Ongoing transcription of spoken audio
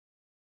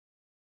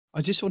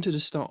I just wanted to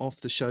start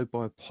off the show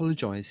by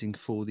apologising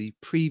for the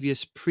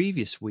previous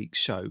week's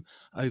show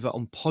over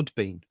on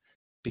Podbean,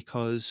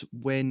 because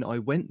when I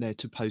went there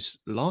to post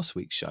last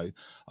week's show,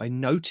 I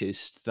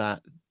noticed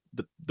that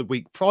the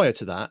week prior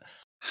to that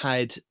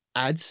had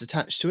ads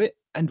attached to it,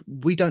 and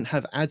we don't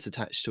have ads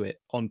attached to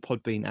it on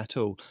Podbean at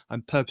all.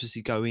 I'm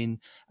purposely go in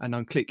and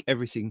unclick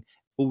everything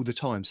all the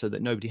time so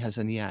that nobody has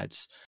any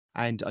ads.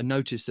 And I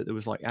noticed that there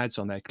was like ads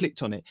on there,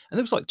 clicked on it, and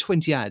there was like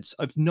 20 ads.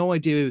 I've no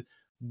idea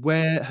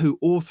who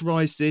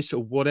authorized this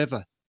or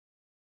whatever.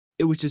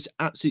 It was just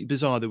absolutely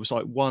bizarre. There was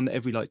like one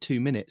every like 2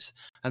 minutes.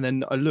 And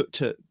then I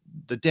looked at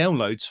the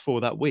downloads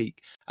for that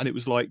week and it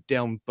was like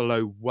down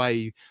below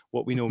way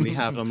what we normally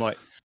have. And I'm like,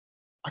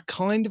 I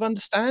kind of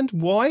understand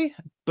why,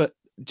 but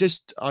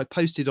just I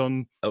posted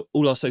on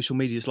all our social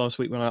medias last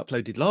week when I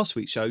uploaded last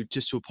week's show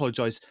just to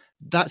apologize.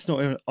 That's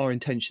not our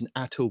intention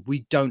at all.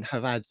 We don't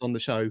have ads on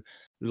the show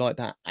like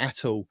that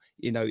at all.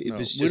 You know, it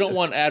was just we don't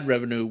want ad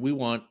revenue. We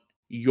want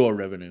your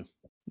revenue.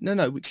 No.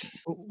 No. We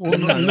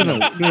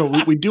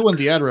do want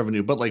the ad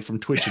revenue, but like from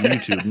Twitch and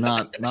YouTube,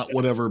 not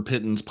whatever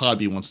Pittance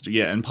Podbean wants to do.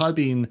 Yeah, and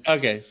Podbean.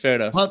 Okay, fair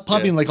enough.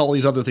 Podbean, like all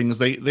these other things,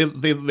 they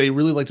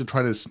really like to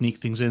try to sneak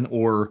things in.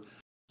 Or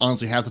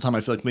honestly, half the time I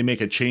feel like they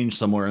make a change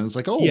somewhere, and it's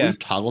like, we've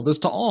toggled this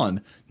to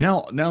on.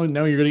 Now you're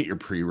gonna get your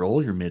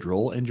pre-roll, your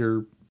mid-roll, and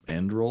your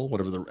end roll,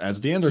 whatever the ads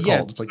at the end are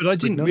called. It's like, but I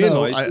didn't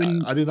realize.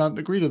 I did not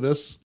agree to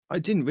this. I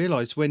didn't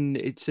realize when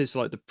it says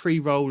like the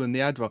pre-roll and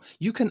the ad roll,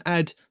 you can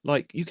add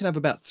you can have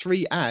about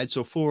 3 ads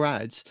or 4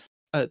 ads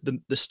at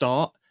the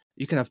start.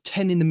 You can have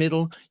 10 in the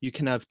middle. You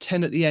can have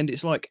 10 at the end.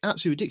 It's like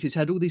absolutely ridiculous. It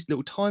had all these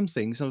little time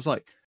things. And I was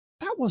like,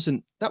 that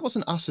wasn't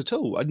us at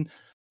all. And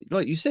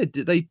like you said,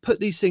 they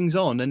put these things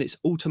on and it's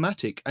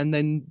automatic. And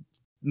then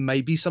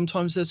maybe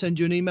sometimes they'll send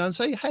you an email and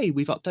say, hey,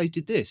 we've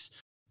updated this.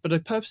 But I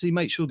purposely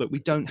make sure that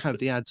we don't have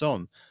the ads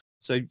on.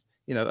 So,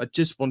 I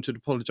just wanted to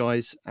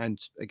apologize. And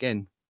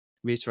again,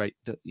 reiterate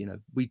that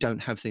we don't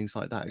have things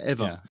like that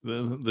ever.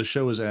 Yeah, the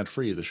show is ad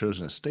free. The show's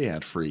going to stay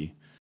ad free.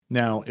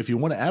 Now, if you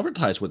want to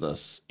advertise with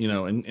us,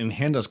 and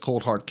hand us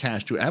cold hard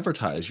cash to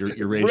advertise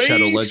your Raid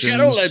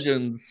Shadow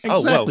Legends.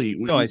 Exactly.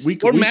 Guys, we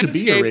could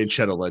be a Raid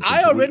Shadow Legends.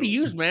 I already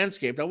use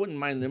Manscaped. I wouldn't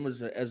mind them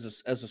as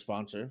a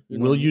sponsor.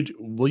 Will you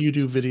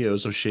do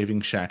videos of shaving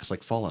shacks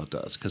like Fallout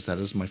does? Because that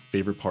is my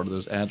favorite part of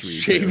those ad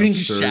reads. Shaving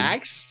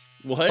shacks?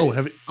 What?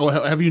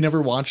 Have you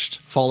never watched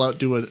Fallout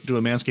do a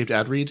Manscaped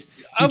ad read?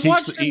 I've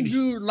watched him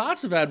do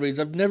lots of ad reads.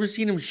 I've never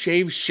seen him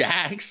shave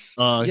shacks.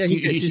 He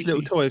gets his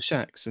little toy of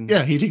Shax, and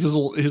he takes his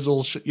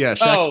little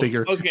Shax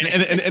figure. Okay.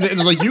 And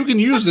it's like, you can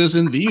use this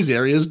in these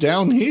areas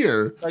down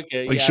here.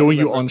 Okay, showing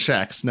you on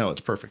Shax. No,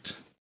 it's perfect.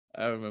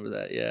 I remember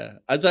that. Yeah,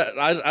 I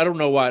don't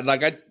know why.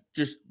 Like, I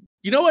just,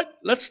 you know what?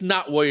 Let's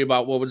not worry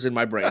about what was in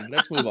my brain.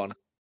 Let's move on.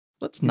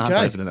 Let's not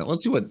dive into that.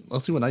 Let's see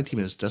what Night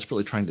Team is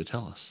desperately trying to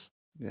tell us.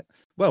 Yeah.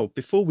 Well,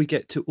 before we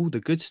get to all the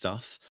good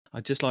stuff,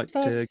 I'd just like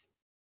to.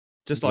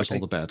 Just like all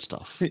the bad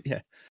stuff.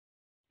 Yeah.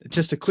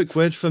 Just a quick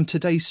word from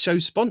today's show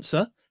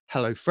sponsor,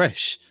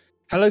 HelloFresh.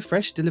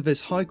 HelloFresh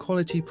delivers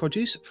high-quality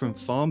produce from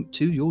farm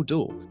to your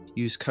door.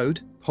 Use code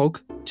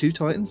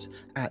HOG2Titans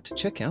at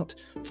checkout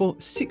for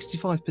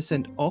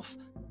 65% off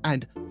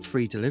and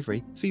free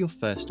delivery for your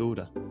first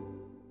order.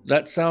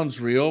 That sounds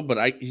real, but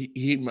that's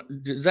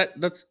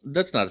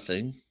not a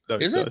thing. No,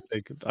 is it?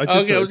 I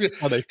just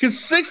because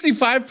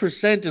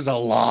 65% is a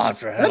lot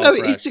for HelloFresh. No,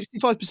 it's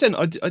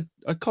 65%.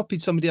 I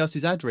copied somebody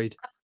else's ad read.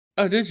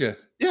 Oh, did you?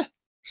 Yeah.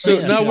 So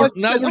now we're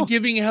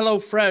giving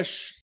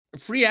HelloFresh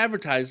free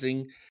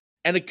advertising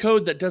and a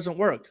code that doesn't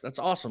work. That's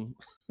awesome.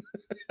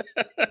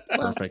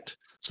 Perfect.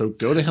 So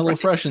go to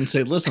HelloFresh and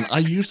say, listen, I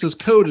used this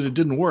code and it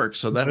didn't work.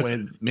 So that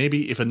way,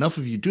 maybe if enough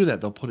of you do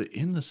that, they'll put it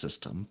in the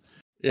system.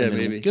 Yeah,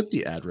 maybe we'll get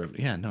the ad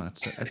revenue. Yeah, no,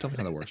 that's definitely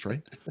how that works,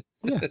 right?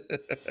 Yeah.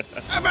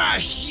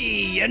 Avast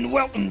ye, and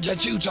welcome to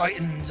Two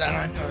Titans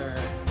and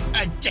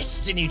a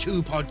Destiny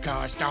 2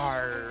 podcast.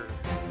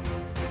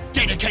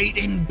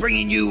 Dedicating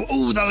bringing you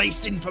all the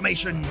latest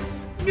information,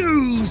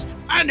 news,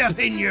 and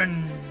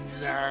opinions.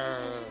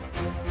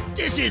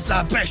 This is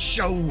the best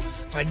show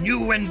for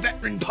new and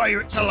veteran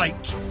pirates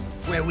alike,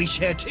 where we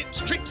share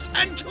tips, tricks,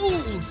 and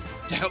tools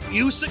to help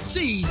you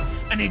succeed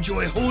and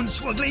enjoy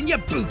hornswaggling your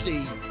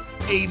booty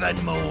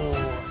even more.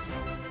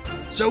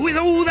 So with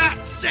all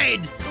that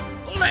said,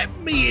 let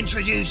me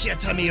introduce you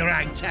to me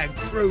ragtag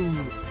crew.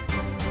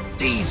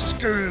 The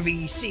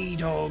scurvy sea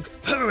dog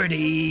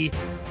Purdy,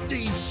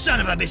 the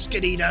son of a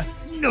biscuit eater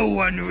no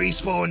one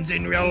respawns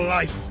in real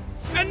life,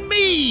 and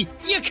me,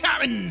 your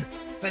captain,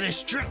 for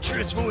this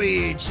treacherous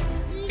voyage,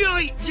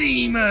 Night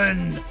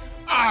Demon.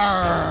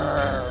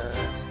 Arr!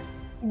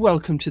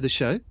 Welcome to the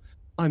show.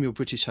 I'm your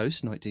British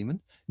host, Night Demon,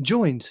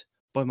 joined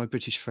by my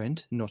British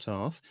friend, Not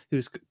Arf, who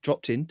has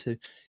dropped in to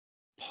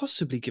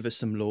possibly give us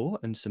some lore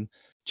and some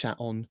chat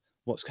on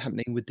what's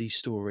happening with the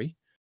story.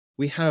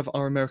 We have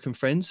our American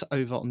friends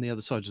over on the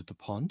other side of the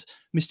pond,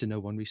 Mr.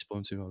 No One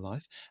Respawns in Real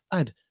Life,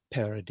 and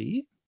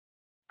Parody.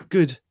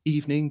 Good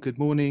evening, good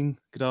morning,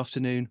 good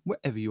afternoon,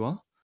 wherever you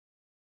are.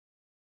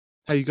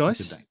 How are you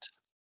guys? Good night.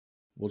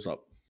 What's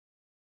up?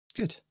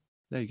 Good.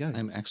 There you go.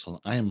 I'm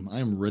excellent. I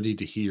am ready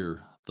to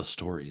hear the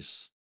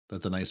stories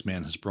that the nice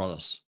man has brought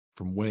us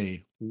from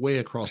way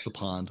across the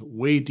pond,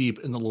 way deep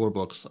in the lore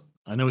books.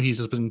 I know he's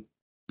just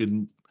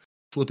been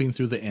flipping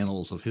through the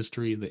annals of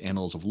history, the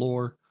annals of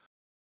lore.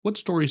 What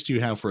stories do you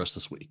have for us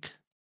this week,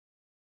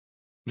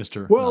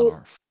 Mr.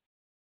 Nadarf?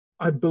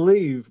 I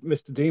believe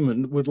Mr.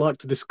 Demon would like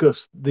to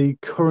discuss the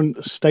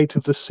current state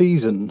of the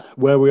season,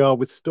 where we are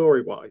with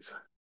story-wise.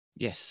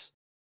 Yes.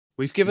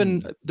 We've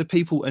given the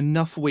people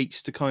enough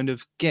weeks to kind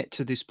of get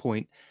to this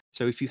point.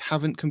 So if you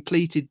haven't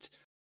completed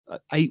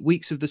 8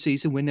 weeks of the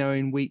season, we're now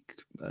in week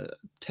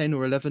 10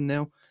 or 11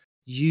 now,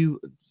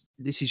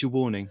 this is your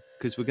warning,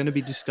 because we're going to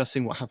be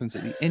discussing what happens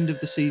at the end of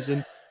the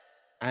season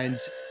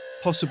and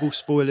possible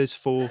spoilers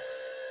for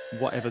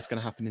whatever's going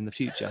to happen in the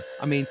future.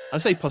 I mean, I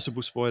say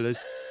possible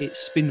spoilers,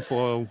 it's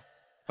Spinfoil,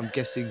 I'm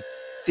guessing,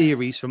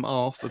 theories from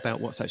Arf about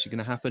what's actually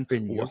going to happen,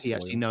 or what he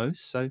actually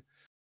knows. So,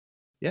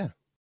 yeah.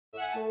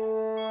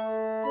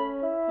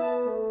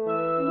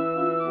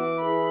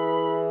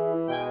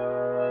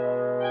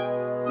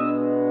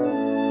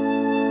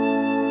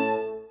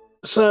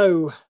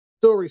 So,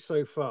 story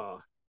so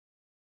far.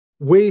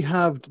 We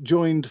have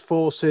joined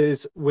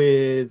forces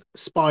with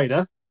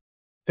Spider,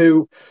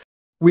 who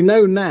we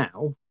know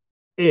now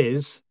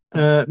is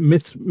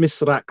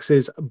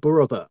Mithrax's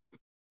brother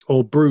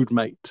or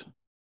broodmate,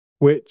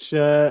 which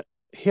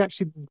he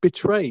actually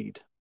betrayed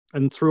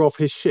and threw off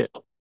his ship.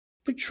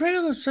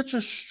 Betrayal is such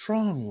a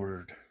strong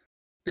word.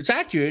 It's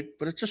accurate,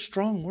 but it's a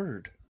strong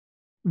word.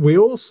 We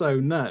also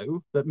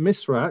know that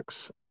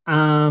Mithrax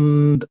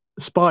and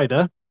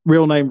Spider,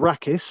 real name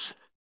Rakis,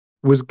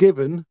 was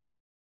given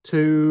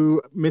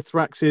to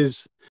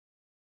Mithrax's,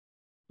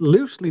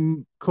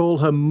 loosely call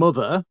her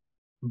mother,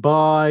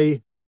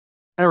 by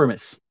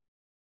Aramis.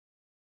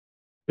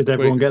 Did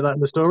everyone get that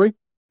in the story?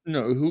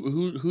 No,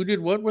 who did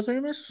what with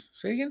Aramis?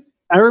 Say again?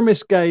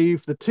 Aramis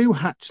gave the two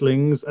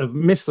hatchlings of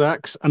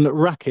Mithrax and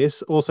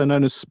Rakis, also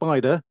known as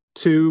Spider,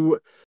 to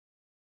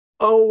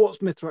what's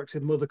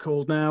Mithrax's mother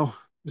called now?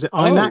 Is it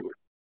Einak?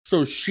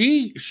 So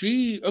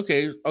she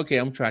okay,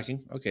 I'm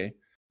tracking. Okay.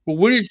 Well,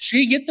 where did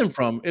she get them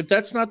from? If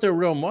that's not their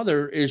real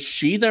mother, is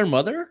she their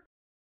mother?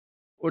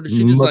 Or did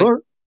she just like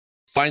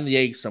find the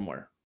eggs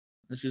somewhere?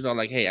 And she's all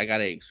like, "Hey, I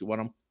got eggs. You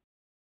want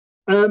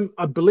them?"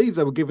 I believe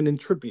they were given in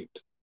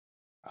tribute.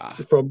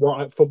 From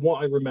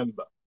what I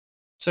remember.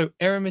 So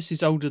Aramis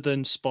is older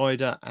than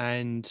Spider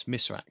and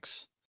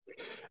Mithrax.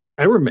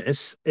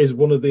 Aramis is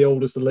one of the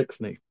oldest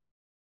Elixni.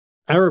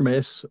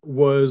 Aramis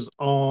was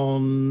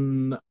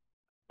in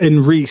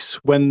Reese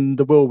when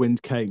the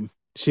whirlwind came.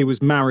 She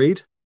was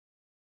married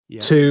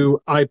to,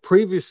 I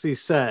previously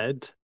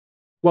said,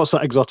 what's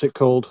that exotic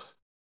called?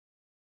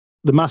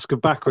 The Mask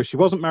of Bacchus. She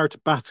wasn't married to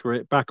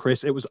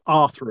Bacchus, it was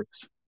Arthurus.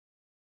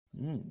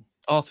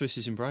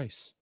 Arthurus'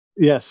 embrace.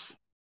 Yes.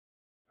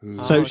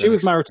 So she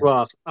was married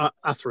to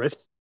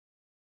Arthurus.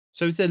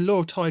 So is there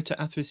lore tied to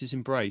Arthurus'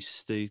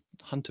 embrace, the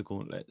hunter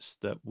gauntlets,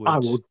 that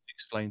would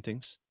explain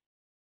things?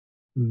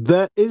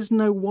 There is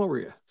no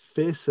warrior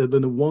fiercer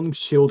than the one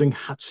shielding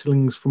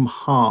hatchlings from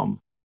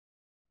harm.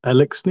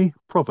 Elixni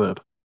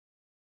proverb.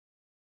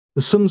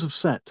 The sons have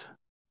set,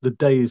 the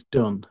day is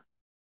done.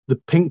 The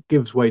pink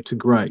gives way to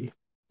grey.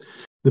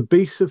 The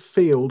beasts of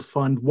field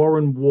find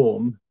warren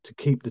warm to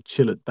keep the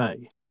chill at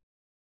bay.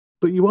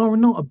 But you are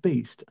not a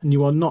beast, and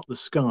you are not the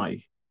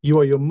sky. You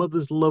are your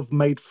mother's love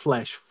made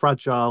flesh,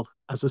 fragile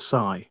as a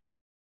sigh.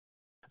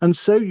 And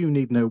so you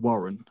need no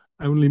warren,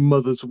 only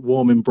mother's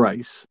warm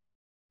embrace.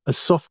 A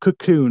soft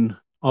cocoon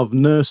of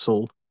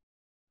nursel,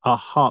 our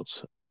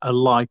hearts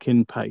alike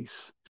in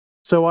pace.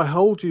 So I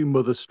hold you,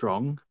 mother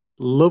strong,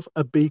 love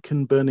a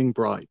beacon burning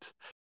bright,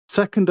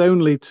 second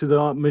only to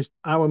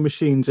our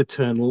machine's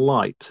eternal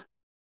light.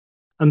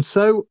 And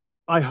so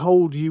I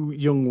hold you,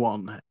 young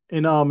one,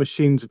 in our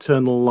machine's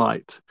eternal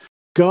light.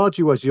 Guard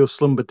you as your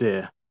slumber,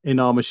 dear, in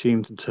our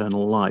machine's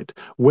eternal light.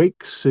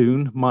 Wake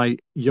soon, my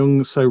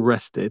young so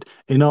rested,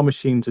 in our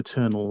machine's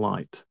eternal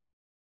light.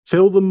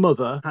 Fill the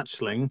mother,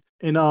 hatchling,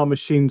 in our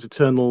machine's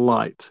eternal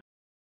light.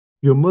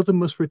 Your mother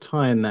must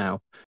retire now.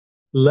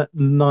 Let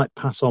the night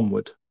pass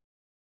onward.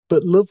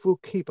 But love will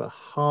keep a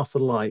hearth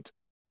alight,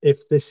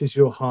 if this is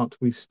your heart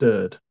we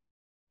stirred.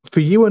 For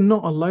you are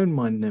not alone,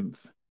 my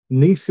nymph.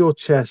 Neath your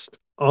chest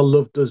our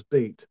love does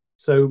beat.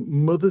 So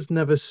mothers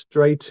never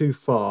stray too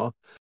far,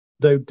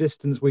 though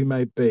distant we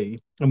may be,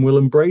 and will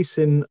embrace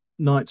in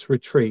night's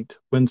retreat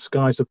when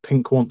skies are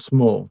pink once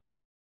more.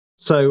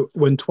 So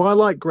when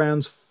twilight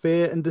grounds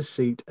fear and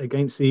deceit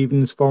against the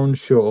evening's foreign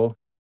shore,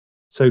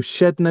 so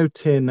shed no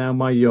tear now,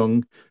 my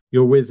young,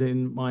 you're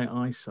within my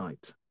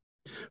eyesight.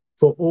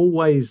 For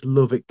always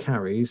love it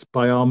carries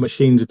by our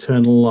machine's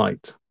eternal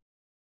light.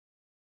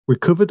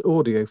 Recovered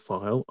audio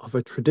file of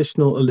a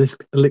traditional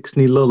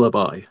Elixni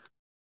lullaby.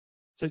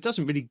 So it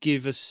doesn't really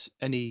give us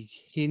any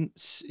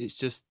hints, it's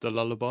just the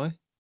lullaby?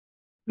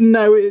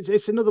 No,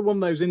 it's another one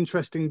of those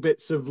interesting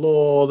bits of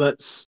lore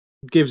that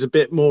gives a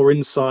bit more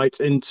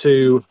insight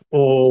into,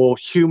 or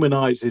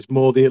humanizes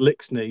more, the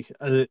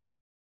Elixni.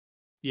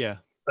 Yeah.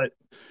 But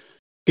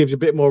gives you a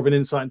bit more of an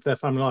insight into their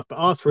family life. But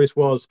Arthas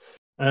was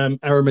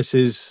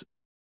Aramis's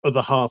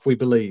other half, we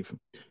believe.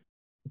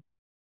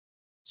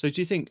 So do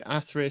you think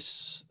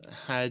Arthas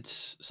had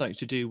something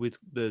to do with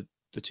the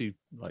two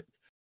like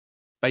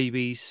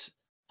babies,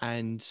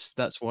 and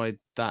that's why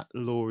that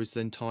lore is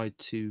then tied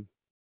to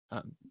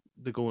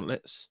the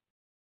gauntlets?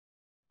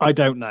 I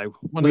don't know.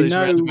 One of those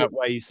roundabout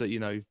ways that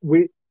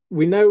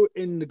we know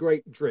in the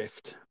Great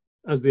Drift,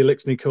 as the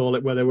Elixni call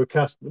it, where they were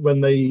cast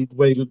when they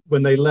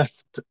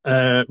left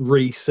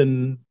Reese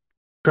and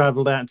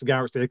travelled out into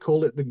galaxy. They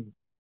call it the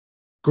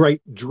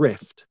Great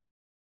Drift.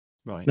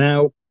 Right.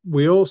 Now,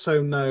 we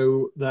also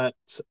know that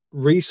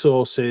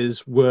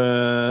resources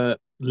were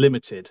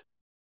limited.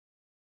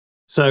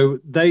 So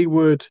they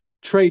would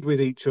trade with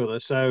each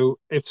other. So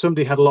if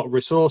somebody had a lot of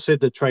resources,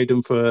 they'd trade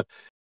them for...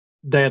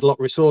 They had a lot of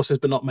resources,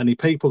 but not many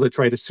people. They'd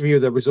trade a few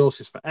of their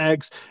resources for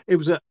eggs. It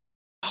was a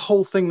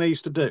whole thing they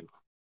used to do.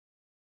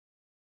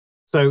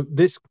 So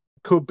this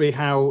could be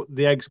how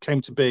the eggs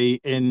came to be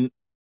in...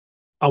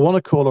 I want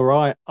to call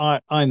her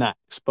Inax,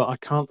 but I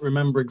can't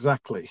remember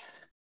exactly.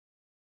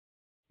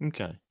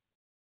 Okay.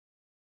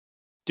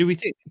 Do we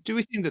think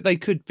that they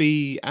could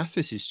be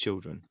Athas's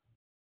children?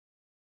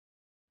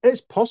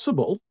 It's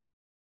possible.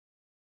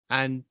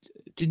 And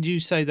didn't you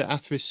say that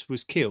Athas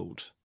was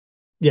killed?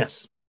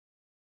 Yes.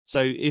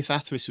 So if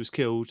Athas was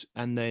killed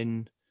and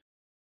then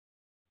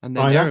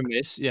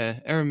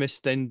Aramis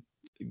then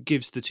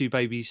gives the two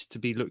babies to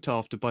be looked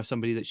after by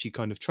somebody that she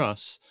kind of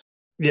trusts,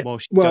 while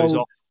she goes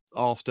off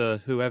after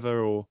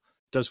whoever or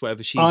does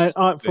whatever she's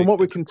from what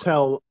we can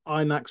tell,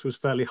 Inax was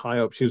fairly high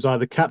up. She was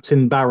either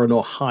Captain Baron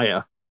or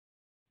higher.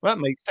 Well,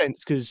 that makes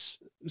sense because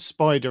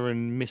Spider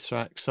and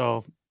Mithrax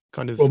are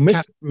kind of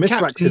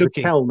Mithrax is a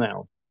Kel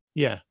now.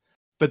 Yeah,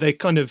 but they're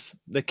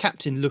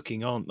captain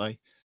looking, aren't they?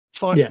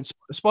 Yeah.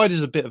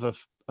 Spider's a bit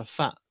of a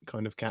fat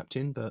kind of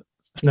captain, but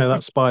no,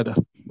 that's Spider.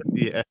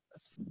 Yeah.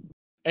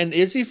 And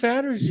is he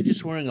fat, or is he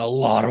just wearing a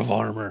lot of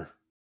armor?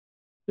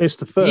 It's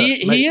the fur.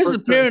 He is the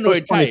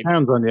paranoid type.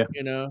 Pounds on you.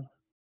 You know,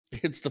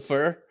 it's the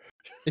fur.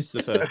 It's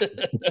the fur.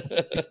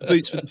 It's the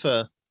boots with the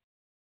fur.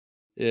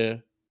 Yeah.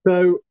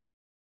 So,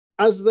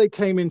 as they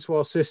came into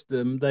our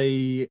system,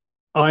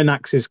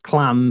 Inax's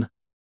clan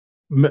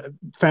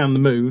found the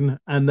moon,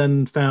 and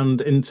then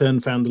in turn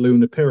found the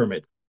lunar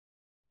pyramid.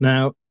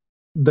 Now,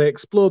 they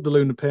explored the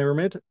lunar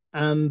pyramid,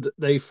 and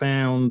they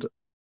found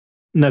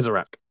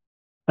Nezarec,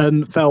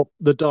 and felt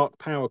the dark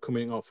power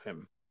coming off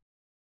him.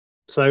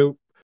 So,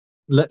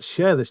 let's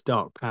share this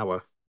dark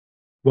power.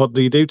 What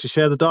do you do to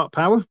share the dark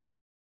power?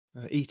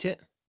 Eat it.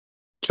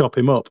 Chop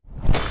him up.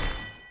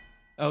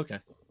 Okay.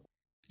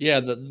 Yeah,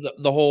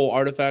 the whole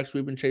artifacts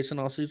we've been chasing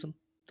all season.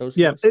 Those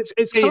things.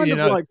 It's kind of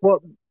know. like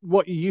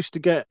what you used to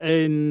get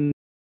in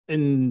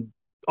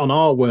on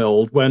our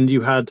world when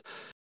you had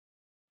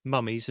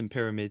mummies and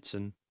pyramids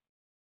and...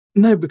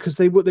 No, because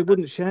they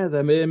wouldn't share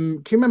them. Can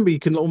you remember? You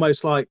can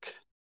almost like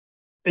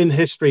in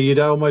history, you'd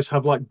almost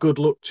have like good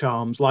luck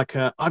charms, like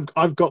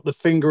I've got the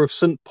finger of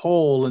St.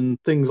 Paul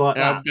and things like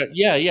that.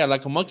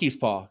 Like a monkey's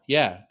paw.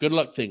 Yeah, good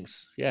luck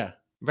things. Yeah,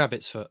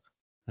 rabbit's foot.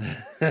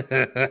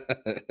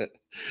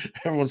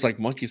 Everyone's like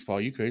monkey's paw.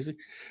 You crazy?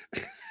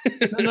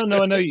 No.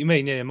 I know what you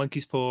mean. Yeah,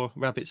 monkey's paw,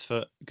 rabbit's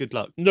foot. Good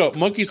luck. No,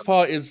 monkey's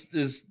paw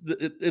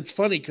it's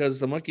funny because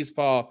the monkey's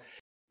paw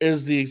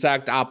is the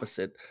exact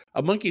opposite.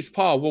 A monkey's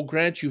paw will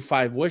grant you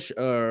 5 wish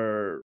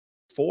or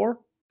 4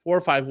 or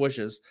 5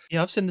 wishes.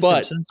 Yeah, I've seen The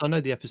Simpsons. I know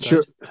the episode.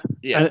 Sure.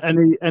 Yeah.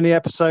 Any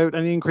episode?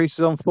 Any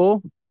increases on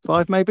 4,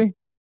 5, maybe?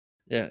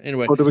 Yeah.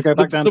 Anyway, or do we go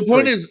back down? The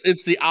point is,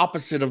 it's the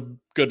opposite of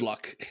good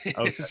luck. Okay.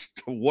 It's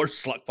the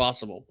worst luck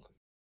possible.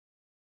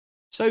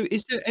 So,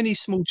 is there any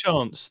small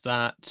chance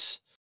that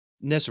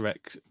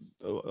Nezarec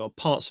or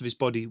parts of his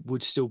body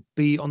would still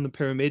be on the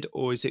pyramid,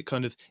 or is it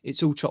kind of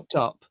it's all chopped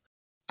up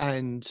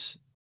and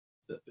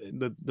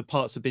the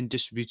parts have been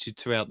distributed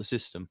throughout the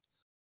system?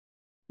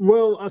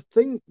 Well, I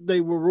think they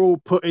were all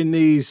put in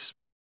these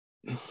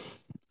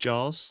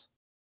jars,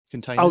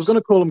 containers. I was going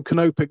to call them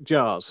canopic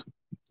jars.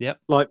 Yep,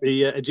 like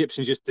the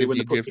Egyptians used to do when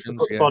they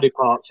put yeah. body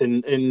parts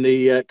in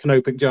the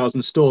canopic jars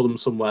and store them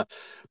somewhere.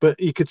 But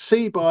you could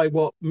see by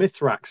what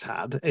Mithrax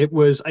had, it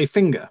was a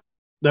finger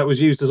that was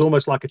used as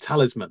almost like a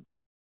talisman.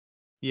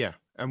 Yeah,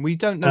 and we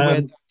don't know where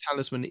that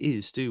talisman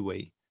is, do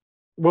we?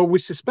 Well, we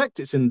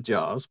suspect it's in the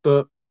jars,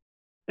 but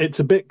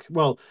it's a bit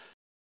but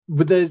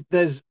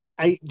there's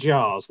 8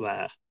 jars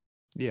there.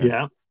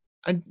 Yeah.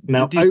 And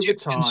now the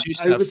Egyptians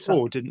used to have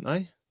 4, didn't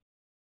they?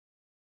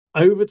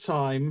 Over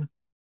time,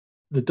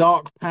 the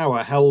dark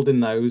power held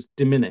in those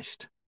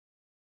diminished.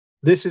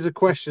 This is a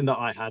question that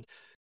I had.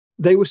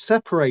 They were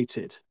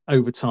separated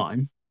over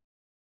time.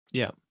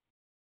 Yeah.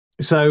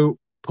 So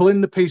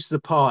pulling the pieces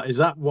apart, is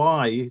that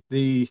why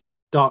the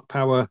dark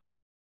power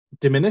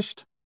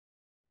diminished?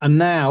 And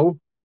now,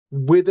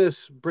 with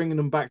us bringing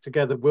them back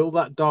together, will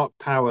that dark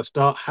power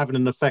start having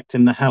an effect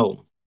in the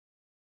helm?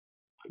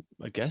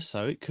 I guess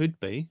so. It could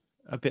be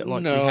a bit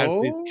like we had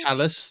with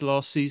Callus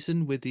last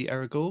season with the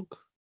Aragorn.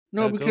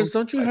 No, because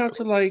don't you have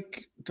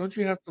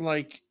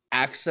to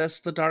access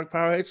the dark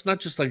power? It's not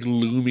just like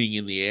looming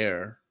in the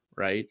air.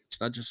 right?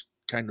 It's not just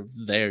kind of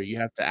there. You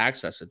have to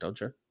access it, don't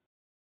you?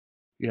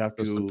 You have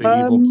Just the to big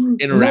evil,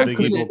 interact big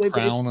with evil it.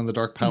 crown and the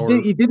dark power.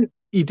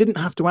 You didn't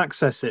have to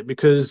access it,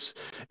 because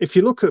if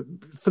you look at,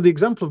 for the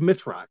example of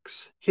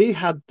Mithrax, he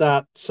had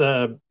that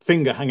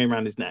finger hanging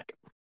around his neck.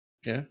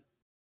 Yeah.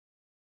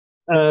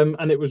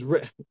 And it was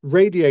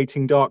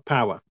radiating dark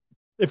power.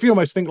 If you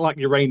almost think like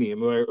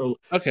uranium, where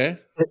okay,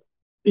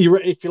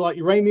 if you like,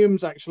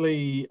 uranium's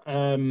actually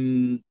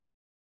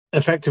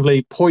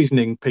effectively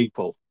poisoning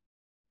people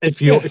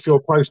if you're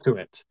close to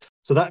it.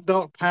 So that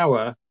dark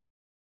power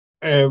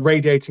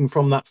radiating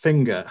from that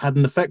finger had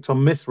an effect on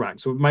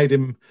Mithrax, so it made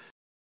him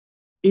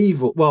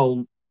evil,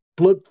 well,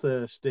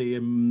 bloodthirsty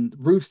and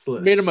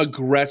ruthless. Made him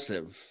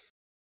aggressive,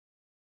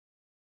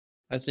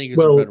 I think is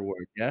a better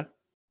word. Yeah,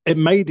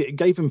 it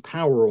gave him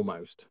power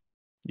almost.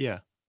 Yeah.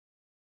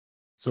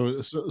 So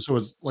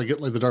it's like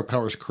the dark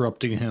power is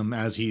corrupting him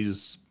as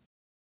he's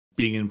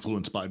being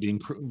influenced by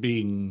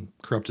being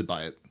corrupted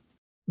by it.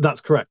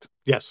 That's correct.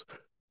 Yes.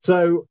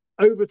 So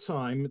over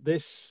time,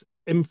 this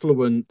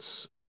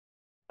influence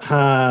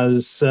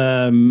has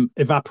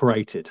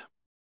evaporated.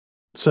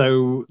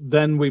 So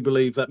then we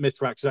believe that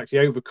Mithrax has actually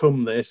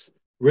overcome this,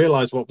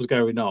 realized what was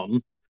going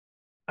on,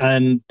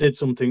 and did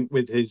something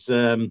with his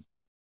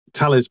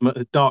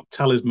talisman, dark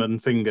talisman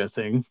finger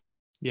thing.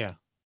 Yeah.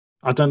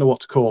 I don't know what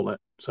to call it,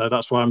 so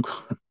that's why I'm.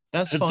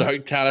 That's fine.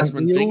 Dark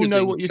talisman finger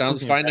thing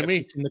sounds fine to me.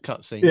 It's in the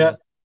cutscene. Yeah.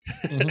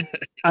 Mm-hmm.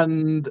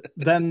 And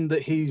then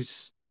that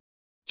he's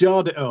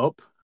jarred it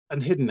up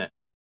and hidden it.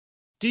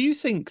 Do you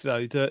think,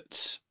 though,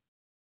 that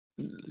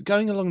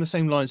going along the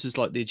same lines as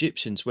like the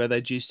Egyptians, where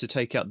they used to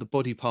take out the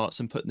body parts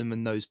and put them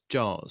in those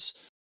jars,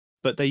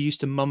 but they used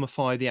to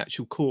mummify the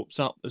actual corpse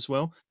up as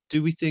well?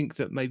 Do we think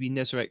that maybe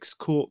Nezarex's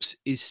corpse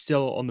is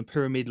still on the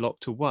pyramid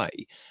locked away,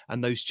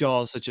 and those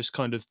jars are just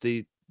kind of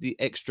the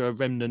extra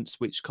remnants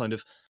which kind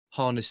of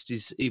harnessed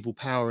his evil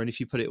power, and if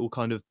you put it all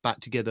kind of back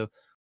together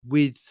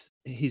with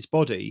his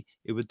body,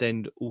 it would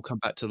then all come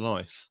back to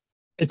life?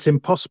 It's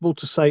impossible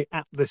to say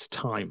at this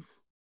time.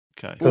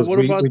 Okay. Well,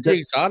 what about the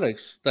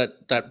exotics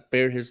that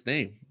bear his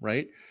name,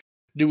 right?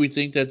 Do we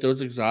think that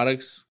those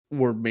exotics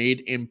were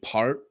made in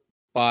part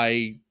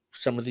by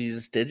some of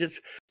these digits?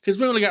 Because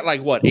we only got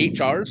 8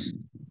 jars,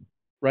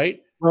 right?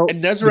 Well,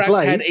 and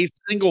Nezarax had a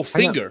single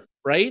finger,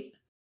 right?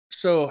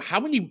 So how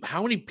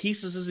many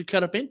pieces does it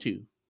cut up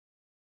into?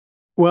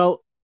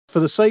 Well, for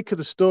the sake of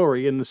the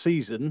story in the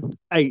season,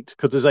 8,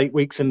 because there's 8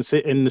 weeks in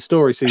the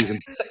story season.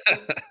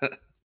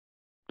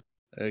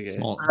 Okay.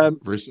 Small,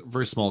 very,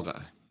 very small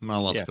guy. Not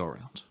a lot to go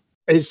around.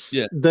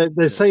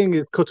 They're saying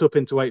it's cut up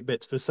into 8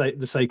 bits for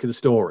the sake of the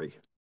story.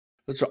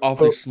 Those are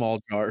awfully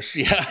small jars,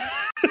 yeah.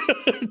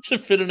 To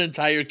fit an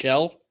entire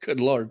Kel? Good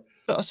Lord.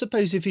 But I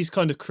suppose if he's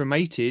kind of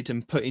cremated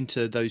and put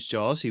into those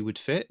jars, he would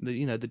fit,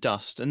 the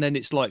dust. And then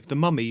it's like the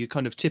mummy, you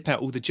kind of tip out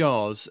all the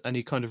jars and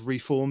he kind of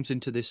reforms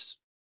into this.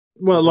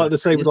 Well, like they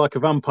say with like a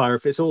vampire,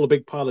 if it's all a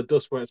big pile of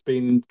dust where it's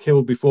been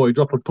killed before, you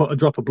put a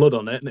drop of blood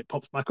on it and it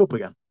pops back up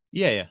again.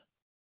 Yeah.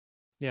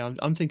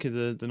 I'm thinking of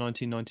the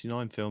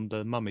 1999 film,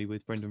 The Mummy,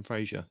 with Brendan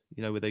Fraser,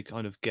 where they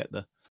kind of get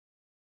the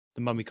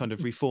mummy kind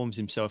of reforms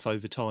himself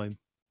over time.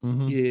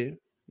 Mm-hmm.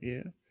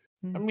 Yeah.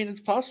 I mean,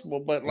 it's possible,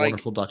 but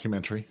wonderful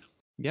documentary.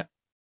 Yeah.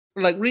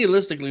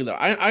 Realistically, though,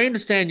 I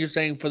understand you're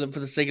saying for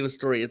the sake of the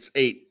story, it's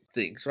 8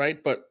 things, right?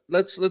 But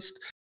let's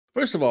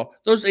first of all,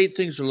 those 8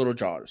 things are little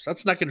jars.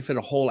 That's not going to fit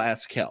a whole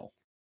ass Kel,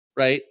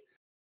 right?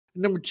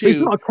 Number 2, he's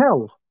not a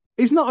Kel.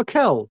 He's not a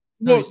Kel.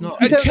 No, he's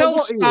not a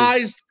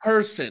Kel-sized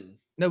person.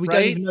 No, we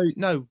don't even know.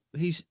 No,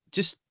 he's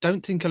just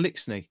don't think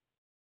Elixni.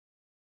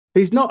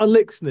 He's not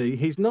Elixni.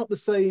 He's not the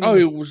same. Oh,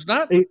 he was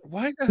not.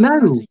 Why the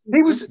hell? No,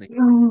 he was.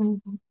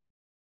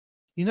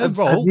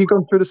 Rolk. Have you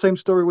gone through the same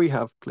story we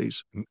have,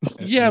 please?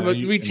 Yeah, but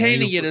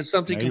retaining it as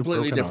something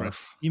completely different.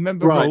 You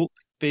remember Rolk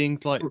being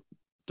like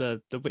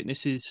the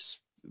witness's.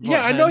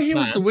 Yeah, I know he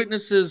was the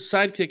witness's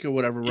sidekick or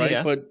whatever, right?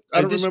 Yeah. But I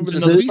don't remember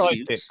the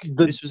species.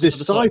 The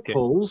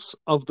disciples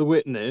of the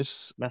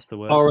witness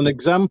are an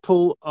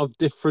example of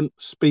different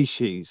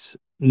species.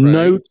 Right.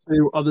 No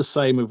two are the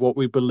same of what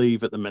we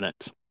believe at the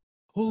minute.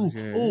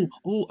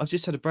 Oh! I've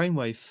just had a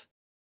brainwave.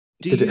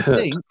 Did you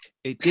think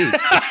it did?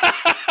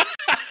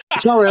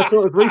 Sorry, I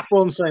thought it was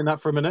Respawn saying that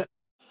for a minute.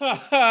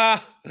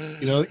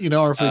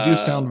 If they do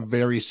sound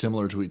very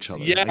similar to each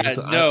other. Yeah,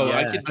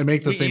 I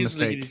make the same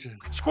mistake.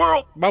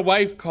 Squirrel. My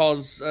wife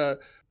calls.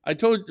 I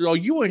told you,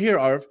 you weren't here,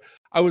 Arv.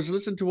 I was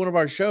listening to one of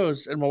our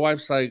shows, and my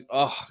wife's like,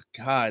 "Oh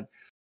God,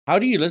 how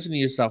do you listen to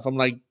yourself?" I'm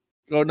like,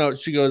 "Oh no."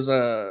 She goes,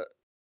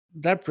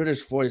 "That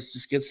British voice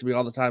just gets to me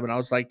all the time," and I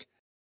was like,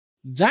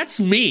 "That's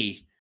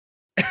me."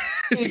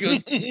 She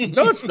goes,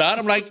 "No, it's not."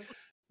 I'm like,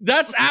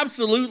 "That's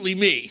absolutely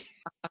me."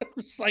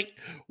 It's like,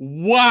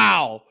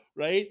 wow,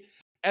 right?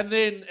 And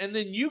then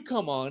you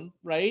come on,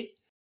 right?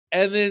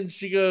 And then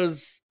she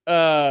goes,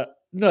 "No,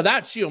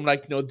 that's you." I'm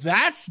like, "No,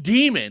 that's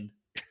Demon."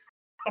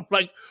 I'm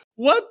like,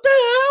 "What the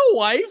hell,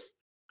 wife?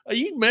 Are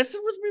you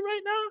messing with me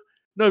right now?"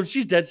 No,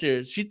 she's dead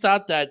serious. She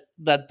thought that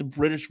the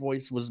British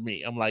voice was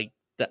me. I'm like,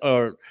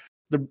 or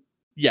the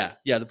Yeah,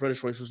 the British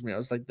voice was me. I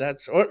was like,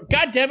 that's or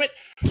God damn it,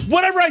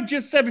 whatever I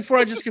just said before,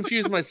 I just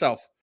confused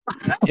myself.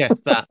 Yes,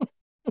 that.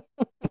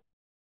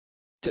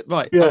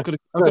 Right, Yeah, I've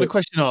got a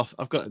question off.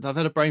 I've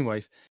had a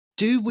brainwave.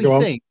 Do we Go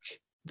on. think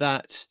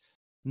that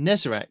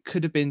Nezarec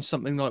could have been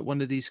something like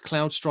one of these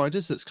Cloud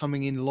Striders that's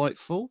coming in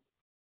Lightfall?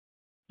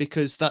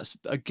 Because that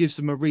gives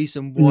them a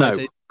reason why No.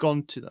 they've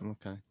gone to them.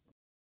 Okay.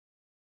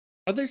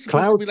 Are they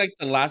supposed to be like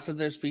the last of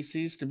their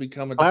species to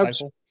become a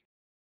disciple?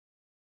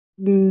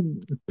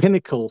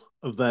 Pinnacle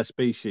of their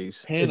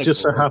species. Pinnacle. It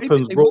just so Maybe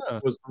happens they Rourke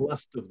were. was the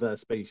last of their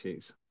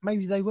species.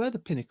 Maybe they were the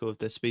pinnacle of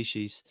their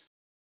species.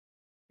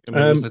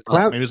 Maybe it's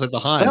like the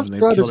Hive, Cloud and they've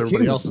Strider's killed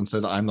everybody human. else and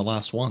said, "I'm the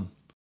last one."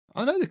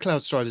 I know the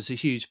Cloud Striders are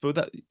huge, but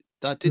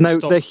that didn't No,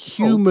 stop. they're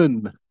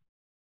human.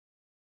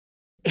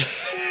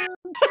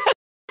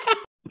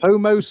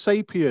 Homo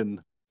sapien.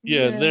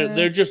 Yeah,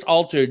 they're just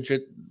altered,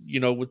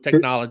 with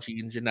technology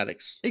and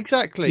genetics.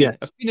 Exactly. Yes.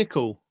 A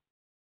pinnacle.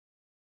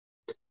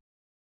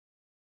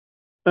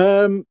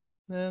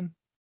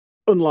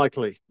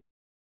 Unlikely.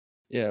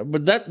 Yeah,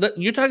 but that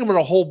you're talking about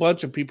a whole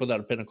bunch of people that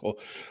are pinnacle.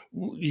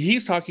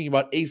 He's talking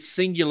about a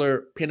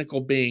singular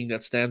pinnacle being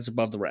that stands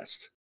above the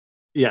rest.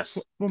 Yes.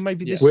 Well,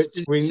 maybe this Which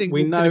single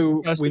we know pinnacle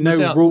we person was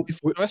know out Rourke,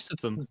 before the rest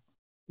of them.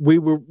 we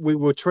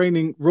were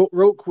training.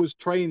 Rourke was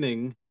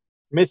training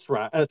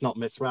Savathun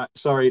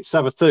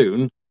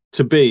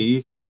to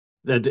be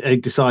a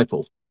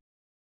disciple.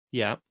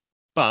 Yeah,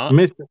 but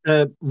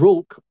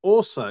Rourke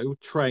also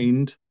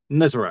trained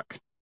Nezarec.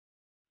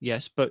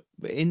 yes, but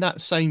in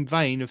that same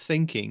vein of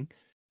thinking,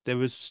 there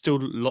was still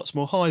lots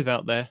more Hive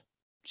out there.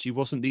 She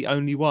wasn't the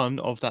only one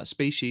of that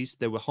species.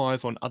 There were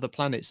Hive on other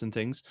planets and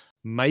things.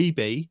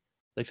 Maybe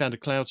they found a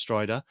Cloud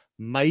Strider.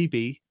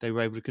 Maybe they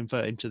were able to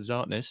convert into the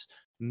darkness.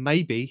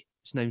 Maybe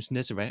his name's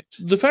Nezarec.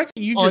 The fact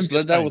that you just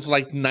led that with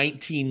like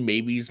 19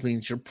 maybes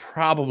means you're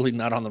probably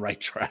not on the right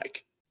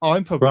track.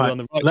 I'm probably on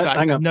the right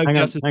track. Nobody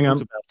else has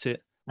talked about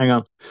it. Hang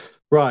on.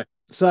 Right.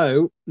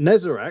 So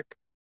Nezarec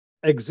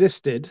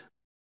existed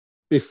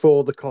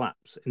before the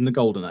collapse in the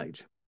Golden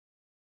Age.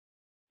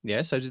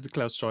 Yeah, so did the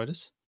Cloud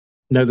Striders.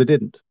 No, they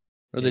didn't.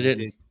 Or they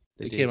didn't.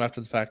 They came after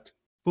the fact.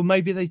 Well,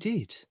 maybe they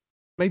did.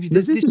 Maybe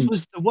They this didn't.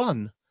 was the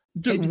one.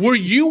 Dude, were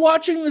you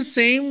watching the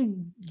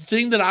same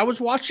thing that I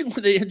was watching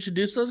when they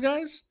introduced those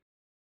guys?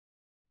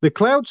 The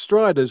Cloud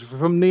Striders were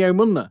from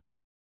Neomuna.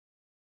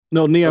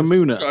 No,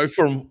 Neomuna. Sorry,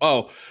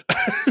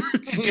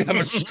 did you have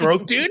a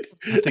stroke, dude?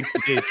 I think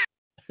they did.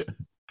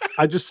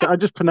 I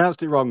just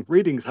pronounced it wrong.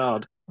 Reading's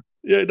hard.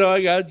 Yeah, no,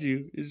 I got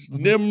you. It's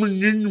bro.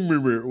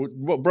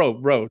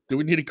 Do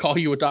we need to call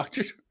you a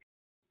doctor?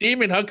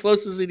 Demon, how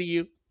close is he to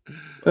you?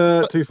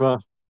 Too far.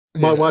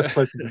 My wife's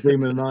closer to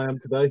Demon than I am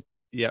today.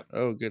 Yeah.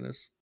 Oh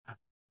goodness.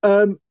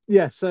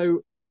 Yeah.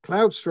 So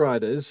Cloud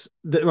Striders,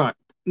 right?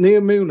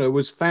 Neomuna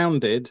was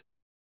founded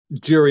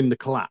during the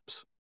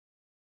collapse.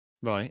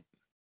 Right.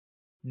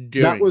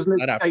 That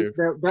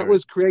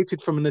was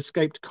created from an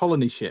escaped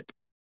colony ship,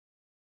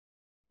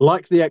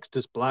 like the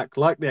Exodus Black,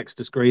 like the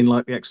Exodus Green,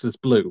 like the Exodus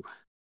Blue.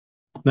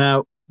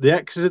 Now, the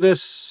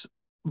Exodus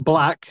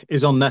Black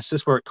is on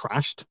Nessus, where it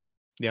crashed.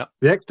 Yeah.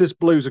 The Exodus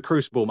Blue is a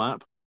Crucible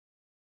map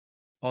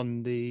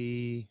on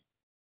the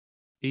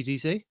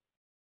EDZ,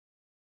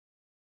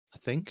 I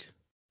think,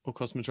 or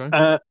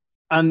Cosmodrome.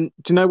 And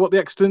do you know what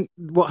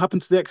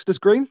happened to the Exodus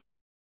Green?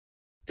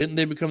 Didn't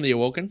they become the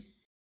Awoken?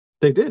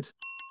 They did.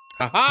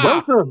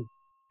 Ha-ha! Welcome.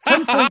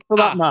 10 points for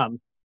that man.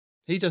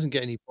 He doesn't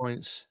get any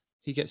points.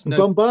 He gets no.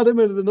 Bombard him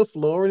with enough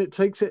lore, and he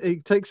takes it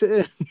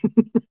in.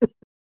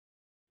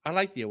 I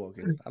like the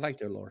Awoken. I like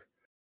their lore.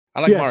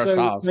 I like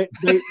Marasav.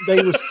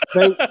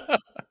 So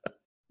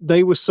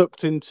they were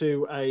sucked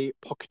into a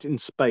pocket in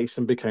space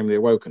and became the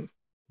Awoken.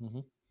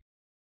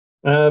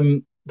 Mm-hmm.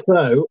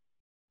 So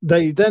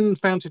they then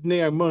founded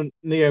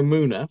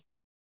Neomuna.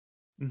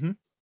 Mm-hmm.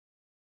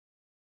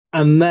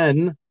 And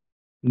then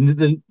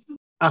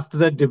after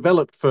they'd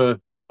developed for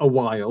a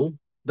while,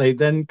 they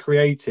then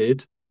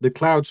created the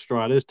Cloud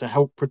Striders to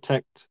help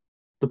protect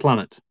the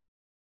planet.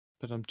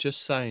 But I'm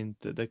just saying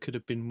that there could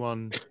have been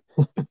one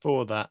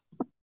before that,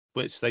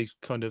 which they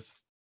kind of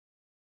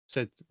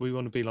said, we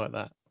want to be like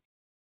that.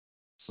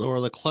 So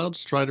are the Cloud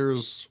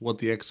Striders what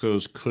the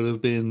Exos could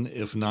have been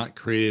if not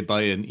created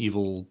by an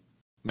evil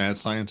mad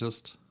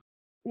scientist?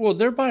 Well,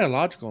 they're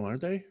biological,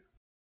 aren't they?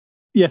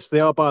 Yes, they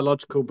are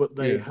biological, but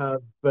they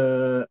have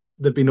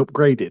they've been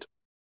upgraded.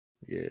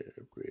 Yeah,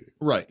 upgraded.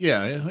 Right.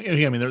 Yeah.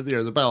 I mean,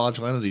 they're the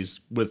biological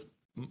entities with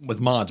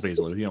mods,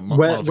 basically.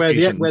 Where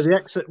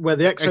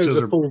the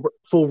Exos are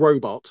full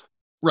robot.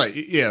 Right.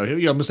 Yeah.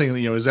 I'm just saying.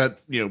 Is that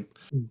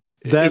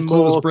they're if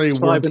more Bray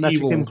weren't cybernetic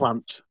evil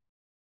implants.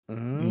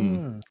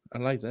 I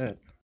like that.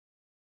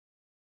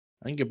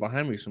 I can get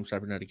behind me some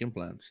cybernetic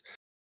implants.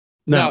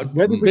 Now,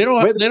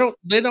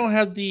 they don't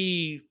have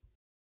the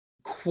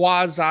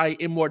quasi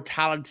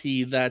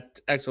immortality that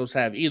Exos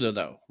have either,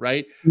 though,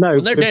 right? No,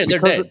 when they're dead, they're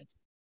dead.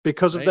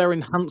 Because of their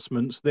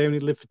enhancements, they only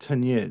live for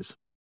 10 years.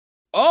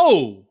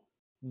 Oh,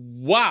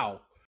 wow.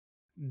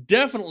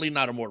 Definitely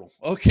not immortal.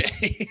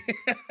 Okay.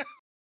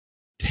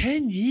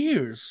 10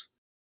 years.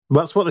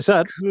 That's what they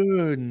said.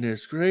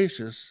 Goodness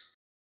gracious.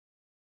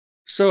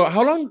 So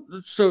how long?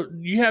 So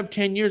you have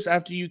 10 years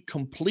after you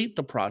complete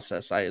the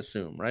process, I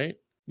assume, right?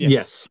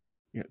 Yes.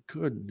 Yeah.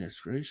 Goodness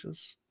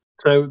gracious.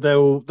 So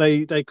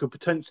they could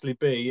potentially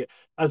be,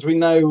 as we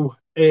know,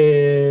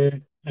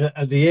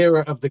 at the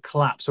era of the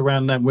collapse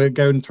around then, we're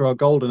going through our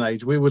golden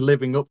age. We were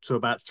living up to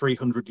about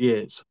 300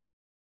 years.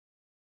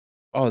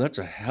 Oh, that's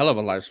a hell of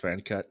a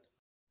lifespan cut.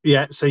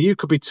 Yeah, so you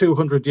could be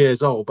 200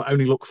 years old, but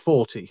only look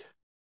 40,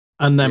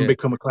 and then Yeah.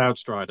 become a Cloud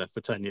Strider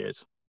for 10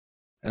 years.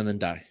 And then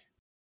die.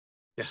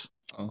 Yes.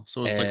 Oh,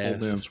 so it's like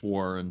Old Man's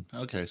War. And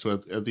okay, so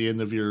at the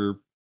end of your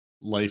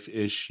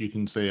life-ish, you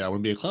can say, I want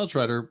to be a Cloud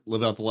Strider,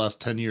 live out the last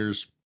 10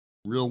 years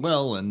real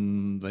well,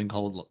 and then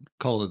call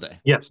it a day.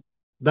 Yes,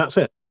 that's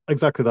it.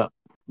 Exactly that.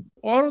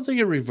 Well, I don't think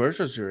it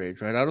reverses your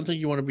age, right? I don't think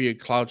you want to be a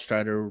Cloud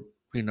Strider,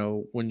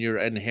 when you're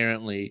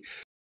inherently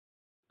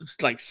it's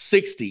like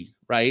 60,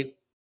 right?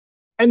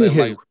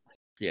 Anywho,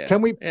 yeah.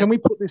 Can we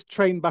put this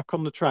train back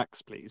on the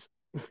tracks, please?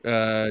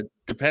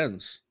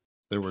 Depends.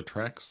 There were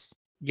tracks.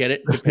 Get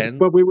it? Depends.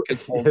 Well, we were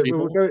completely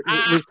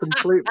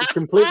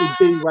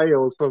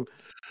derailed from.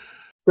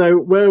 So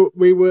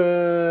we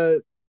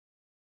were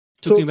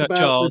talking about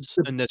jars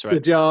and Nezarec. The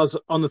jars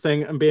on the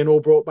thing and being all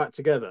brought back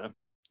together.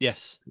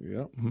 Yes.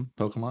 Yeah. Mm-hmm.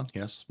 Pokemon.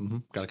 Yes. Mm-hmm.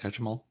 Got to catch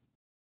them all.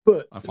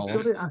 But you've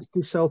got to ask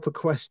yourself a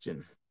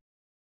question.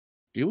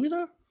 Do we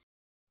though?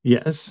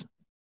 Yes.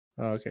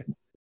 Oh, okay.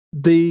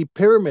 The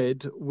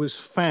pyramid was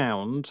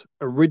found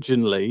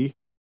originally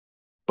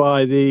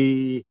by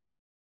the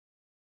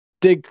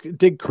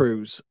dig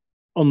crews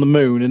on the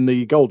moon in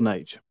the Golden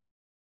Age.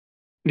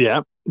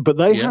 Yeah, but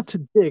they had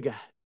to dig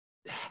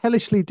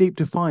hellishly deep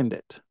to find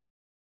it.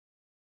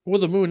 Well,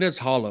 the moon is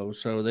hollow,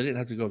 so they didn't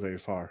have to go very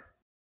far.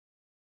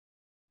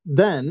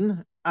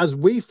 Then, as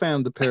we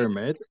found the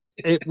pyramid,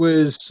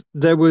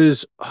 there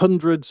was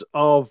hundreds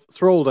of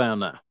thrall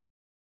down there.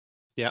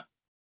 Yeah.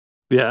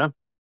 Yeah.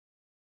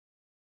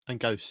 And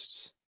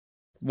ghosts.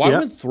 Why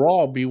would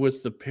Thrall be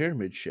with the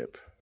pyramid ship?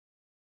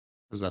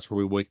 Because that's where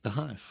we wake the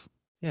hive.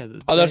 Yeah.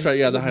 That's right.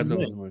 Yeah, the hive on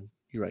the moon.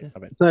 You're right.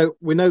 Yeah. So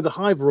we know the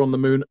hive are on the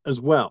moon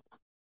as well.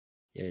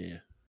 Yeah.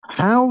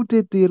 How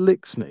did the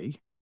Elixni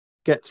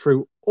get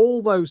through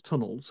all those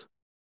tunnels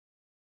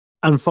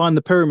and find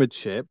the pyramid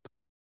ship,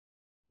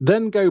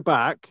 then go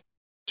back,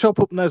 chop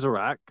up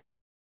Nezarec,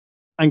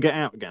 and get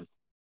out again?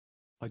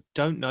 I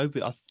don't know,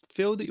 but I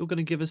feel that you're going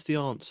to give us the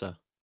answer.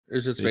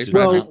 Is it space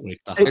magic?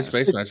 It's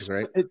space magic,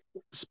 right? It's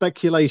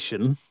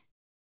speculation.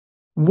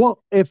 What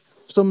if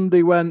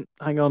somebody went,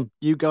 hang on,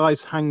 you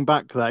guys hang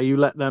back there, you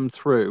let them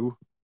through.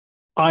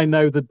 I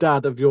know the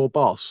dad of your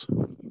boss,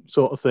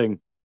 sort of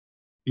thing.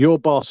 Your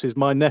boss is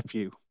my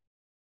nephew.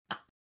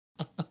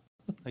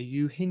 Are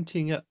you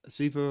hinting at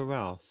Ziva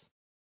Arath?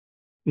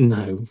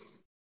 No.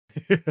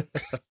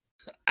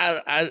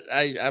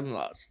 I'm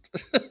lost.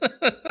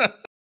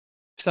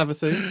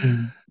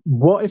 Savathun?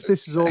 What if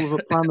this is all of a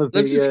plan of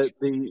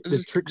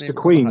the trickster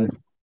queen?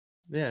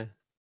 Yeah,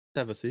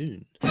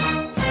 Savathun.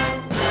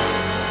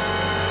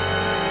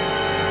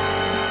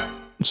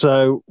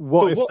 So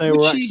what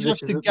would she have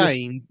to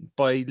gain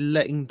by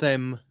letting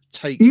them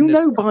take? You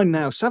know by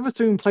now,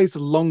 Savathun plays the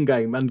long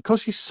game, and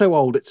because she's so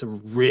old, it's a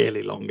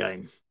really long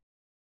game.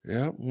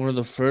 Yeah, one of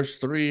the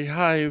first 3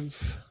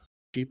 hive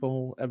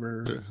people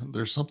ever.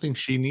 There's something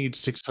she needs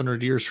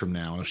 600 years from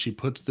now. If she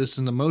puts this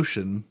into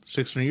motion,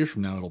 600 years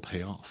from now, it'll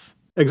pay off.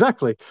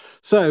 Exactly.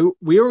 So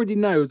we already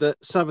know that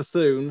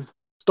Savathun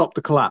stopped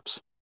the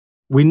collapse.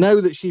 We know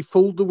that she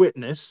fooled the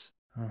witness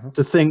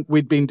to think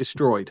we'd been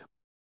destroyed.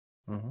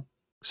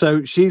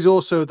 So she's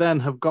also then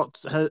had got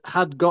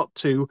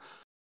to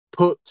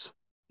put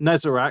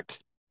Nezarec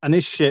and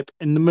his ship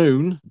in the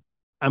moon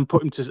and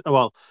put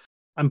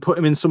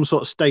him in some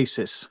sort of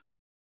stasis,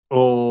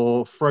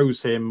 or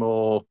froze him,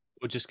 or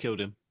just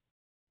killed him.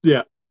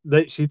 Yeah,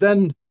 she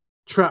then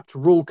trapped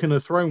Rulk in a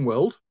throne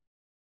world,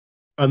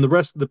 and the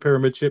rest of the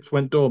pyramid ships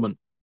went dormant,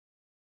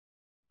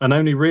 and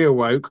only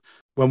reawoke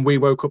when we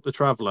woke up the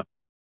Traveler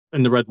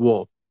in the Red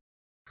War.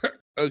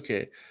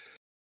 Okay.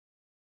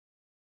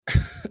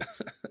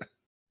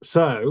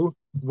 So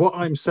what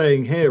I'm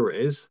saying here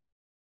is,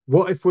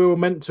 what if we were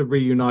meant to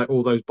reunite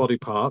all those body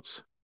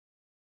parts?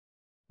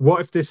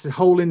 What if this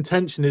whole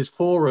intention is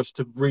for us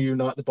to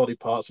reunite the body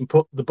parts and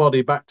put the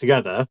body back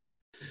together?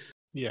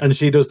 Yeah. And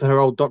she does her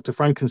old Dr.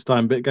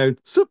 Frankenstein bit going,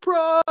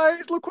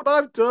 surprise, look what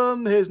I've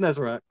done. Here's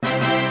Nezarec.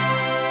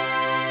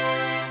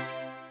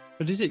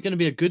 But is it going to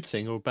be a good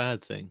thing or a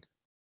bad thing?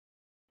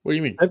 What do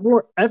you mean?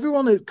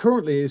 Everyone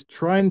currently is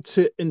trying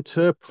to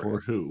interpret for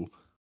who?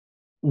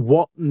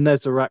 What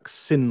Nezarec's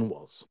sin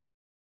was.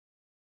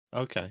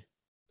 Okay.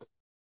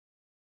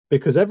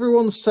 Because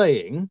everyone's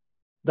saying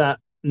that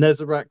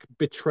Nezarec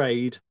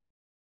betrayed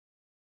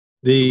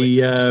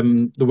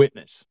the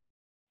witness.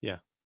 Yeah.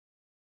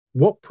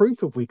 What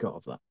proof have we got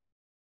of that?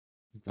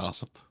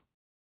 Gossip.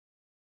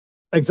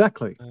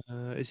 Exactly.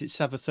 Is it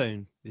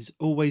Savathun? Is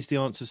always the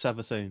answer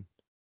Savathun?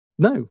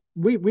 No,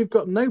 we've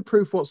got no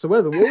proof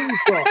whatsoever. All we've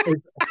got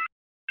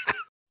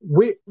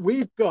is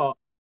we've got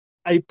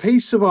a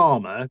piece of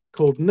armor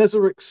called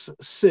Nezaric's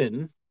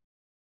Sin.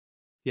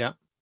 Yeah.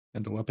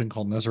 And a weapon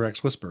called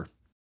Nezarac's Whisper.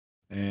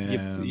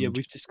 And yeah,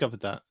 we've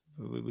discovered that.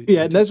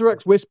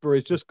 Nezarac's Whisper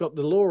has just got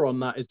the lore on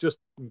that. It's just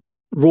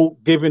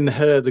giving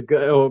her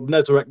or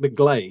Nezarec the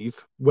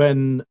glaive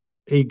when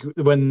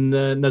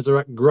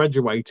Nezarec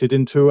graduated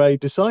into a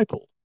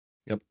disciple.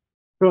 Yep.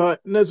 Right,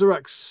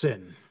 Nezarac's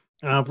Sin.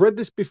 I've read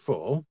this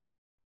before.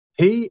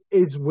 He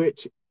is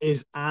which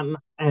is an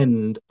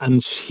end,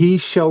 and he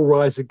shall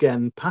rise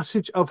again.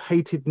 Passage of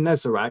Hated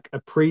Nezarec, a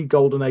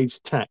pre-Golden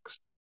Age text.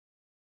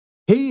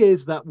 He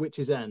is that which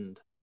is end,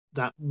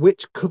 that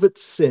which covered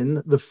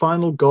sin, the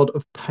final god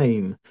of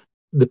pain,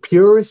 the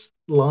purest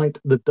light,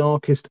 the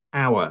darkest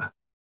hour,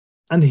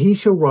 and he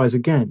shall rise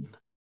again.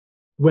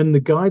 When the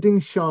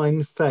guiding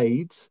shine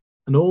fades,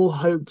 and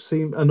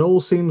all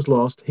seems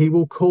lost, he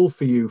will call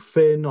for you,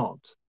 fear not.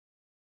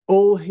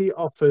 All he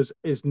offers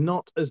is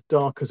not as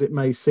dark as it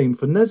may seem,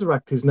 for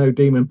Nezarec is no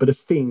demon, but a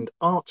fiend,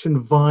 arch and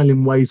vile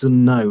in ways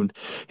unknown.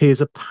 He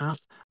is a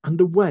path and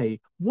a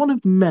way, one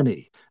of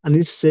many, and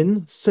his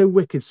sin, so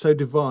wicked, so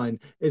divine,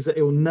 is that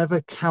he will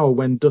never cower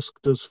when dusk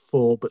does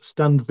fall, but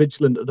stand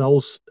vigilant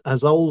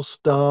as old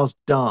stars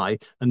die,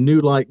 and new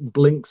light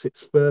blinks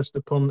its first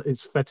upon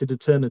its fetid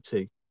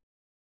eternity.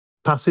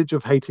 Passage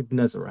of Hated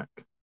Nezarec.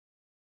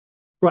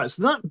 Right,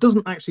 so that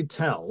doesn't actually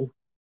tell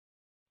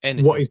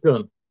Anything. what he's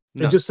done.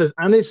 No. It just says,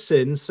 and his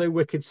sin, so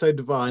wicked, so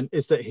divine,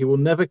 is that he will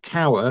never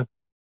cower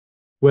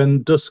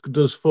when dusk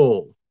does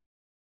fall.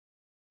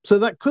 So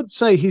that could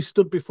say he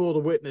stood before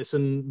the witness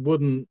and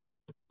wouldn't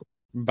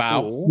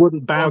bow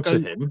to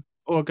him.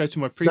 Or I'll go to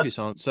my previous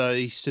answer.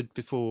 He stood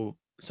before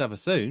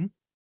Savathun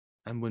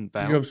and wouldn't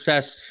bow. You're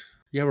obsessed.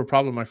 You have a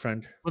problem, my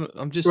friend. Well,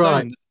 I'm just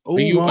saying. Are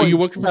you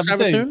working for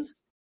Savathun?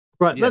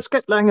 Right, yes. Let's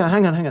get... Hang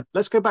on.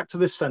 Let's go back to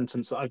this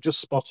sentence that I've just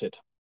spotted.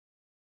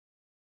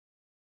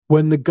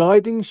 When the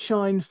guiding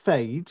shine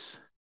fades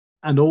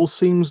and all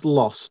seems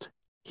lost,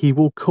 he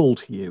will call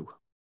to you.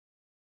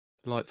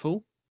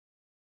 Lightfall?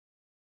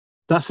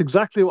 That's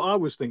exactly what I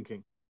was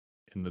thinking.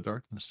 In the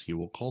darkness, he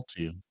will call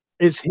to you.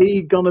 Is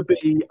he going to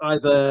be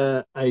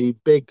either a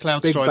big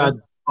bad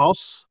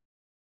boss?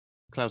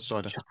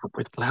 Cloudstrider. Shut up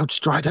with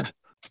Cloudstrider.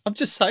 I'm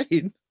just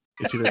saying.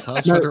 It's either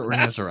Cloudstrider or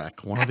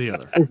Nezarec, one or the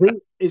other.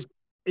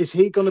 Is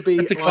he going to be...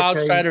 It's a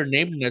Cloudstrider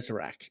named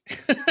Nezarec.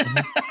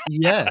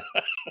 Yeah.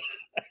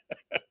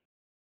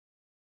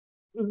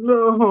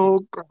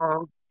 No,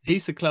 God.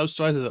 He's the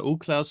Cloudstrider that all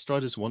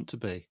Cloudstriders want to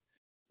be.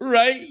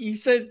 Right?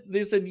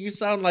 They said you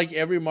sound like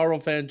every Marvel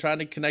fan trying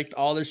to connect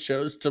all the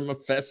shows to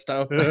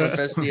Mephisto.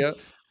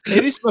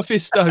 It is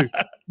Mephisto.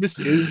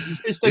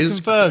 Mephisto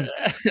confirmed.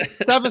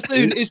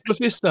 Savathun is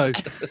Mephisto.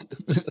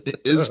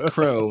 Is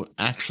Crow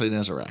actually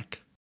Nezarec?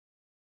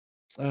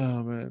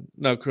 Oh man.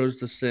 No, Crow's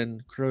the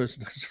sin. Crow is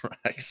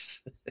Nezarec.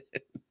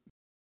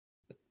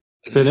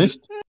 Finished?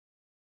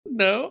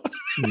 No.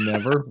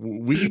 Never.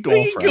 We could go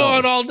on for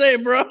going all day,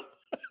 bro.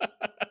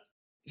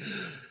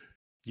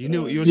 You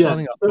knew what you were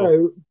signing up for.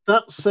 So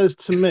that says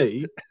to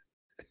me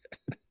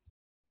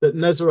that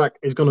Nezarec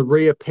is going to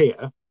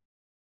reappear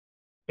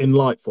in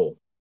Lightfall.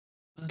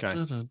 Okay.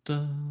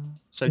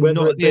 So whether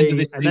not at the end of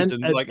this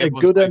season, a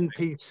good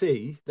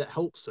NPC that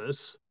helps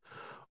us,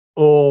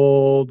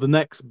 or the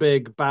next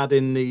big bad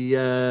in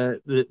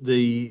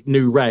the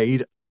new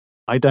raid,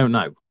 I don't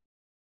know.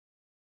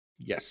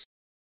 Yes.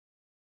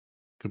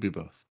 Could be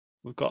both.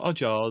 We've got our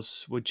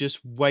jars. We're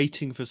just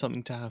waiting for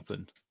something to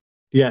happen.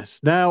 Yes.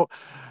 Now,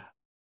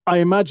 I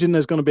imagine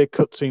there's going to be a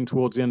cutscene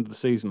towards the end of the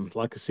season,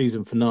 like a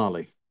season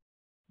finale.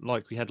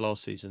 Like we had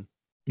last season.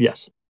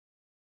 Yes.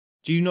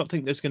 Do you not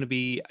think there's going to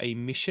be a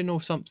mission or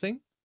something?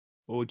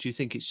 Or do you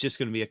think it's just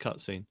going to be a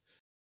cutscene?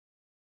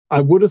 I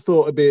would have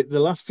thought it'd be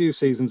the last few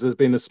seasons there's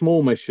been a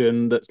small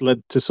mission that's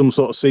led to some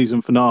sort of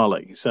season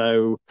finale.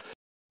 So,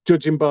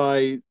 judging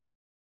by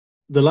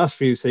the last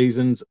few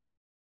seasons,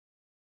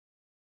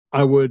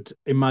 I would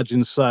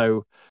imagine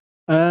so.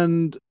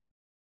 And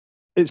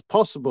it's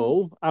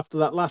possible after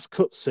that last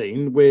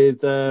cutscene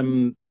with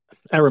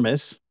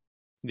Aramis,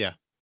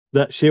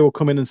 that she will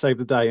come in and save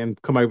the day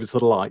and come over to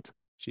the light.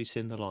 She's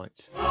in the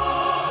light.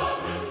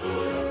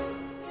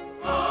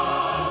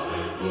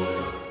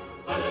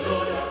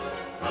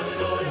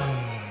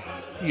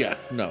 Yeah,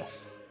 no.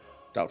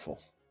 Doubtful.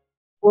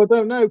 Well, I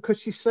don't know, because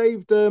she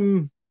saved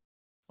Ido.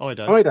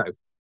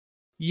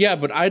 Yeah,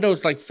 but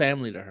Ido's like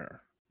family to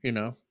her, you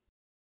know?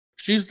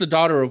 She's the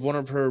daughter of one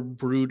of her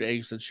brood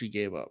eggs that she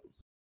gave up.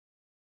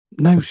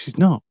 No, she's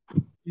not.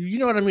 You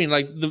know what I mean?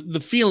 Like,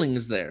 the feeling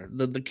is there,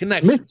 the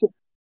connection.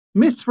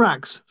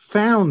 Mithrax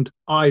found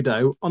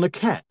Ido on a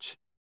ketch,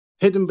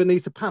 hidden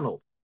beneath a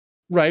panel.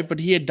 Right, but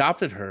he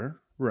adopted her,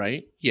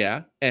 right?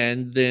 Yeah.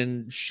 And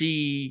then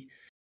she...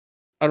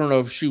 I don't know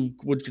if she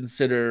would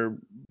consider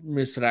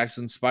Mithrax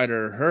and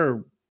Spider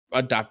her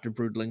adopted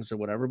broodlings or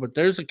whatever, but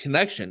there's a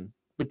connection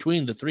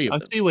between the three of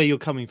them. I see where you're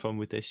coming from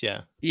with this,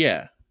 yeah.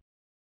 Yeah.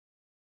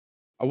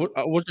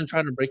 I wasn't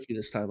trying to break you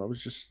this time. I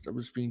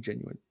was being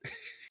genuine.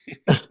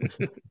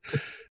 You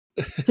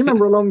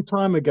remember a long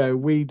time ago,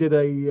 we did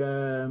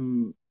a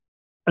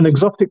An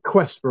exotic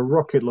quest for a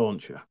rocket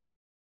launcher.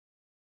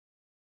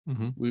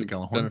 We've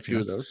done a few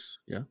of those.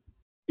 Yeah.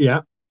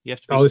 Yeah. You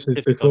have to be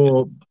specific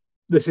on it.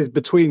 This is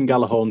between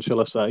Galahorn, shall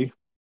I say?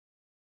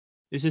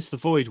 Is this the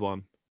Void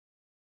one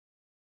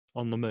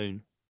on the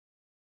moon?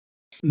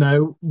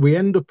 No, we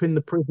end up in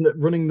the prison,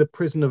 running the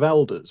Prison of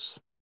Elders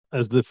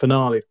as the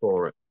finale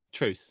for it.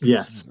 Truth.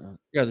 Yes.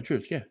 Yeah, the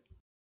truth. Yeah.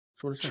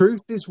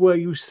 Truth is where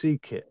you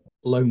seek it,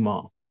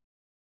 Lomar.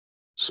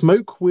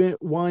 Smoke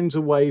winds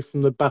away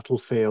from the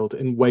battlefield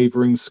in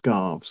wavering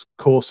scarves.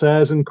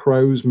 Corsairs and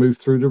crows move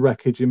through the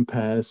wreckage in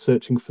pairs,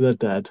 searching for their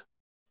dead.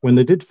 When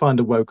they did find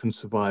awoken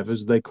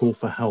survivors, they call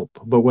for help.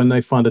 But when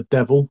they find a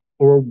devil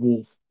or a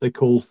wolf, they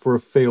call for a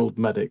field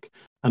medic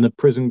and a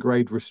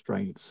prison-grade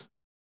restraints.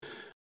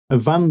 A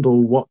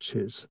vandal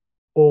watches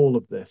all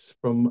of this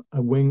from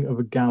a wing of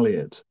a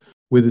galliot,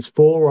 with his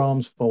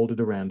forearms folded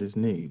around his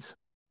knees.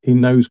 He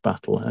knows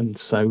battle, and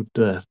so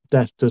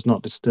death does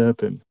not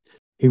disturb him.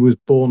 He was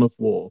born of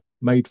war,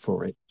 made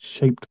for it,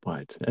 shaped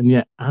by it, and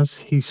yet as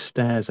he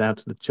stares out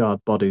at the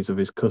charred bodies of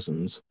his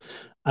cousins,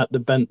 at the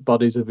bent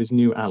bodies of his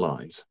new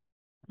allies,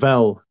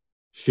 Vel,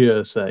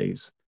 Sjur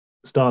says,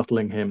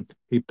 startling him,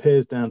 he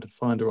peers down to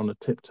find her on her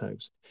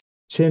tiptoes,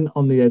 chin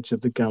on the edge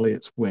of the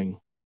galliot's wing.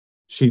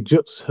 She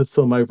juts her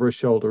thumb over her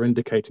shoulder,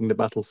 indicating the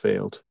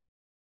battlefield.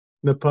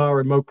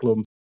 Napari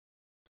Moklum.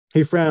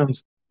 He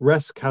frowns.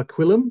 Res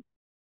Calquillum?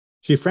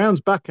 She frowns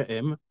back at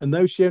him, and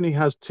though she only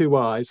has 2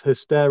 eyes, her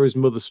stare is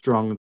mother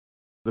strong.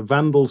 The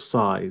vandal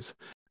sighs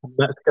and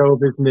lets go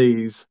of his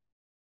knees.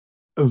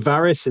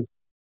 Varys,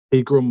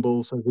 he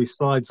grumbles as he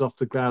slides off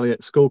the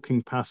galliot,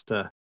 skulking past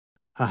her.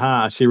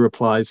 Ha, she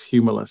replies,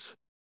 humorless.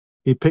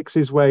 He picks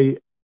his way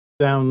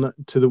down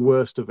to the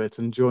worst of it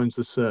and joins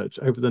the search.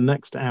 Over the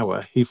next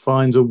hour, he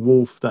finds a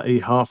wolf that he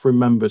half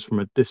remembers from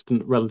a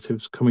distant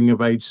relative's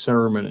coming-of-age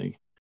ceremony.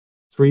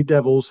 3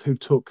 devils who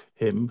took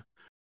him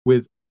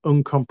with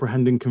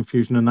uncomprehending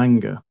confusion and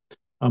anger,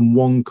 and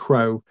 1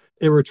 crow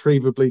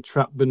irretrievably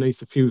trapped beneath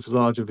the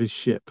fuselage of his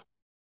ship.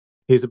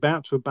 He is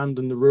about to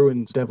abandon the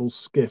ruined devil's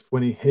skiff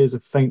when he hears a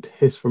faint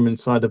hiss from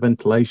inside a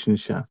ventilation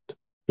shaft.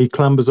 He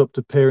clambers up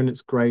to peer in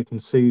its grate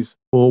and sees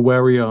 4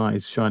 wary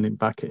eyes shining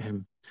back at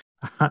him.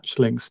 A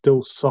hatchling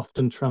still soft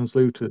and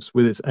translucent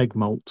with its egg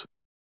molt.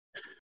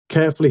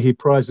 Carefully he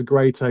pries the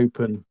grate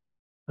open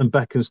and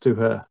beckons to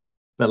her.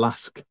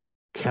 Velask,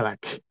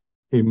 Kelak,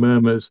 he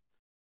murmurs.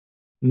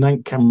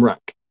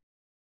 Nankamrak.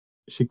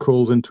 She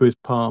crawls into his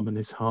palm and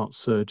his heart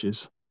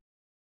surges.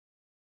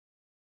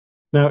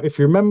 Now, if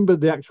you remember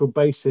the actual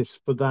basis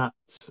for that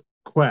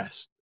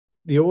quest,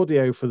 the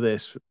audio for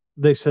this,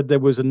 they said there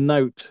was a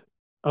note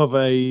of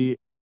an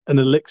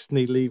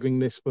Elixni leaving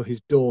this for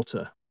his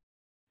daughter.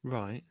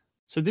 Right.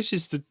 So this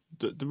is the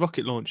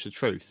rocket launcher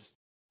truth.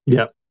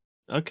 Yeah.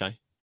 Okay.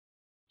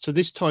 So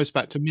this ties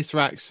back to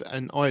Mithrax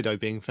and Ido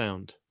being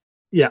found.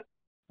 Yeah.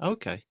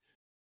 Okay.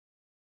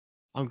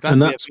 I'm glad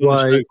and that's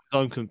why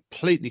I'm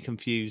completely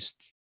confused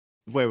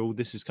where all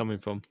this is coming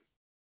from.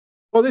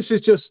 Well, this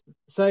is just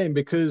saying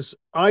because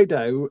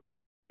Ido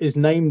is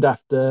named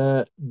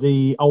after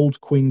the old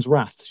Queen's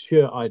Wrath,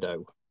 Sjur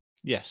Ido.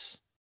 Yes.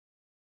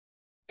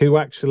 Who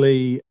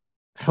actually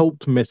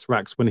helped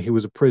Mithrax when he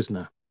was a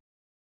prisoner.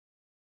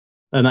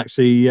 And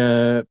actually,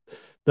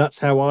 that's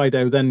how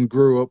Ido then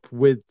grew up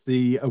with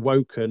the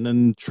Awoken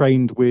and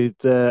trained with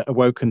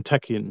Awoken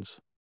Techians.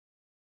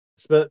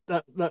 But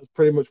that's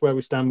pretty much where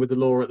we stand with the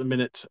lore at the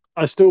minute.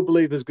 I still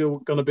believe there's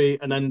going to be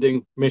an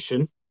ending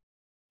mission.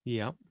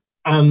 Yeah.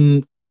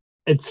 And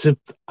I'm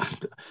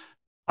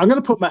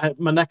going to put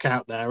my neck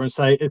out there and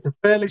say it's a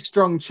fairly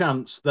strong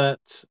chance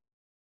that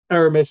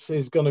Eramis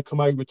is going to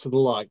come over to the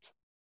light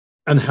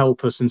and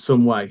help us in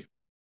some way.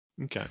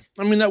 Okay.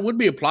 I mean, that would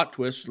be a plot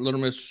twist.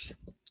 Littermus,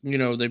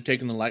 they've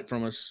taken the light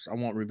from us. I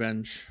want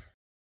revenge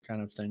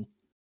kind of thing.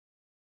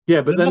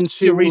 Yeah, but then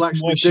she will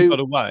actually she got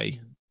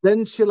away.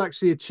 Then she'll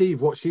actually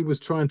achieve what she was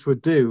trying to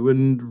do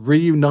and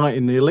reunite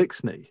in the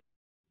Elixni.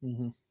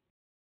 Mm-hmm.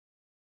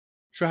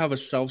 She'll have a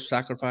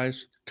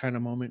self-sacrifice kind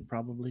of moment,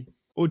 probably.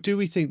 Or do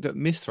we think that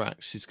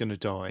Mithrax is going to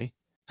die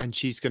and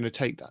she's going to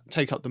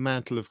take up the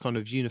mantle of kind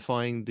of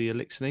unifying the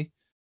Elixni?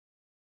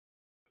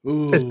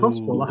 Ooh, it's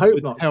possible. I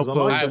hope not.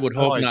 I would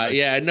hope not.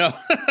 Yeah, no.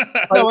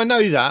 No, I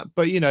know that,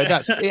 but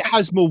it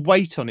has more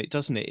weight on it,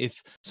 doesn't it?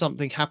 If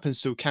something happens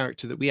to a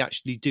character that we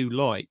actually do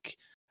like,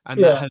 and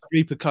that has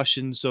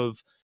repercussions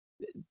of,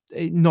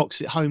 it knocks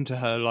it home to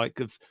her, like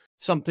if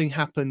something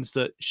happens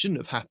that shouldn't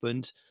have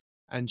happened,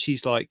 and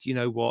she's like, you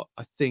know what,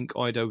 I think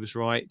Ido was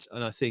right,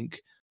 and I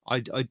think I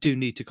do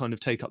need to kind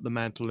of take up the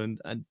mantle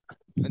and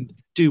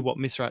do what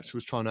Mithrax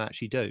was trying to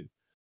actually do.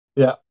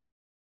 Yeah.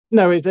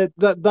 No,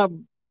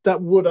 that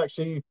would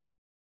actually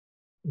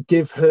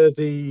give her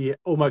the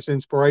almost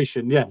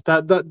inspiration. Yeah,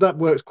 that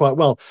works quite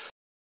well.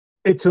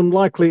 It's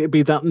unlikely it'd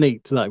be that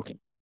neat, though.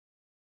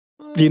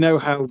 You know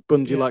how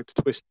Bungie like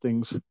to twist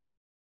things.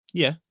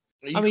 Yeah.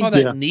 You call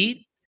that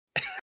neat?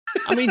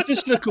 I mean,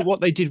 just look at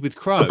what they did with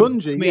Crow.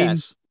 Bungie,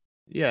 yes.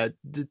 yeah,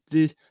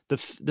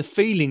 the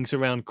feelings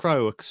around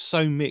Crow are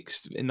so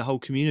mixed in the whole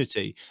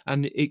community,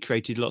 and it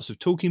created lots of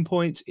talking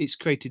points. It's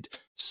created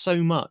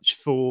so much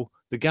for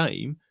the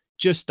game.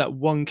 Just that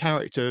one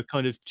character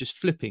kind of just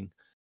flipping.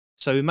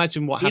 So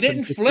imagine what happened.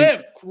 He didn't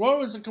flip.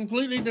 Crow is a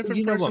completely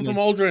different person from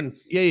Aldrin.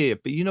 Yeah,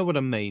 but you know what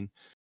I mean.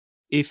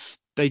 If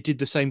they did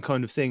the same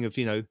kind of thing of,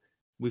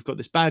 we've got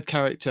this bad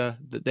character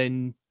that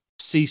then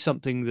sees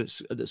something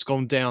that's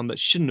gone down that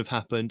shouldn't have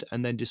happened,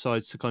 and then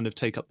decides to kind of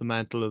take up the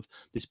mantle of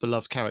this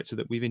beloved character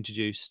that we've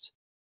introduced.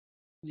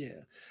 Yeah,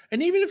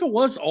 and even if it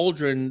was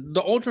Aldrin,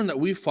 the Aldrin that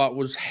we fought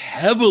was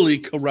heavily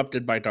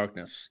corrupted by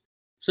darkness.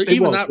 So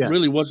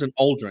really wasn't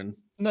Aldrin.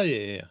 No,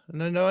 yeah.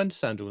 No, I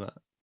understand all that.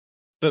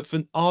 But for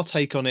our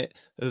take on it,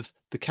 of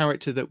the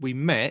character that we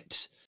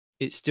met,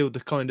 it's still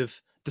the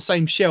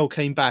same shell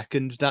came back,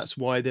 and that's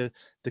why the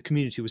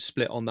community was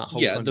split on that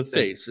whole. Yeah, the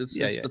face. It's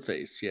the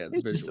face. Yeah, the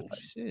visuals. The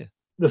face. Yeah.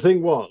 The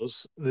thing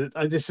was,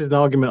 this is an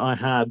argument I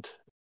had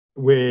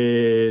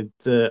with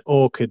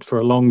Orchid for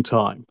a long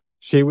time.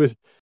 She was,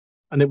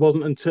 and it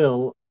wasn't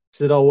until she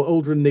said, "Oh, well,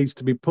 Aldrin needs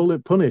to be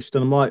punished,"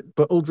 and I'm like,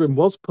 "But Aldrin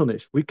was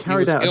punished. We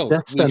carried out a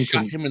death sentence. We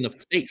shot him in the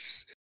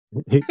face.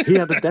 He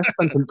had a death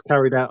sentence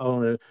carried out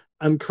on her,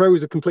 and Crow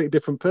is a completely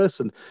different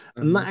person."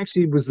 And that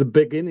actually was the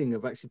beginning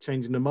of actually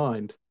changing her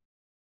mind.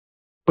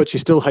 But she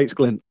still hates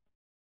Glint.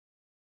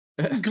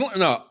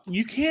 No,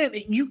 you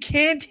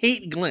can't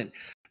hate Glint.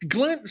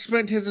 Glint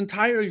spent his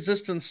entire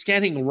existence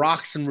scanning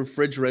rocks and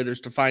refrigerators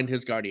to find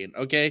his guardian.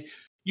 Okay,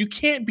 you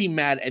can't be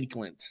mad at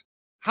Glint.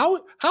 How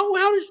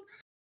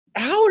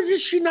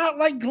does she not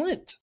like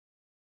Glint?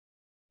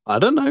 I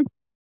don't know.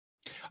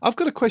 I've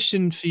got a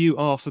question for you,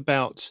 Arf,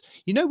 about,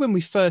 when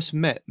we first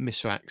met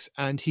Mithrax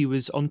and he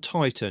was on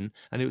Titan,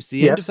 and it was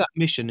the end of that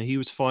mission, he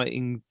was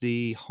fighting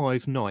the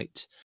Hive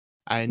Knight.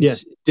 And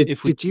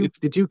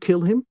did you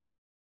kill him?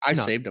 I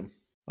saved him.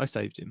 I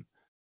saved him.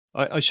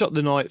 I shot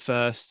the knight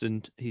first,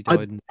 and he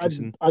died.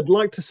 I'd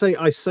like to say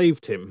I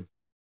saved him.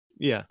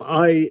 Yeah.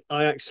 I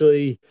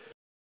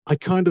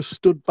kind of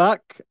stood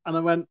back,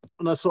 and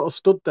I sort of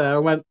stood there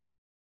and went,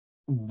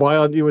 "Why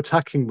aren't you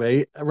attacking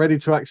me?" Ready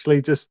to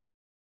actually just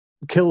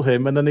kill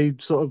him, and then he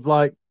sort of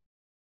like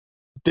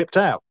dipped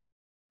out.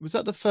 Was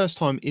that the first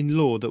time in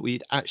lore that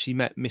we'd actually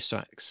met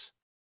Mithrax?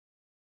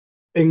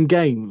 In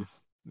game,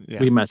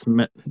 we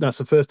met. That's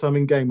the first time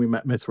in game we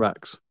met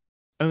Mithrax.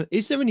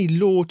 Is there any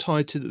lore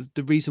tied to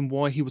the reason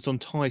why he was on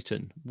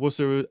Titan? Was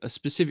there a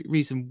specific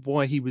reason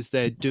why he was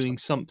there doing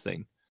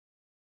something?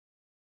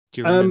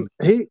 Do you remember?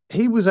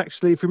 He was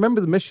actually, if you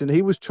remember the mission,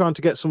 he was trying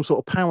to get some sort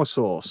of power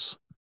source.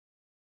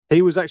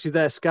 He was actually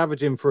there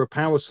scavenging for a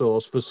power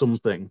source for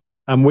something,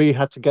 and we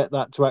had to get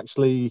that to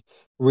actually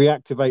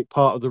reactivate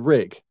part of the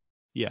rig.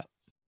 Yeah.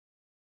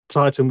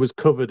 Titan was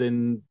covered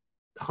in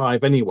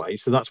Hive anyway,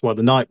 so that's why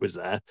the Knight was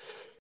there.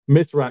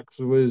 Mithrax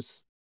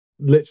was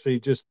literally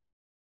just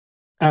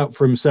out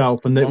for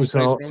himself, and it was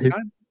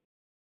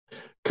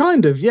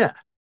kind of, yeah.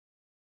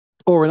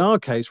 Or in our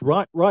case,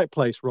 right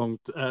place,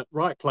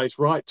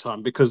 right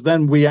time, because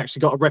then we actually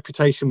got a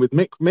reputation with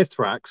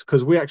Mithrax,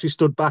 because we actually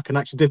stood back and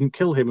actually didn't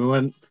kill him, and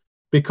went,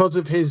 because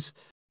of his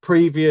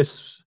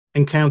previous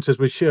encounters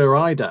with Sher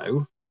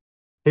Ido,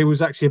 he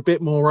was actually a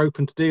bit more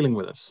open to dealing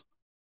with us.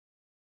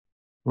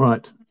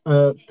 Right.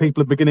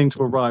 People are beginning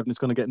to arrive, and it's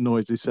going to get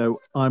noisy, so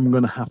I'm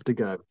going to have to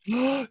go.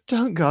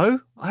 Don't go.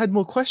 I had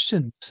more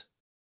questions.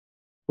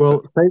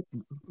 Well,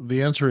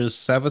 the answer is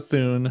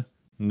Savathun,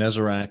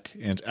 Nezarec,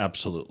 and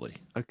absolutely.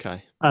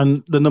 Okay.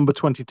 And the number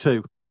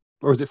 22,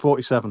 or is it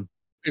 47?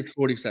 It's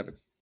 47.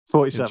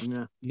 47,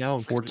 yeah. Now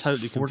I'm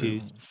totally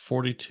confused.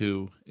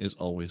 42 is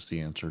always the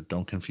answer.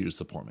 Don't confuse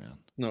the poor man.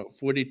 No,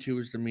 42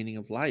 is the meaning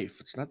of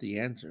life. It's not the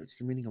answer. It's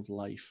the meaning of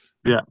life.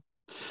 Yeah.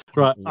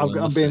 Right.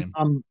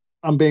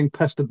 I'm being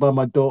pestered by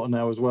my daughter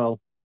now as well.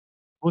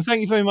 Well,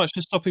 thank you very much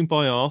for stopping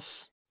by,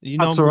 Arf. I'm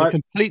going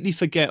to completely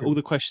forget all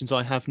the questions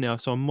I have now,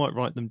 so I might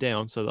write them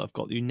down so that I've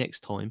got you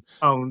next time.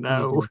 Oh,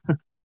 no.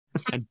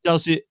 And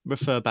does it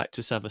refer back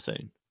to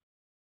Savathun?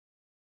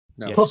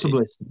 No. Yes,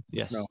 possibly.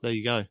 Yes, no. There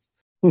you go.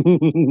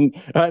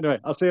 Anyway,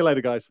 I'll see you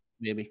later, guys.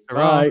 Maybe.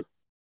 Bye.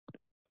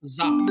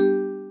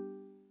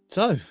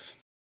 So,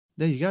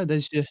 there you go.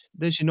 There's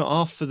your not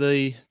Arf for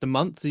the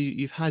month.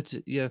 You've had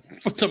for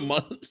the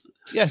month.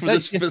 Yeah, for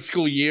this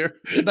fiscal year.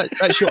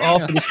 That's your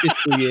Arf for this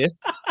fiscal year.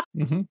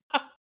 Mm-hmm.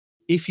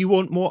 If you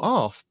want more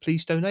Arf,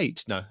 please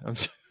donate. No,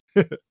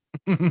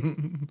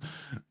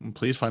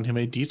 please find him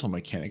a diesel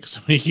mechanic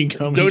so he can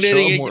come and show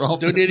him more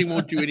often. Donating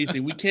won't do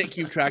anything. We can't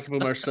keep track of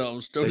him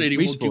ourselves. Donating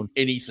won't do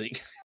anything.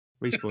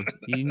 Respawn.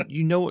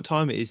 You know what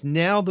time it is.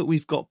 Now that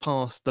we've got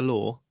past the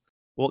law,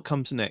 what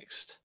comes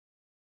next?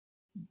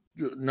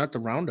 Not the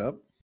roundup.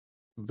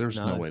 There's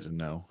no way to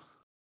know.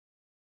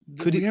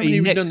 Could it be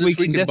next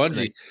week in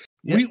Destiny?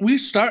 Yeah. We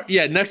start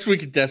next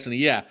week in Destiny.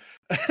 Yeah.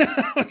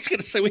 I was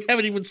gonna say we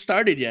haven't even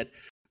started yet.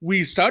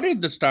 We started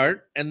the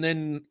start, and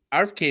then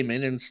Arf came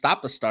in and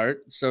stopped the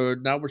start. So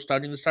now we're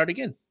starting the start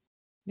again.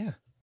 Yeah.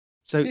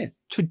 So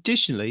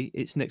traditionally,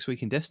 it's next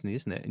week in Destiny,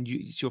 isn't it? And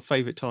it's your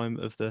favorite time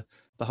of the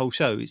whole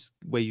show. Is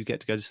where you get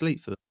to go to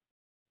sleep for them.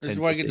 This is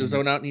why I get to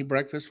zone out and eat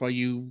breakfast while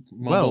you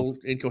mumble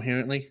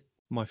incoherently.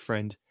 My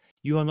friend,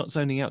 you are not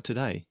zoning out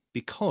today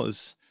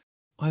because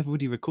I've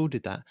already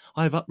recorded that.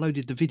 I've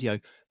uploaded the video.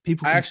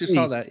 People can actually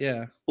saw that,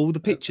 yeah. All the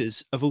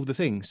pictures of all the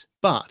things.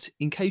 But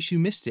in case you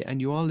missed it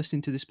and you are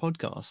listening to this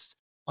podcast,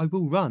 I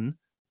will run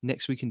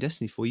Next Week in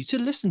Destiny for you to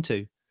listen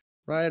to.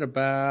 Right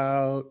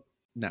about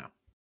now.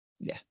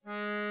 Yeah.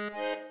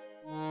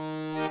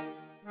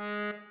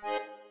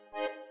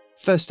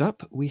 First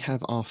up, we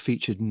have our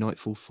featured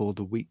Nightfall for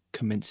the week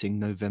commencing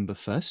November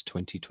 1st,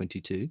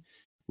 2022,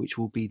 which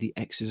will be the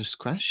Exodus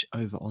Crash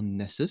over on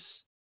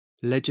Nessus.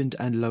 Legend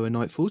and lower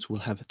Nightfalls will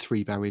have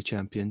 3 barrier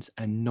champions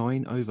and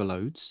 9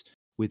 overloads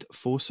with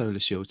 4 solar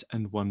shields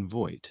and 1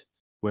 void,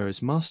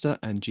 whereas Master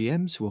and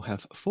GMs will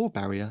have 4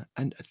 barrier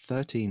and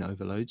 13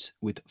 overloads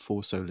with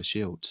 4 solar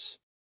shields.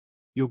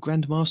 Your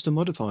Grandmaster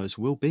modifiers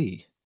will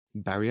be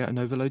barrier and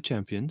overload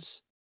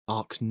champions,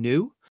 Arc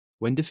New.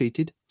 When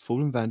defeated,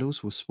 Fallen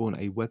Vandals will spawn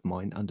a web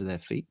mine under their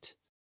feet.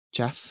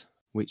 Chaff,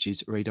 which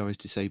is radar is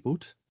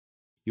disabled.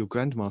 Your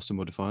Grandmaster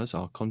modifiers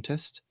are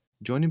Contest,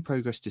 Join in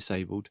Progress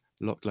disabled,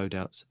 Locked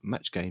loadouts,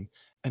 Match Game,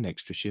 and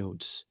Extra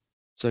shields.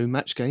 So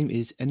Match Game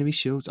is enemy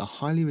shields are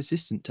highly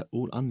resistant to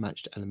all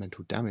unmatched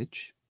elemental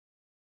damage.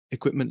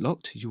 Equipment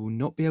Locked, you will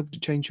not be able to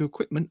change your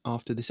equipment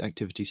after this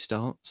activity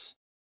starts.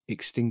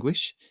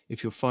 Extinguish,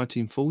 if your fire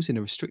team falls in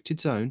a restricted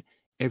zone,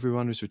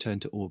 everyone is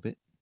returned to orbit.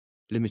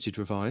 Limited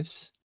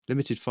Revives.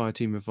 Limited fire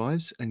team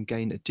revives and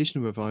gain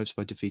additional revives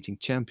by defeating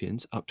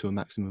champions up to a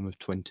maximum of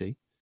 20.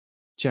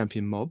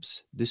 Champion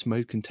Mobs. This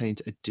mode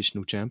contains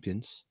additional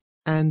champions.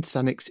 And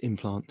Thanix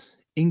Implant.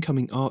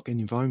 Incoming arc and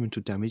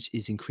environmental damage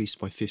is increased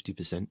by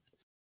 50%,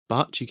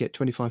 but you get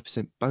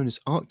 25% bonus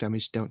arc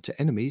damage dealt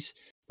to enemies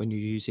when you're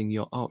using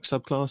your arc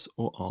subclass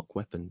or arc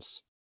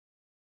weapons.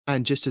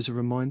 And just as a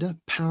reminder,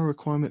 power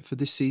requirement for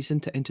this season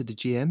to enter the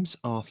GMs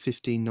are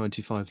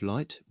 1595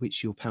 light,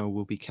 which your power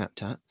will be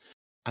capped at,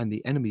 and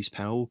the enemy's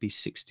power will be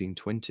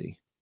 1620.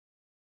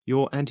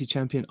 Your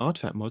anti-champion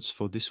artifact mods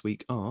for this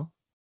week are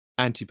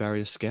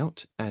Anti-Barrier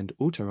Scout and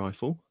Auto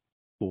Rifle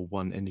for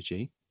 1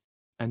 energy,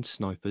 and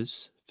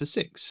Snipers for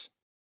 6.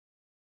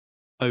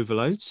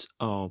 Overloads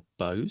are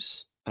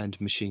Bows and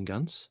Machine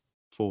Guns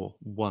for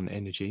 1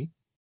 energy,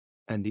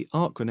 and the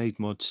Arc Grenade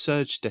mod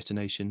Surge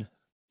Detonation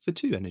for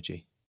 2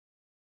 energy.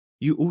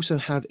 You also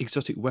have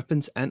exotic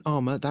weapons and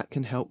armor that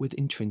can help with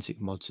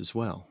intrinsic mods as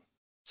well.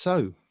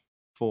 So,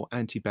 for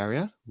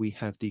anti-barrier, we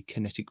have the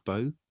Kinetic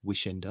Bow,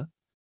 Wishender,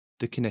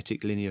 the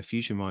Kinetic Linear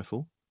Fusion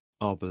Rifle,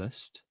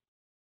 Arbalest,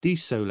 the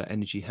Solar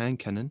Energy Hand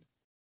Cannon,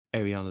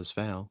 Ariana's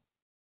Vow,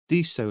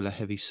 the Solar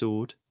Heavy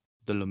Sword,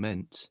 the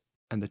Lament,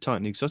 and the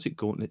Titan Exotic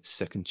Gauntlet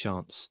Second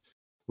Chance,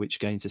 which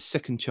gains a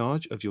second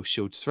charge of your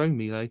Shield Throw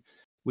melee,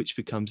 which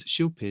becomes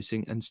shield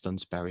piercing and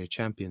stuns barrier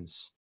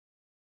champions.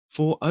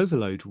 For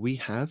Overload, we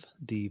have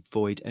the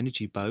Void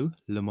Energy Bow,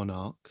 Le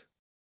Monarch,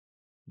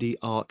 the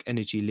Arc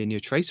Energy Linear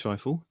Trace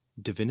Rifle,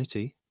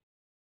 Divinity,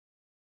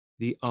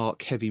 the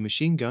Arc Heavy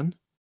Machine Gun,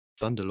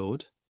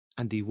 Thunderlord,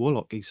 and the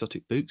Warlock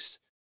Exotic Boots,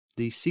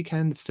 the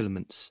Secan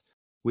Filaments,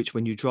 which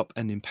when you drop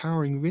an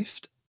Empowering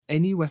Rift,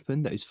 any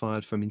weapon that is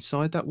fired from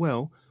inside that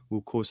well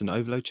will cause an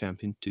Overload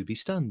champion to be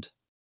stunned.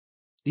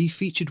 The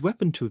featured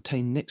weapon to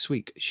obtain next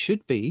week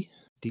should be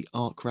the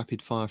Arc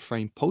Rapid Fire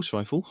Frame Pulse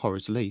Rifle,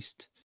 Horror's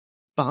Least,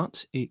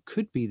 but it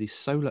could be the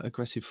Solar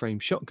Aggressive Frame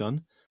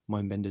Shotgun,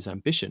 Mindbender's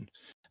Ambition,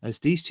 as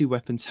these 2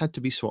 weapons had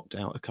to be swapped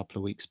out a couple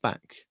of weeks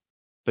back.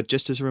 But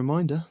just as a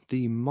reminder,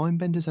 the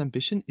Mindbender's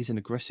Ambition is an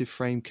aggressive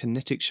frame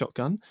kinetic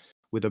shotgun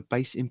with a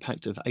base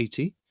impact of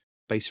 80,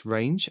 base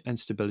range and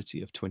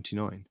stability of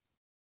 29.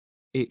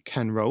 It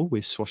can roll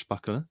with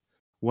Swashbuckler,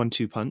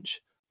 1-2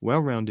 punch,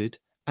 well-rounded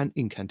and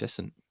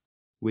incandescent,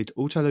 with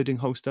auto-loading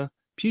holster,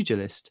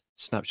 pugilist,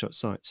 snapshot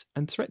sights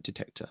and threat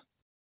detector.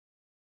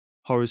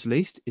 Horror's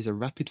Least is a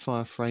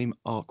rapid-fire frame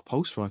arc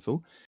pulse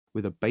rifle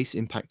with a base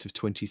impact of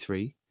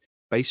 23,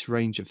 base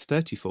range of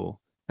 34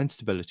 and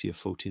stability of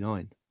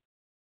 49.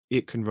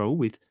 It can roll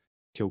with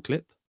Kill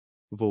Clip,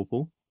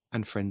 Vorpal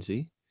and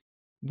Frenzy,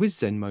 with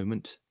Zen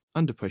Moment,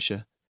 Under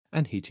Pressure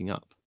and Heating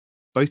Up.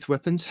 Both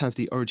weapons have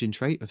the origin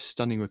trait of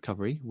Stunning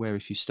Recovery, where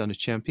if you stun a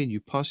champion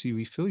you partially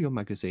refill your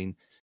magazine,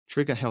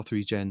 trigger health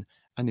regen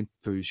and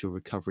improves your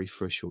recovery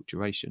for a short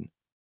duration.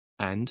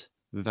 And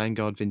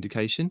Vanguard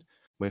Vindication,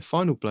 where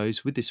final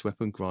blows with this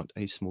weapon grant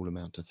a small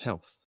amount of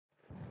health.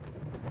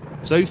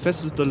 So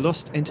Festival of the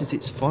Lost enters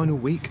its final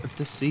week of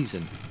the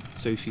season,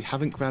 so if you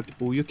haven't grabbed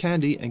all your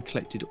candy and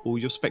collected all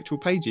your spectral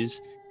pages,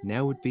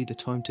 now would be the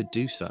time to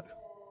do so.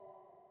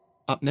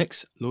 Up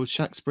next, Lord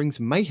Shaxx brings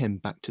Mayhem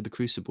back to the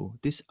Crucible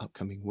this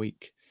upcoming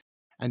week,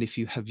 and if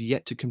you have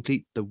yet to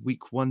complete the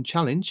Week 1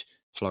 challenge,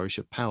 Flourish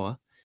of Power,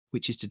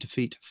 which is to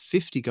defeat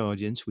 50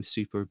 Guardians with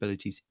super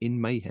abilities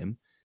in Mayhem,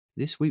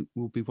 this week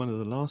will be one of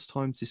the last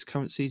times this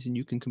current season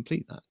you can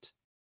complete that.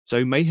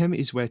 So Mayhem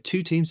is where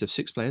 2 teams of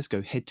 6 players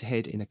go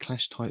head-to-head in a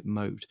clash-type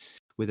mode.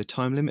 With a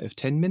time limit of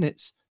 10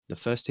 minutes, the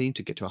first team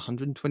to get to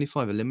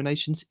 125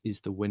 eliminations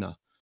is the winner.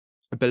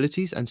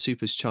 Abilities and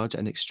supers charge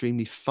at an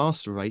extremely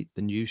faster rate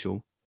than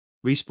usual.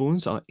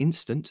 Respawns are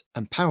instant,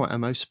 and power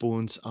ammo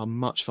spawns are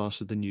much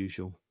faster than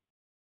usual.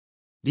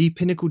 The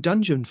Pinnacle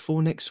Dungeon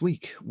for next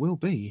week will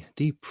be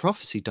the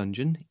Prophecy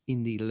Dungeon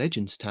in the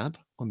Legends tab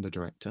on the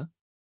Director,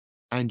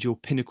 and your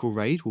Pinnacle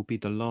Raid will be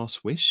the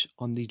Last Wish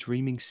on the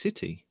Dreaming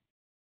City.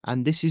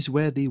 And this is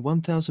where the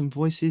 1000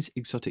 Voices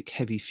Exotic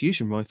Heavy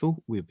Fusion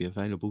Rifle will be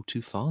available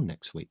to file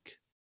next week.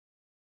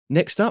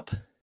 Next up,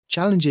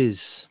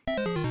 challenges.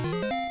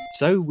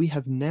 So we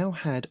have now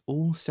had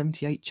all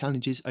 78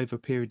 challenges over a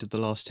period of the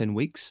last 10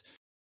 weeks.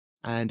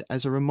 And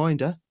as a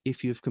reminder,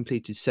 if you have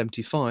completed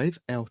 75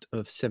 out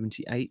of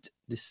 78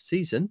 this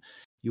season,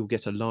 you'll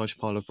get a large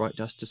pile of Bright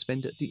Dust to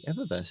spend at the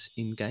Eververse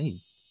in-game.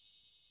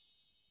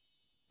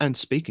 And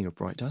speaking of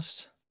Bright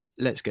Dust,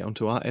 let's get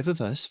onto our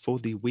Eververse for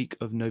the week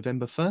of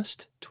November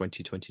 1st,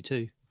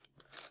 2022.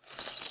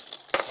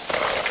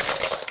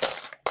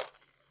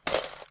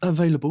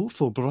 Available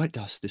for Bright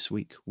Dust this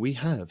week, we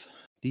have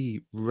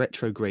the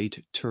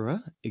Retrograde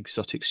Tura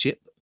Exotic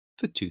Ship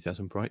for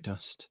 2000 Bright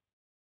Dust.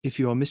 If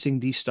you are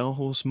missing the Star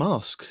Horse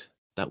Mask,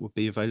 that would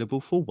be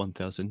available for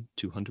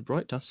 1200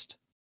 Bright Dust.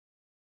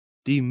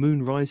 The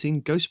Moon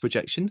Rising Ghost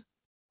Projection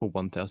for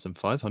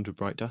 1500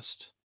 Bright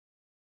Dust.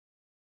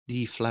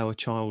 The Flower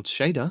Child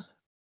Shader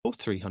for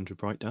 300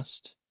 Bright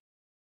Dust.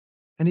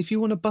 And if you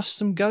want to bust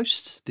some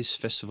ghosts this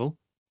festival,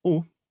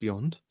 or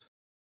beyond,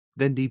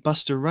 then the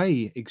Buster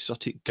Ray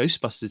Exotic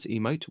Ghostbusters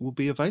emote will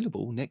be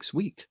available next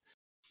week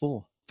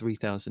for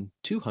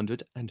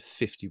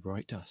 3250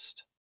 Bright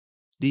Dust.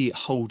 The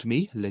Hold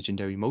Me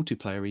Legendary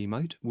Multiplayer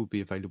emote will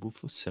be available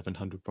for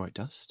 700 Bright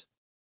Dust.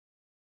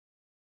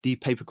 The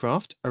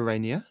Papercraft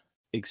Arania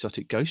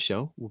Exotic Ghost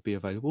Shell will be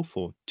available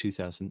for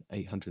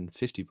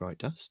 2850 Bright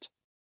Dust.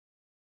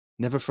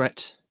 Never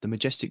Fret, the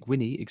Majestic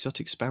Winnie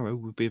Exotic Sparrow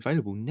will be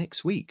available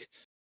next week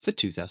for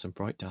 2000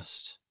 Bright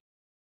Dust.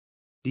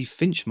 The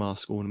Finch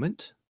Mask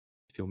Ornament,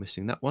 if you're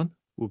missing that one,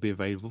 will be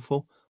available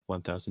for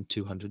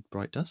 1200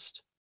 Bright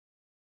Dust.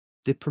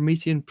 The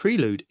Promethean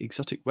Prelude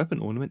Exotic Weapon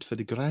Ornament for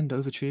the Grand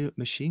Overture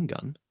Machine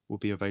Gun will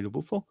be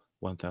available for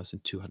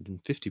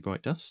 1250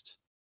 Bright Dust.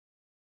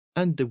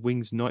 And the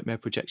Winged Nightmare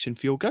Projection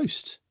for your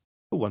Ghost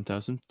for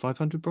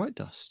 1500 Bright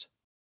Dust.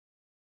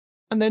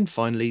 And then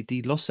finally,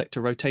 the Lost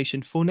Sector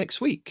rotation for next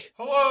week.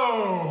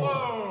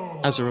 Hello!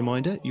 As a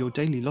reminder, your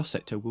daily Lost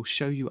Sector will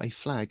show you a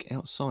flag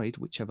outside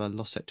whichever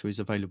Lost Sector is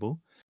available,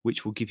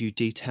 which will give you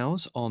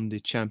details on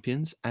the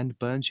champions and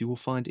burns you will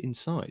find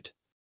inside.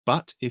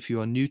 But if you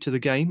are new to the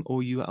game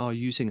or you are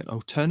using an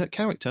alternate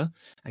character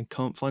and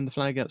can't find the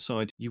flag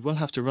outside, you will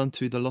have to run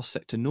through the Lost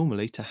Sector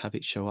normally to have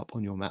it show up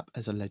on your map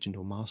as a Legend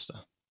or Master.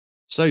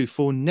 So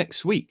for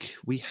next week,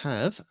 we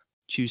have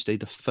Tuesday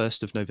the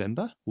 1st of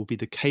November will be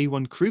the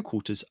K1 Crew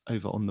Quarters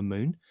over on the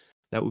Moon.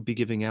 That will be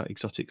giving out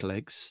exotic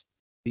legs.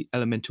 The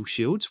Elemental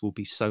Shields will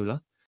be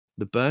Solar.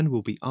 The Burn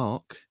will be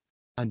Arc.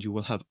 And you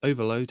will have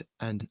Overload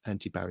and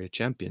Anti-Barrier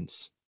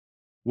Champions.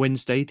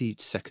 Wednesday the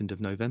 2nd of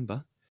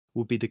November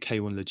will be the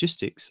K1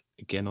 Logistics,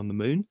 again on the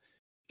Moon,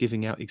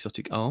 giving out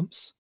exotic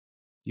arms.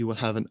 You will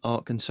have an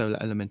Arc and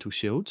Solar Elemental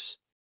Shields.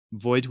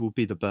 Void will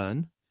be the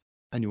Burn.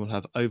 And you will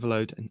have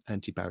Overload and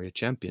Anti-Barrier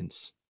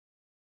Champions.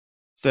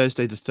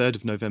 Thursday the 3rd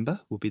of November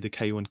will be the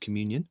K1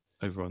 Communion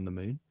over on the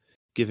Moon,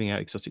 giving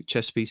out exotic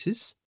chest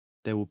pieces.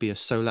 There will be a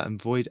Solar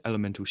and Void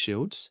Elemental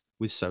Shields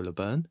with Solar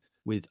Burn,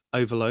 with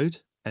Overload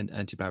and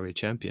Anti-Barrier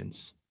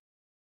Champions.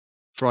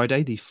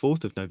 Friday the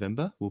 4th of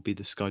November will be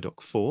the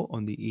Skydock 4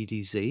 on the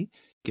EDZ,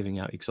 giving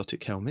out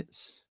exotic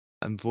helmets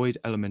and Void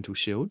Elemental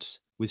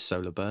Shields with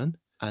Solar Burn,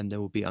 and there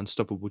will be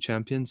Unstoppable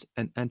Champions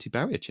and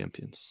Anti-Barrier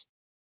Champions.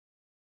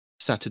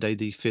 Saturday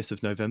the 5th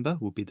of November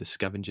will be the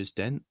Scavenger's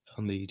Den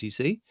on the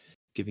EDZ,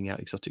 giving out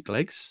exotic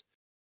legs.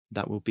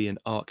 That will be an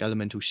Arc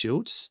Elemental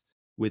Shields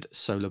with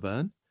Solar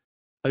Burn,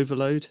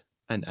 Overload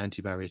and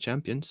Anti-Barrier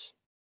Champions.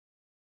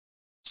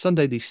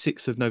 Sunday the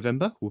 6th of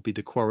November will be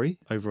the Quarry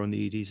over on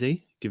the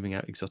EDZ, giving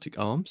out exotic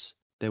arms.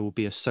 There will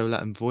be a Solar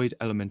and Void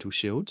Elemental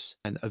Shields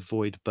and a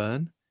Void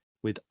Burn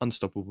with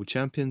Unstoppable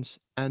Champions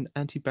and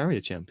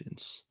Anti-Barrier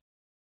Champions.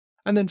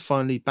 And then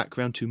finally,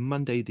 background to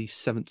Monday the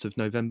 7th of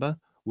November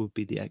will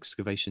be the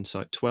Excavation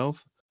Site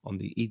 12 on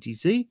the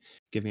EDZ,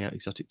 giving out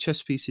exotic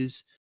chest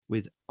pieces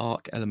with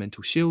Arc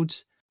Elemental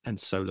Shields and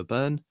Solar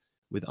Burn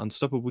with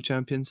Unstoppable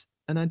Champions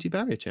and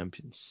Anti-Barrier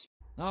Champions.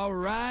 All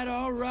right.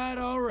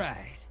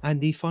 And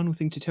the final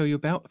thing to tell you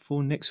about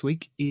for next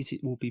week is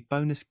it will be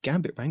bonus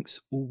Gambit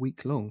ranks all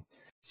week long.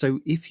 So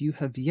if you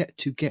have yet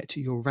to get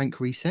your rank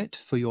reset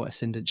for your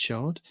Ascendant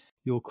Shard,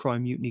 your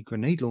Crime Mutiny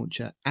Grenade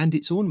Launcher and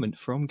its ornament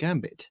from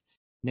Gambit,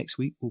 next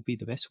week will be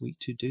the best week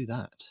to do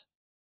that.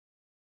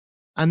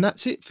 And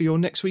that's it for your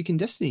next week in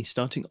Destiny,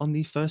 starting on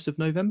the 1st of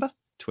November,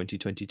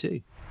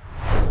 2022.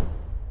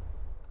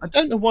 I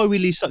don't know why we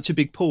leave such a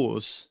big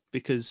pause,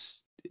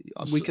 because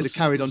we could have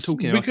carried on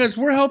talking. Because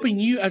we're helping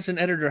you as an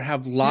editor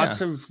have lots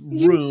of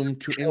room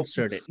to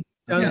insert it.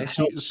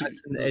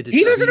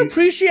 He doesn't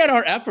appreciate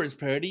our efforts,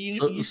 Parody.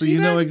 You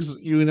know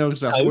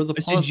exactly where the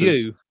pause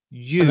is.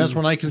 And that's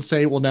when I can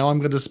say, well, now I'm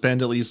going to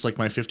spend at least like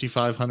my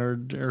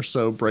 5,500 or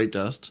so Bright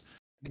Dust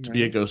to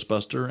be a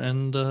Ghostbuster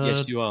and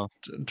Yes, you are.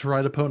 to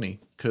ride a pony.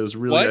 Because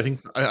really, What?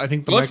 I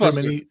think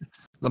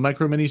the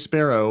micro mini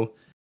Sparrow,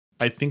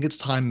 I think its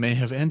time may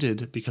have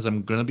ended because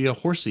I'm going to be a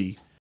horsey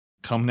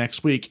come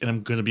next week, and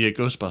I'm going to be a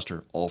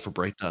Ghostbuster, all for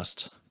Bright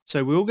Dust.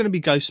 So we're all going to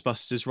be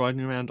Ghostbusters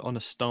riding around on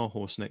a Star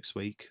Horse next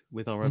week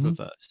with our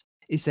Eververse.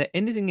 Is there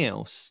anything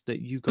else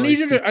that you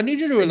guys? I need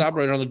you to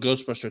elaborate on the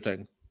Ghostbuster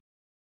thing.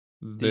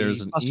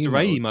 There's an Buster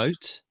Ray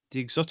emote, the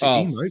exotic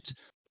emote,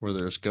 where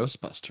there's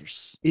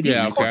Ghostbusters. It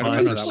is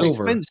quite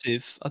silver,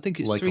 expensive. I think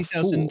it's like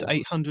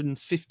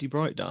 3,850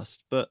 Bright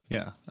Dust, but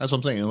yeah, that's what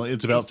I'm saying.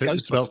 It's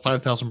about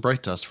 5,000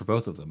 Bright Dust for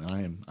both of them.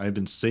 And I've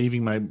been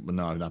saving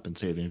no, I've not been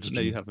saving.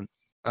 You haven't.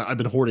 I've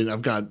been hoarding.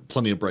 I've got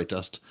plenty of Bright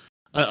Dust.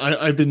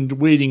 I've been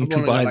waiting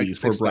to buy these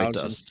for Bright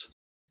Dust.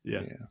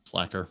 Yeah,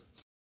 slacker.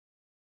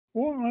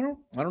 Well,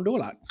 I don't do a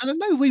lot. And I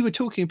know we were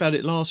talking about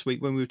it last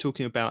week when we were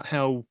talking about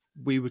how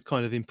we would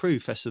kind of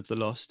improve Fest of the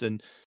Lost,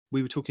 and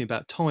we were talking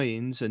about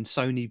tie-ins and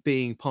Sony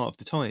being part of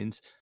the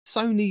tie-ins.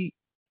 Sony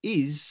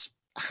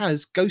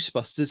has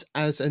Ghostbusters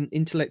as an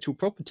intellectual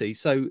property,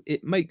 so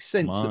it makes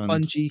sense that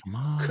Bungie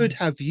could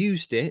have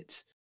used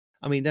it.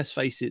 I mean, let's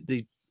face it.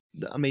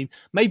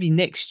 Maybe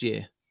next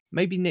year.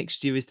 Maybe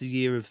next year is the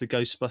year of the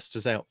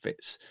Ghostbusters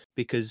outfits,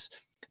 because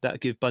that'll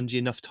give Bungie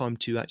enough time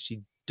to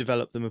actually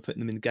develop them and put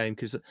them in the game.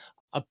 Because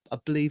I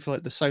believe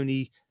like the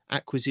Sony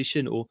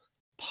acquisition or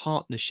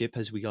partnership,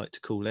 as we like to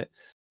call it,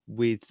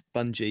 with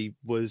Bungie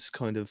was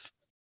kind of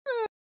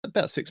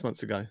about 6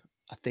 months ago,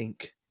 I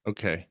think.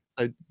 Okay.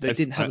 So they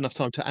didn't have enough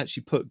time to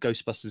actually put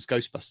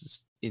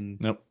Ghostbusters in.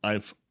 Nope. I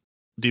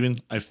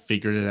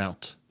figured it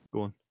out.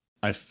 Go on.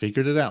 I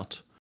figured it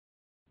out.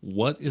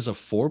 What is a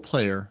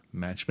 4-player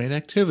match-made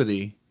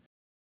activity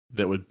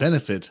that would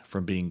benefit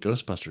from being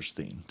Ghostbusters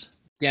themed?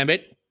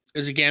 Gambit?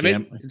 Is it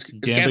Gambit? It's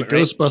Gambit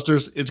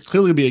Ghostbusters. Right? It's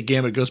clearly be a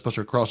Gambit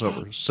Ghostbuster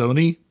crossover.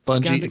 Sony,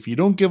 Bungie, if you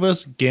don't give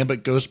us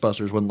Gambit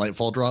Ghostbusters when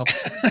Lightfall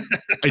drops,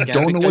 I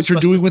don't know what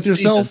you're doing with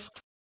yourself.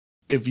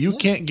 If you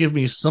can't give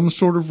me some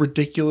sort of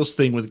ridiculous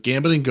thing with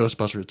Gambit and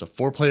Ghostbusters, it's a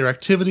 4-player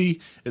activity.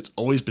 It's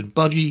always been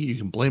buggy. You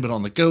can blame it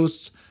on the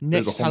ghosts.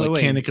 There's a whole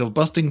mechanic of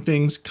busting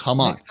things.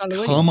 Come on.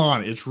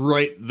 It's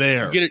right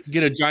there.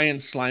 Get a giant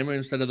Slimer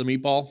instead of the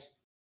meatball.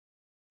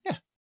 Yeah.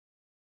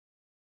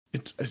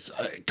 It's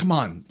come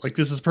on. Like,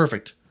 this is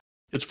perfect.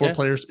 It's 4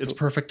 players. It's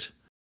perfect.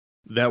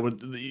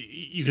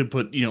 You could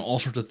put all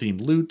sorts of themed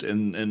loot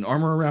and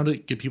armor around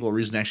it, give people a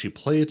reason to actually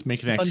play it,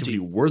 make an activity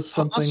worth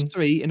something. Us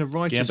 3 in a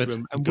writers'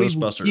 room, and we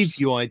will give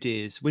you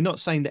ideas. We're not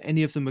saying that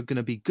any of them are going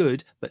to be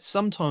good, but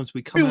sometimes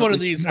we come. Every one of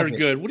these are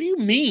good. What do you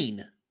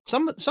mean?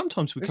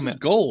 Sometimes we come out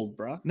gold,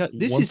 bro. No,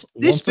 this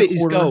bit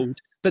is gold.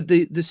 But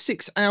the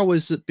 6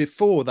 hours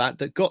before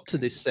that got to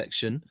this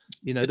section,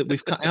 that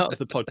we've cut out of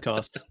the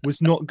podcast,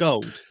 was not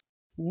gold.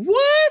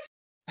 What?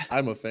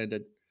 I'm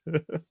offended.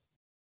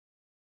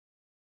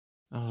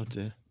 Oh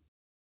dear.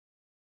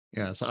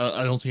 Yeah, so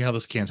I don't see how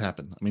this can't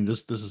happen. I mean,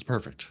 this is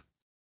perfect.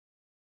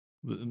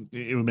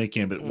 It would make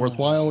Gambit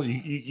worthwhile.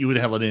 You would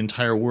have an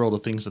entire world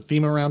of things to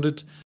theme around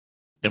it.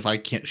 If I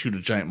can't shoot a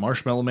giant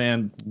marshmallow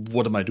man,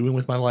 what am I doing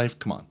with my life?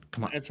 Come on.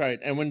 That's right.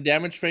 And when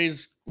damage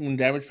phase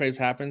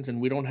happens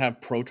and we don't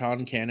have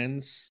proton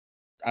cannons,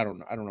 I don't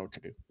know what to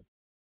do.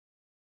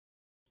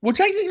 Well,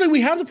 technically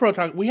we have the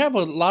proton. We have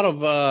a lot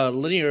of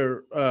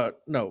linear what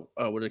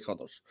do they call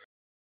those?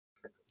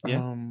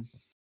 Yeah.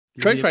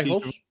 Trace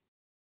rifles.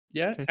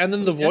 Yeah. And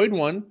then the void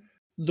one,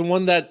 the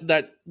one that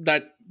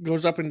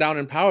goes up and down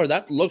in power,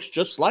 that looks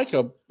just like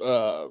a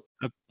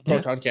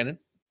proton cannon.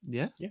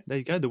 Yeah. There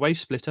you go. The wave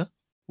splitter.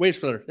 Wave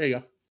splitter. There you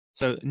go.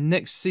 So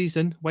next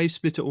season, wave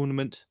splitter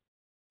ornament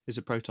is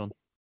a proton.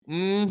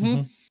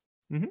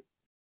 Mm-hmm.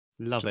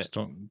 Love just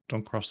it.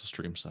 Don't cross the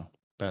streams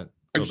though.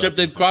 Except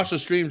they've crossed the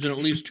streams in at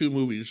least 2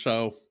 movies,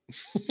 so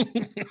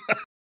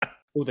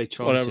or they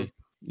try to.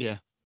 Yeah.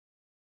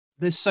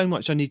 There's so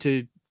much I need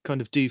to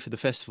kind of do for the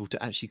festival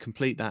to actually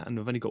complete that, and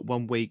I've only got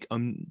 1 week.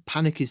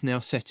 Panic is now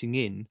setting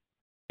in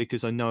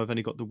because I know I've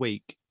only got the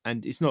week,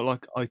 and it's not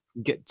like I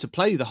can get to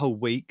play the whole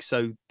week.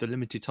 So the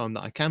limited time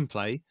that I can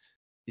play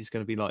is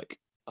going to be like,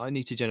 I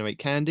need to generate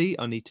candy,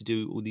 I need to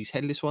do all these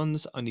headless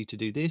ones, I need to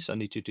do this, I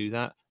need to do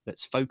that.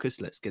 Let's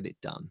focus, let's get it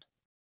done.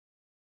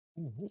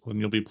 And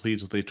you'll be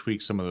pleased if they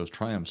tweak some of those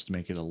triumphs to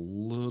make it a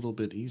little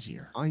bit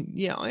easier. I am.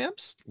 Yeah,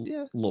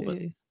 a little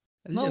bit.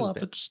 Not a lot,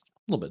 but just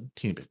a little bit,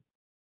 teeny bit,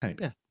 tiny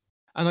bit. Yeah.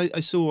 And I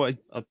saw,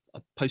 I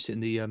posted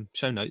in the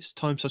show notes,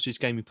 Time Sausage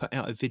Gaming put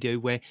out a video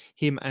where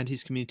him and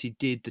his community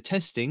did the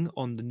testing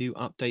on the new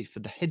update for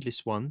the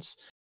headless ones.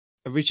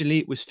 Originally,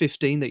 it was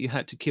 15 that you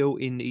had to kill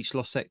in each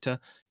lost sector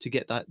to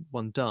get that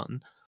one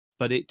done.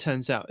 But it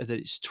turns out that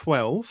it's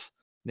 12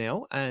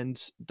 now,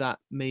 and that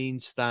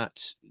means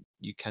that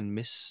you can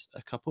miss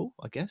a couple,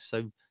 I guess.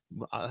 So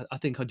I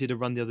think I did a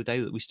run the other day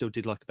that we still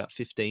did like about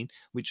 15,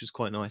 which was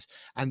quite nice.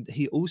 And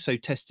he also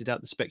tested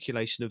out the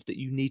speculation of that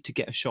you need to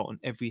get a shot on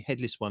every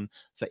headless one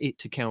for it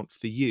to count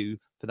for you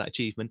for that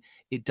achievement.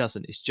 It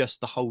doesn't. It's just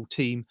the whole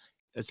team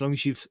as long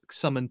as you've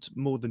summoned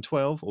more than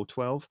 12 or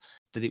 12,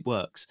 that it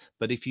works.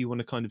 But if you want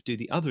to kind of do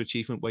the other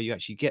achievement where you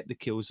actually get the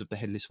kills of the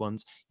headless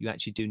ones, you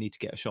actually do need to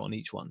get a shot on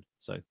each one.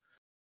 So,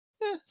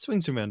 yeah,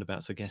 swings and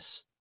roundabouts, I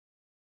guess.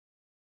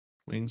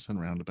 Swings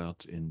and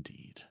roundabouts,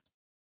 indeed.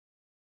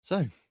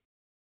 So,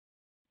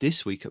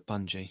 this week at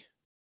Bungie,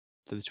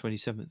 for the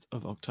 27th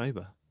of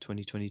October,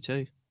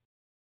 2022,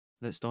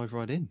 let's dive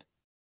right in.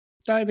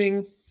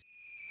 Diving.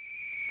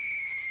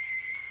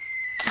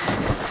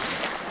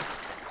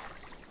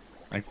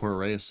 Ikora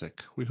Ray is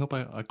sick. We hope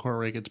Ikora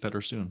Ray gets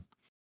better soon.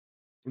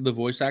 The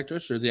voice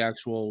actress or the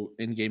actual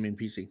in-game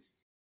NPC?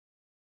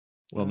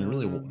 Well, I mean,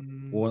 really,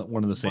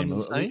 one of the same. One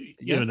of the same?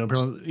 Yeah, no,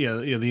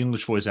 the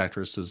English voice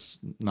actress has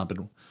not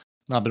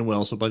been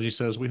well. So Bungie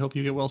says we hope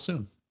you get well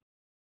soon.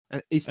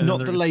 It's And not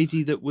then the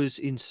lady that was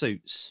in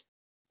Suits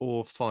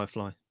or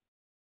Firefly.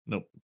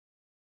 Nope.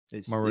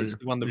 It's Mara the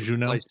one that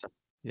Juno? replaced her.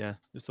 Yeah,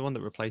 it's the one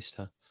that replaced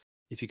her.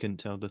 If you couldn't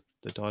tell, the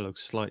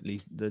dialogue's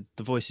slightly, the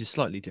voice is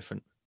slightly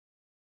different.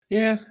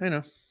 Yeah, I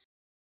know.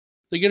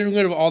 They're getting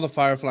rid of all the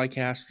Firefly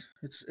cast.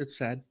 It's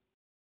sad.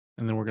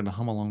 And then we're gonna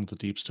hum along with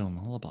the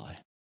Deepstone Lullaby.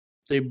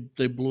 They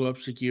blew up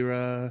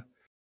Sagira.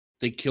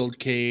 They killed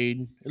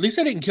Cade. At least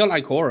they didn't kill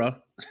Ikora.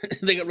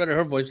 They got rid of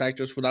her voice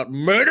actress without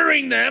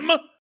murdering them.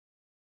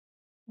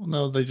 Well,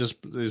 no, they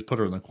just put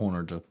her in the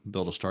corner to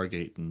build a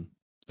Stargate and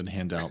then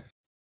hand out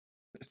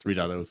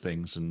 3.0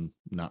 things and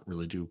not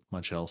really do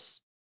much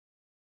else.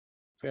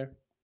 Fair.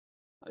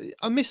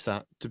 I miss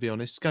that, to be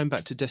honest. Going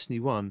back to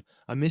Destiny 1,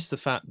 I miss the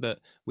fact that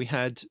we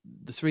had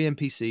the 3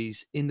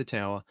 NPCs in the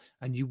tower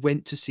and you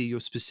went to see your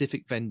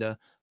specific vendor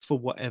for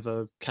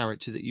whatever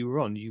character that you were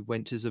on. You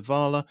went to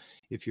Zavala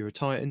if you're a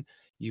Titan,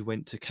 you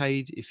went to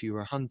Cade if you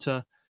were a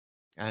Hunter,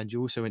 and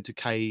you also went to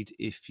Cade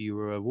if you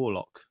were a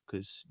Warlock,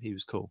 because he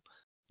was cool.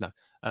 No,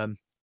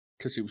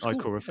 Because he was cool.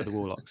 Ikora for the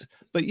Warlocks.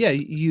 But yeah,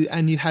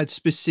 you had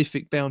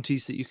specific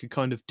bounties that you could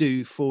kind of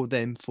do for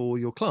them for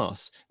your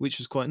class, which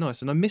was quite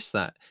nice. And I miss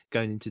that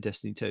going into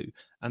Destiny 2.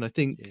 And I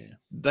think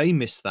they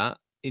missed that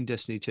in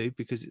Destiny 2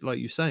 because, like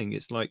you're saying,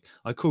 it's like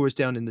Ikora's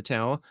down in the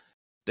tower.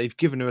 They've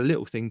given her a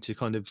little thing to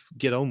kind of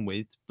get on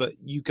with, but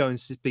you go and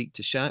speak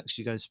to Shaxx,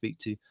 you go and speak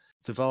to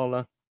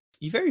Zavala.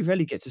 You very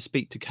rarely get to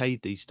speak to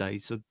Cade these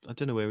days. So I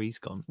don't know where he's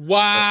gone.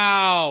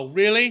 Wow,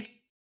 really?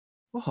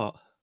 What?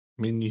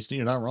 I mean,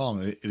 you're not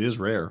wrong. It is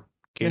rare.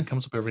 Cade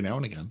comes up every now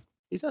and again.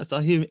 He does.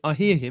 I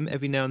hear him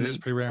every now and It then is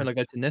pretty rare. when I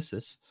go to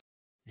Nessus.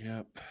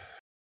 Yep.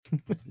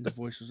 The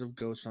voices of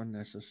ghosts on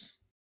Nessus.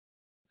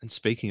 And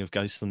speaking of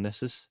ghosts on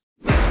Nessus,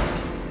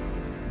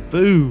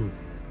 boo!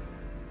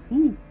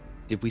 Ooh.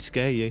 Did we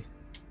scare you?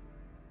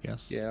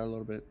 Yes. Yeah, a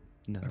little bit.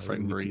 No, I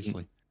frightened very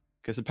easily.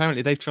 because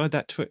apparently they've tried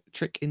that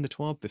trick in the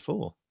TWAB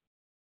before.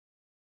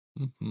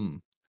 Mm-hmm.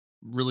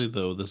 Really,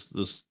 though,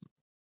 this.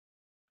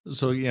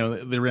 So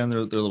they ran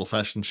their little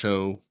fashion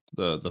show,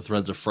 the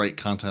Threads of Fright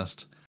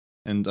contest,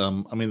 and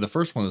I mean the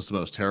first one is the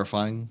most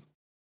terrifying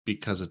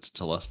because it's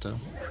Telesto,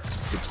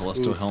 the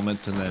Telesto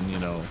helmet, and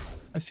then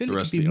I feel the it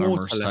rest could of be the more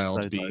armor style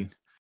to Telesto, be. though.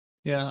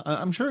 Yeah,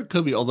 I'm sure it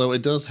could be, although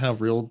it does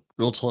have real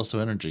Telesto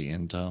energy,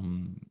 and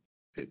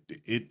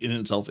it in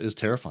itself is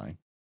terrifying.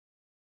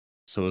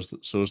 So is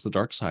the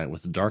dark side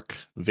with the Dark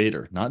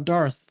Vader, not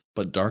Darth,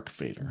 but Dark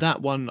Vader.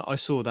 That one, I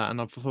saw that and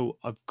I thought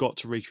I've got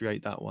to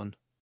recreate that one.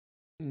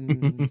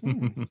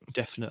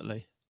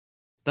 Definitely.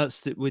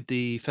 That's with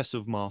the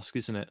Festival Mask,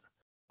 isn't it?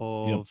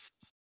 Can't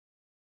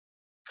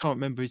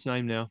remember his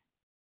name now.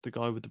 The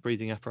guy with the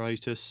breathing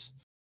apparatus.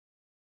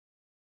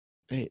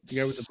 The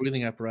guy with the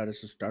breathing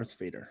apparatus is Darth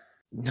Vader.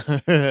 No,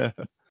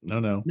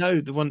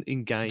 the one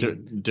in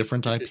game.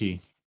 Different IP.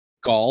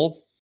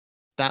 Gaul.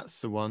 That's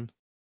the one.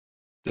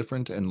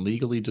 Different and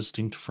legally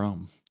distinct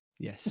from.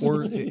 Yes.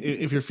 Or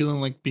if you're feeling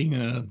like being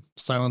a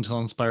Silent Hill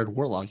inspired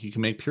warlock, you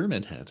can make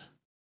Pyramid Head.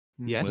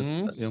 Yes,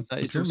 with, that the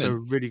is also a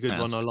really good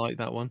mask. one. I like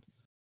that one.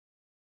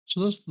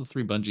 So those are the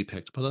 3 Bungie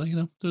picked, but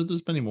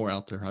there's many more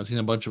out there. I've seen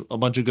a bunch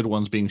of good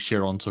ones being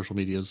shared on social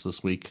medias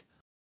this week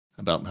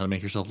about how to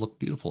make yourself look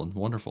beautiful and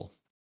wonderful.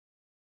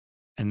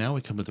 And now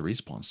we come to the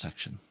respawn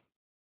section.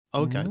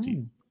 Okay,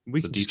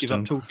 we The can just give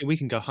up talking. We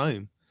can go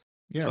home.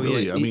 Yeah,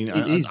 really. Yeah, I mean,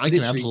 I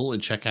can absolutely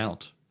check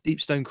out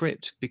Deepstone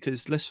Crypt,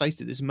 because let's face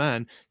it, this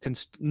man can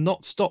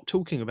not stop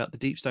talking about the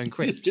Deepstone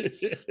Crypt.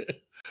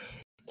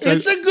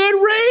 It's a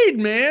good raid,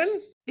 man.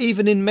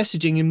 Even in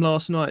messaging him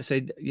last night, I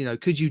said,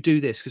 could you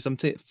do this? Because I'm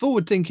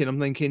forward thinking. I'm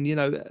thinking,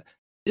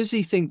 does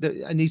he think that?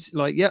 And he's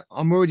like, yeah,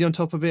 I'm already on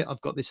top of it.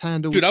 I've got this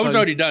handle. Dude, I was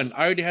already done.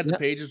 I already had the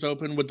pages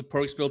open with the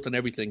perks built and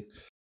everything.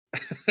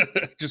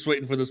 Just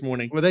waiting for this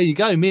morning. Well, there you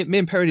go. Me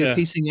and Perry are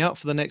piecing out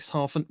for the next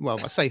I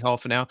say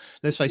half an hour.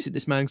 Let's face it,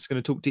 this man's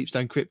going to talk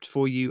Deepstone Crypt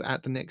for you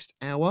at the next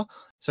hour.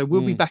 So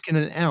we'll be back in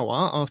an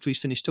hour after he's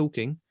finished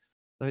talking.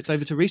 So it's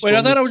over to Respawn. Wait,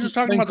 I thought I was just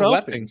talking about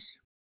crafting. the weapons.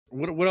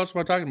 What else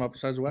am I talking about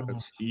besides the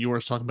weapons? You were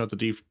talking about the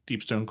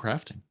Deepstone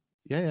crafting.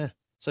 Yeah.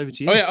 It's over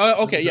to you. Oh yeah.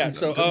 Okay. Yeah.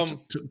 So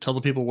tell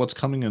the people what's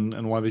coming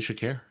and why they should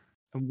care,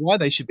 and why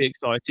they should be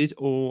excited.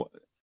 Or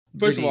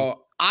first of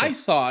all, I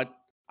thought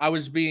I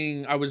was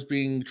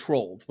being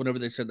trolled whenever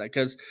they said that,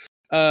 because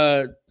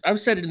I've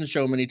said it in the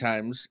show many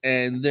times,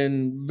 and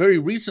then very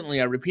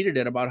recently I repeated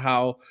it about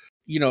how,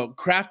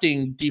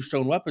 crafting deep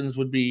stone weapons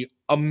would be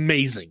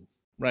amazing,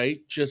 right?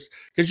 Just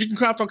because you can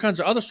craft all kinds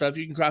of other stuff.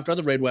 You can craft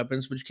other raid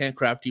weapons, but you can't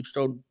craft deep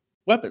stone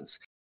weapons.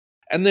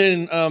 And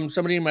then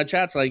somebody in my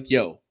chat's like,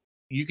 yo,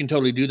 you can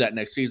totally do that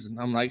next season.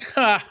 I'm like,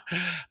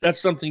 that's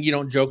something you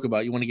don't joke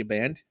about. You want to get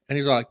banned? And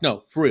he's like,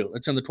 no, for real.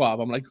 It's in the 12.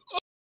 I'm like,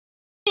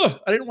 I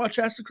didn't watch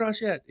Astro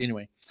Cross yet.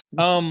 Anyway,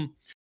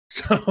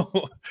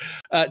 so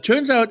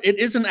turns out it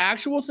is an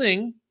actual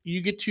thing.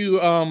 You get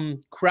to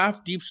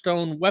craft deep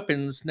stone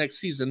weapons next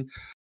season.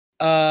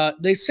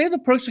 They say the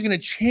perks are going to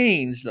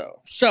change,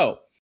 though. So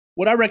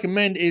what I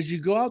recommend is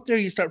you go out there,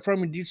 you start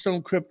farming deep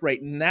stone crypt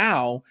right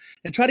now,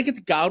 and try to get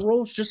the god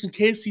rolls just in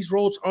case these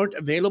rolls aren't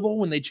available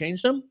when they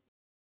change them.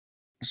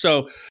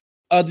 So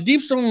the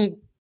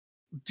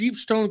deep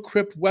stone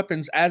crypt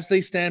weapons as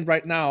they stand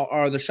right now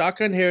are the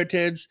shotgun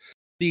heritage,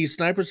 the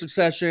sniper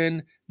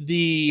succession,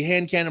 the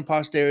hand cannon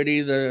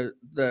posterity, the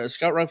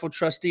scout rifle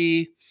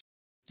trustee,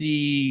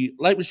 the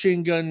light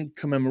machine gun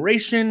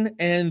commemoration,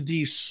 and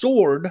the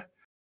sword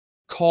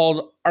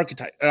called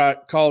archetype,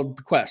 called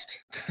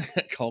bequest,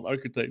 called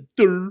archetype.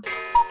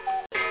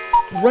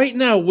 Right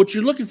now, what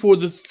you're looking for,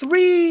 the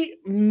 3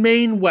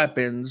 main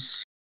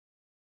weapons,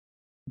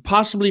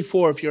 possibly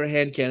 4 if you're a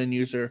hand cannon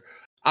user,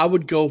 I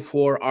would go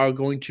for are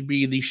going to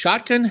be the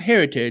shotgun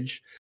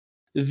heritage,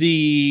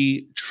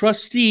 the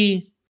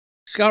trusty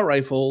scout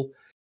rifle,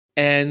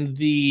 and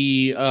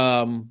the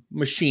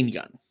machine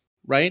gun.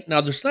 Right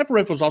now, the sniper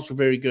rifle is also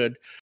very good,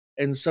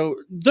 and so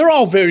they're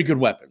all very good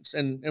weapons.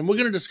 And we're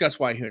going to discuss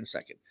why here in a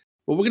second.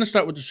 But we're going to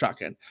start with the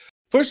shotgun.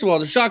 First of all,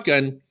 the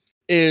shotgun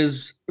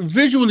is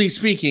visually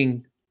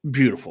speaking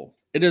beautiful.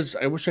 It is.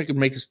 I wish I could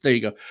make this. There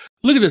you go.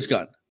 Look at this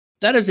gun.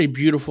 That is a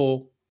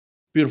beautiful,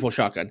 beautiful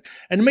shotgun.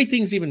 And to make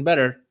things even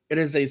better, it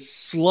is a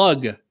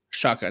slug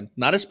shotgun,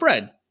 not a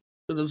spread.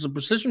 So this is a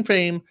precision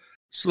frame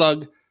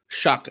slug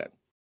shotgun.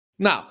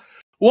 Now,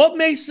 what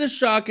makes this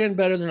shotgun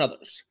better than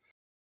others?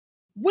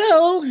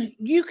 Well,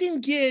 you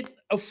can get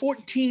a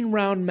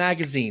 14-round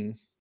magazine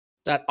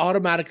that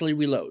automatically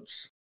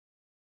reloads.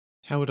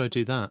 How would I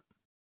do that?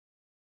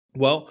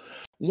 Well,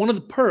 one of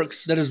the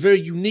perks that is very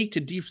unique to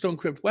Deep Stone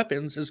Crypt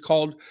weapons is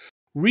called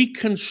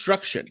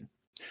Reconstruction.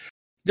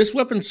 This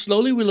weapon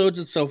slowly reloads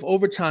itself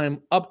over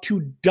time up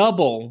to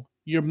double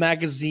your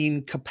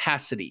magazine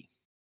capacity.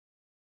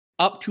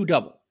 Up to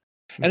double.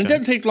 And It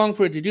doesn't take long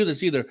for it to do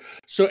this either.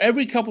 So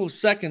every couple of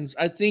seconds,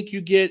 I think you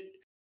get...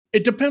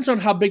 It depends on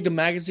how big the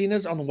magazine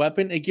is on the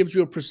weapon. It gives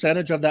you a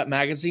percentage of that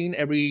magazine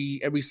every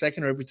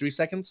second or every 3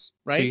 seconds,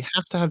 right? So you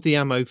have to have the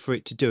ammo for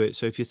it to do it.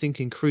 So if you're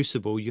thinking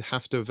Crucible, you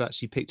have to have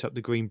actually picked up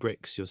the green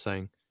bricks, you're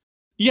saying?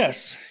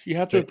 Yes, you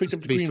have to have picked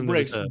up the green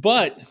bricks.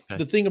 But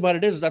the thing about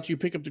it is after you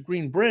pick up the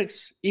green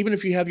bricks, even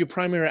if you have your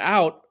primary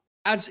out,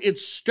 as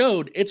it's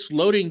stowed, it's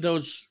loading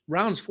those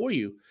rounds for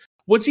you.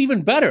 What's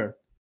even better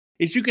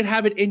is you can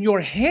have it in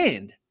your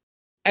hand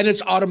and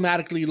it's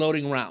automatically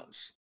loading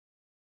rounds.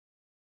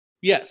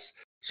 Yes.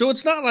 So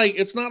it's not like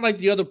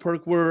the other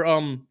perk where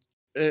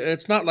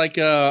it's not like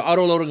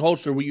auto loading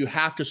holster where you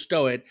have to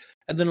stow it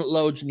and then it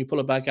loads and you pull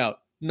it back out.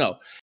 No.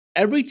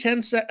 Every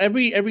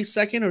every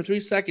second or 3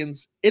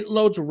 seconds, it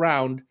loads a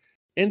round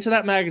into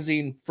that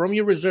magazine from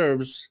your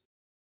reserves,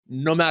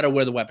 no matter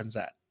where the weapon's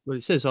at. Well,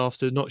 it says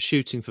after not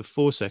shooting for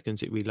 4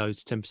 seconds, it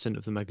reloads 10%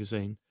 of the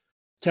magazine.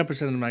 10%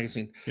 of the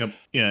magazine. Yep.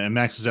 Yeah, and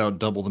maxes out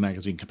double the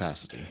magazine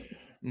capacity.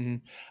 Mm-hmm.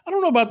 I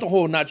don't know about the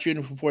whole not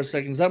shooting for 4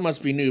 seconds. That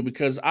must be new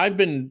because I've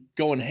been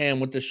going ham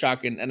with this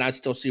shotgun and I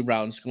still see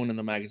rounds going in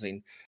the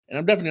magazine. And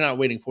I'm definitely not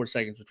waiting 4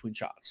 seconds between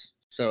shots.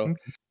 So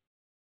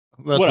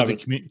that's whatever.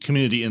 What the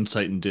community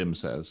insight and dim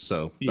says.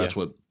 So that's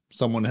what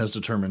someone has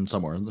determined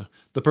somewhere.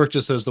 The perk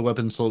just says the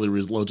weapon slowly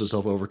reloads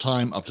itself over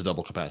time up to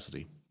double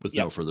capacity with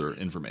no further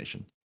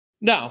information.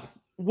 Now,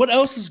 what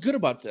else is good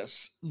about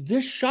this?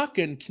 This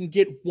shotgun can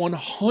get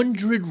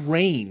 100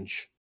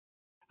 range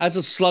as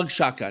a slug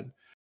shotgun.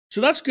 So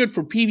that's good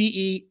for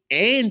PvE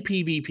and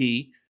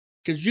PvP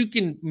because you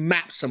can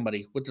map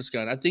somebody with this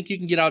gun. I think you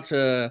can get out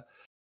to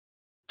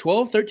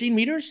 12, 13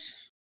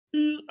 meters.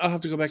 I'll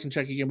have to go back and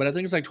check again, but I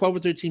think it's like 12 or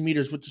 13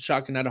 meters with the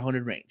shotgun at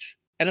 100 range.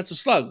 And it's a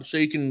slug, so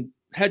you can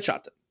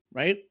headshot them,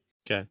 right?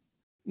 Okay.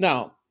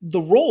 Now,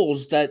 the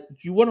roles that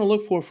you want to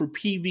look for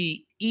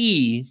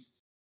PvE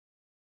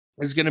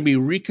is going to be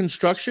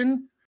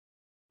Reconstruction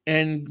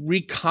and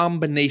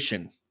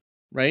Recombination,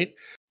 right?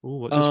 Oh,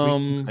 what does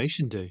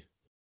Recombination do?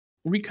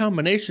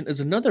 Recombination is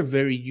another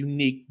very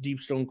unique Deep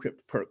Stone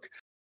Crypt perk.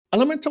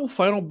 Elemental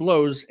Final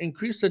Blows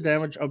increase the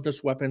damage of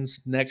this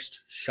weapon's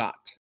next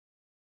shot.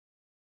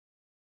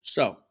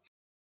 So,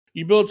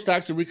 you build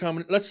stacks of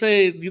recombination. Let's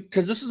say,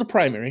 because this is a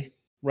primary,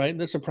 right?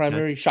 This is a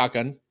primary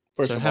shotgun.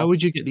 So how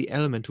would you get the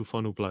Elemental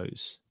Final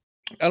Blows?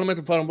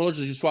 Elemental Final Blows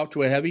is you swap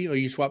to a heavy or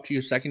you swap to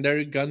your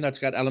secondary gun that's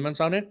got elements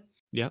on it.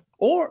 Yeah.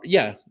 Or,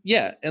 yeah.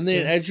 And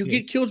then as you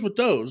get kills with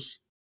those,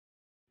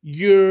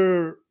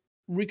 your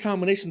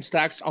recombination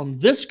stacks on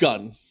this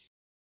gun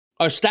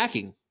are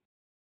stacking.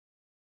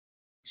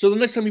 So the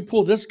next time you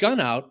pull this gun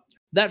out,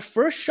 that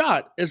first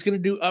shot is going to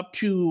do up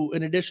to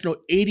an additional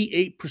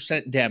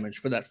 88% damage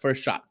for that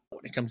first shot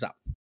when it comes out.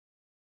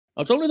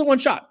 Now, it's only the one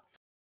shot,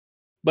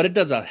 but it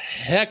does a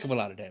heck of a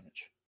lot of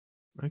damage.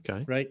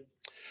 Okay. Right?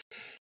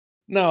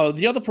 Now,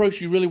 the other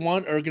perks you really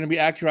want are going to be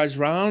accurized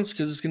rounds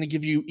because it's going to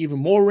give you even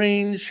more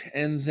range,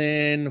 and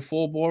then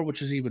full bore,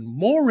 which is even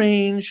more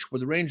range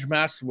with the range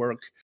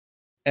masterwork,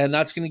 and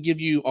that's going to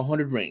give you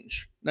 100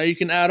 range. Now, you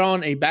can add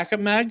on a backup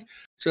mag,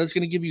 so that's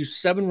going to give you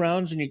 7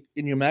 rounds in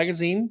your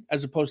magazine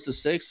as opposed to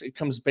 6. It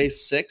comes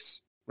base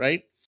 6,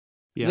 right?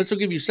 Yeah. This will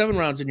give you 7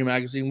 rounds in your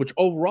magazine, which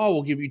overall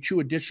will give you 2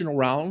 additional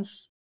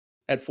rounds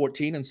at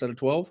 14 instead of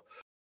 12.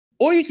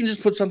 Or you can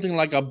just put something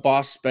like a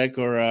boss spec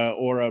or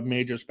a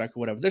major spec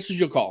or whatever. This is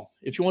your call.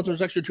 If you want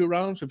those extra 2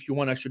 rounds, if you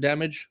want extra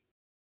damage,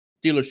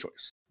 dealer's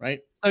choice, right?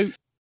 So,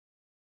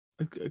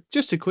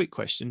 just a quick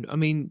question. I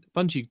mean,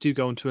 Bungie do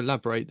go on to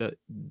elaborate that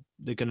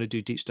they're going to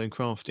do deepstone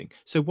crafting.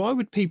 So why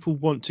would people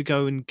want to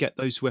go and get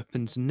those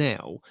weapons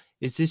now?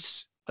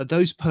 Are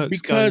those perks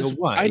going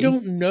away? I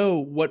don't know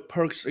what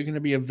perks are going to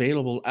be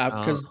available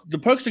because the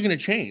perks are going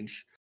to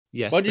change.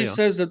 Yes, Bungie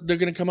says that they're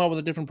going to come out with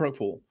a different perk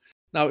pool.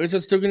 Now, is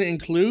it still going to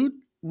include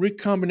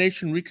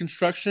recombination,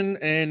 reconstruction,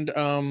 and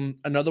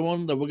another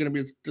one that we're going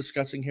to be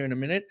discussing here in a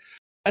minute?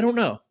 I don't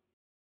know.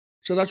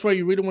 So that's why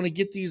you really want to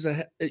get these.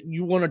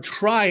 You want to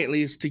try at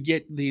least to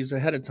get these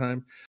ahead of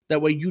time. That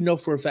way, you know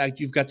for a fact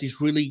you've got these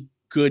really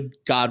good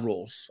god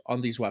rolls on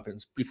these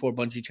weapons before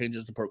Bungie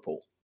changes the perk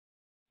pool.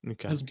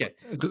 Okay.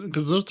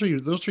 Because those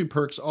three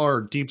perks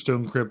are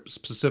Deepstone Crypt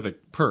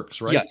specific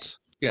perks, right? Yes.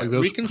 Yeah. Like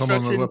those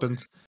reconstruction,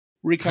 weapons.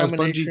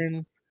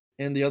 recombination,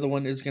 and the other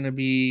one is going to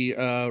be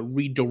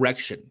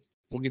redirection.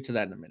 We'll get to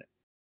that in a minute.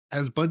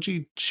 Has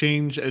Bungie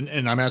changed,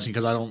 and I'm asking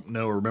because I don't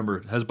know or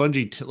remember, has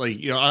Bungie,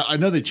 I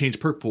know they change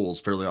perk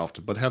pools fairly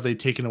often, but have they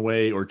taken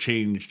away or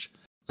changed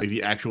like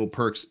the actual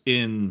perks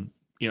in,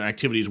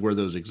 activities where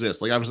those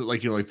exist? Like obviously,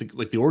 I think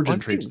like the origin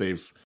traits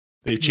they've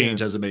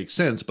changed as it makes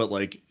sense, but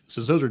like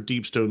since those are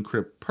Deepstone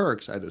Crypt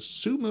perks, I'd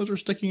assume those are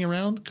sticking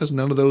around because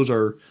none of those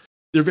they're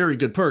very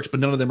good perks, but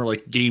none of them are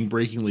like game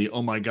breakingly,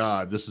 oh my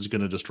god, this is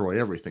going to destroy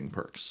everything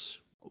perks.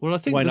 Well, I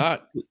think why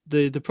not?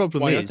 The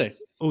problem why is, aren't they?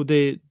 Or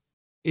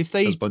if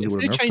they're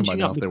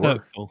changing up the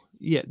perk pool,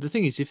 the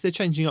thing is, if they're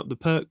changing up the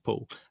perk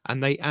pool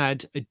and they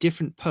add a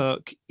different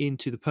perk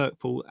into the perk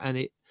pool and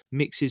it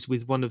mixes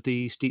with one of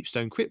these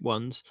Deepstone Crypt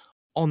ones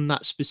on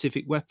that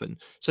specific weapon.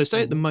 So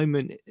say at the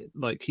moment,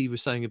 like he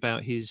was saying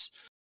about his,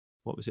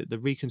 what was it, the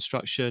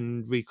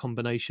reconstruction,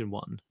 recombination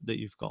one that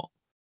you've got.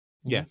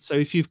 Mm-hmm. Yeah. So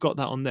if you've got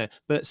that on there,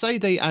 but say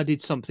they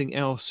added something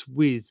else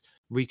with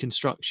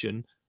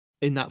reconstruction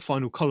in that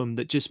final column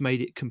that just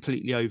made it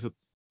completely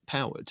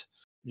overpowered.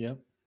 Yeah.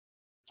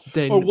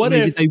 Then or what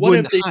if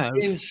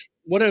change?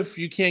 What if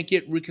you can't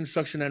get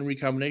reconstruction and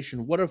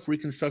recombination? What if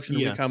reconstruction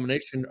and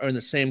recombination are in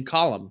the same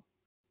column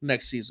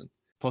next season?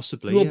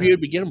 Possibly. You won't be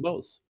able to get them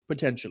both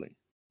potentially.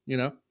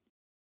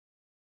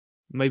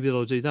 Maybe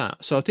they'll do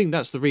that. So I think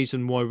that's the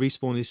reason why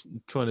Respawn is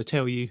trying to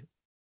tell you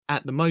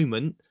at the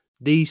moment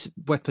these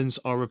weapons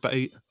are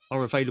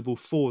available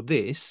for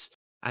this,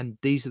 and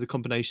these are the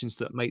combinations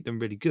that make them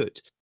really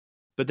good.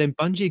 But then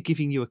Bungie are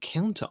giving you a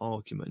counter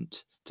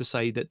argument to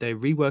say that they're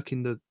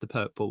reworking the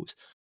perk pools,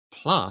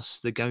 plus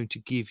they're going to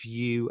give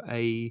you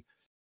a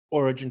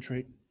origin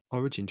trait.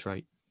 Origin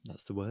trait,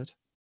 that's the word.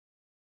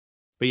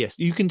 But yes,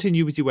 you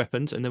continue with your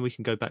weapons, and then we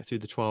can go back through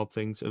the 12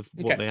 things of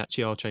what they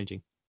actually are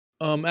changing.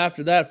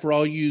 After that, for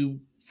all you,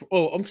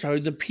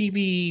 the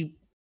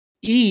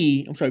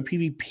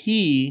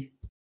PvP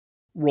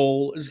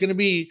role is going to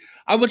be,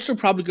 I would still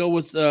probably go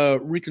with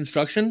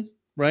reconstruction,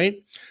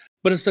 right?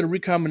 But instead of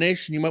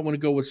recombination, you might want to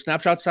go with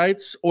snapshot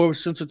sights, or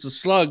since it's a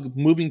slug,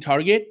 moving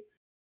target,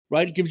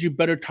 right? It gives you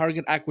better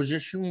target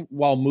acquisition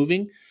while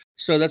moving.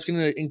 So that's going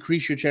to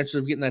increase your chances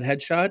of getting that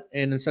headshot.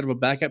 And instead of a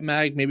backup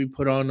mag, maybe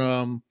put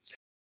on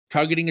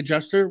targeting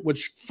adjuster,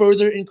 which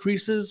further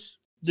increases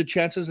the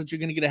chances that you're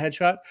going to get a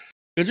headshot.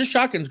 Because this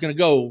shotgun is going to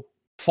go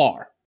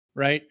far,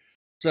 right?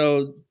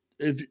 So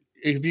if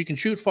you can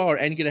shoot far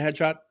and get a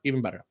headshot,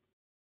 even better.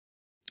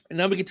 And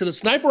now we get to the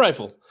sniper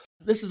rifle.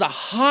 This is a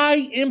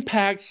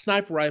high-impact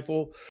sniper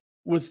rifle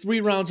with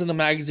 3 rounds in the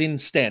magazine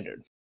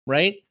standard,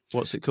 right?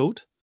 What's it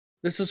called?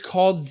 This is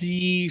called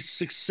the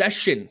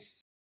Succession,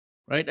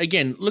 right?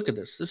 Again, look at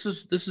this. This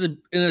is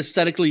an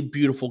aesthetically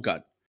beautiful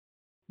gun.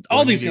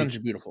 All these guns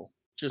are beautiful.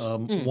 Just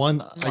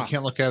one, I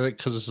can't look at it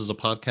because this is a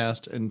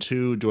podcast, and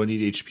 2, do I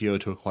need HPO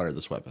to acquire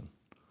this weapon?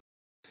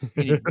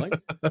 You need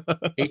what?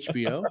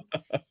 HBO?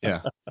 Yeah.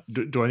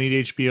 Do I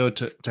need HBO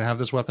to have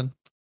this weapon?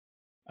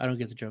 I don't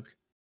get the joke.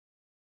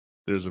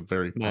 There's a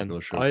very popular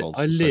show called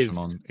Succession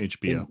on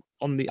HBO.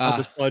 On the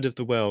other side of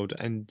the world,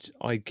 and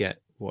I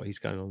get what he's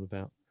going on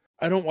about.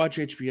 I don't watch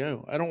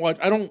HBO. I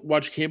don't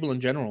watch cable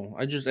in general.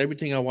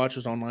 everything I watch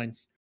is online.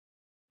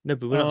 No,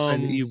 but we're not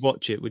saying that you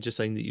watch it. We're just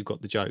saying that you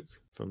got the joke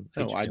from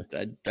HBO. No, I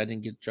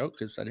didn't get the joke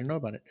because I didn't know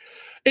about it.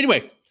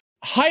 Anyway,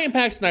 high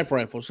impact sniper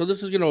rifle. So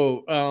this is going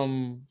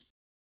to,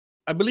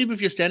 I believe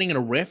if you're standing in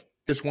a rift,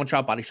 just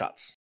one-shot body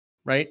shots,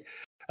 right?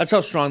 That's how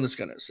strong this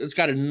gun is. It's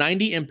got a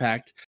 90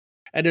 impact.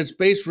 and its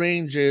base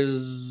range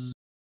is,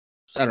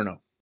 I don't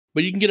know,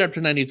 but you can get up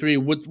to 93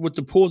 with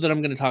the pool that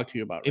I'm going to talk to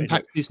you about.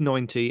 Impact is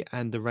 90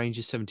 and the range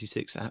is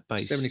 76 at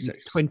base.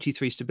 76.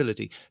 23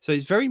 stability. So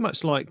it's very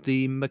much like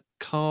the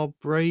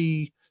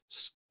Macabre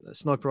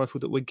sniper rifle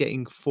that we're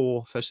getting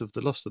for Festival of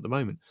the Lost at the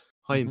moment.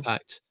 High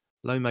impact,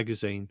 low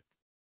magazine.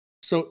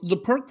 So the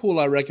perk pool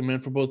I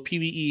recommend for both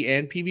PvE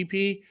and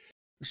PvP,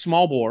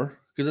 small bore,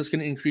 because that's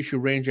going to increase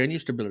your range and your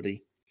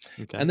stability.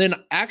 Okay. And then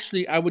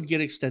actually I would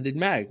get extended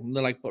mag.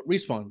 They're like, but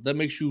respawn, that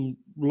makes you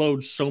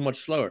load so much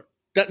slower.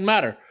 Doesn't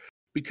matter,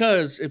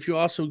 because if you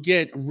also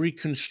get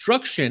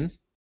reconstruction,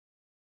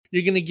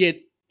 you're going to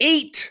get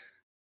 8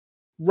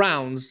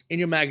 rounds in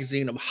your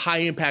magazine of high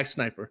impact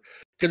sniper,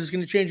 because it's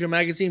going to change your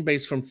magazine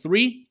base from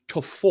 3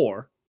 to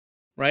 4,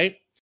 right?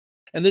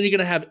 And then you're going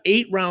to have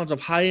 8 rounds of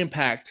high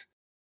impact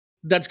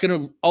that's going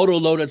to auto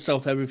load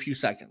itself every few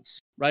seconds,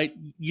 right?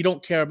 You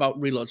don't care about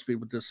reload speed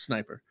with this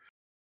sniper.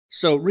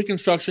 So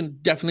reconstruction,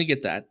 definitely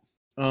get that.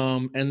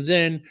 And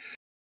then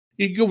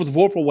you can go with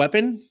Vorpal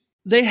weapon.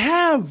 They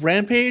have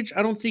Rampage.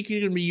 I don't think you're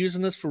going to be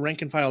using this for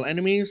rank and file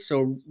enemies,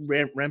 so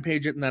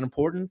Rampage isn't that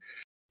important.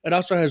 It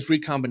also has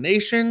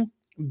Recombination,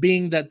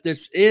 being that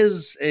this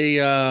is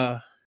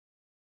an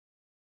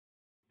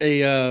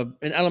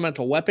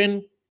elemental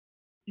weapon.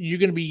 You're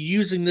going to be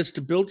using this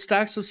to build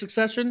stacks of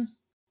succession,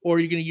 or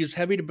you're going to use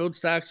heavy to build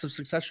stacks of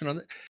succession on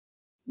it.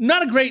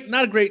 Not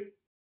a great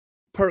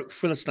perk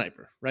for the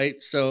sniper,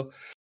 right? So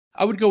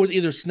I would go with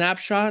either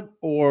Snapshot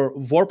or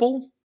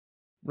Vorpal,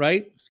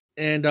 right?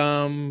 And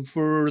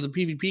for the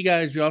PvP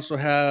guys, you also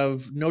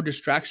have No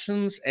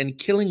Distractions and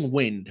Killing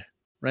Wind,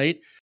 right?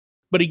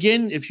 But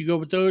again, if you go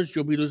with those,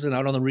 you'll be losing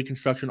out on the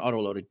reconstruction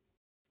auto-loading.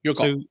 Your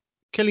call. So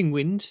Killing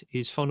Wind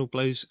is final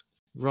blows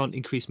grant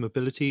increased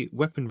mobility,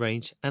 weapon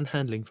range, and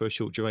handling for a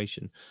short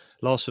duration.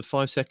 Lasts for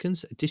 5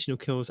 seconds. Additional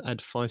kills add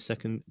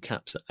 5-second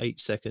caps at 8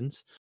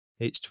 seconds.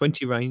 It's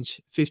 20 range,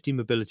 50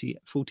 mobility,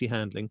 40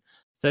 handling,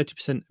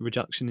 30%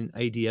 reduction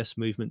in ADS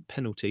movement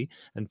penalty,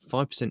 and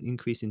 5%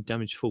 increase in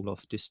damage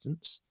fall-off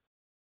distance.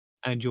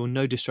 And your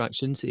No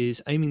Distractions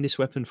is aiming this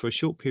weapon for a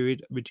short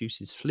period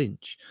reduces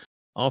flinch.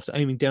 After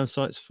aiming down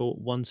sights for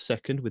 1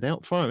 second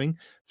without firing,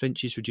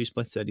 flinch is reduced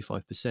by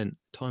 35%.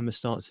 Timer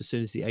starts as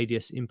soon as the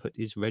ADS input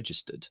is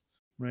registered.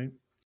 Right.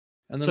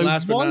 And then So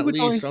last but why not would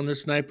least, on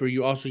this sniper,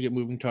 you also get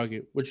moving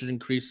target, which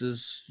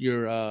increases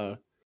your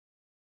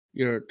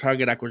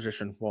target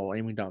acquisition while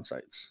aiming down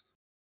sights.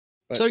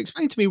 But So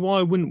explain to me why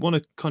I wouldn't want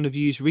to kind of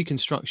use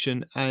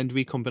reconstruction and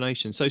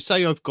recombination. So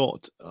say I've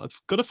got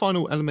a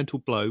final elemental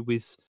blow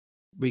with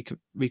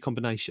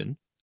recombination.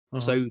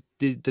 So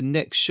the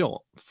next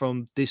shot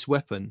from this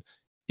weapon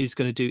is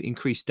going to do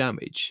increased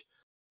damage.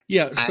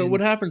 yeah. So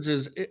what And happens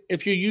is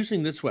if you're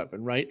using this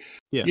weapon, right?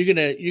 Yeah.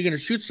 You're gonna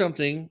shoot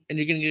something and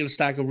you're gonna get a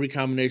stack of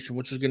recombination,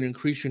 which is gonna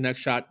increase your next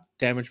shot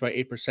damage by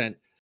 8%.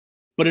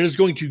 But it is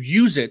going to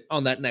use it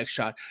on that next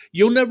shot.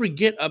 You'll never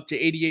get up to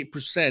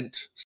 88%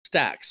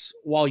 stacks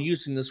while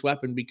using this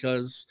weapon,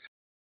 because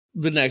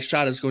the next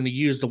shot is going to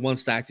use the one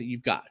stack that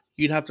you've got.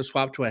 You'd have to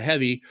swap to a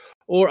heavy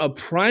or a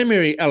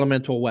primary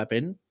elemental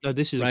weapon. no,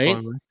 this is Right? a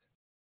primary.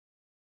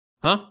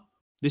 Huh?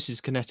 This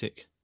is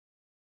kinetic.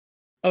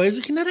 Oh, is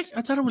it kinetic?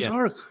 I thought it was Yeah.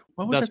 arc.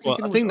 Why was That's I thinking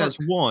what I it think. was That's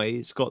arc? why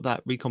it's got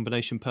that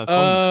recombination perk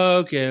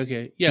on.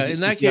 Okay. Yeah, 'Cause in it's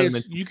that just the case,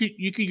 elemental.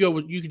 you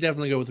could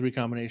definitely go with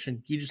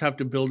recombination. You just have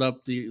to build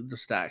up the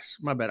stacks.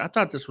 My bad. I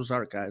thought this was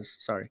arc, guys.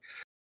 Sorry.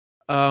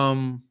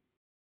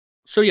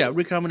 So yeah,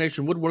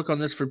 recombination would work on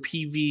this for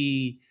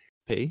PvE,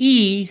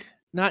 P.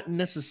 not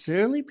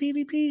necessarily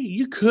PvP.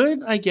 You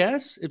could, I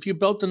guess, if you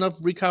built enough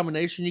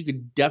recombination, you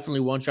could definitely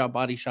one-shot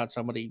body shot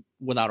somebody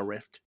without a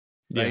rift,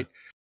 Yeah. right?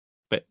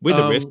 But with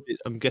a rift, Um,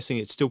 I'm guessing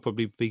it'd still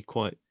probably be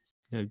quite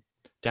Oh,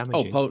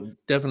 damaging. potent.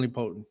 Definitely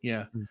potent.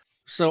 Yeah. Mm.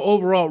 So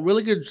overall,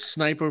 really good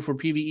sniper for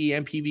PvE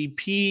and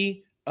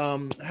PvP.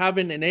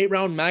 Having an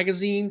 8-round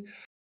magazine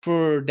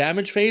for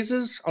damage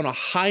phases on a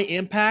high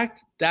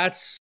impact,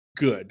 that's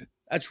good.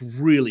 That's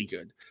really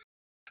good.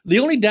 The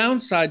only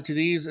downside to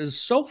these is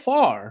so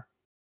far,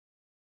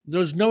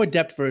 there's no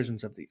adept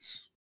versions of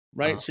these,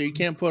 right? So you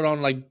can't put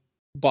on like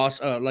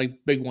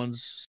like big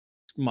ones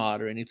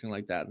mod or anything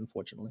like that,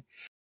 unfortunately.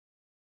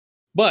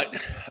 But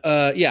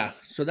yeah,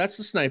 so that's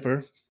the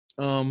sniper.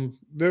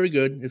 Very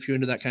good if you're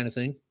into that kind of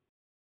thing.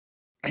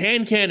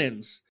 Hand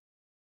cannons.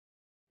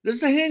 This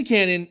is a hand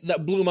cannon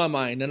that blew my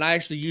mind, and I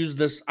actually used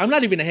this. I'm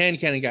not even a hand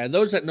cannon guy.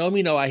 Those that know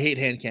me know I hate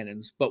hand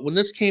cannons. But when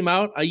this came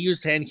out, I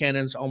used hand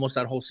cannons almost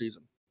that whole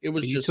season. It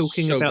was Are you just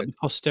talking so about good. the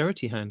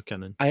posterity hand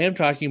cannon? I am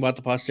talking about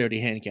the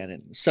posterity hand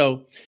cannon.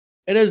 So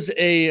it is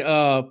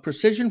a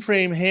precision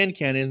frame hand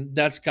cannon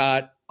that's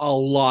got a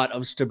lot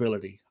of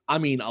stability. I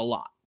mean, a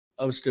lot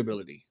of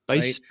stability.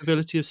 Base right?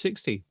 stability of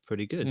 60.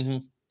 Pretty good.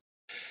 Mhm.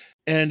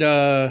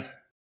 And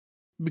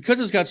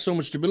because it's got so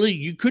much stability,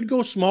 you could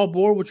go small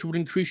bore, which would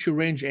increase your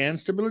range and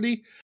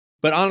stability.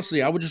 But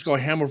honestly, I would just go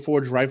hammer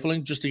forge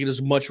rifling just to get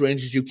as much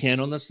range as you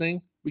can on this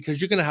thing, because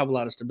you're going to have a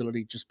lot of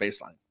stability just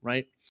baseline,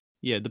 right?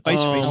 Yeah, the base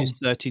range is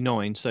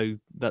 39, so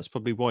that's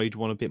probably why you'd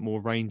want a bit more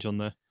range on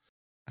there.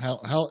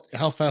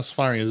 How fast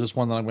firing is this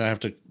one that I'm going to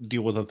have to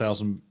deal with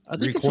 1,000 I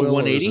think recoil? it's a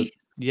 180.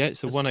 Yeah,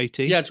 it's a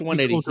 180. Yeah, it's a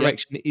 180. Recoil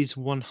direction is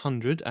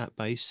 100 at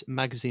base.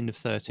 Magazine of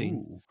 13.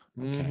 Ooh,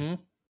 okay. Mm-hmm.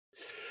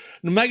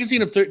 The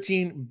magazine of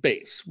 13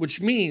 base,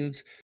 which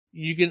means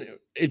you can,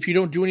 if you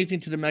don't do anything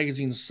to the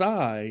magazine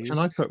size. Can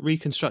I put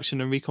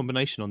reconstruction and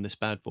recombination on this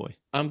bad boy?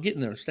 I'm getting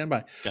there. Stand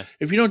by. Okay.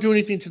 If you don't do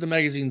anything to the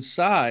magazine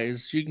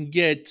size, you can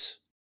get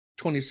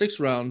 26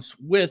 rounds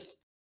with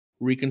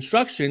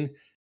reconstruction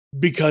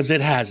because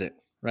it has it,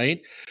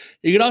 right?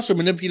 You can also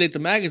manipulate the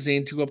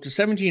magazine to go up to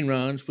 17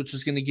 rounds, which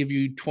is going to give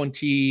you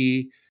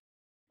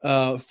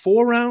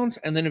 24 rounds.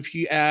 And then if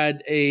you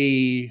add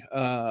a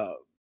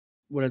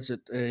what is it?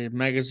 A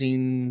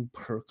magazine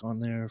perk on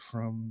there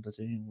from the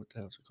thing. What the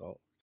hell is it called?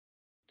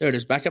 There it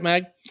is. Backup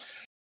mag.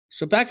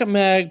 So backup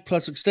mag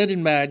plus extended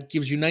mag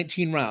gives you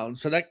 19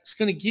 rounds. So that's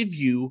going to give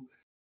you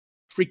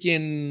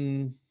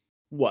freaking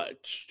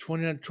what?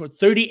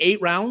 38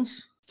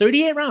 rounds?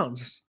 38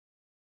 rounds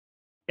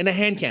in a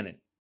hand cannon.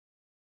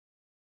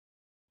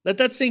 Let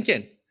that sink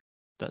in.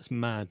 That's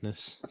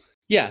madness.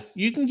 Yeah,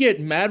 you can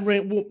get mad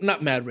range. Well,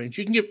 not mad range.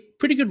 You can get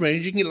pretty good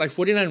range. You can get like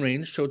 49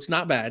 range, so it's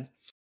not bad.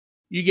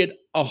 You get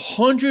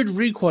 100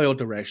 recoil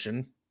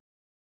direction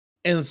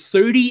and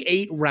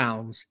 38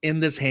 rounds in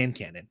this hand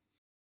cannon.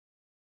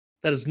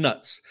 That is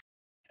nuts.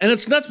 And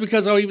it's nuts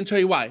because I'll even tell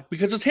you why.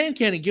 Because this hand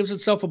cannon gives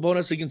itself a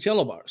bonus against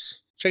yellow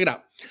bars. Check it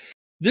out.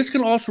 This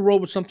can also roll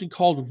with something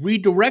called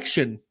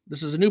redirection.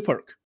 This is a new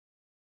perk.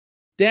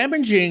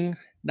 Damaging,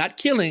 not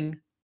killing,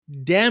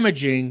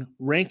 damaging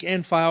rank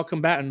and file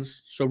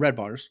combatants, so red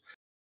bars,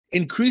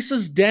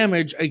 increases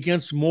damage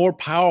against more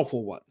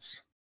powerful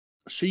ones.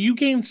 So you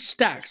gain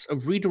stacks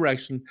of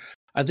redirection.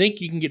 I think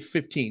you can get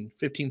 15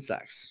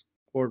 stacks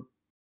or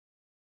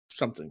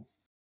something.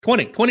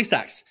 20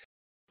 stacks.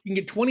 You can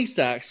get 20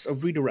 stacks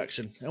of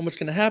redirection. And what's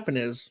going to happen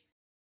is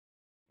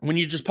when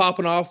you're just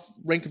popping off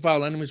rank and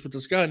file enemies with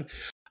this gun,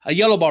 a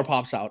yellow bar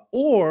pops out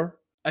or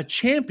a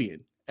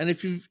champion. And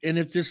if you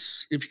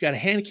got a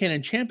hand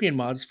cannon champion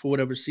mods for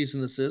whatever season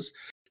this is,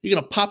 you're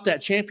going to pop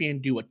that champion,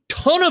 do a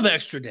ton of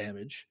extra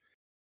damage,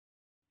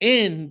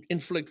 and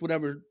inflict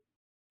whatever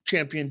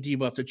champion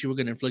debuff that you were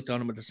going to inflict on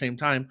him at the same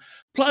time.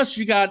 Plus,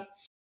 you got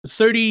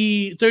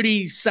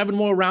 37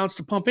 more rounds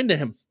to pump into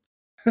him.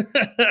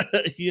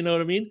 You know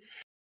what I mean?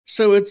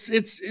 So it's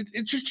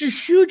just a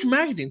huge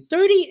magazine.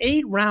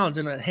 38 rounds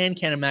in a hand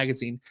cannon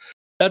magazine.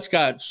 That's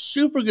got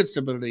super good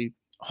stability.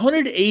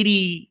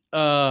 180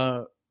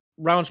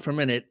 rounds per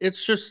minute.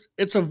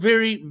 It's a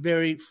very,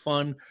 very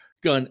fun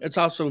gun. It's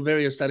also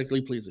very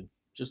aesthetically pleasing.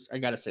 I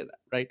gotta say that,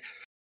 right?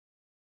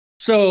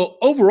 So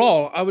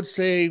overall, I would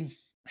say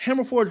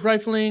Hammerforged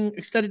rifling,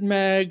 extended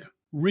mag,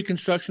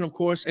 reconstruction, of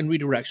course, and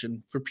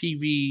redirection for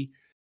PvE.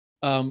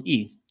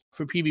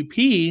 For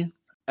PvP,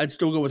 I'd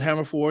still go with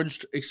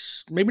Hammerforged.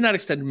 Maybe not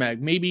extended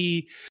mag.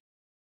 Maybe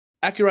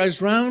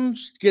accurized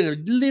rounds. Get a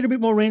little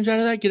bit more range out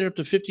of that. Get it up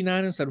to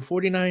 59 instead of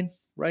 49,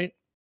 right?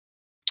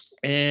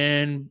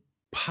 And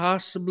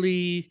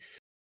possibly,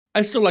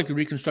 I still like the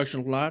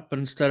reconstruction a lot, but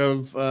instead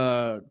of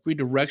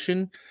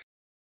redirection,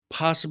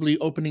 possibly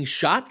opening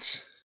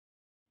shot,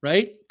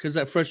 right? Because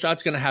that first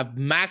shot's going to have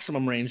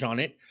maximum range on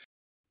it,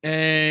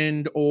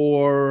 and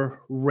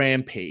or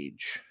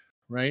rampage,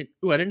 right?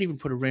 Oh, I didn't even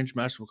put a range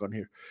masterwork on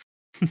here.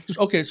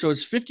 Okay, so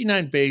it's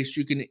 59 base.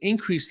 You can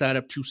increase that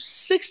up to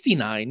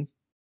 69.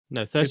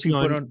 No,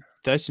 39.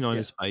 39 Yeah.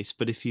 is base,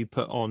 but if you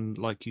put on,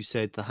 like you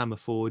said, the hammer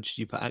forged,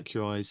 you put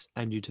accurize,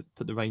 and you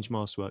put the range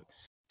masterwork,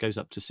 goes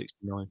up to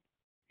 69.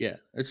 Yeah,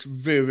 it's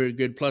very, very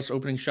good. Plus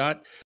opening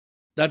shot,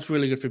 that's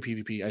really good for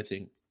PvP, I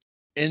think.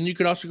 And you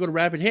could also go to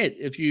rapid hit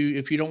if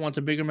you don't want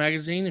the bigger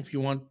magazine. If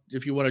you want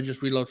to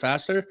just reload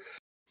faster,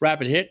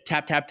 rapid hit,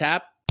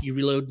 tap, you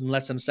reload in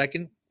less than a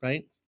second,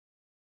 right?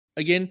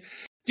 Again,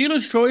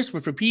 dealer's choice,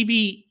 but for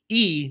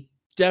PvE,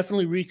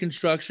 definitely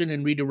reconstruction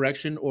and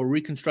redirection, or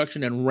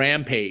reconstruction and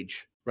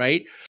rampage,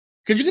 right?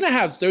 Because you're gonna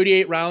have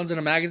 38 rounds in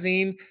a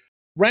magazine.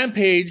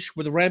 Rampage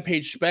with a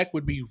rampage spec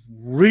would be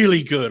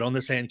really good on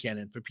this hand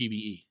cannon for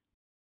PvE.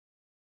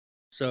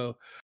 So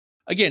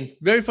again,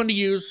 very fun to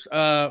use.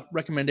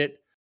 Recommend it.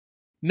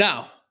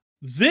 Now,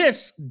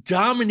 this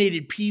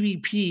dominated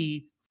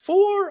PvP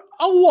for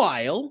a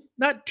while,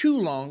 not too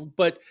long,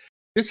 but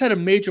this had a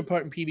major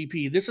part in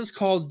PvP. This is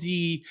called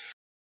the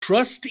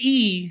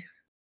Trust-E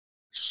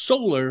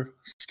Solar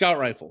Scout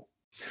Rifle.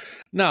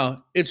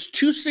 Now, it's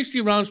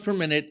 260 rounds per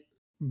minute,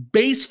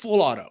 base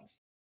full auto,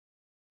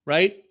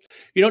 right?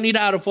 You don't need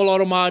to add a full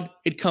auto mod.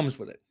 It comes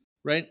with it,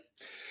 right?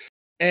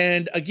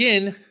 And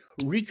again,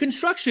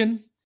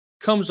 reconstruction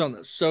comes on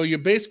this. So your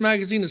base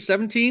magazine is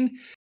 17,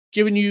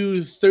 giving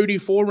you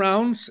 34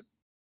 rounds.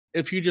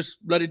 If you just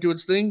let it do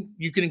its thing,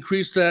 you can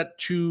increase that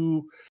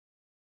to,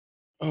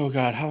 oh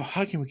God,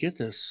 how can we get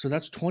this? So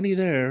that's 20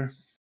 there,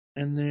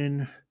 and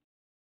then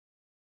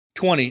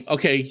 20.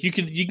 Okay, you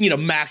can get a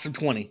max of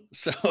 20.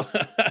 So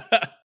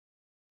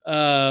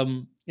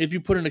if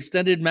you put an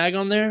extended mag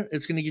on there,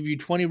 it's going to give you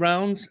 20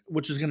 rounds,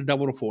 which is going to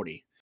double to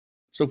 40.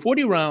 So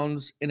 40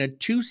 rounds in a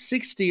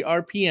 260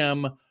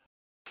 RPM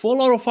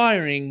full auto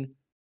firing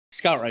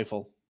Scout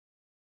rifle.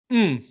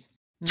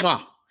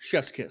 Mwah,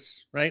 chef's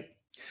kiss, right?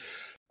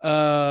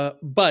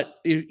 But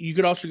you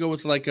could also go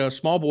with like a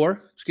small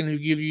bore. It's going to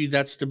give you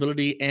that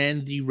stability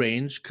and the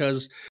range,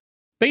 because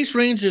base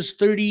range is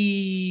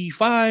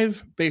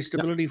 35, base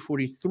stability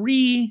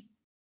 43.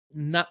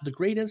 Not the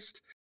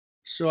greatest.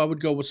 So I would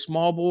go with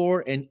small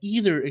bore and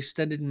either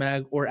extended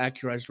mag or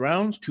accurized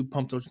rounds to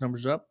pump those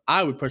numbers up.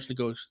 I would personally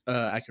go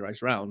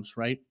accurized rounds,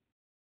 right?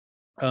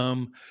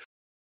 And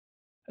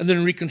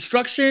then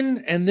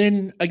reconstruction, and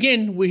then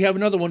again we have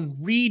another one,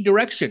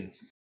 redirection.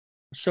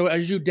 So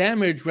as you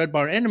damage red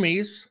bar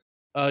enemies,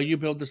 you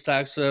build the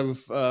stacks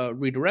of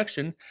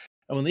redirection,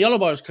 and when the yellow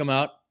bars come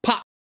out,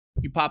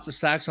 you pop the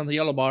stacks on the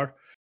yellow bar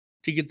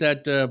to get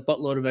that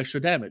buttload of extra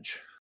damage.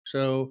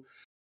 So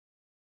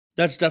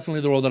that's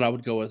definitely the role that I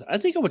would go with. I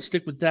think I would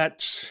stick with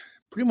that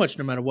pretty much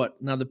no matter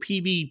what. Now the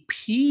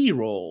PvP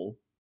role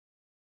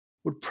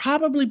would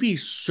probably be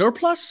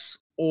Surplus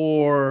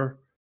or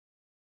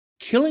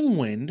Killing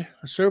Wind.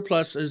 A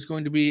Surplus is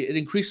going to be, it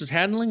increases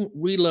handling,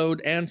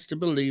 reload, and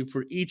stability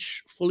for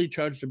each fully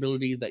charged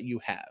ability that you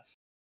have,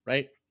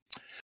 right?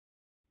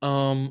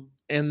 And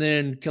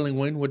then Killing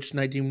Wind, which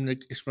Night Demon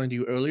explained to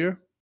you earlier.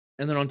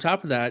 And then on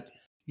top of that,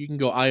 you can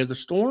go Eye of the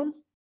Storm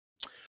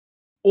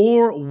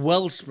or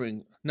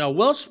Wellspring. Now,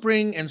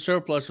 Wellspring and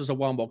Surplus is a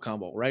wombo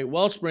combo, right?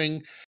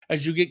 Wellspring,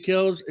 as you get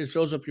kills, it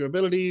fills up your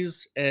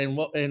abilities, and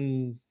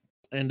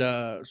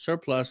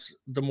Surplus,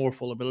 the more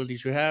full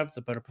abilities you have,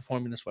 the better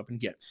performing this weapon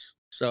gets.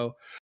 So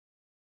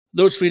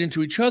those feed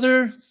into each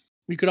other.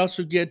 You could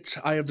also get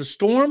Eye of the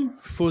Storm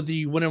for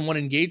the one-on-one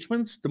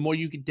engagements. The more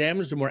you get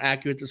damage, the more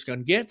accurate this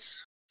gun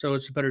gets. So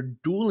it's a better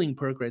dueling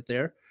perk right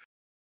there.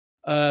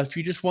 If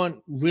you just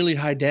want really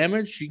high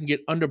damage, you can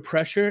get Under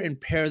Pressure and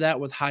pair that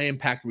with High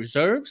Impact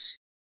Reserves.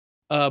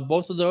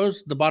 Both of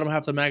those, the bottom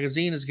half of the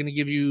magazine is going to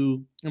give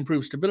you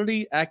improved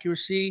stability,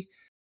 accuracy,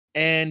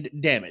 and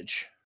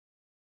damage.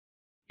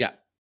 Yeah.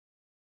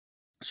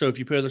 So if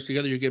you pair those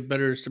together, you get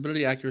better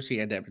stability, accuracy,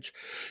 and damage.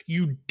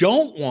 You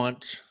don't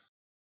want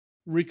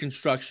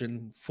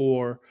reconstruction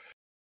for...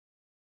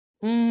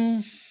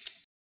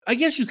 I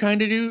guess you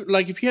kind of do.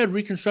 Like if you had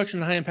reconstruction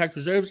and high impact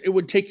reserves, it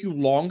would take you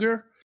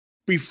longer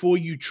before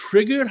you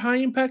triggered high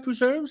impact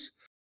reserves,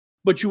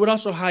 but you would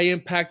also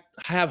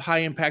have high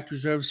impact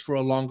reserves for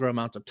a longer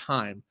amount of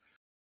time.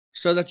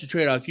 So that's your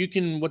trade-off. You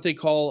can what they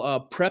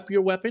call prep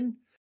your weapon.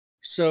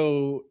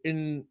 So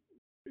it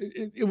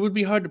would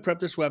be hard to prep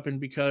this weapon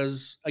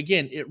because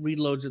again it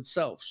reloads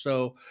itself.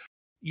 So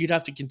you'd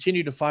have to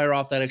continue to fire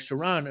off that extra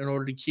round in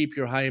order to keep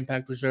your high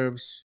impact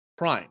reserves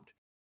primed.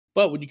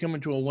 But when you come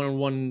into a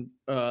one-on-one,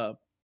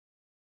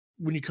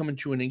 when you come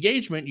into an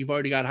engagement, you've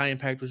already got high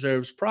impact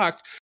reserves procced.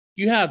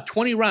 You have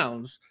 20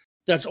 rounds.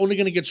 That's only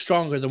going to get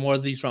stronger the more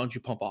of these rounds you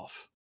pump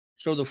off.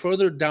 So the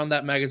further down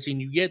that magazine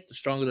you get, the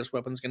stronger this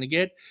weapon's going to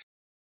get.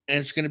 And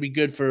it's going to be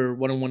good for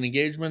one-on-one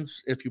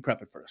engagements if you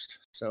prep it first.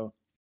 So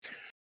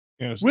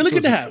yeah, really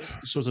good to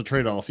have. So it's a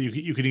trade-off.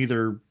 You can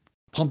either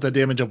pump that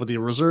damage up with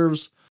your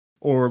reserves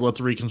or let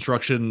the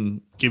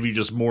reconstruction give you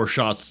just more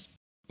shots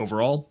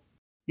overall.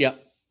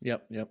 Yep.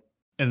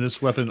 And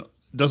this weapon,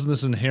 doesn't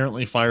this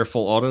inherently fire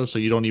full auto, so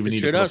you don't even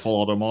need to put a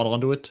full auto mod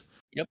onto it?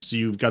 Yep. So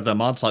you've got that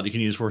mod slot you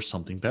can use for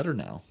something better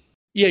now.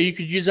 Yeah, you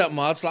could use that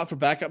mod slot for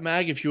backup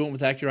mag if you went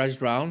with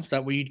accurized rounds.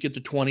 That way you'd get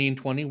the 20 and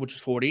 20, which is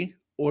 40.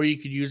 Or you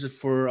could use it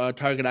for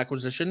target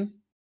acquisition,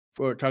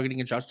 for targeting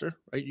adjuster,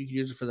 right? You could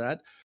use it for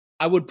that.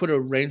 I would put a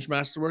range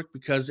masterwork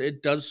because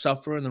it does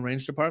suffer in the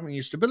range department.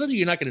 Your stability,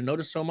 you're not going to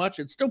notice so much.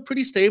 It's still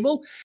pretty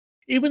stable.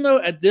 Even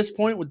though at this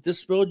point with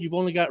this build, you've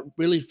only got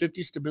really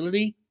 50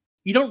 stability,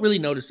 you don't really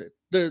notice it.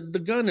 The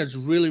gun is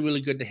really,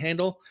 really good to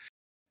handle.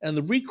 And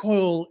the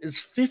recoil is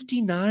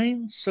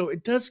 59, so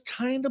it does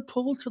kind of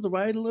pull to the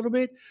right a little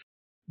bit,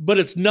 but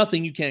it's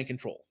nothing you can't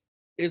control.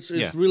 It's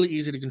really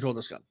easy to control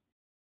this gun.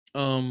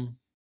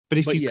 But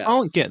if you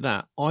can't get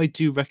that, I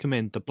do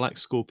recommend the Black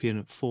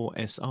Scorpion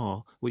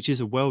 4SR, which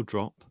is a well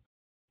drop,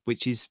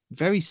 which is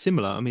very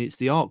similar. I mean, it's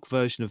the ARC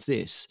version of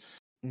this.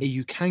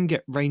 You can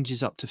get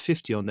ranges up to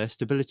 50 on there,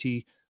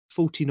 stability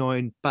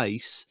 49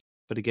 base,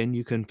 but again,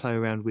 you can play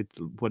around with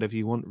whatever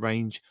you want,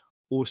 range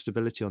or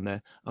stability on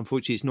there.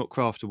 Unfortunately, it's not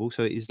craftable,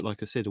 so it is,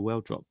 like I said, a well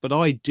drop. But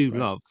I do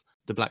love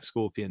the Black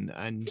Scorpion,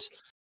 and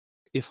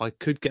if I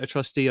could get a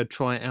trustee, I'd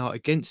try it out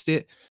against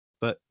it.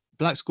 But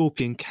Black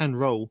Scorpion can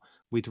roll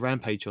with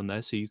Rampage on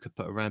there, so you could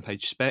put a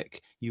Rampage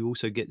spec. You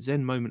also get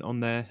Zen Moment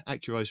on there,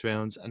 Accurized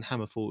Rounds, and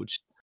Hammer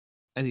Forged,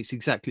 and it's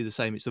exactly the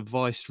same. It's a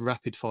Vice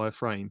rapid fire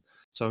frame.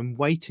 So I'm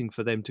waiting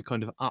for them to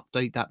kind of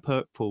update that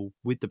perk pool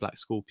with the Black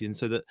Scorpion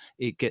so that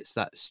it gets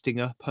that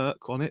Stinger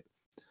perk on it.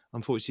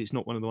 Unfortunately, it's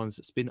not one of the ones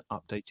that's been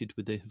updated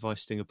with the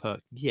Vice Stinger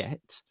perk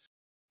yet.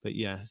 But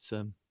yeah, it's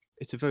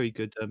a very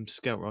good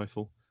scout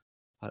rifle.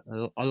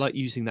 I like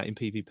using that in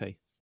PvP.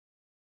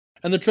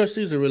 And the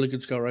Trustee is a really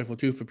good scout rifle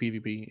too for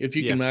PvP. If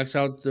you can max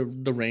out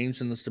the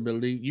range and the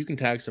stability, you can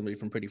tag somebody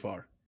from pretty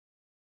far.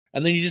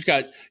 And then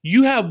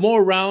you have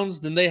more rounds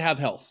than they have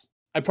health.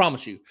 I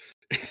promise you.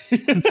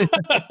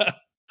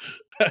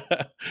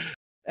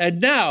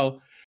 And now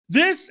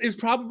This is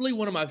probably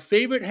one of my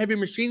favorite heavy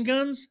machine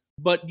guns,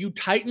 but you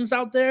Titans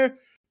out there,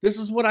 this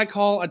is what I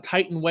call a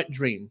Titan wet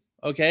dream,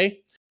 okay?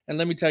 And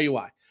let me tell you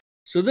why.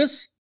 So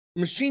this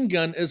machine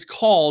gun is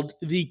called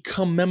the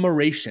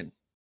Commemoration,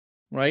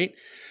 right?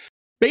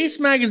 Base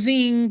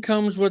magazine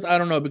comes with, I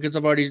don't know, because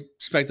I've already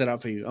spec'd that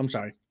out for you. I'm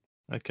sorry.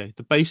 Okay,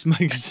 the base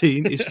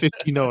magazine is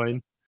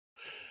 59.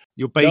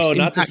 Your base no,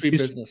 not the impact street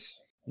is, business.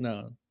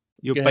 No.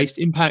 Your Go base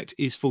ahead. impact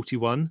is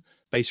 41,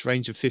 base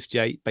range of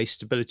 58, base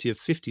stability of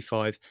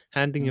 55,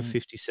 handling of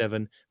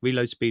 57,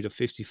 reload speed of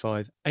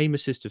 55, aim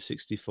assist of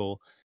 64,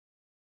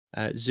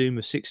 zoom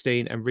of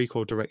 16, and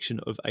recoil direction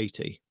of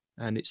 80.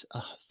 And it's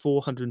a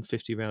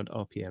 450 round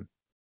RPM.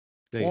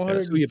 There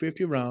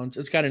 450 rounds.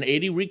 It's got an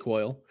 80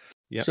 recoil.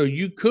 Yep. So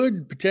you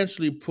could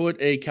potentially put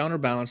a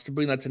counterbalance to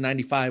bring that to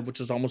 95, which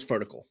is almost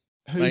vertical.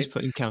 Who's right?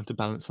 putting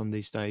counterbalance on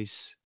these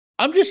days?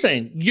 I'm just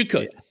saying you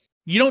could. Yeah.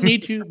 You don't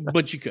need to,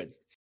 but you could.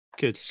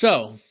 Good.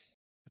 So,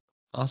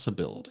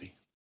 possibility.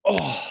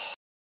 Oh,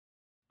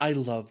 I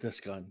love this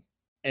gun.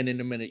 And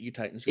in a minute, you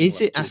Titans. Is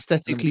it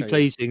aesthetically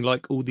pleasing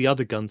like all the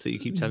other guns that you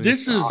keep telling me?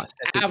 This is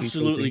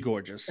absolutely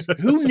gorgeous.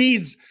 Who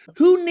needs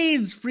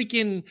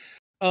freaking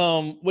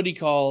what do you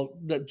call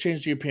that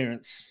change the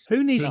appearance?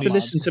 Who needs to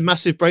listen to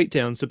massive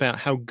breakdowns about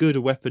how good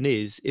a weapon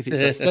is if it's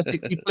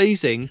aesthetically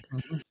pleasing?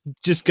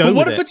 Just go. But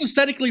what with if it. it's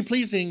aesthetically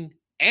pleasing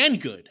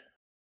and good?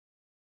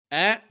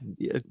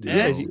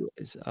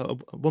 It's a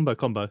wombo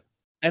combo.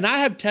 And I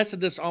have tested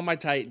this on my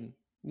Titan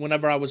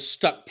whenever I was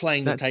stuck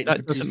playing the Titan.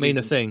 That doesn't mean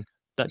a thing.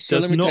 That So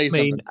does not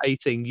mean a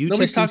thing. You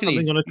Nobody's testing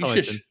talking something to you. on a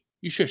Titan.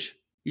 You shush.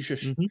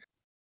 Mm-hmm.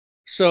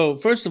 So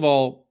first of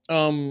all,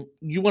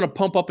 you want to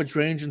pump up its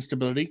range and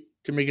stability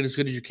to make it as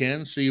good as you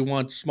can. So you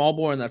want small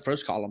bore in that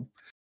first column.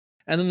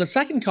 And then the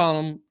second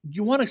column,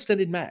 you want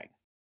extended mag.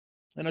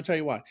 And I'll tell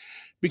you why.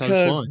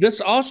 Because this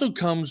also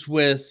comes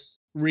with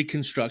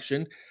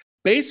reconstruction.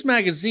 Base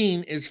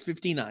magazine is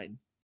 59,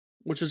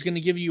 which is going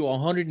to give you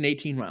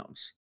 118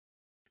 rounds.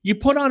 You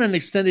put on an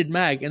extended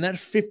mag, and that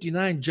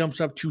 59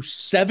 jumps up to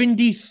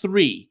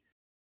 73.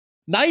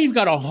 Now you've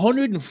got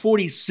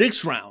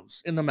 146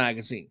 rounds in the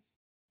magazine,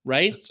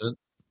 right?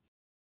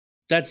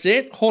 That's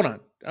it? Hold on.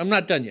 I'm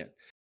not done yet.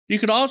 You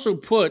could also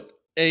put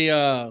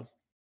an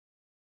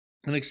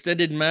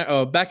extended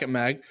backup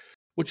mag,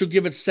 which will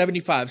give it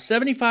 75.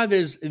 75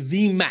 is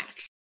the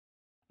max.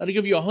 That'll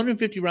give you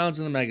 150 rounds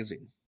in the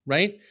magazine,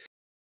 right?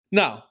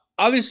 Now,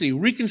 obviously,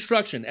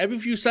 reconstruction. Every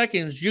few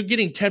seconds, you're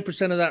getting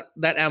 10% of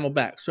that ammo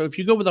back. So if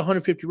you go with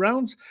 150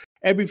 rounds,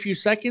 every few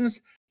seconds,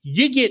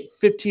 you get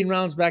 15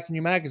 rounds back in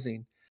your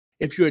magazine.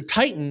 If you're a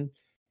Titan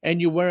and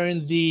you're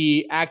wearing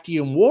the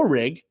Actium War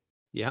Rig,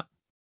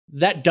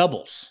 that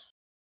doubles.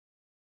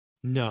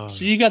 No.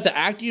 So you got the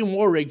Actium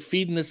War Rig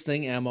feeding this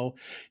thing ammo.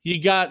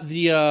 You got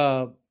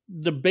the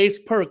base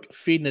perk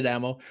feeding it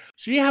ammo.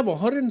 So you have a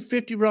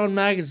 150 round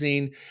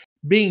magazine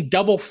being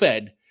double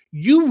fed.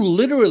 You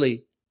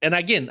literally, and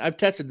again, I've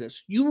tested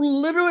this, you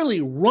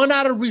literally run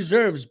out of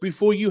reserves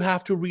before you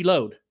have to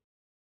reload.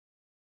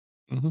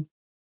 Mm-hmm.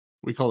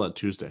 We call that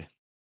Tuesday.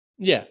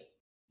 Yeah.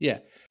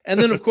 And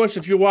then, of course,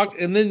 if you walk,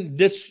 and then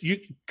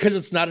because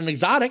it's not an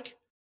exotic,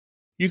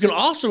 you can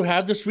also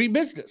have the sweet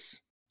business.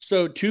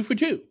 So 2 for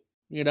 2,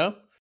 you know?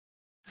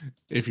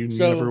 If you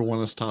never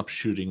want to stop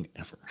shooting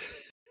ever.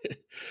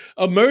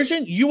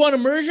 Immersion, you want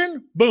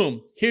immersion?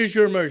 Boom, here's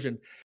your immersion.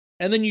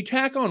 And then you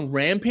tack on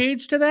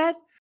Rampage to that.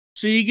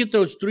 So you get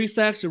those 3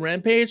 stacks of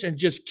Rampage and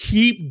just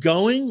keep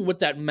going with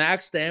that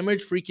max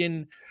damage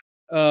freaking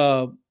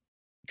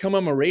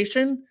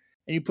Commemoration.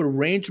 And you put a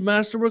range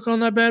masterwork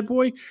on that bad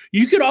boy.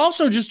 You could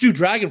also just do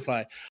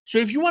Dragonfly. So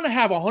if you want to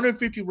have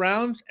 150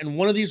 rounds and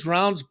one of these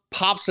rounds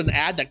pops an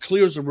ad that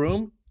clears the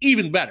room,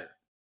 even better,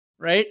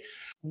 right?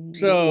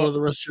 So what are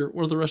the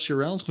rest of your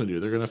rounds going to do?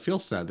 They're going to feel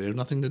sad. They have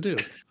nothing to do.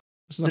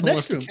 There's nothing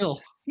left to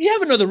kill. You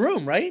have another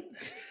room, right?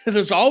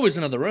 There's always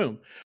another room.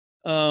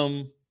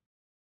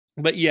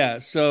 But yeah,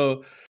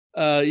 so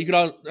you could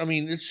all. I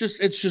mean, it's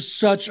just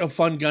such a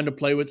fun gun to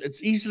play with.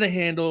 It's easy to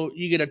handle.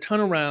 You get a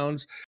ton of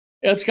rounds.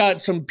 It's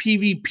got some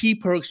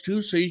PvP perks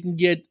too, so you can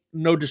get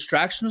no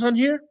distractions on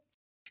here.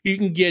 You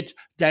can get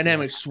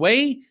dynamic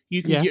sway.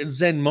 You can get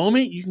Zen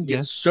moment. You can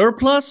get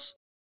surplus.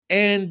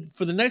 And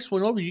for the next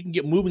one over, you can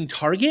get moving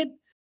target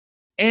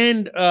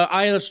and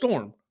Eye of the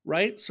Storm,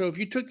 right? So if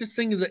you took this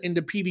thing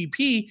into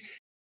PvP,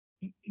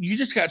 you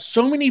just got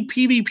so many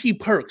PvP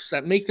perks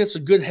that make this a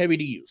good heavy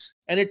to use.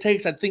 And it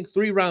takes, I think,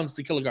 3 rounds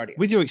to kill a Guardian.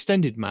 With your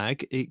extended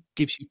mag, it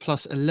gives you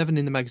plus 11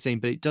 in the magazine,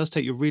 but it does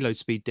take your reload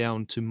speed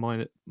down to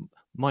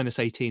minus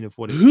 18 of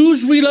what it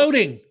Who's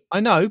reloading? I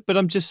know, but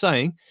I'm just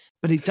saying.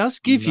 But it does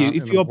give you,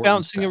 if you're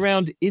bouncing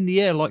around in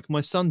the air like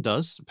my son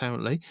does,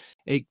 apparently,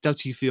 it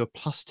does give you a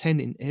plus 10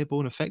 in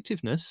airborne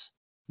effectiveness,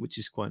 which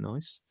is quite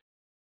nice.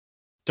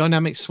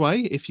 Dynamic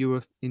sway, if you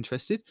were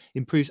interested,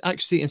 improves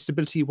accuracy and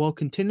stability while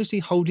continuously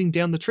holding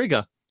down the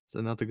trigger. That's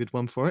another good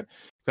one for it.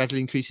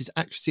 Gradually increases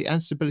accuracy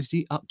and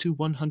stability up to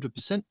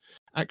 100%.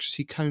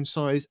 Accuracy, cone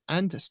size,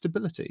 and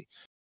stability.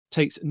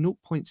 Takes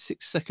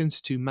 0.6 seconds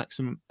to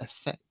maximum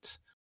effect.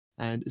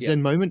 And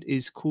Zen Moment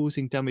is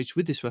causing damage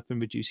with this weapon,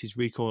 reduces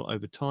recoil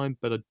over time,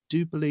 but I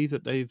do believe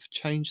that they've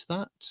changed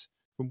that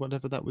from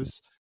whatever that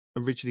was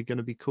originally going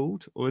to be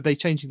called. Or are they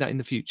changing that in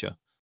the future?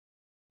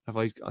 Have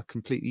I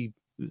completely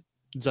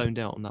zoned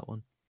out on that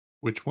one?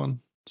 Which one?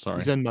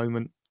 Sorry. Zen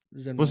Moment.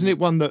 Wasn't it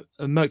one that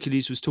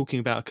Mercules was talking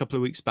about a couple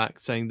of weeks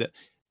back, saying that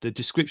the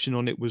description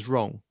on it was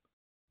wrong?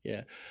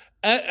 Yeah.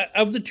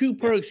 Of the two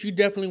perks, you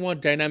definitely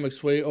want Dynamic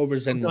Sway over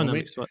Zen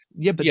Moment.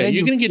 Yeah, but then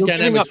you're going to get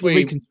Dynamic Sway.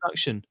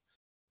 Reconstruction.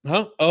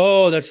 Huh?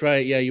 Oh, that's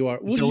right. Yeah, you are.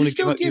 Well, you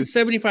still get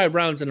 75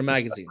 rounds in a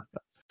magazine.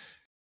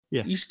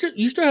 Yeah. You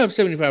still have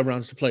 75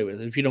 rounds to play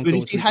with if you don't but go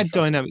if with you had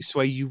Dynamic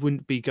Sway, you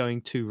wouldn't be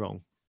going too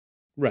wrong.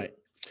 Right.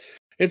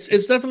 It's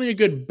definitely a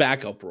good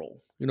backup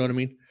role. You know what I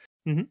mean?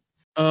 Mm-hmm.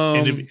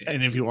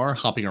 And if you are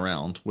hopping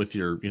around with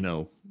your,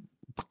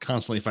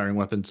 constantly firing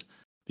weapons,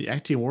 the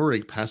Actium War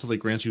Rig passively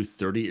grants you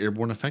 30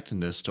 airborne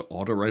effectiveness to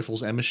auto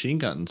rifles and machine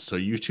guns. So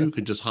you too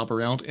could just hop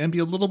around and be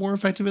a little more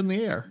effective in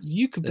the air.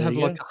 You could have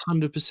like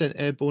 100%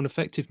 airborne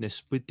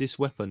effectiveness with this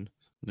weapon.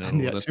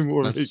 No,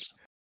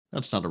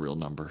 that's not a real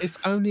number. If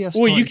only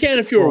Well, you can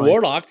if you're a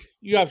warlock.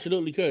 You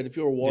absolutely could. If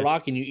you're a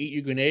warlock and you eat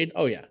your grenade,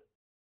 oh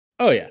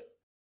yeah.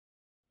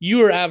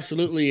 You are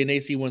absolutely an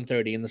AC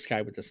 130 in the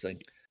sky with this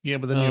thing. Yeah,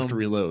 but then you have to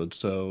reload,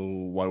 so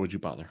why would you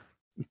bother?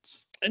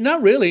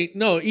 Not really.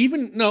 No,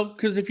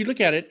 because if you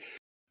look at it,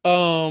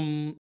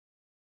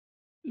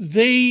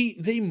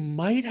 they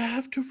might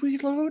have to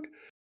reload,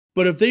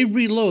 but if they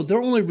reload,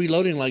 they're only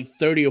reloading like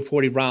 30 or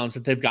 40 rounds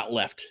that they've got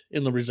left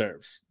in the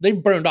reserves.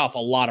 They've burned off a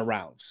lot of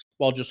rounds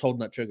while just holding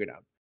that trigger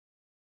down.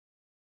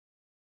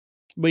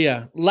 But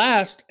yeah,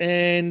 last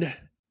and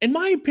in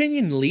my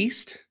opinion,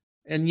 least,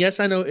 and yes,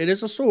 I know it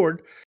is a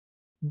sword,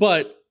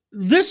 but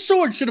this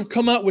sword should have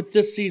come out with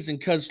this season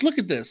because look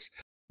at this.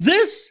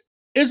 This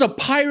is a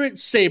pirate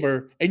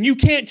saber, and you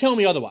can't tell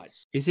me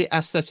otherwise. Is it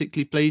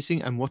aesthetically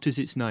pleasing, and what is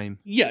its name?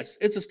 Yes,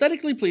 it's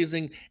aesthetically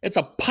pleasing. It's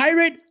a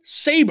pirate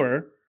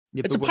saber.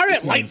 Yeah, it's a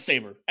pirate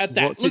lightsaber at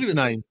that. What's its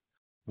name?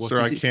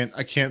 Sir,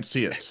 I can't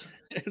see it.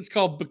 It's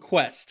called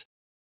Bequest.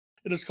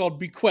 It is called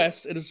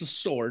Bequest. It is a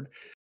sword.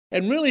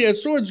 And really,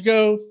 as swords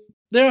go,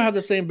 they all have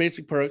the same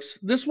basic perks.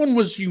 This one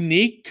was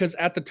unique because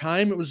at the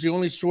time, it was the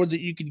only sword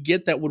that you could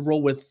get that would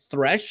roll with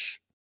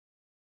Thresh.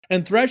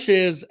 And Thresh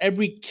is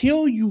every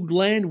kill you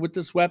land with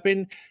this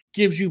weapon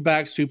gives you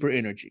back super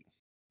energy,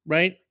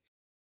 right?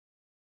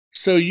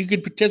 So you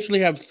could potentially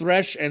have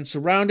Thresh and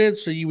Surrounded,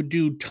 so you would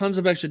do tons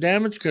of extra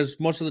damage because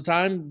most of the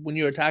time when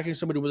you're attacking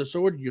somebody with a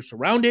sword, you're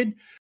surrounded.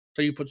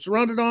 So you put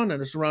Surrounded on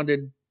and a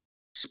Surrounded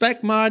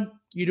spec mod,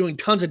 you're doing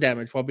tons of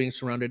damage while being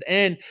surrounded.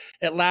 And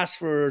it lasts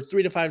for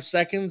 3 to 5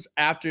 seconds.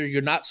 After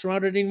you're not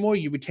surrounded anymore,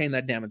 you retain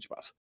that damage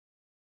buff.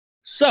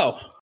 So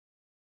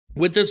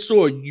with this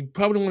sword, you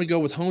probably want to go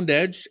with Honed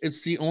Edge.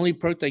 It's the only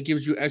perk that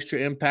gives you extra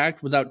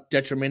impact without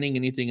detrimenting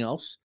anything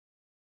else.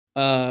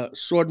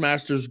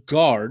 Swordmaster's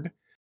Guard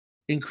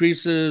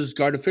increases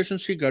guard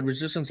efficiency, guard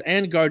resistance,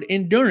 and guard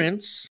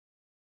endurance,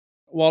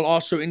 while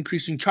also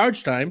increasing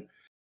charge time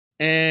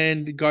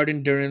and guard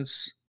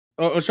endurance.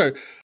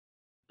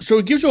 So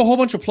it gives you a whole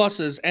bunch of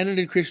pluses, and it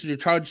increases your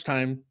charge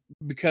time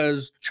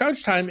because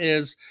charge time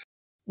is,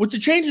 with the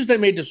changes they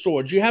made to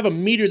swords, you have a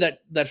meter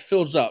that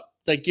fills up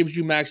that gives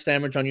you max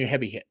damage on your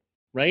heavy hit,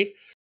 right?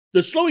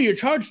 The slower your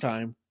charge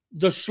time,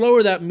 the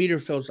slower that meter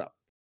fills up.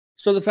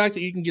 So the fact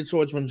that you can get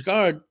Swordsman's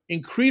Guard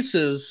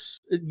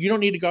increases, you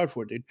don't need a guard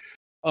for it, dude.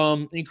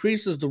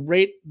 Increases the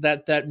rate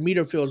that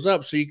meter fills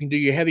up so you can do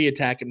your heavy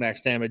attack at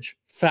max damage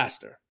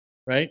faster,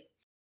 right?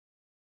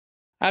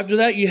 After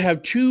that, you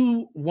have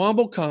 2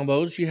 wombo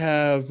combos. You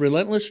have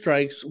Relentless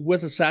Strikes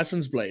with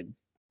Assassin's Blade.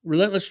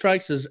 Relentless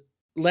Strikes is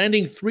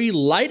landing 3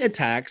 light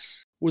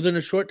attacks within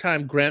a short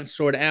time grants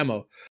sword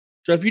ammo.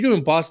 So if you're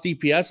doing boss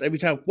DPS, every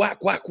time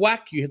whack, whack,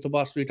 whack, you hit the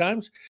boss 3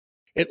 times,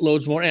 it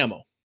loads more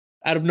ammo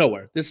out of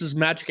nowhere. This is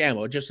magic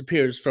ammo. It just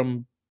appears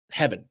from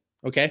heaven,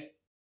 okay?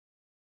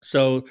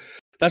 So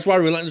that's why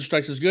Relentless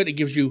Strikes is good. It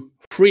gives you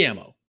free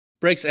ammo.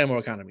 Breaks ammo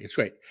economy. It's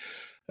great.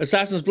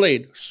 Assassin's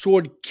Blade.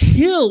 Sword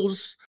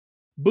kills,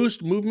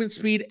 boost movement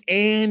speed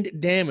and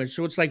damage.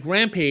 So it's like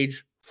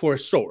Rampage for a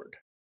sword,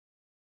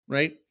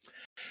 right?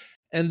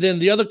 And then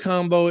the other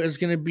combo is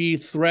going to be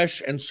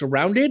Thresh and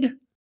Surrounded.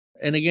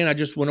 And again, I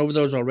just went over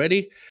those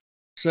already.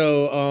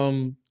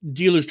 So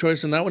dealer's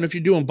choice on that one. If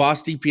you're doing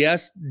boss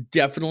DPS,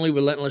 definitely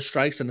Relentless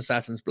Strikes and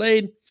Assassin's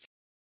Blade.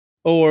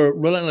 Or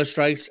Relentless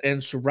Strikes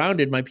and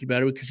Surrounded might be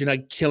better because you're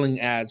not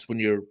killing ads when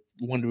you're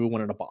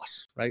 1v1 in a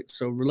boss, right?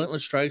 So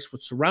Relentless Strikes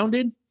with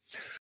Surrounded.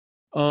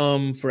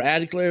 For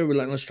ad clear,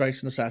 Relentless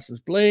Strikes and Assassin's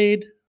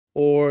Blade.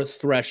 Or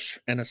Thresh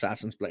and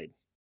Assassin's Blade.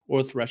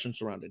 Or Thresh and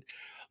Surrounded.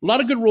 A lot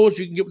of good rolls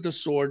you can get with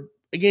this sword.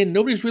 Again,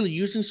 nobody's really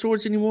using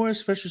swords anymore,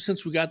 especially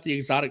since we got the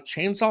exotic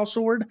chainsaw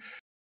sword.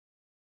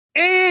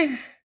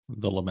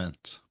 The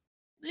Lament.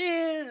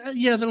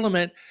 Yeah, the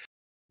Lament.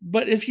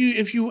 But if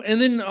you,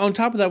 and then on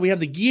top of that, we have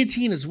the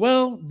Guillotine as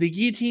well. The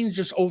Guillotine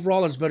just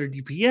overall has better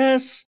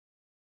DPS,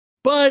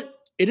 but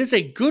it is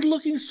a good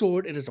looking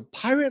sword. It is a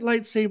pirate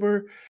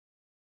lightsaber,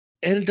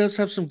 and it does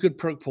have some good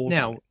perk pulls.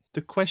 Now,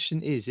 The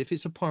question is, if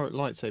it's a pirate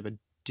lightsaber,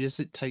 does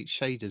it take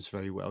shaders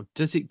very well?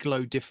 Does it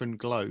glow different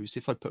glows?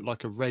 If I put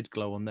like a red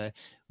glow on there,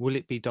 will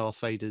it be Darth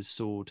Vader's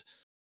sword?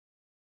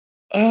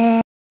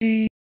 I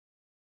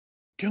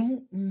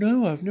don't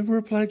know. I've never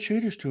applied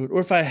shaders to it,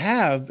 or if I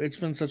have, it's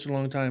been such a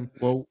long time.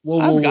 Hold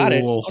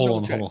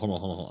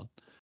on.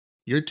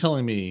 You're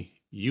telling me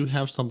you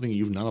have something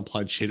you've not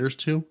applied shaders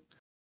to?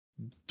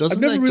 I've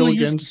never really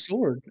used the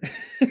sword.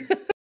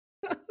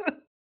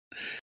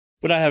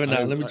 But I haven't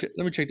now. Let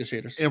me check the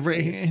shaders.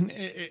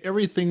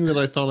 Everything that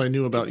I thought I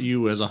knew about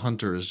you as a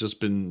hunter has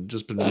just been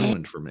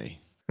ruined for me.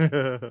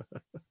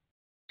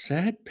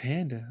 Sad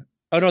panda.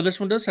 Oh no, this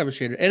one does have a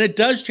shader, and it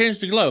does change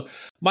the glow.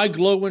 My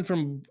glow went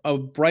from a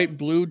bright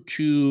blue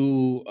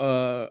to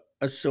a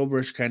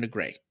silverish kind of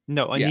gray.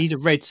 No, I need a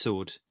red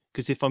sword,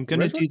 because if I'm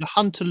going to do the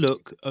hunter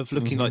look of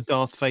looking like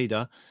Darth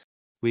Vader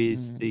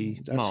with the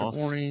mask,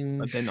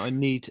 orange, then I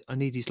need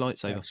his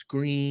lightsaber. That's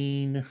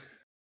green.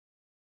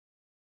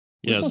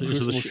 So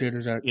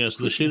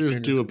the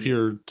shaders do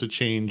appear to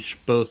change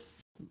both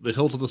the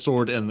hilt of the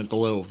sword and the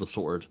glow of the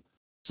sword.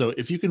 So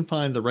if you can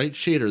find the right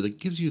shader that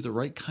gives you the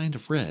right kind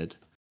of red,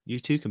 you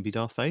too can be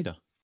Darth Vader.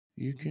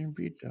 You can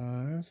be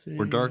Darth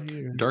Vader. Or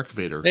Dark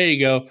Vader. There you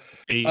go.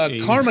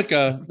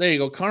 Karmika. There you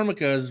go.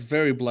 Karmika is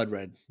very blood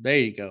red. There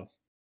you go.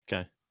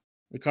 Okay.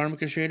 The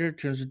Karmika shader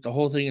turns the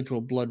whole thing into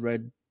a blood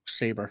red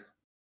saber.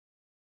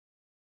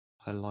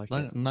 I like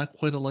it. Not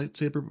quite a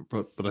lightsaber,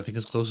 but I think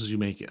as close as you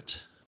make it.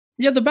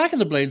 Yeah, the back of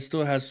the blade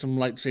still has some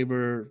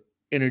lightsaber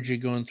energy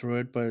going through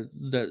it, but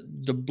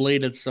the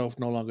blade itself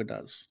no longer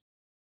does.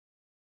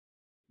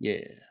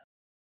 Yeah.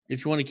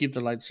 If you want to keep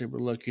the lightsaber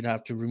look, you'd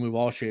have to remove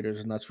all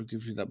shaders, and that's what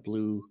gives you that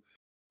blue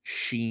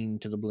sheen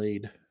to the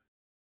blade.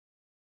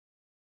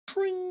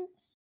 Tring.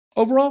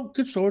 Overall,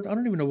 good sword. I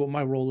don't even know what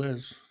my role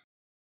is.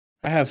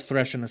 I have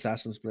Thresh and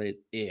Assassin's Blade.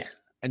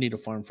 I need to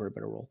farm for a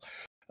better role.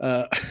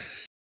 The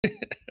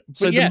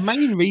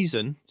main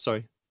reason,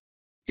 sorry.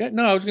 Yeah,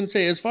 no, I was going to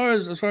say, as far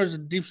as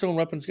Deepstone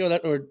weapons go,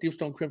 or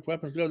Deepstone Crypt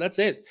weapons go, that's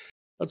it.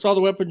 That's all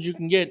the weapons you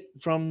can get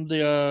from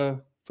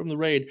the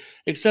raid,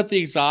 except the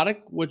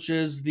exotic, which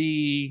is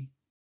the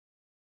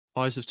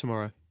Eyes of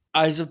Tomorrow.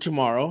 Eyes of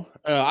Tomorrow.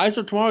 Eyes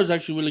of Tomorrow is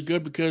actually really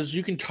good because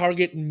you can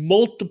target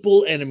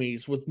multiple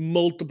enemies with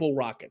multiple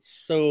rockets.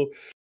 So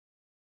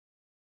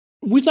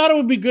we thought it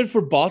would be good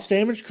for boss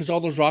damage because all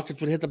those rockets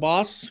would hit the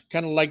boss,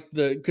 kind of like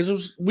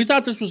we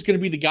thought this was going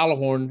to be the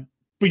Gjallarhorn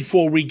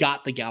before we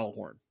got the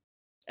Gjallarhorn.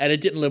 And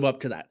it didn't live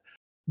up to that.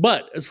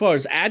 But as far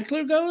as ad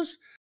clear goes,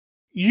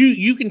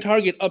 you can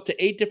target up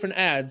to 8 different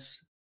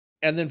ads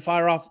and then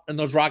fire off, and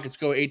those rockets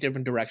go 8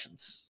 different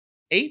directions.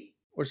 8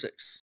 or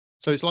 6.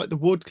 So it's like the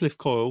Wardcliff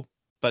coil,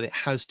 but it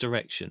has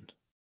direction.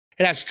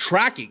 It has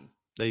tracking.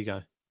 There you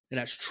go. It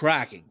has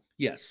tracking.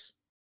 Yes.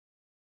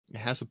 It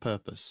has a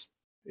purpose.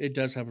 It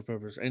does have a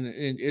purpose, and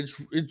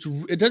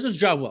it does its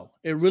job well.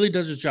 It really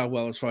does its job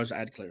well as far as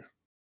ad clear.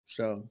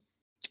 So,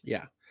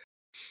 yeah.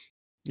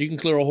 You can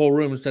clear a whole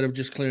room instead of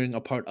just clearing a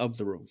part of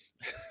the room.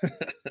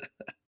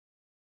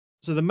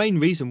 So the main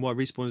reason why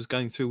Respawn is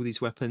going through all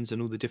these weapons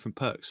and all the different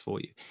perks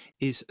for you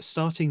is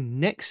starting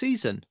next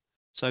season.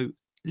 So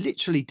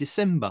literally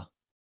December.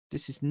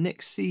 This is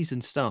next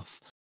season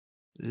stuff.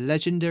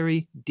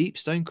 Legendary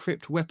Deepstone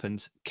Crypt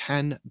weapons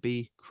can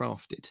be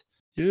crafted.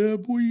 Yeah,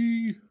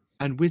 boy.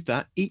 And with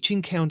that, each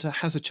encounter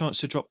has a chance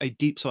to drop a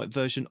deep sight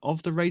version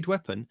of the raid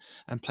weapon,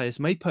 and players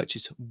may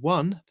purchase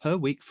 1 per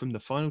week from the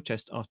final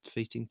chest after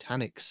defeating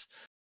Taniks.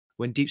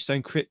 When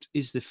Deepstone Crypt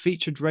is the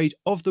featured raid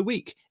of the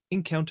week,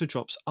 encounter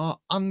drops are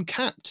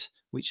uncapped,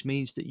 which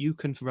means that you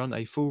can run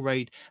a full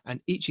raid and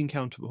each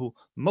encounter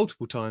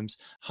multiple times,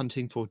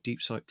 hunting for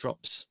deep sight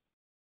drops.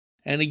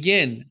 And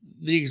again,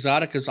 the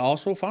exotic is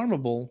also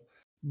farmable,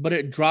 but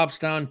it drops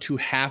down to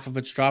half of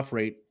its drop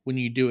rate when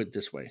you do it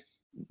this way.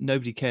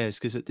 Nobody cares,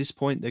 because at this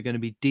point they're going to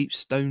be deep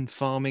stone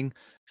farming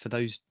for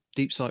those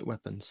deep sight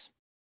weapons.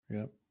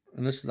 Yep.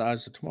 And this is the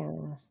Eyes of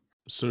Tomorrow.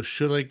 So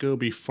should I go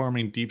be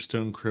farming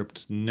Deepstone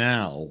Crypt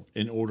now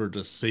in order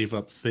to save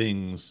up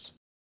things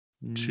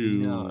to...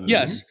 No.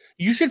 Yes.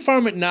 You should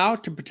farm it now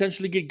to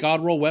potentially get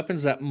God roll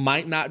weapons that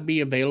might not be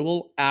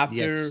available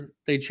after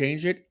they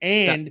change it,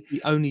 and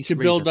to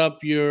build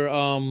up your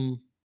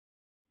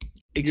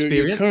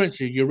experience, your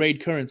currency, your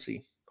raid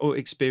currency. Or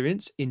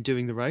experience in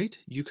doing the raid.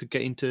 You could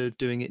get into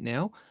doing it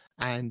now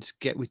and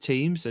get with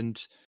teams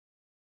and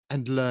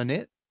learn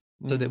it,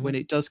 so that when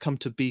it does come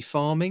to be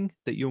farming,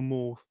 that you're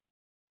more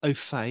au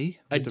fait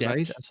with the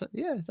raid.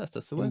 Yeah,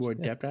 that's the word. More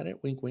adept at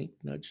it. Wink, wink,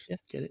 nudge. Yeah,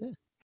 get it.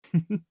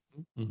 Yeah.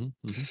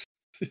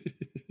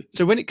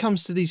 So when it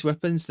comes to these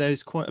weapons,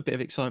 there's quite a bit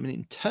of excitement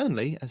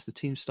internally as the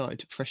team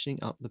started freshening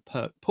up the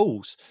perk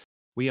pools.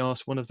 We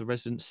asked one of the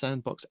resident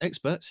sandbox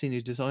experts,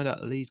 senior designer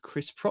lead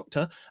Chris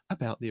Proctor,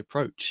 about the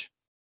approach.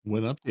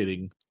 When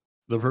updating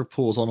the perk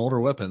pools on older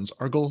weapons,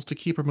 our goal is to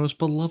keep our most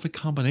beloved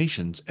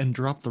combinations and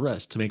drop the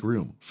rest to make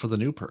room for the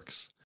new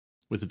perks.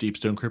 With the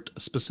Deepstone Crypt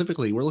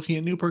specifically, we're looking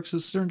at new perks that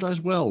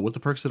synergize well with the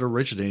perks that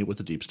originated with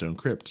the Deepstone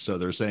Crypt. So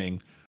they're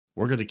saying,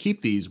 we're going to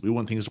keep these, we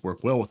want things to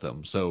work well with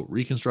them. So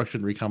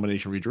reconstruction,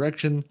 recombination,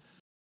 redirection,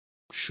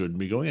 shouldn't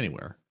be going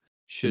anywhere.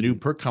 The Shouldn't. new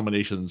perk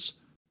combinations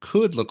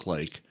could look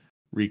like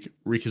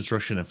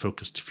Reconstruction and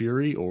Focused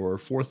Fury, or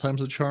 4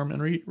 times the charm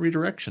and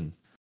Redirection.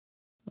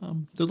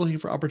 They're looking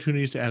for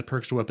opportunities to add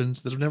perks to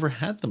weapons that have never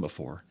had them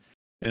before,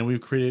 and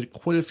we've created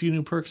quite a few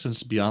new perks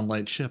since Beyond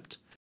Light shipped,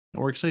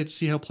 and we're excited to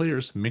see how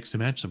players mix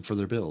and match them for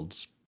their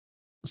builds.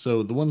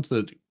 So the ones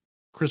that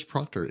Chris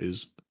Proctor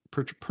is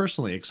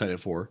personally excited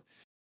for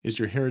is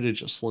your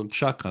Heritage Slug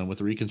Shotgun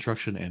with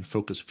Reconstruction and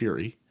Focused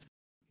Fury,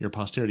 your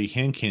Posterity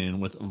Hand Cannon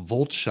with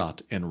Volt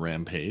Shot and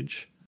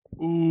Rampage.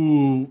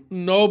 Ooh,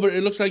 no, but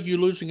it looks like you're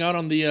losing out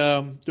on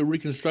the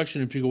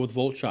Reconstruction if you go with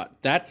Volt Shot.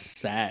 That's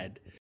sad.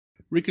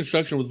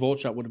 Reconstruction with Volt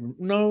Shot would have been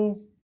no,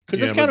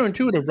 because it's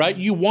counterintuitive, right?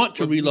 You want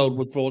to reload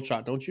with Volt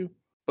Shot, don't you?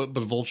 But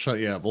Volt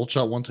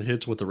Shot once it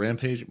hits with the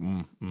Rampage.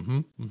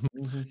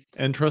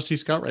 And Trusty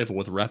Scout Rifle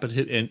with Rapid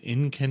Hit and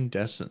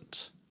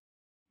Incandescent.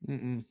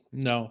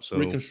 No, so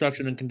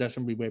Reconstruction and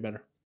Incandescent would be way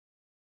better.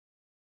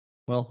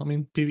 Well, I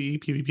mean,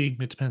 PvE, PvP,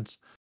 it depends.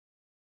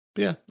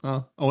 But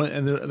yeah.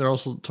 And they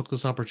also took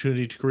this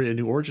opportunity to create a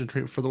new origin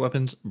trait for the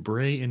weapons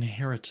Bray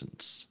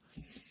Inheritance,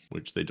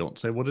 which they don't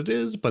say what it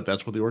is, but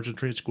that's what the origin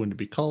trait is going to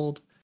be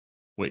called.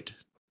 Wait,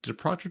 did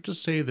Proctor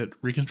just say that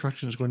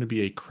Reconstruction is going to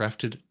be a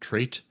crafted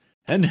trait?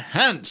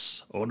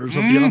 Enhance! Owners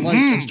of Beyond Light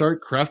can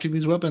start crafting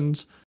these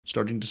weapons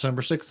starting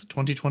December 6th,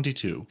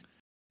 2022.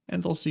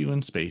 And they'll see you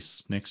in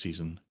space next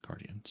season,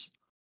 Guardians.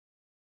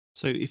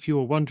 So if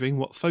you're wondering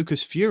what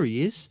Focus Fury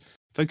is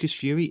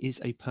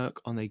a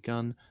perk on a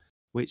gun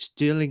which,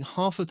 dealing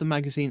half of the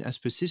magazine as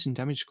precision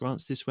damage,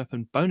 grants this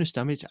weapon bonus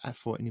damage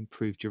for an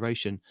improved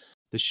duration.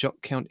 The shot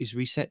count is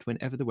reset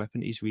whenever the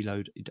weapon is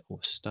reloaded or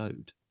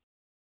stowed.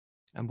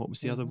 And what was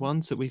the other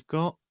ones that we've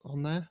got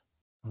on there?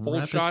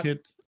 Rapid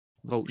Hit.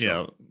 Volt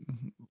Shot.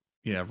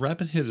 Yeah,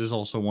 Rapid Hit is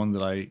also one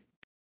that I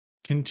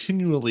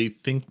continually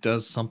think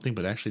does something,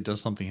 but actually does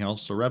something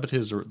else. So Rapid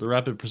Hit is the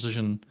rapid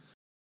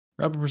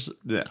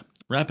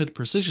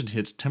precision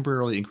hits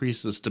temporarily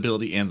increase the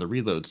stability and the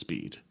reload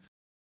speed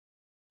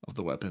of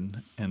the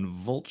weapon. And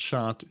Volt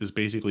Shot is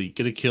basically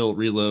get a kill,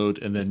 reload,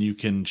 and then you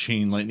can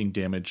chain lightning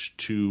damage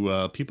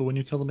to people when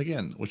you kill them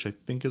again, which I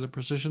think is a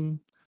precision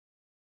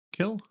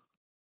kill.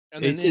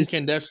 And then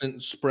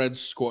Incandescent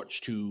spreads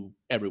Scorch to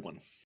everyone.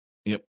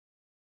 Yep.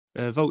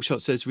 Volt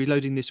Shot says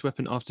reloading this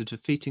weapon after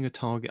defeating a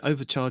target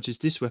overcharges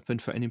this weapon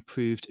for an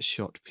improved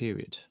shot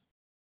period.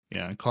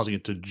 Yeah, causing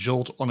it to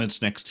jolt on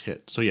its next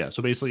hit. So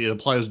basically it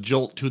applies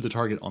jolt to the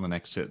target on the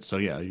next hit. So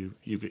yeah,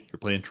 you're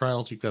playing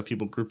Trials, you've got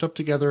people grouped up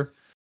together,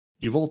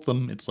 you volt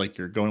them, it's like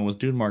you're going with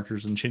Dune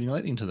Marchers and chaining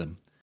lightning to them.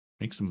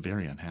 Makes them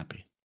very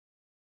unhappy.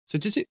 So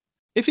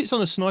if it's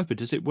on a sniper,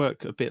 does it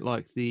work a bit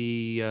like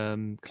the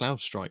Cloud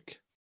Strike?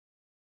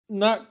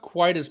 Not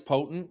quite as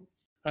potent,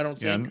 I don't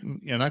think.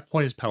 Yeah, not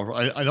quite as powerful.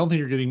 I don't think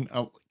you're getting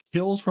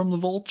kills from the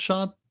Volt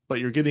Shot, but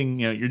you're getting,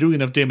 you're doing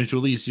enough damage to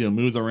at least,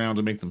 move them around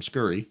and make them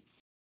scurry.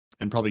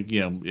 And probably,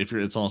 if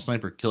it's on a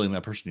sniper, killing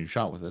that person you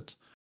shot with it.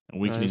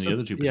 And weakening the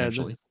other two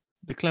potentially.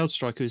 The Cloud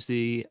Striker is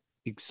the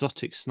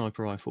exotic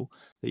sniper rifle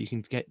that you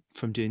can get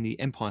from doing the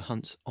Empire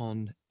hunts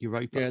on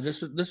Europa. Yeah,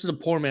 this is a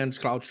poor man's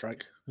Cloud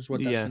Strike, is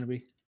what that's going to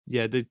be.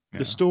 Yeah, the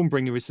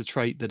Stormbringer is the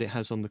trait that it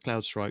has on the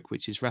Cloud Strike,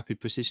 which is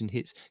rapid precision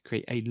hits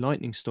create a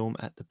lightning storm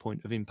at the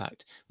point of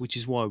impact, which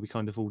is why we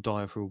kind of all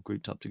die if we're all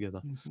grouped up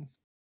together. Mm-hmm.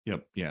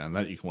 Yep, yeah, and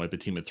that you can wipe a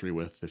team of 3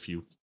 with if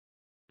you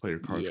play your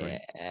cards right.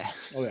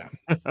 Oh,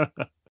 yeah.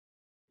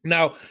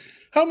 Now,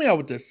 help me out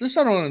with this. This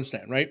I don't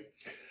understand, right?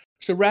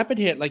 So Rapid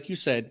Hit, like you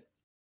said,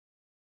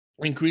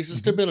 increases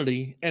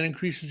stability and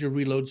increases your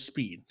reload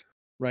speed,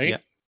 right? Yeah.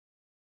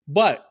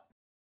 But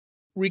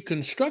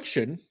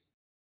Reconstruction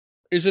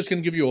is just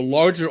going to give you a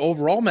larger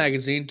overall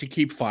magazine to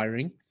keep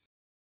firing,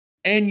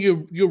 and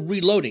you're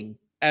reloading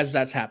as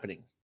that's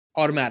happening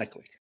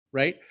automatically,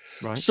 right?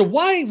 Right. So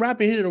why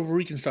Rapid Hit over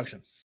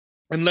Reconstruction,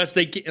 unless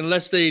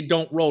they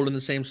don't roll in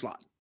the same slot?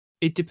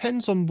 It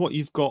depends on what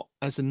you've got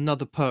as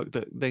another perk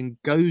that then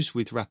goes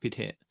with Rapid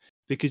Hit.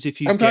 Because if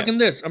you I'm talking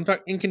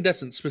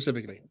Incandescent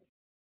specifically.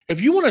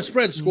 If you want to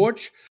spread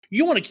Scorch,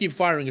 you want to keep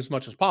firing as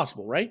much as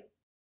possible, right?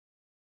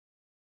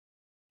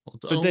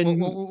 But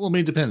then,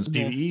 it depends.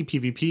 PvE,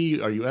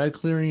 PvP, are you ad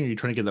clearing? Are you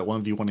trying to get that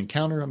 1v1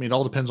 encounter? I mean, it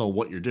all depends on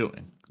what you're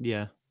doing.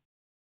 Yeah.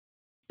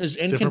 Is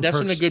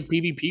Incandescent a good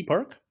PvP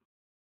perk?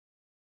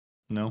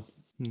 No.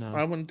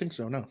 I wouldn't think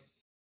so, no.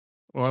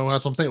 Well,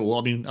 that's what I'm saying. Well,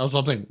 I mean, that's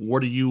what I'm saying.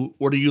 What are you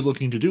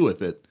looking to do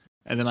with it?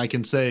 And then I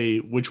can say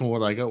which one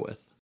would I go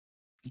with.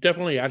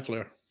 Definitely ad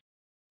clear.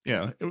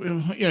 Yeah. I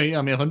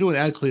mean, if I'm doing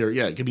ad clear,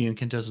 give me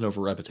Incandescent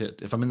over Rapid Hit.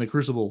 If I'm in the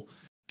Crucible,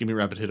 give me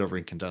Rapid Hit over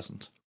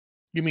Incandescent.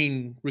 You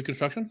mean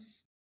Reconstruction?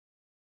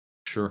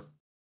 Sure.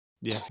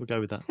 Yeah, we'll go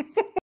with that.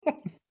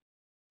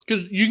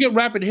 Because you get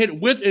Rapid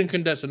Hit with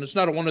Incandescent. It's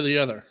not a one or the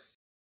other.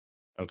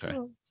 Okay.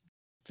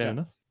 Fair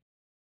enough.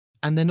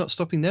 And they're not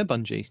stopping there,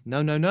 Bungie.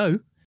 No.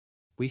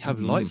 We have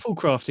Lightfall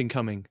crafting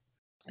coming.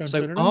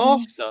 So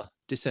after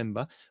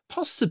December,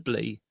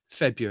 possibly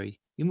February.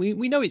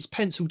 We know it's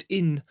penciled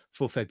in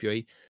for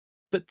February,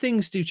 but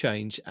things do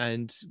change,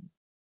 and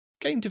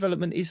game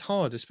development is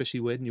hard,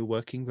 especially when you're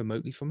working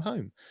remotely from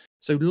home.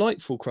 So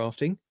Lightfall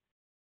crafting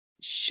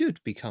should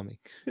be coming.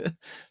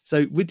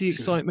 So with the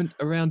excitement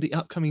around the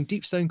upcoming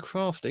Deepstone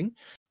crafting,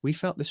 we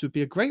felt this would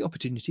be a great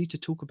opportunity to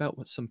talk about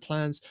what some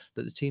plans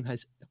that the team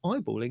has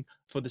eyeballing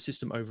for the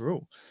system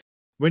overall.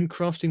 When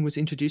crafting was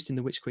introduced in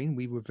the Witch Queen,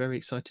 we were very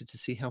excited to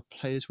see how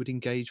players would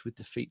engage with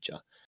the feature.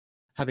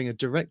 Having a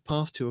direct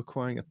path to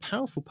acquiring a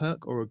powerful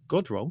perk or a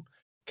god roll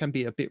can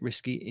be a bit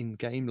risky in a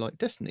game like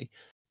Destiny,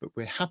 but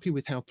we're happy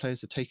with how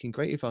players are taking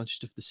great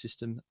advantage of the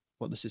system,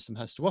 what the system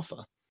has to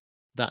offer.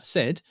 That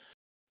said,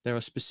 there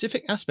are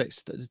specific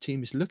aspects that the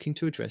team is looking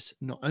to address,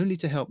 not only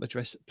to help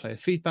address player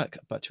feedback,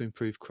 but to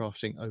improve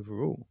crafting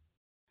overall.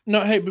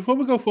 Now, hey, before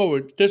we go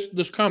forward,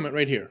 this comment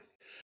right here.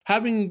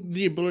 Having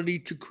the ability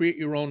to create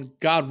your own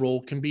god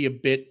roll can be a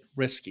bit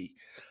risky.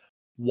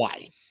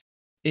 Why?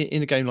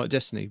 In a game like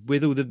Destiny,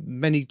 with all the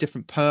many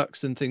different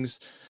perks and things,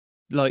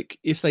 like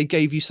if they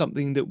gave you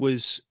something that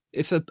was,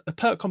 if a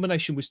perk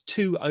combination was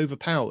too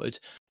overpowered,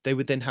 they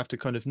would then have to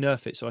kind of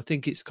nerf it. So I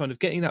think it's kind of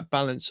getting that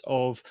balance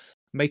of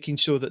making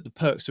sure that the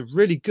perks are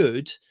really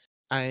good,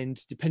 and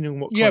depending on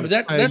what kind of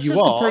player that's you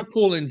just are, the perk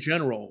pool in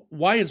general.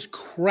 Why is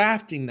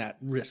crafting that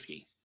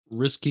risky?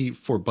 Risky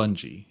for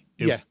Bungie.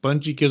 If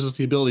Bungie gives us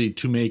the ability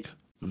to make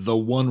the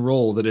one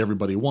roll that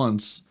everybody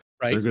wants,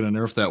 they're going to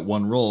nerf that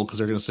one roll because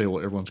they're going to say,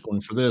 well, everyone's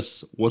going for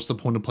this. What's the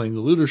point of playing the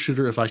looter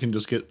shooter if I can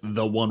just get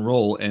the one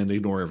roll and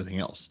ignore everything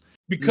else?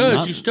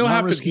 Because you still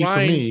have to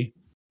grind.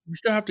 You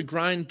still have to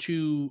grind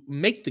to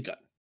make the gun.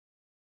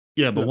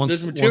 Yeah, but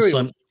once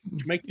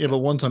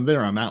I'm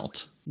there, I'm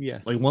out. Yeah.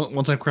 Like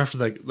once I've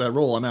crafted that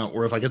roll, I'm out.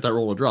 Or if I get that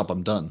roll to drop,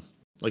 I'm done.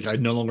 Like I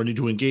no longer need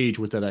to engage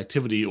with that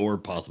activity or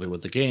possibly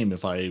with the game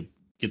if I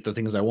get the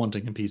things I want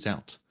and can peace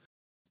out.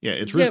 Yeah,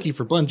 it's risky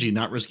for Bungie,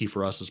 not risky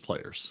for us as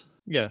players.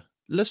 Yeah.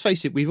 Let's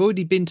face it, we've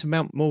already been to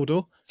Mount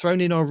Mordor,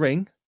 thrown in our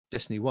ring,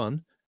 Destiny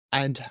 1,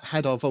 and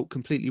had our vault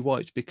completely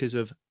wiped because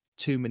of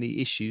too many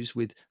issues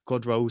with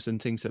god rolls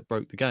and things that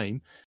broke the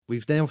game.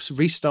 We've now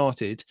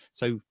restarted,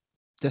 so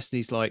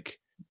Destiny's like,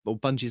 or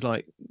Bungie's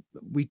like,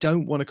 we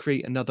don't want to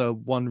create another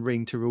one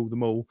ring to rule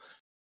them all.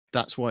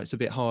 That's why it's a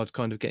bit hard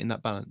kind of getting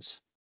that balance.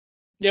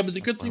 Yeah, but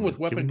the good thing with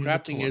weapon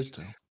crafting is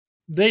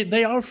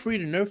they are free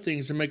to nerf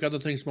things and make other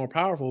things more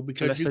powerful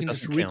because you can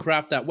just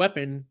recraft that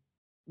weapon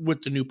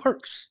with the new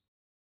perks,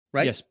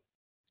 right? Yes.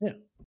 Yeah.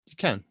 You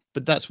can.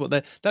 But that's what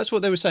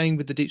they were saying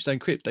with the Deepstone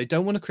Crypt. They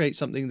don't want to create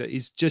something that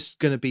is just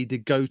going to be the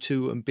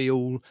go-to and be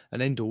all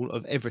and end all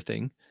of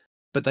everything,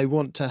 but they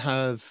want to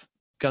have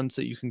guns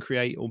that you can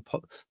create or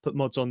put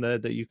mods on there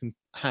that you can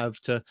have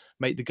to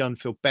make the gun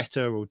feel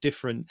better or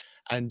different,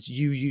 and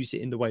you use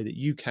it in the way that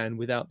you can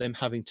without them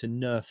having to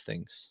nerf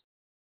things.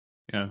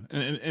 Yeah,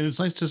 and it's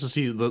nice just to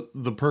see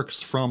the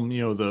perks from the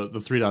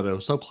 3.0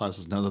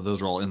 subclasses now that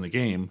those are all in the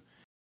game,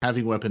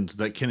 having weapons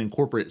that can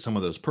incorporate some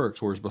of those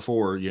perks, whereas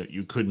before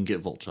you couldn't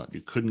get Volt Shot,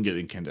 you couldn't get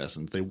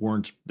Incandescent,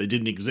 they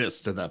didn't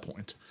exist at that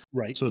point.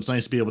 Right. So it's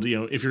nice to be able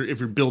to if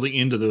you're building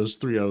into those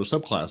 3.0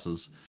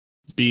 subclasses,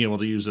 being able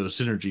to use those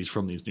synergies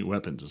from these new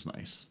weapons is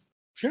nice.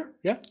 Sure.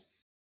 Yeah.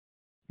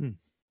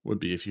 Would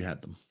be if you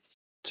had them.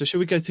 So should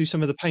we go through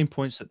some of the pain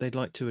points that they'd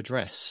like to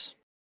address?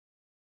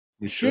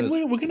 Should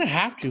we? We're going to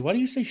have to. Why do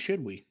you say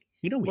should we?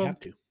 We have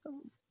to.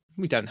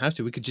 We don't have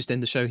to. We could just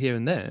end the show here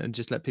and there and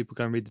just let people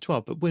go and read the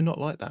TWAB, but we're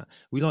not like that.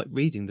 We like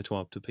reading the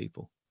TWAB to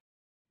people.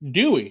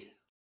 Do we?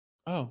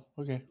 Oh,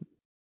 okay.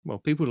 Well,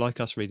 people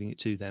like us reading it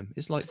to them.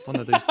 It's like one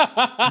of those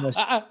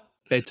nice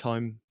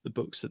bedtime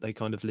books that they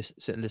kind of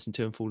sit and listen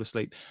to and fall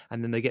asleep,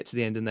 and then they get to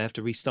the end and they have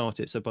to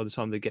restart it. So by the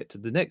time they get to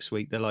the next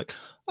week, they're like,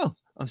 oh,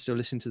 I'm still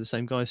listening to the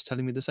same guys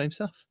telling me the same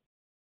stuff.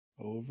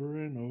 Over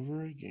and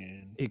over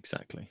again.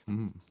 Exactly.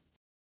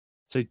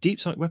 So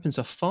deep sight weapons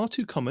are far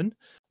too common,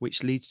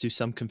 which leads to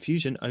some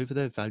confusion over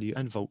their value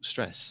and vault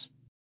stress.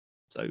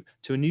 So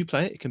to a new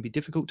player, it can be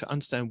difficult to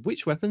understand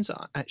which weapons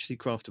are actually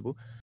craftable.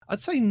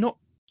 I'd say not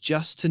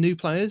just to new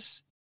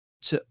players,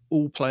 to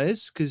all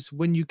players, because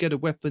when you get a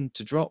weapon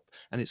to drop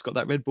and it's got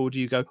that red border,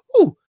 you go,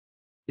 oh,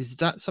 is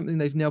that something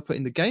they've now put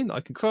in the game that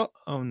I can craft?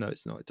 Oh, no,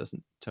 it's not. It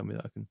doesn't tell me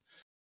that I can.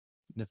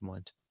 Never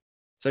mind.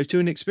 So to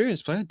an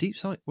experienced player, deep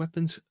sight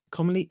weapons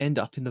commonly end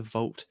up in the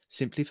vault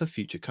simply for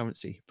future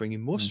currency, bringing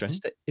more stress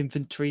to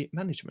inventory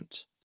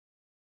management.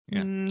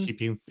 Yeah,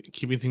 keeping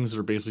things that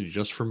are basically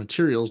just for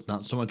materials,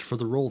 not so much for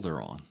the roll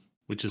they're on,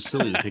 which is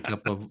silly to take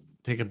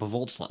up a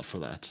vault slot for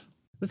that.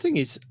 The thing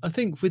is, I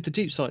think with the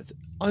deep sight,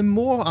 I'm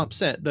more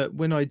upset that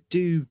when I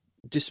do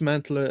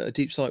dismantle a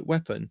deep sight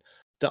weapon,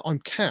 that I'm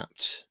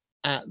capped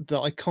at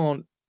that I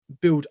can't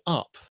build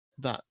up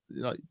that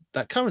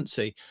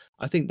currency.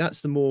 I think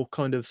that's the more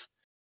kind of.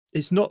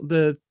 It's not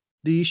the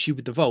issue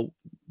with the vault,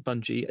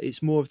 Bungie.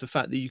 It's more of the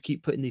fact that you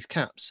keep putting these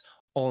caps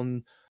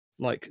on,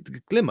 like the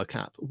glimmer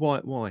cap.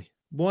 Why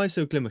is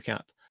there a glimmer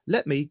cap?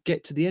 Let me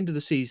get to the end of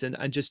the season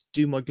and just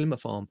do my glimmer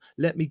farm.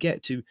 Let me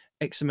get to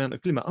X amount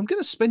of glimmer. I'm going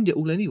to spend it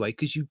all anyway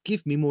because you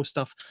give me more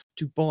stuff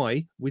to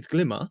buy with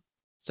glimmer.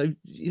 So,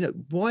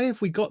 why have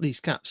we got these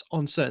caps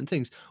on certain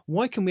things?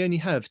 Why can we only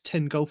have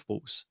 10 golf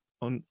balls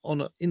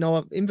in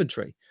our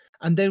inventory?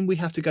 And then we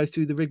have to go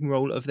through the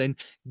rigmarole of then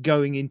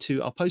going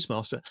into our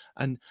postmaster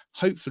and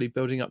hopefully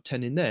building up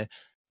 10 in there.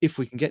 If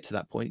we can get to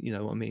that point, you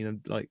know what I mean,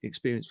 and like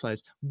experienced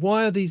players.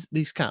 Why are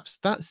these caps?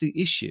 That's the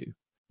issue.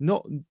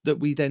 Not that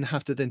we then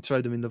have to then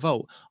throw them in the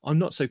vault. I'm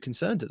not so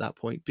concerned at that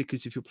point,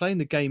 because if you're playing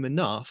the game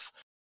enough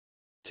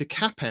to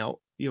cap out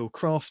your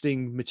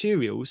crafting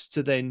materials,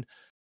 to then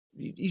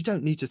you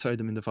don't need to throw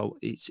them in the vault.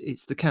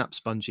 It's the caps,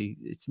 Bungie.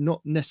 It's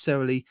not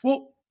necessarily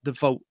the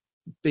vault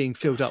being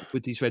filled up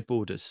with these red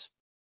borders.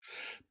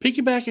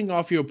 Piggybacking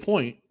off your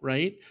point,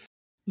 right?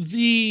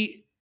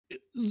 The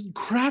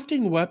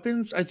crafting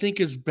weapons, I think,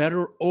 is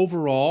better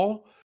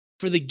overall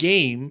for the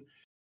game,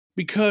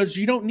 because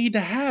you don't need to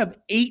have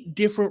 8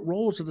 different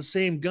rolls of the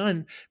same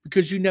gun,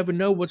 because you never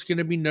know what's going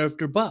to be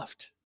nerfed or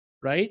buffed,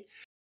 right?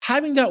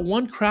 Having that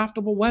one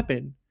craftable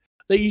weapon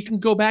that you can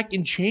go back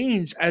and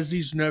change as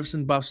these nerfs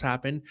and buffs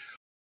happen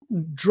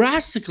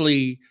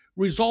drastically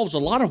resolves a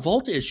lot of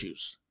vault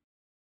issues.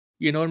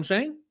 You know what I'm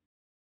saying?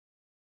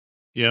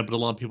 Yeah, but a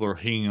lot of people are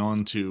hanging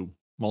on to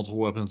multiple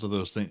weapons of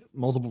those things,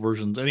 multiple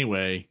versions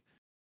anyway.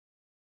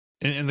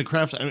 And the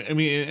craft, I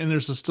mean, and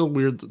there's the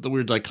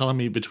weird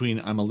dichotomy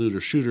between I'm a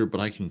looter shooter, but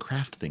I can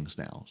craft things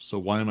now. So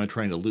why am I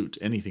trying to loot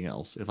anything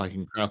else if I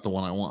can craft the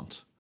one I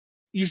want?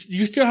 You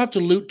still have to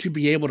loot to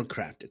be able to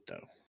craft it,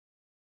 though.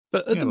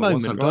 But at the moment,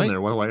 once I've done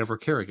there, why do I ever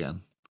care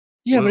again?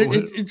 Yeah, but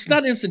it's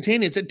not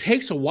instantaneous. It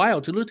takes a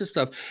while to loot this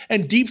stuff.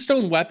 And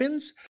Deepstone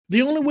weapons,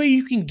 the only way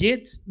you can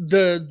get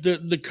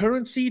the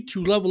currency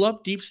to level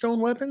up Deepstone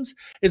weapons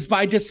is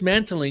by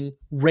dismantling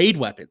raid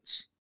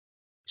weapons.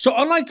 So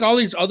unlike all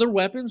these other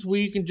weapons where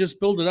you can just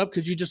build it up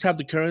because you just have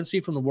the currency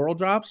from the world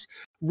drops,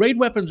 raid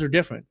weapons are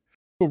different.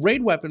 For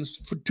raid weapons,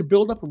 to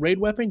build up a raid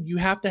weapon, you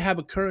have to have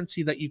a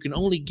currency that you can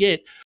only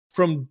get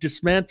from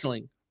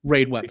dismantling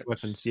raid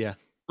weapons. Yeah.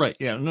 Right.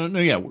 Yeah.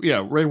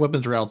 Yeah. Raid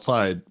weapons are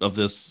outside of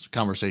this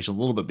conversation a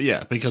little bit, but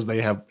yeah, because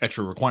they have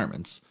extra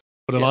requirements.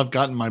 But if I've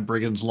gotten my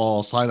Brigand's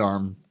Law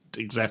sidearm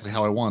exactly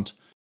how I want,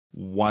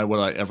 why would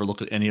I ever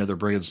look at any other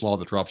Brigand's Law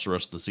that drops the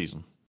rest of the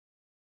season?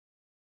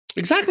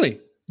 Exactly.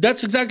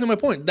 That's exactly my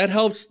point. That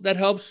helps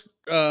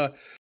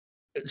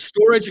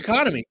storage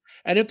economy.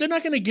 And if they're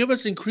not going to give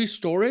us increased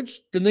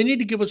storage, then they need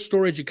to give us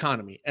storage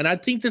economy. And I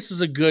think this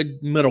is a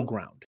good middle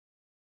ground.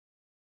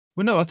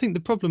 Well, no, I think the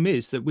problem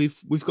is that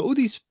we've got all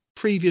these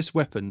previous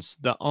weapons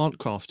that aren't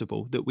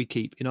craftable that we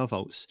keep in our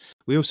vaults.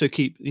 We also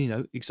keep,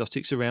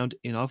 exotics around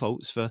in our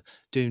vaults for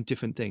doing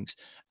different things.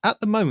 At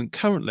the moment,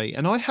 currently,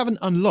 and I haven't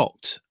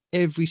unlocked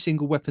every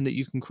single weapon that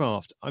you can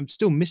craft. I'm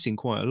still missing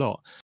quite a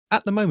lot.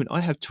 At the moment,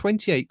 I have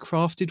 28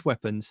 crafted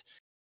weapons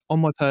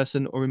on my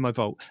person or in my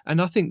vault. And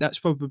I think that's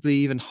probably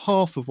even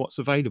half of what's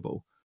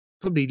available.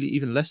 Probably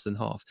even less than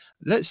half.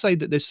 Let's say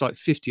that there's like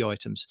 50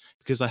 items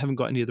because I haven't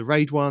got any of the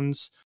raid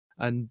ones.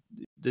 And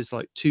there's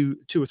like two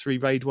or three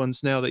raid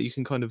ones now that you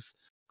can kind of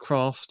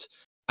craft.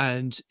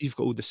 And you've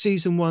got all the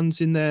season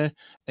ones in there.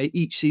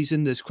 Each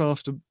season there's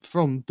crafted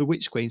from the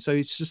Witch Queen. So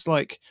it's just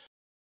like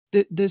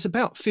there's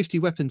about 50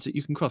 weapons that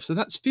you can craft. So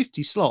that's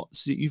 50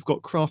 slots that you've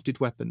got crafted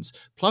weapons.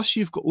 Plus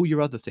you've got all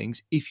your other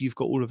things if you've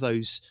got all of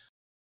those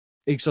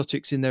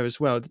exotics in there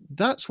as well.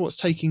 That's what's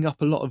taking up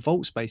a lot of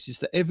vault spaces,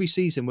 that every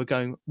season we're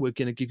going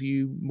to give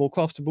you more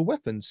craftable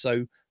weapons.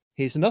 So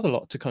here's another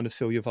lot to kind of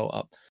fill your vault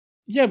up.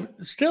 Yeah,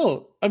 but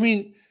still, I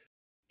mean,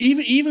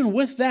 even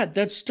with that,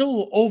 that's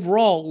still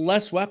overall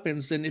less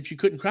weapons than if you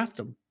couldn't craft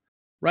them,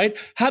 right?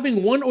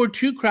 Having 1 or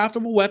 2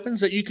 craftable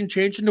weapons that you can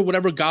change into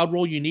whatever god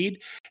roll you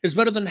need is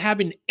better than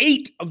having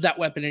 8 of that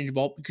weapon in your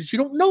vault because you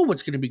don't know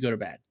what's going to be good or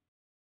bad.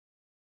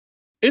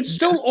 It's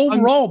still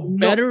overall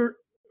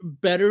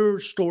better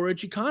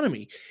storage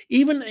economy.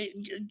 Even,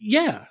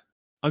 yeah.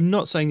 I'm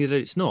not saying that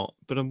it's not,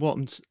 but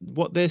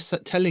what they're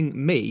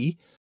telling me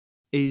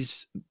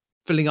is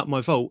filling up my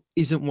vault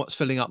isn't what's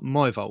filling up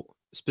my vault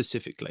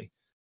specifically.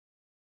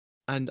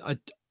 And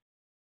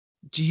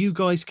do you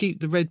guys keep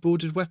the red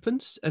bordered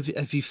weapons?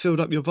 Have you filled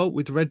up your vault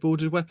with red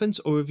bordered weapons,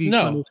 or have you?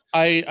 No,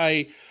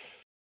 I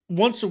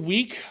once a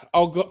week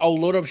I'll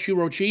load up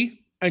Shirochi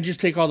and just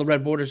take all the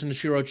red borders into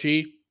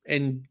Shirochi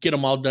and get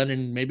them all done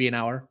in maybe an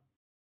hour.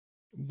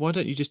 Why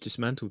don't you just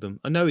dismantle them?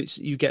 I know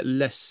you get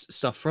less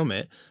stuff from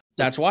it.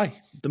 That's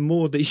why. The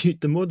more that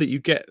you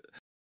get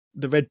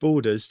the red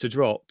borders to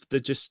drop, they're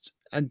just,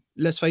 and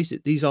let's face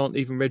it, these aren't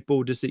even red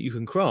borders that you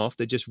can craft.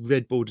 They're just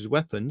red bordered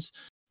weapons.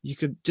 You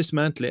could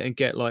dismantle it and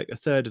get like a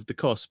third of the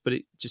cost, but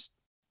it just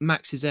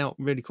maxes out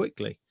really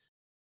quickly.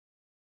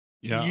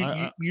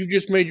 Yeah, you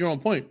just made your own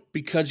point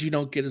because you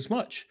don't get as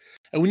much.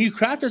 And when you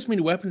craft as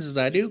many weapons as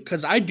I do,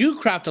 because I do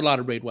craft a lot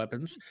of raid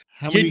weapons,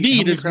 you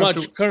need as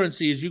much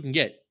currency as you can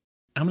get.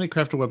 How many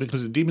crafted weapons?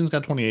 Because Demon's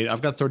got 28.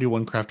 I've got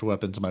 31 crafted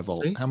weapons in my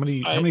vault. See? How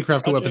many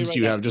crafted weapons do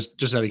you have?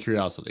 Just out of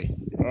curiosity.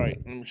 All right,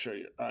 let me show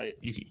you.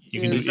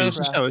 You can do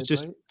it's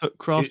just put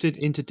crafted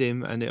into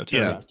Dim and it'll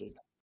tell you.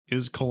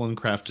 Is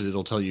crafted?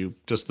 It'll tell you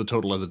just the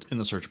total in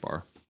the search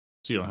bar,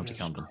 so you don't have to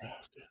count them.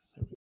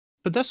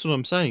 But that's what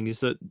I'm saying, is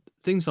that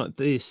things like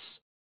this,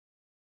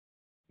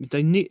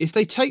 if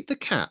they take the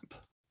cap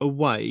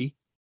away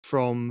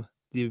from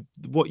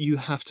what you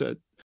have to,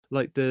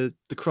 like the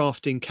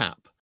crafting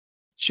cap.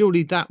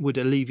 Surely that would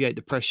alleviate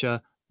the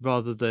pressure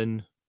rather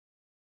than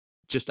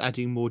just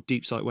adding more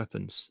deep sight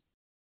weapons.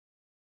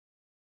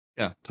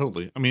 Yeah,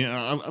 totally. I mean,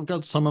 I've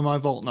got some in my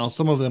vault now.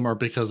 Some of them are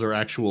because they're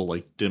actual,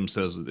 like Dim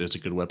says, it's a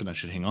good weapon. I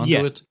should hang on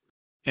to it.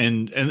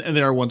 And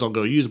there are ones I'll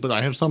go use, but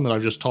I have some that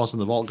I've just tossed in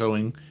the vault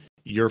going,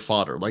 you're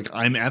fodder. Like,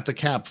 I'm at the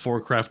cap for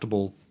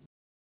craftable,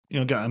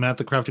 I'm at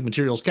the crafting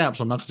materials cap,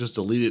 so I'm not going to just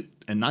delete it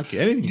and not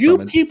get anything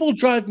from it. People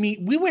drive me.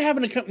 We were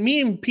having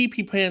me and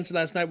PP Pants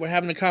last night were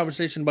having a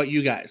conversation about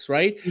you guys,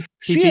 right?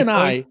 She and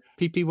I.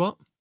 PP what?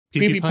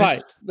 PP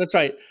Pipe. That's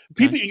right.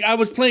 PP. I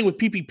was playing with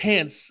PP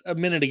Pants a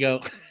minute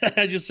ago.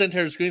 I just sent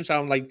her a screenshot.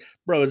 I'm like,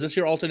 bro, is this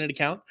your alternate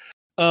account?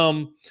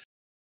 But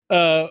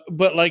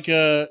like,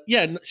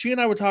 yeah, she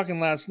and I were talking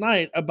last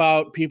night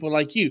about people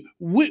like you.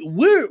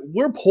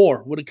 We're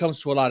poor when it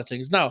comes to a lot of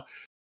things. Now,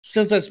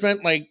 since I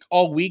spent like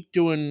all week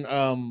doing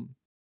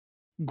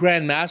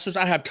Grandmasters,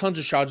 I have tons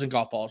of shards and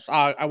golf balls.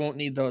 I won't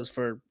need those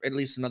for at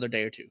least another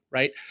day or two,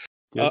 right?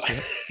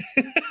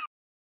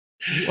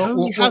 You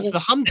only have the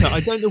hunter.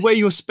 I don't know where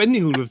you're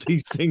spending all of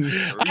these things.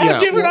 I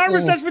have different armor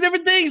sets for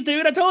different things,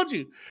 dude. I told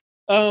you.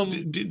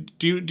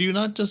 Do you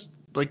not just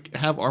like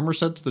have armor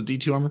sets? The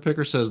D2 armor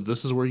picker says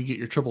this is where you get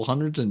your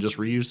 300s and just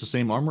reuse the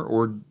same armor,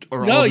 or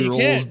no, all you the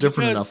can't, rolls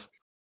different enough?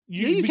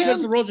 You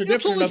because the rolls are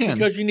different enough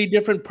because you need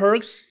different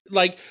perks.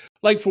 Like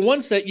for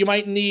one set, you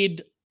might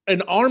need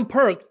an arm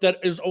perk that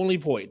is only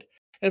void,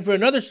 and for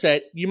another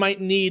set, you might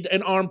need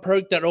an arm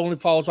perk that only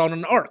falls on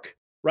an arc.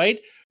 Right?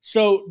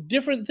 So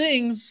different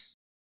things,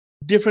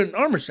 different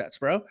armor sets,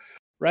 bro.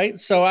 Right?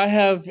 So I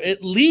have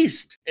at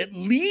least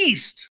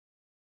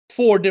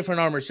 4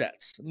 different armor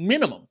sets,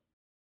 minimum.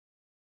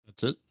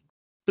 That's it.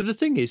 But the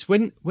thing is,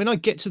 when I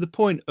get to the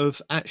point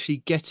of actually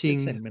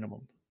getting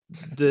minimum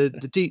the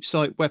deep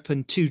sight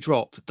weapon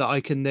 2-drop that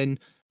I can then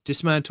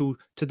dismantle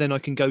to then I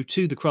can go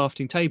to the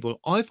crafting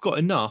table, I've got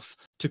enough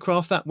to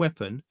craft that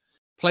weapon,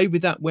 play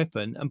with that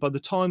weapon, and by the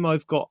time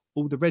I've got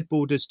all the red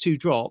borders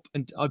 2-drop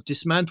and I've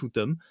dismantled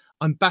them,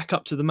 I'm back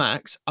up to the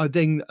max. I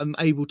then am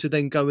able to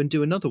then go and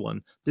do another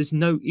one. There's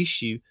no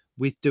issue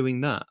with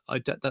doing that.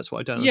 That's what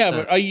I don't understand.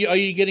 Yeah, but are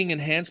you getting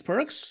enhanced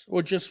perks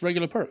or just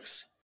regular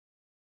perks?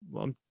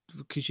 Well,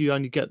 because you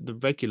only get the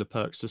regular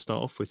perks to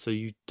start off with, so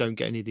you don't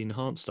get any of the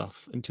enhanced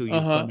stuff until you.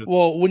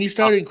 Well, when you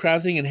started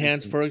crafting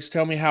enhanced perks,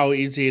 tell me how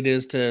easy it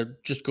is to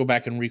just go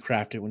back and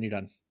recraft it when you're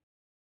done.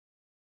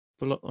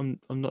 Well, I'm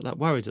not that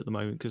worried at the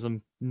moment because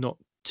I'm not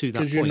to that.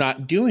 Because you're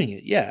not doing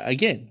it. Yeah,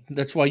 again,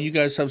 that's why you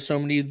guys have so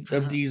many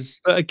of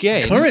these. But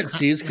again,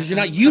 currencies because you're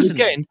not using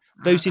again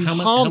those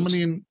enhanced.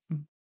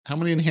 How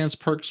many enhanced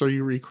perks are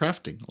you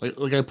recrafting?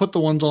 Like I put the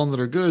ones on that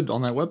are good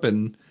on that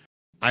weapon.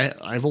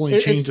 I've only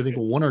changed I think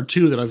 1 or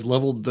 2 that I've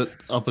leveled that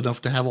up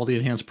enough to have all the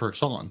enhanced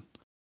perks on.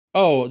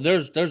 Oh,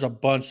 there's a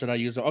bunch that I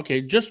use.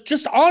 Okay,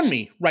 just on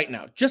me right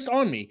now. Just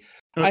on me.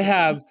 I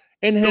have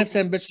enhanced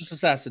ambitious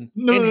assassin,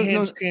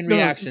 enhanced chain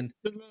reaction,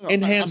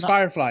 enhanced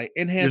firefly,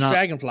 enhanced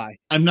dragonfly.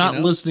 I'm not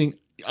listening.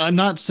 I'm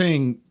not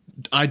saying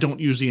I don't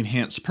use the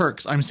enhanced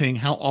perks. I'm saying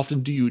how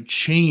often do you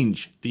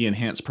change the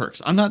enhanced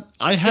perks? I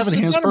have enhanced perks.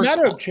 It's not a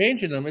matter of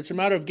changing them. It's a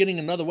matter of getting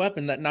another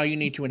weapon that now you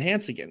need to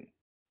enhance again.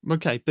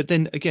 Okay, but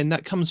then again,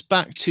 that comes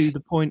back to the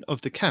point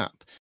of the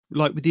cap.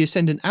 Like with the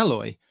Ascendant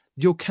Alloy,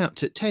 you're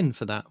capped at 10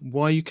 for that.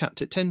 Why are you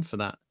capped at 10 for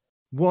that?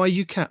 Why are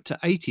you capped at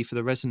 80 for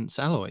the Resonance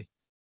Alloy?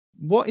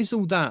 What is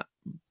all that?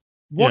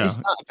 What is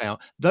that about?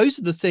 Those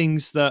are the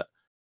things that...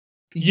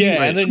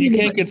 and then you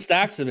can't get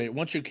stacks of it.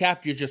 Once you're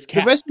capped, you're just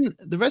capped.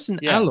 The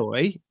Resonant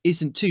Alloy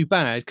isn't too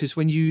bad because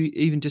when you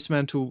even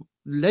dismantle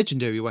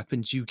legendary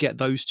weapons, you get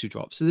those 2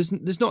 drops. So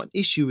there's not an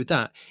issue with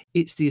that.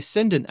 It's the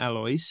Ascendant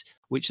Alloys,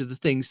 which are the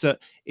things that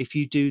if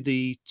you do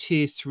the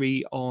tier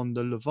 3 on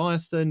the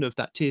Leviathan of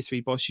that tier 3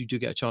 boss, you do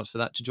get a chance for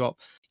that to drop.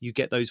 You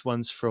get those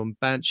ones from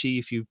Banshee.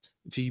 If you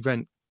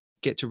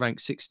get to rank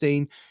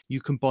 16, you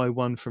can buy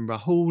one from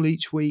Rahul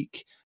each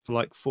week for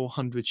like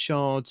 400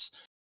 shards.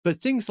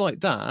 But things like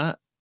that,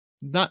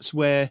 that's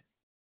where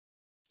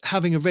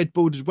having a red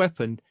bordered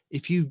weapon,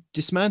 if you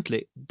dismantle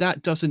it,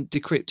 that doesn't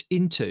decrypt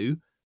into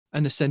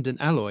an Ascendant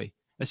Alloy.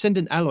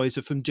 Ascendant Alloys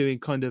are from doing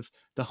kind of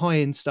the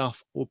high-end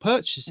stuff or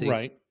purchasing.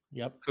 Right.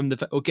 Yep.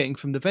 Or getting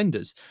from the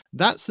vendors.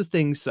 That's the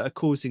things that are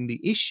causing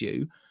the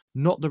issue,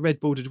 not the red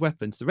bordered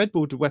weapons. The red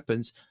bordered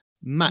weapons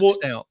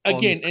maxed out.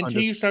 Again,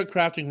 until you start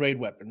crafting raid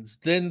weapons,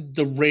 then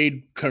the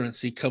raid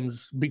currency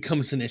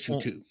becomes an issue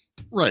too.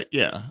 Right.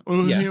 Yeah.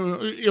 Well,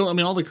 I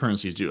mean, all the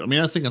currencies do. I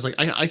mean, I think it's like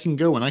I can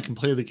go and I can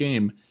play the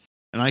game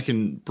and I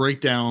can break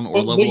down or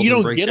level up. But you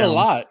don't get a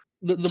lot.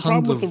 The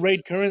problem with the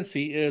raid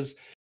currency is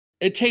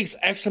it takes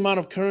X amount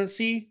of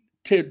currency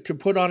to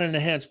put on an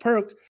enhanced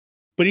perk.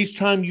 But each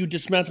time you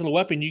dismantle a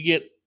weapon, you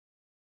get,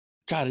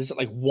 God, is it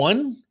like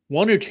one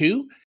or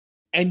 2?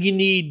 And you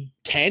need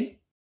 10?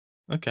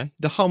 Okay.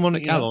 The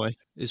Harmonic Alloy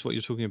is what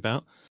you're talking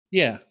about.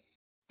 Yeah.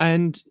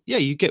 And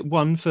you get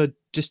 1 for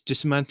just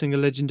dismantling a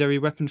legendary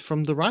weapon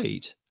from the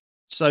raid.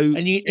 So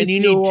And you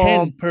need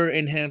 10 per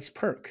enhanced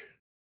perk.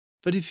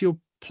 But if you're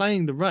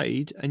playing the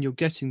raid and you're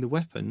getting the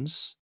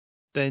weapons,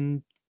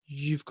 then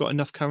you've got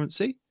enough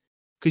currency.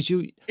 Because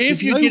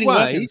if you're getting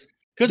weapons,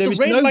 because the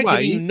raid might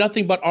give you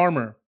nothing but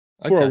armor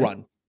for a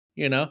run,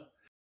 you know.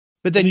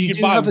 But then you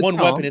can buy one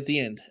weapon at the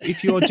end.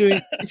 if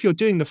you're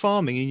doing the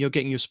farming and you're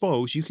getting your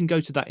spoils, you can go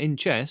to that in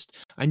chest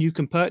and you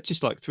can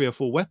purchase like 3 or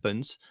 4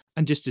 weapons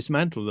and just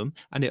dismantle them,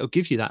 and it'll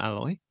give you that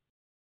alloy.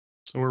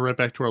 So we're right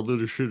back to our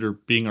looter shooter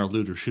being our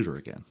looter shooter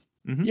again.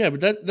 Mm-hmm. Yeah, but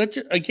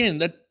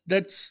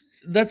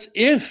that's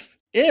if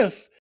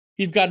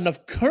you've got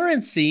enough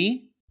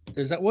currency.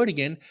 There's that word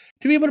again,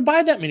 to be able to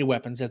buy that many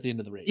weapons at the end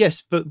of the raid.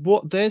 Yes, but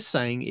what they're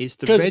saying is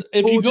if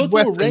you go through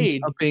a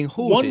raid, are being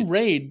hoarded. One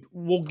raid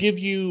will give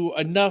you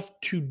enough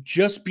to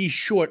just be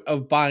short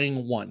of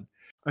buying one.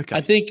 Okay. I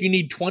think you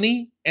need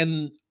 20,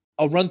 and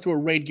a run through a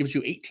raid gives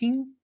you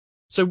 18.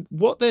 So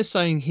what they're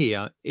saying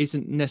here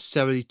isn't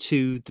necessarily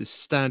to the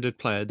standard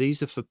player.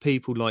 These are for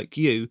people like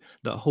you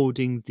that are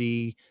hoarding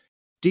the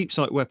deep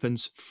sight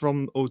weapons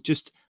from, or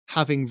just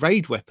having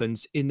raid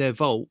weapons in their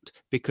vault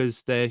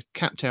because they're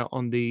capped out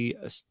on the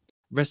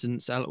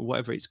resonance,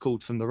 whatever it's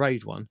called from the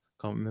raid one.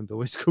 Can't remember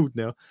what it's called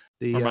now.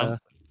 The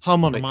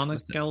harmonic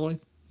alloy.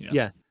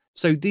 Yeah.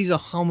 So these are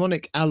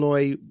harmonic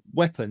alloy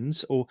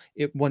weapons, or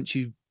once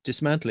you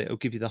dismantle it, it'll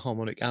give you the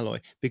harmonic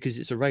alloy because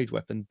it's a raid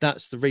weapon.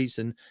 That's the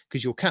reason,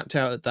 because you're capped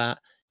out at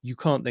that. You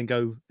can't then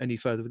go any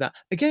further with that.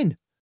 Again,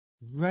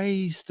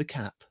 raise the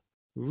cap,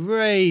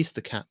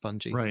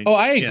 Bungie. Right. Oh,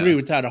 I agree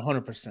with that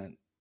 100%.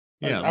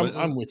 Yeah,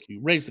 I'm with you.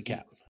 Raise the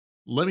cap.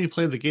 Let me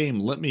play the game.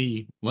 Let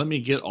me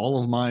get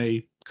all of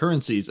my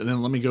currencies, and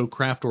then let me go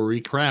craft or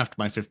recraft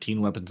my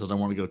 15 weapons that I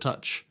want to go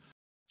touch.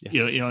 Yes.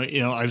 You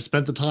know, I've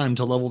spent the time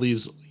to level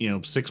these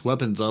 6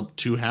 weapons up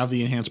to have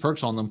the enhanced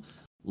perks on them.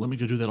 Let me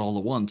go do that all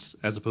at once,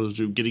 as opposed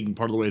to getting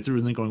part of the way through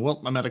and then going,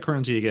 well, I'm out of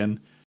currency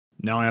again.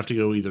 Now I have to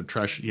go either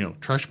trash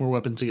more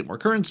weapons to get more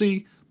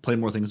currency, play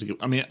more things to get.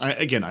 I mean,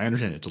 I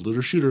understand it's a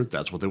looter shooter.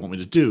 That's what they want me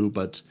to do.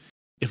 But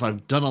if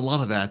I've done a lot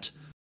of that,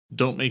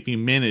 don't make me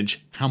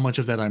manage how much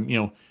of that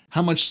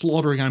how much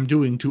slaughtering I'm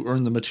doing to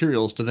earn the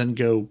materials to then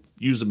go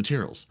use the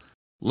materials.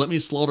 Let me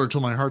slaughter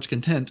till my heart's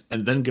content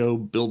and then go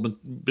build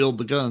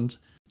the guns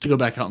to go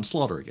back out and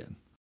slaughter again.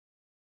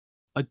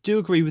 I do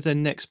agree with their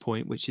next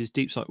point, which is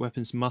deep sight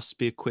weapons must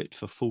be equipped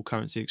for full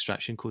currency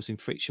extraction, causing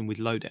friction with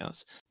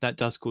loadouts. That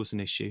does cause an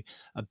issue.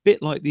 A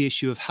bit like the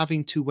issue of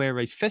having to wear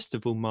a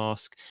festival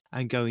mask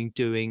and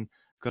doing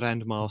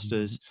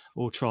Grandmasters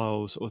or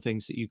trials or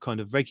things that you kind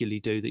of regularly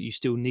do that you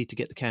still need to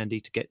get the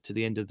candy to get to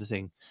the end of the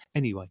thing.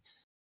 Anyway,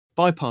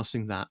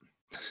 bypassing that,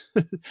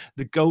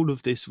 the goal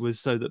of this was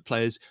so that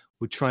players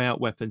would try out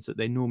weapons that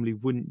they normally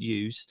wouldn't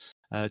use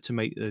to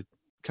make the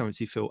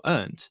currency feel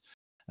earned.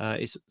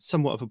 It's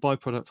somewhat of a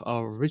byproduct of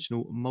our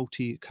original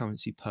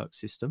multi-currency perk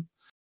system.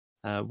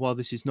 While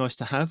this is nice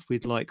to have,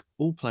 we'd like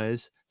all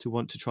players to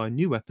want to try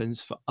new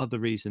weapons for other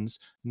reasons,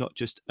 not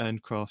just earn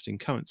crafting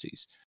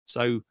currencies.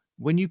 So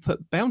when you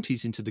put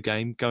bounties into the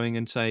game, going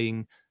and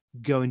saying,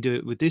 go and do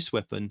it with this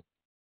weapon,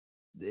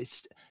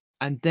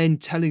 and then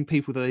telling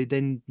people that they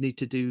then need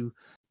to do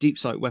deep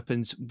sight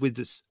weapons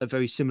with a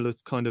very similar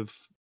kind of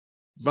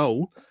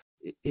role,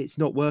 it's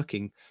not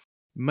working.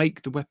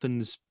 Make the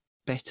weapons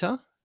better,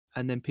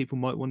 and then people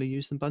might want to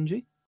use them,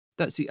 Bungie.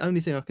 That's the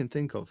only thing I can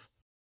think of.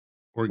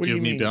 Or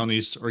give me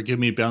bounties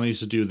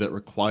to do that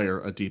require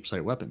a deep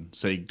sight weapon.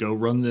 Say, go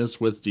run this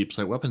with deep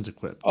sight weapons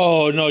equipped.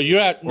 Oh no,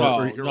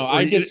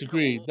 I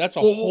disagree. That's a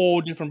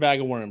whole different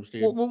bag of worms,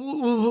 dude.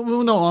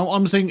 No,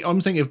 I'm saying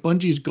if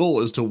Bungie's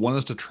goal is to want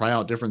us to try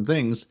out different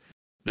things,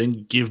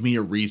 then give me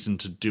a reason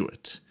to do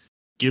it.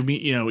 Give me,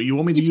 you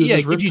want me to use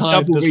this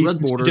Riptide, this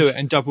red border, to do it,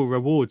 and double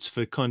rewards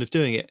for kind of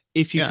doing it.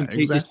 If you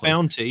complete this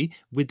bounty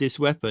with this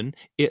weapon,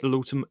 it'll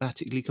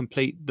automatically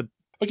complete the.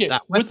 Okay,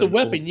 with the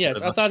weapon,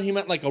 yes. I thought he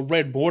meant like a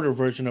red border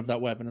version of that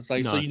weapon. It's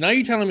like, so now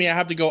you're telling me I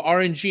have to go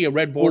RNG a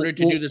red border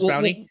to do this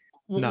bounty?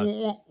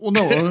 No. I mean,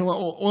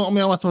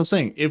 that's what I'm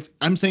saying. If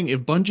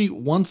Bungie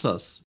wants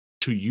us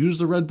to use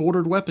the red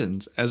bordered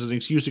weapons as an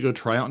excuse to go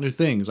try out new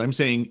things, I'm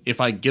saying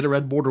if I get a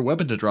red border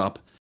weapon to drop,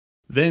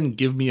 then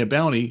give me a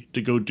bounty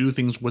to go do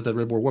things with that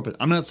red border weapon.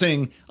 I'm not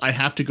saying I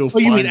have to go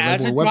find you mean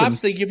as it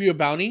drops, they give you a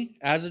bounty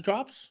as it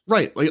drops?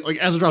 Right, like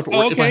as it drops.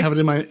 Or if I have it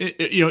in my,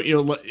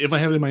 if I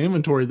have it in my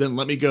inventory, then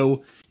let me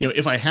go.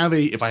 If I have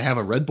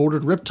a red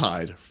bordered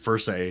Riptide for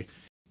say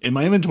in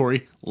my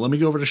inventory, let me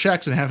go over to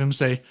Shax and have him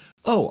say,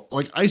 "Oh,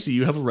 like I see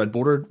you have a red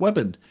bordered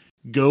weapon.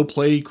 Go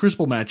play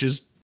Crucible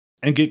matches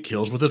and get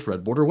kills with this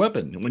red border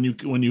weapon. When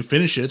you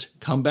finish it,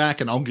 come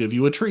back and I'll give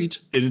you a treat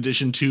in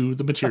addition to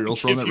the materials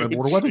from that red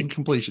border weapon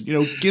completion."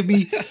 Give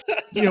me,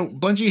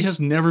 Bungie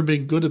has never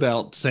been good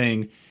about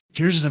saying,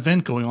 here's an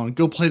event going on,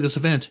 go play this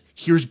event.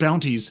 Here's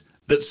bounties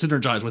that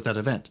synergize with that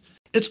event.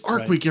 It's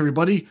Arc Week,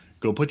 everybody.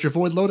 Go put your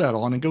Void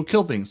loadout on and go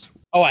kill things.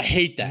 Oh, I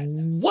hate that.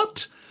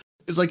 What?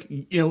 It's like,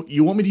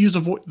 you want me to use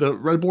the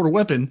red border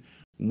weapon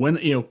when,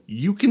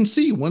 you can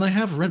see when I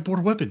have a red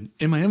border weapon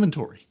in my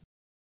inventory.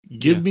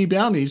 Give me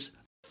bounties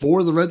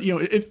for the red,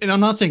 and I'm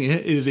not saying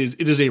it is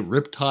a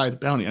Riptide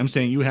bounty. I'm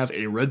saying you have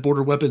a red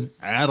border weapon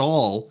at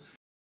all.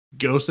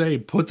 Go say,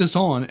 put this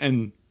on,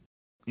 and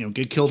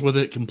get kills with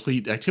it,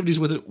 complete activities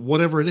with it,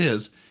 whatever it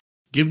is.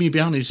 Give me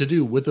bounties to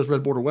do with those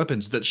red border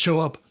weapons that show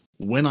up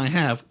when I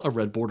have a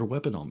red border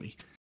weapon on me.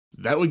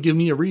 That would give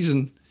me a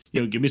reason,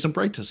 give me some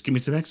brightness, give me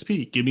some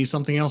XP, give me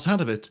something else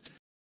out of it.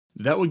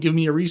 That would give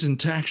me a reason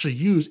to actually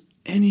use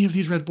any of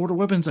these red border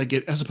weapons I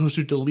get, as opposed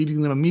to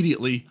deleting them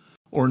immediately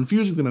or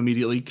infusing them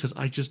immediately, because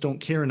I just don't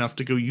care enough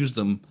to go use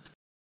them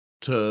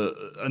to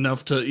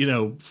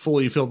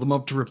fully fill them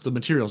up to rip the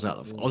materials out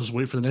of. I'll just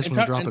wait for the next one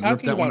to drop and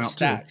rip that one out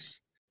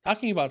stacks, too.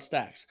 Talking about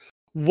stacks,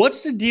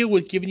 what's the deal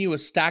with giving you a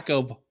stack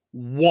of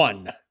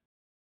 1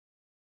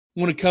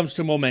 when it comes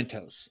to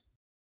mementos,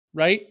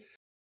 right?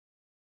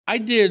 I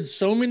did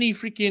so many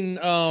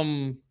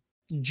freaking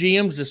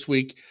GMs this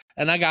week,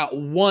 and I got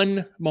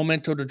 1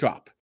 memento to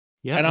drop.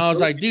 Yeah, and I was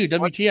like, dude,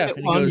 WTF?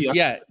 And he goes,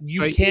 yeah,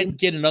 you can't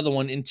get another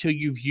one until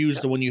you've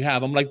used the one you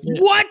have. I'm like,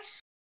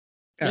 what?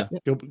 Yeah,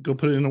 go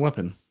put it in a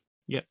weapon.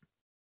 Yeah.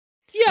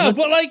 Yeah,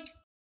 but like,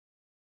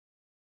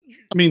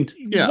 I mean,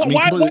 yeah.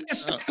 Why a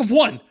stack of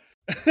 1?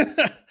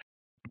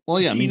 Well,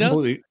 yeah, I mean,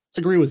 completely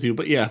agree with you,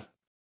 but yeah.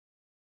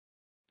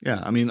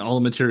 Yeah, I mean, all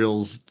the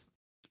materials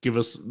give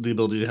us the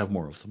ability to have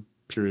more of them.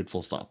 Period.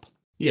 Full stop.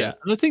 Yeah,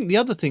 and I think the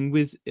other thing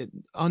with it,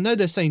 I know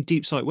they're saying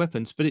deep sight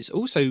weapons, but it's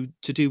also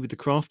to do with the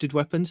crafted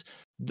weapons.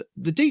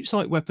 The deep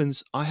sight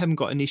weapons, I haven't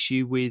got an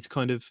issue with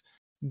kind of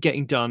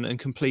getting done and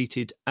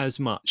completed as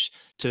much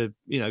to,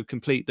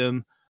 complete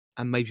them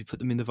and maybe put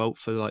them in the vault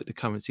for like the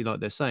currency, like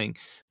they're saying.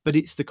 But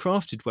it's the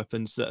crafted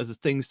weapons that are the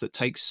things that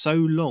take so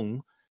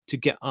long to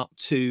get up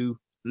to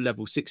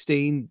level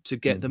 16 to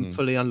get them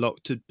fully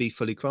unlocked to be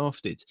fully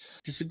crafted.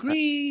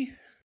 Disagree.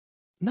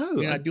 No,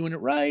 you're not doing it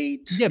right.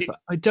 Yeah, but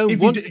I don't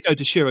want to go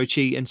to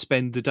Shirochi and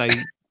spend the day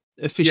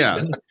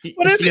efficiently. Yeah,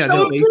 but it's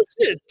so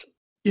efficient.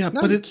 Yeah,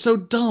 but it's so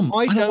dumb.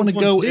 I don't want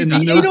to go in a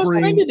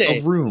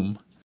room.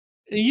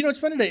 You don't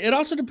spend a day. It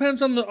also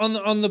depends on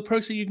the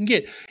perks that you can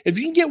get. If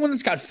you can get one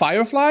that's got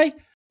Firefly,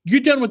 you're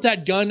done with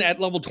that gun at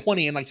level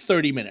 20 in like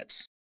 30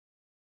 minutes.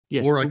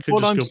 Yes, or I could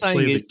just go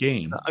play the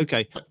game.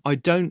 Okay, I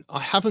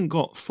haven't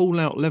got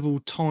Fallout level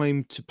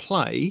time to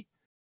play.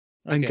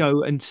 And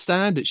go and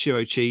stand at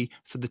Shirochi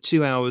for the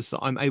 2 hours that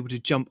I'm able to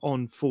jump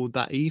on for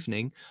that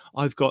evening.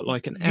 I've got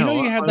like an hour.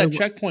 You have that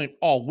checkpoint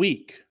all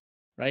week,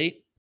 right?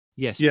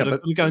 Yes, but I've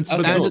got to go and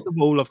stand at the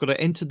wall. I've got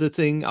to enter the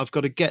thing. I've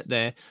got to get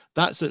there.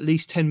 That's at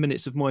least 10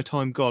 minutes of my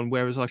time gone.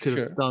 Whereas I could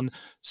have done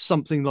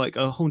something like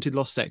a Haunted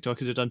Lost Sector. I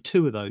could have done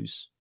 2 of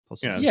those.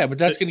 Possibly. Yeah, but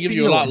that's going to give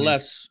you a lot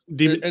less.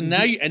 And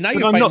now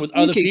you're fighting with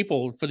other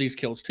people for these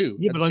kills too.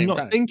 Yeah, but I'm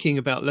not thinking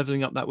about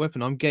leveling up that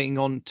weapon. I'm getting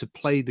on to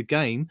play the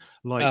game.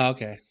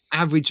 Like,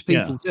 average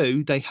people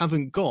do. They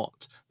haven't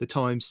got the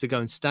times to go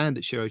and stand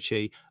at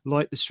Shirochi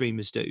like the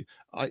streamers do.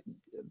 I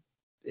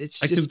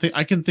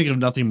can think of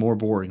nothing more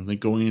boring than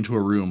going into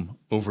a room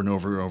over and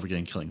over and over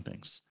again, killing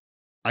things.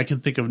 I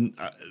can think of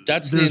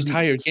that's the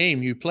entire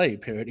game you play,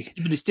 Parody.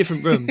 But it's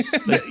different rooms.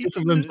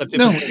 Different rooms have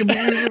different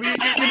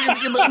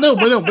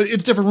but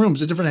it's different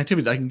rooms, it's different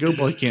activities. I can go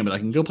play Gambit, I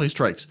can go play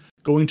Strikes.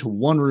 Going to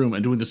one room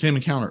and doing the same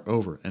encounter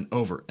over and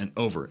over and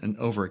over and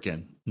over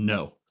again.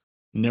 No.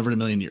 Never in a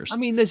million years. I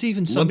mean, there's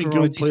even some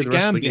variety to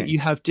Gambit. You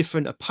have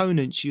different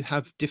opponents. You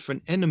have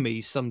different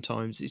enemies.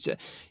 Sometimes it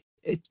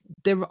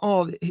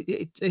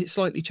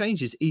slightly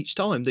changes each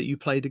time that you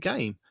play the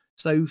game.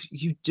 So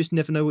you just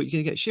never know what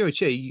you're going to get.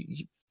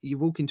 Shirochi, you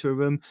walk into a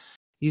room,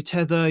 you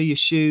tether, you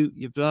shoot,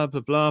 you blah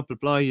blah blah blah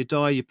blah. You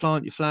die, you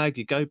plant your flag,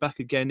 you go back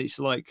again. It's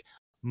like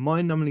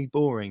mind-numbingly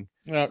boring.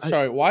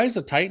 Sorry, why is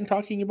the Titan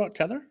talking about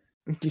tether?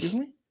 Excuse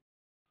me.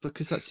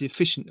 Because that's the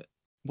efficient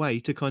way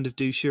to kind of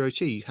do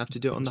Shirochi. You have to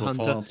do it on the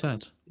Hunter. Fallout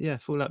said. Yeah,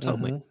 Fallout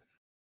told me.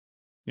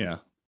 Yeah,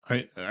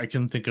 I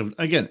can think of,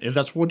 again, if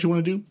that's what you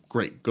want to do,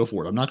 great, go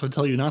for it. I'm not going to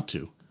tell you not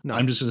to. No.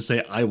 I'm just going to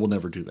say I will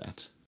never do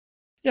that.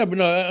 Yeah, but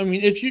no, I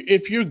mean,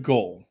 if your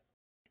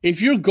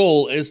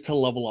goal is to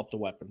level up the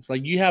weapons,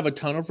 like you have a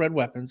ton of red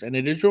weapons, and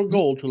it is your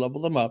goal to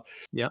level them up.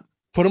 Yeah,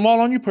 put them all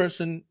on your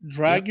person,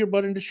 drag your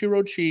butt into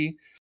Shirochi.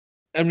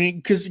 I mean,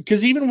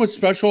 because even with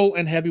special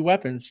and heavy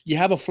weapons, you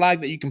have a flag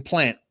that you can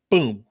plant.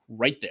 Boom,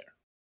 right there.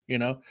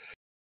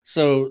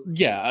 So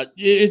yeah,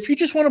 if you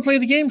just want to play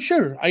the game,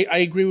 sure, I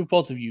agree with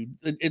both of you.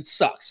 It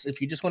sucks if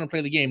you just want to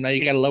play the game. Now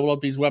you got to level up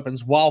these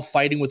weapons while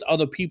fighting with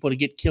other people to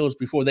get kills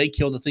before they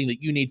kill the thing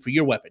that you need for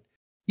your weapon.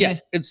 Yeah.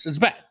 It's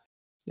bad.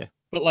 Yeah,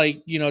 but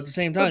at the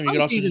same time, you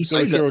could also just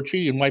go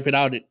Shirochi and wipe it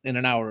out in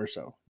an hour or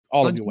so.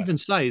 All of your weapons. Even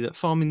say that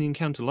farming the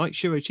encounter like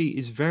Shirochi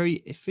is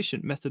very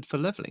efficient method for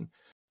leveling.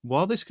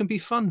 While this can be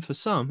fun for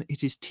some,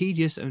 it is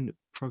tedious and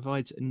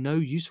provides no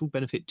useful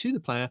benefit to the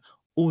player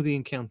or the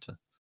encounter.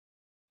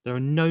 There are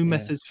no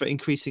methods for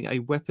increasing a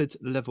weapon's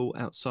level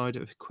outside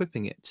of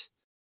equipping it.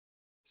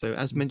 So,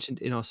 as mentioned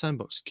in our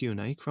sandbox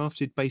Q&A,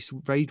 crafted-based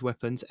raid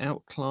weapons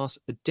outclass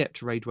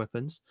adept raid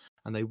weapons,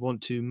 and they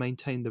want to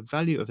maintain the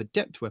value of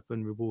adept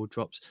weapon reward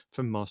drops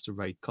from master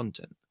raid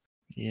content.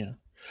 Yeah.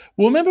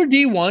 Well, remember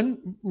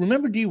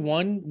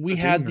D1? We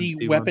had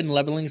the weapon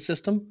leveling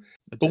system,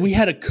 but we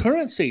had a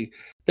currency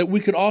that we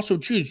could also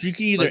choose. You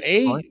could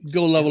either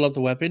go level up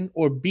the weapon,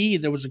 or B,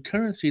 there was a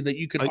currency that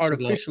you could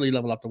artificially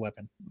level up the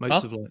weapon.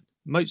 Motes of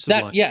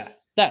Light. Yeah,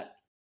 that.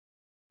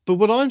 But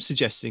what I'm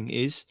suggesting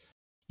is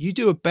you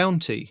do a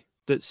bounty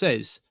that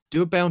says,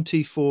 do a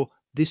bounty for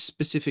this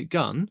specific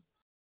gun,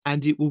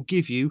 and it will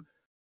give you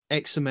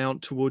X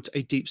amount towards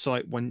a deep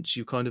sight once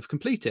you kind of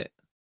complete it.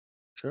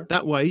 Sure.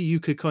 That way you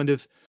could kind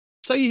of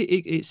say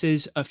it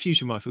says a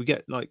fusion rifle,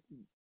 get like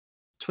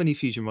 20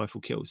 fusion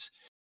rifle kills.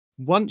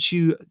 Once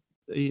you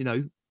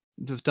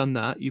have done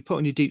that, you put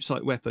on your deep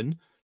sight weapon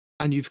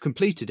and you've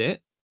completed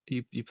it.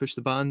 You push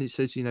the button, it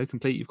says,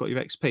 complete, you've got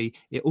your XP.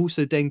 It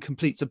also then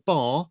completes a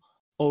bar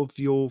of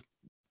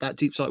that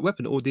deep sight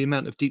weapon, or the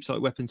amount of deep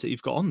sight weapons that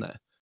you've got on there.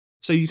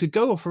 So you could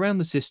go off around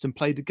the system,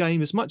 play the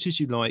game as much as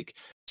you like,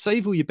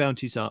 save all your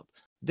bounties up,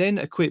 then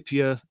equip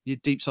your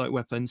deep sight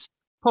weapons,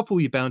 pop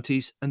all your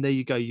bounties, and there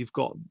you go. You've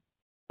got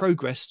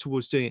progress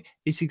towards doing it.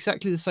 It's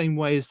exactly the same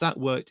way as that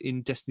worked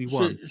in Destiny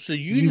 1. So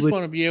you just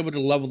want to be able to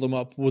level them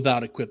up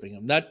without equipping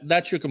them.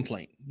 That's your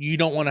complaint. You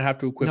don't want to have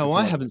to equip them. No,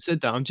 I haven't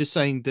said that. I'm just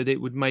saying that it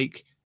would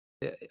make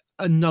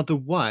another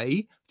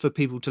way for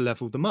people to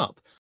level them up.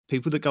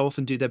 People that go off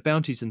and do their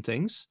bounties and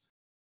things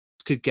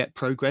could get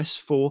progress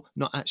for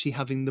not actually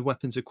having the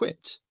weapons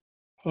equipped.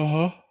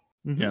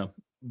 Mm-hmm. Yeah.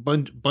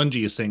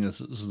 Bungie is saying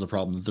this is the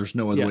problem, that there's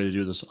no other way to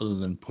do this other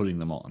than putting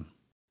them on.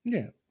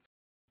 Yeah.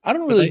 I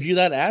don't really view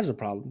that as a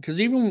problem, because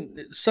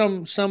even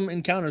some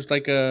encounters,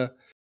 like what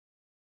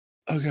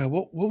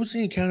was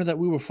the encounter that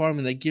we were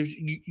farming that gives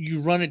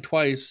you run it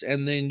twice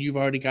and then you've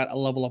already got a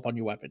level up on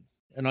your weapon,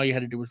 and all you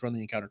had to do was run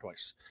the encounter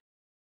twice.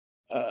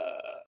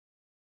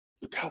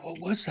 God, what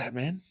was that,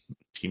 man?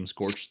 Team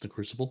Scorch, the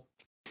Crucible.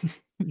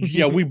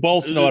 Yeah, we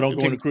both know I don't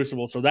go into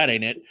Crucible, so that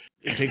ain't it.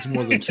 It takes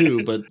more than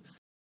 2, but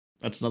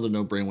that's another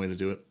no-brain way to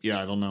do it.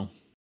 Yeah, I don't know.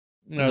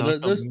 No,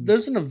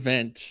 there's an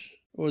event,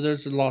 or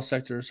there's a lost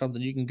sector or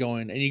something you can go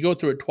in, and you go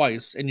through it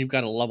twice, and you've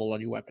got a level on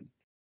your weapon.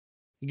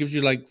 It gives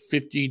you like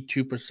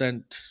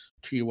 52%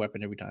 to your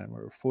weapon every time,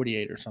 or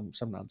 48 or some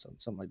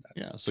nonsense, something like that.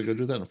 Yeah, so go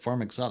do that and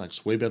farm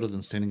exotics. Way better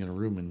than standing in a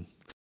room and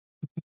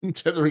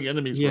tethering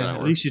enemies. Yeah,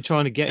 at least you're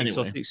trying to get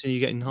exotics, and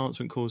you get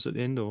enhancement cores at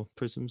the end, or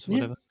prisms,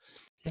 whatever.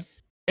 Yeah.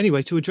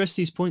 Anyway, to address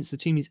these points, the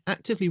team is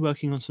actively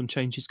working on some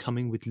changes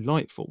coming with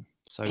Lightfall.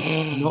 So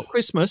not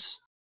Christmas,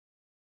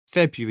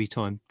 February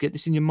time. Get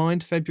this in your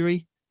mind.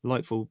 February,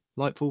 Lightfall,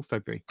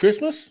 February.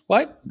 Christmas?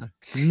 What?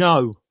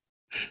 No.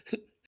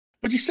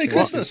 But you say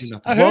Christmas.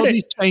 While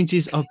these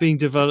changes are being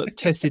developed,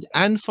 tested,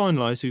 and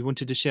finalized, we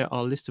wanted to share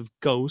our list of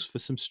goals for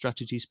some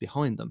strategies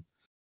behind them.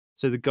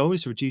 So the goal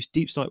is to reduce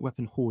deep sight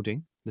weapon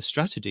hoarding. The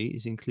strategy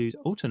is include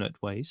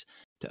alternate ways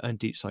to earn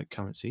deep sight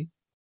currency.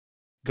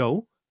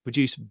 Goal,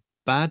 reduce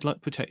bad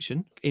luck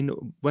protection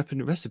in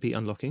weapon recipe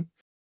unlocking.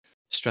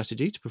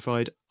 Strategy, to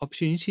provide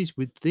opportunities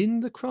within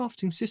the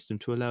crafting system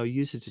to allow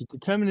users to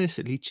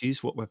deterministically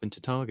choose what weapon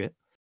to target.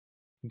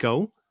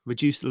 Goal,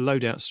 reduce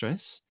loadout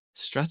stress.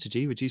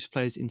 Strategy, reduce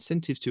players'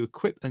 incentives to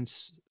equip and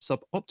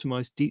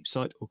sub-optimize deep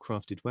sight or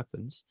crafted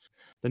weapons.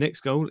 The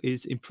next goal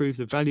is improve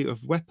the value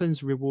of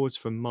weapons rewards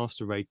from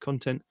Master Raid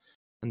content.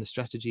 And the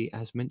strategy,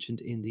 as mentioned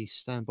in the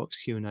Sandbox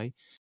Q&A,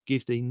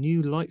 give the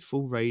new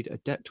Lightfall Raid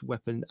adept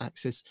weapon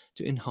access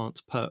to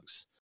enhanced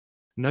perks.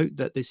 Note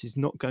that this is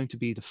not going to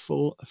be the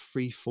full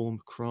free-form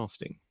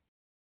crafting.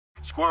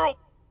 Squirrel!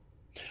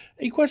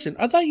 A question.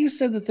 I thought you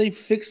said that they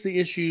fixed the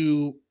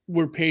issue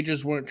where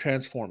pages weren't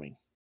transforming.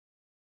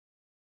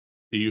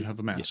 Do you have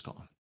a mask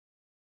on?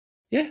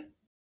 Yeah.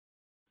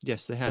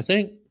 Yes, they have. I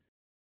think.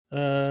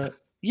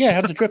 Yeah, I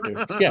have the drifter.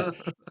 Yeah.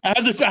 I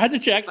had to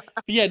check.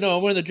 But yeah, no,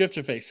 I'm wearing the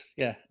drifter face.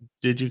 Yeah.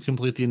 Did you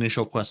complete the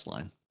initial quest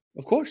line?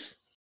 Of course.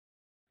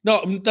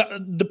 No,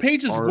 the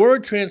pages were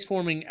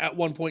transforming at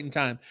one point in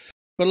time.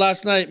 But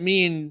last night,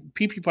 me and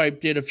PP Pipe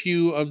did a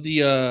few of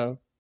the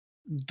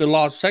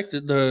lost sector.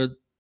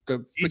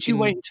 Did you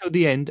wait until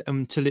the end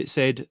until it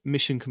said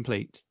mission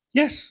complete?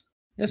 Yes,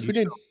 we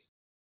did.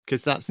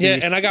 Because that's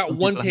and I got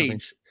one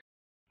page.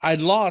 I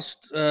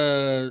lost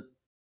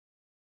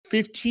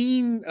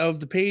 15 of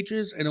the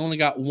pages and only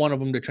got one of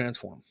them to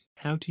transform.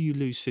 How do you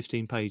lose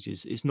 15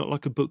 pages? It's not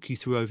like a book you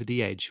threw over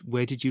the edge.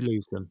 Where did you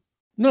lose them?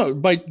 No,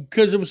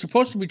 because it was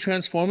supposed to be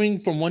transforming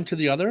from one to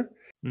the other.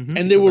 Mm-hmm.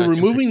 And they were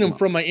removing them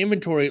from my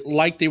inventory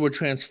like they were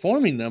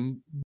transforming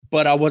them,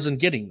 but I wasn't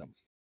getting them.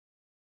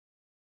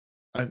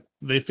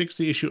 They fixed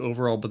the issue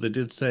overall, but they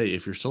did say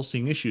if you're still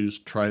seeing issues,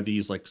 try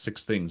these like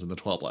 6 things in the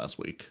 12 last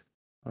week.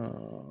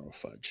 Oh,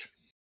 fudge.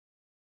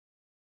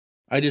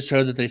 I just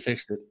heard that they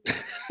fixed it.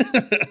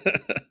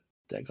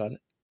 That got it.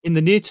 In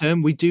the near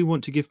term, we do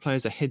want to give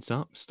players a heads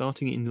up,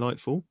 starting in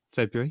Lightfall,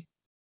 February,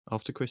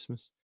 after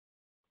Christmas.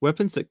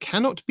 Weapons that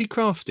cannot be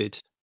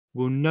crafted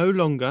will no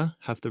longer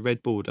have the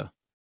red border.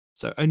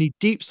 So only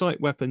deep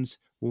sight weapons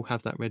will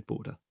have that red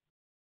border.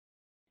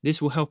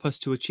 This will help us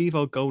to achieve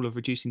our goal of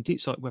reducing deep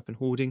sight weapon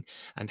hoarding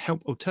and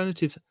help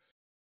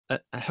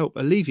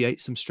alleviate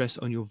some stress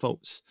on your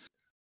vaults.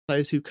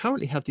 Players who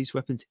currently have these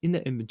weapons in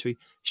their inventory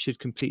should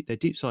complete their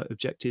deep sight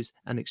objectives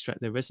and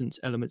extract their resonance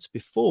elements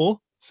before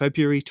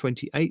February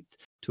 28th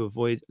to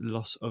avoid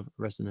loss of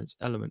resonance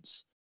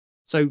elements.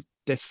 So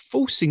they're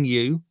forcing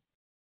you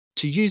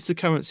to use the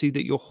currency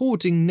that you're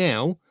hoarding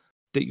now,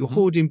 that you're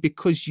hoarding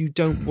because you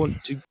don't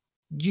want to.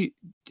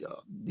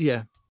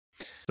 Yeah.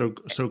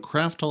 So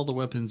craft all the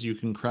weapons you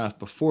can craft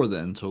before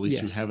then, so at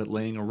least you have it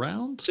laying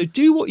around. So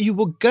do what you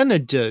were gonna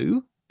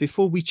do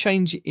before we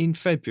change it in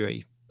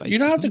February. Basically. You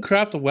don't have to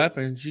craft the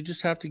weapons. You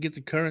just have to get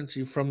the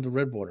currency from the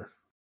red border.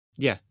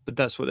 Yeah, but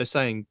that's what they're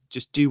saying.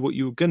 Just do what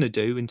you were gonna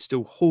do and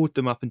still hoard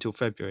them up until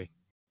February.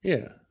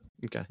 Yeah.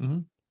 Okay.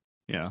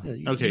 Yeah.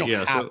 You Okay. don't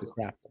Yeah. have to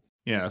craft them.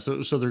 Yeah.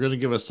 So they're going to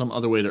give us some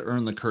other way to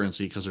earn the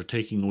currency because they're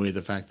taking away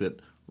the fact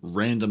that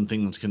random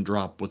things can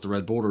drop with the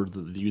red border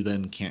that you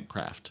then can't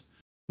craft,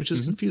 which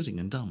is confusing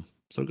and dumb.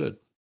 So good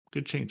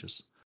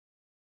changes.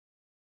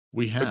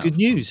 We have but good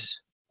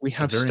news. We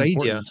have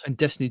Stadia and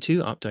Destiny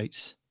 2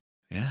 updates.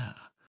 Yeah.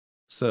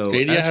 So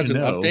Stadia has an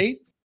update?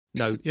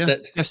 No,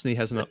 Destiny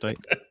has an update.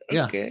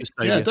 Yeah. Okay.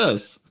 Yeah, it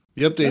does.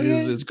 The update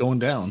is going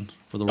down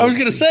for the world. I was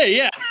going to say,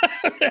 yeah.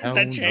 Has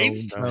that Down,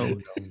 changed?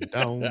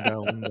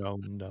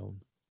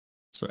 down.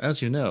 So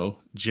as you know,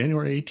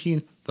 January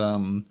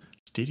 18th,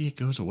 Stadia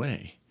goes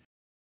away.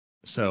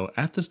 So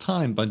at this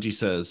time, Bungie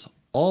says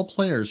all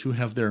players who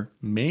have their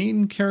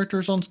main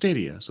characters on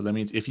Stadia. So that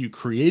means if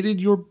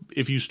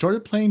you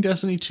started playing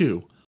Destiny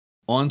 2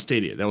 on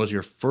Stadia, that was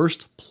your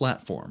first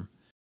platform,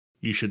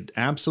 you should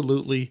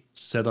absolutely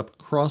set up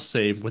cross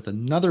save with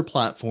another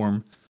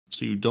platform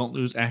so you don't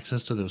lose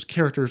access to those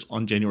characters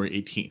on January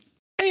 18th.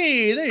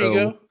 Hey, there you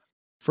go.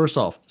 First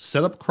off,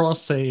 set up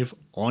cross save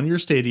on your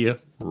Stadia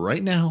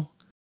right now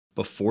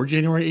before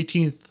January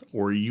 18th,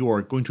 or you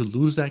are going to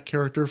lose that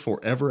character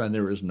forever and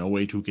there is no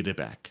way to get it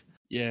back.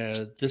 Yeah,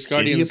 this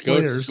Guardian's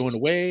Ghost is going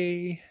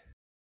away.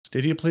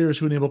 Stadia players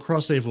who enable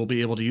cross save will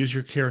be able to use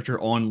your character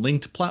on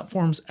linked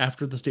platforms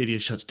after the Stadia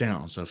shuts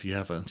down. So if you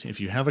have a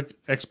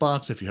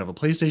Xbox, if you have a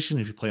PlayStation,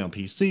 if you play on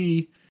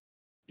PC,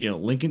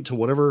 link it to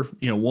whatever,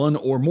 one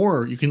or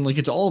more. You can link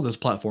it to all of those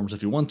platforms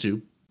if you want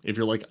to. If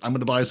you're like, I'm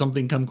going to buy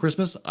something come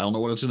Christmas, I don't know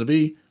what it's going to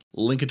be,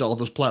 link it to all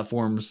those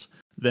platforms.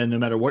 Then no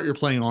matter what you're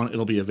playing on,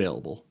 it'll be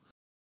available.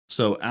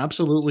 So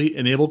absolutely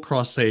enable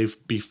cross save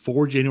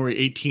before January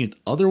 18th.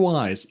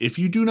 Otherwise, if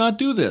you do not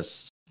do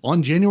this,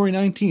 on January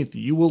 19th,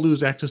 you will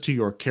lose access to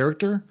your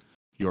character,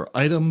 your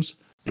items,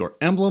 your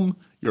emblem,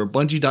 your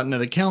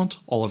Bungie.net account,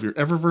 all of your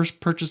Eververse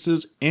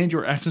purchases, and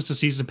your access to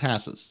season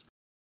passes.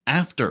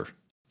 After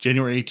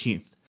January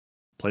 18th,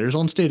 players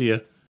on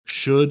Stadia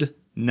should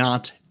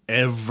not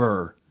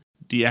ever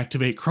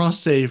deactivate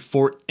cross-save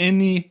for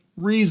any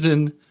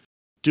reason.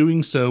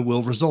 Doing so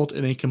will result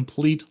in a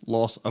complete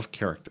loss of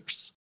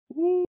characters.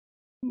 Ooh.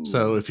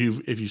 So if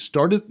you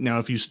started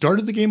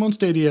the game on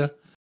Stadia,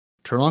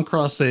 turn on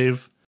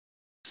cross-save,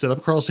 set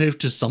up cross-save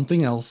to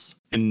something else,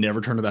 and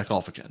never turn it back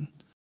off again.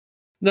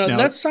 Now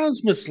that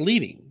sounds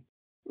misleading.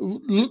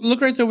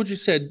 Look right there what you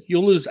said.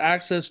 You'll lose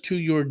access to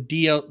your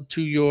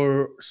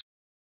to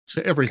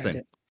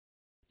everything.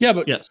 Yeah,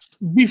 but yes.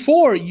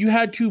 Before you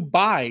had to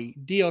buy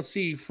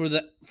DLC for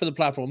the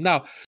platform.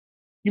 Now,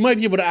 you might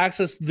be able to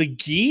access the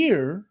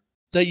gear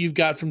that you've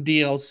got from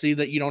DLC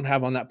that you don't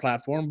have on that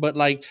platform, but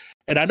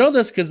and I know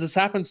this because this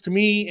happens to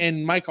me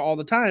and Micah all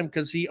the time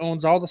because he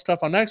owns all the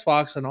stuff on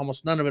Xbox and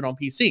almost none of it on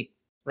PC,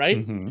 right?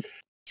 Mm-hmm.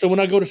 So when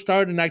I go to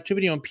start an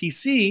activity on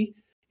PC,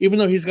 even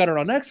though he's got it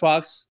on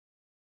Xbox,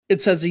 it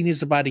says he needs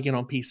to buy it again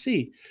on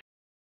PC.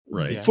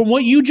 Right. From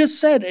what you just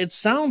said, it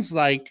sounds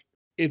like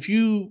if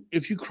you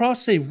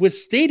cross save with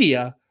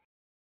Stadia,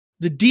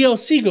 the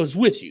DLC goes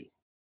with you.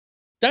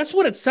 That's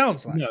what it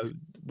sounds like. No,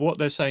 what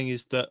they're saying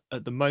is that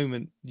at the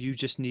moment you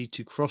just need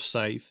to cross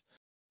save,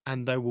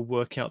 and they will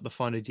work out the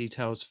finer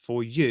details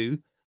for you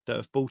that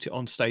have bought it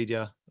on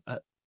Stadia,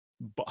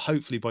 but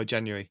hopefully by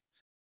January.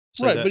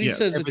 So right, but he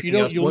says if you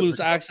don't, you'll lose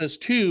access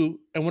to,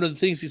 and one of the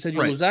things he said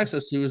you'll lose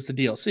access to is the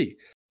DLC.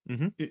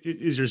 Mm-hmm.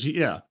 Is yours?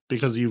 Yeah,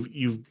 because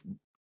you've.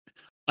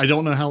 I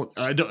don't know how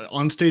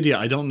on Stadia.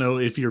 I don't know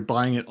if you're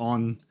buying it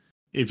on,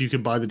 if you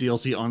can buy the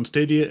DLC on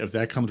Stadia, if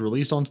that comes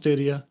released on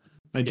Stadia.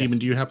 Yes. Demon,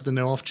 do you happen to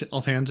know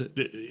offhand?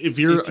 If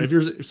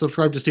you're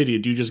subscribed to Stadia,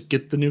 do you just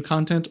get the new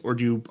content, or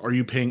are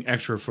you paying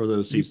extra for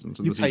those seasons?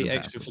 You pay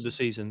extra for the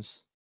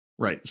seasons.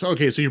 Right. So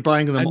okay, so you're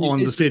buying them on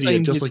the Stadia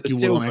just like you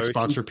would on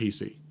Xbox or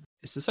PC.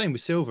 It's the same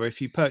with Silver.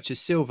 If you purchase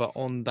Silver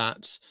on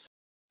that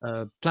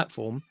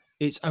platform,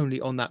 it's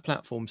only on that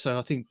platform. So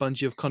I think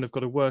Bungie have kind of got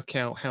to work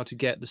out how to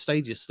get the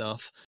Stadia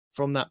stuff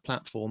from that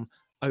platform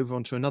over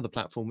onto another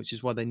platform, which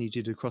is why they need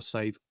you to cross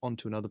save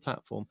onto another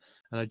platform.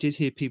 And I did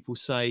hear people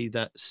say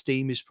that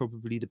Steam is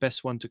probably the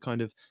best one to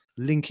kind of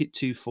link it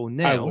to for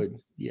now,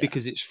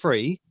 because it's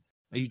free.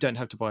 You don't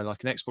have to buy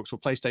like an Xbox or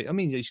PlayStation. I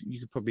mean, you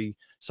could probably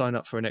sign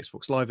up for an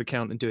Xbox Live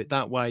account and do it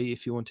that way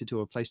if you wanted to,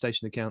 or a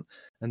PlayStation account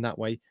and that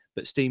way.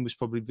 But Steam would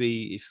probably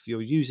be, if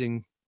you're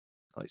using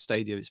like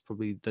Stadia, it's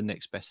probably the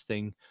next best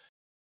thing.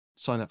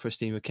 Sign up for a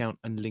Steam account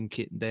and link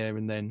it there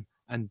and then,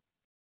 and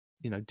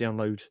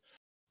download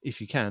if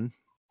you can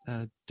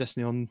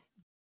Destiny on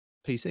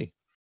PC.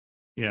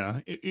 Yeah,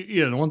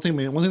 one thing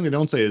they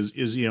don't say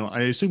is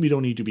I assume you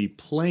don't need to be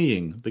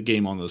playing the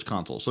game on those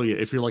consoles. So yeah,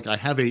 if you're like I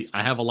have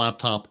a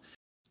laptop,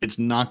 it's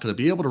not going to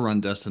be able to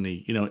run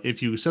Destiny.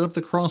 If you set up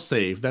the cross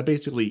save, that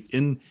basically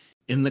in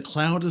the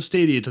cloud of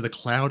Stadia to the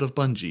cloud of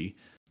Bungie,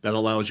 that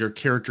allows your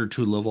character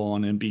to live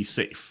on and be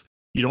safe.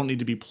 You don't need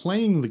to be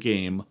playing the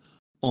game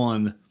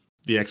on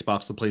the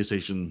Xbox, the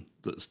PlayStation,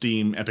 the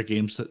Steam, Epic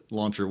Games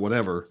launcher,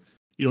 whatever.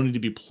 You don't need to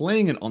be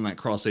playing it on that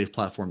cross save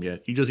platform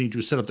yet. You just need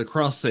to set up the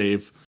cross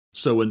save.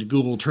 So when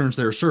Google turns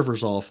their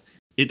servers off,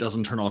 it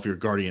doesn't turn off your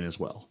Guardian as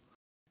well.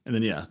 And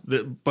then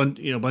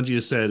Bungie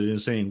has said and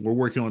is saying we're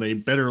working on a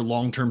better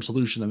long-term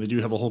solution, and they do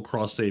have a whole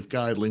cross-save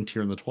guide linked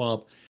here in the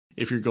TWAB.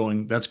 If you're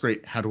going, that's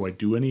great. How do I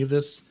do any of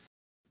this?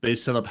 They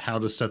set up how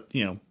to set,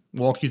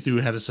 walk you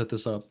through how to set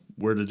this up,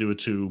 where to do it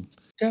to,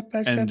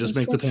 and just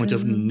make the point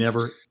of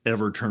never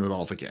ever turn it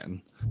off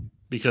again.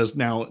 Because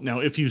now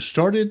if you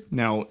started,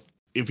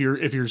 if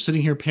you're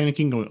sitting here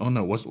panicking, going, oh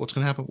no, what's going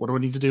to happen? What do I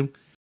need to do?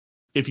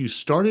 If you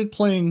started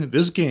playing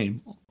this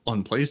game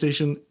on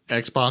PlayStation,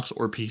 Xbox,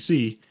 or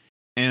PC,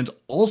 and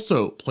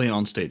also play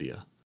on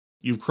Stadia,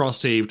 you've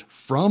cross-saved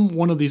from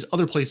one of these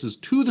other places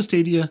to the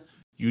Stadia.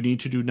 You need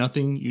to do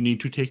nothing. You need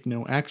to take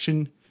no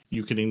action.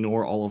 You can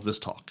ignore all of this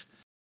talk.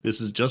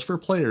 This is just for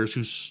players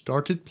who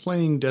started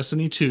playing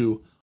Destiny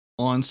 2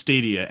 on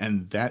Stadia,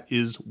 and that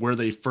is where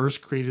they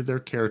first created their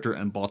character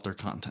and bought their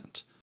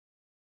content.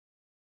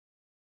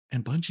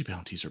 And Bungie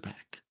bounties are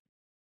back.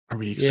 Are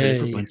we excited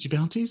for Bungie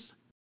bounties?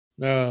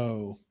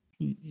 No.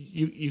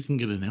 You can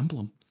get an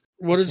emblem.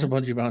 What is a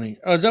Bungie bounty?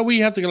 Oh, is that where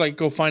you have to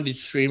go find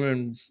each streamer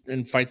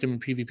and fight them in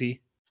PvP?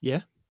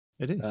 Yeah,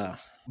 it is.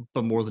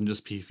 But more than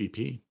just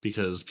PvP,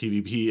 because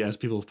PvP, as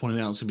people have pointed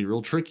out, is going to be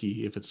real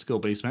tricky if it's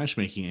skill-based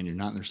matchmaking and you're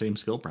not in their same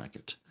skill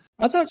bracket.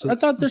 I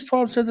thought this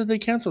 12 said that they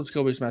canceled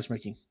skill-based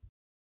matchmaking.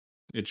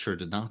 It sure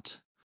did not.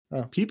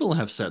 Oh. People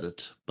have said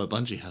it, but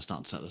Bungie has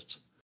not said it.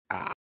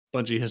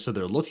 Bungie has said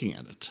they're looking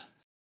at it.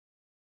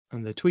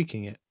 And they're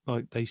tweaking it,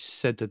 like they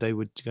said that they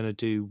were going to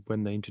do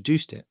when they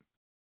introduced it.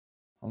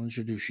 I'll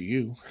introduce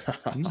you.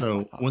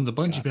 So, when the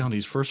Bungie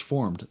bounties first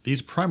formed,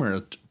 these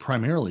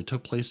primarily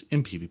took place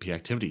in PvP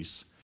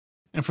activities.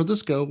 And for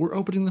this go, we're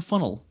opening the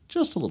funnel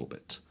just a little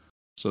bit.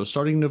 So,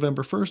 starting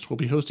November 1st, we'll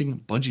be hosting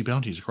Bungie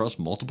bounties across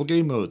multiple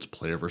game modes: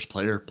 player versus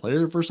player,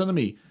 player versus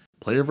enemy,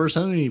 player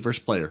versus enemy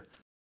versus player.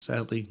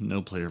 Sadly,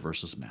 no player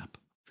versus map.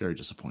 Very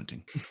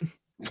disappointing.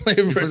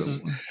 Player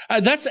versus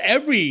that's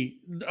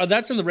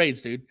in the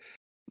raids, dude.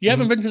 You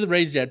haven't been to the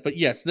raids yet, but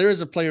yes, there is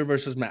a player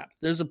versus map.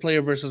 There's a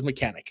player versus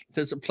mechanic.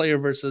 There's a player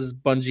versus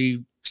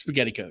Bungie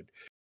spaghetti code.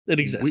 It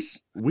exists.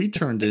 We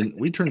turned a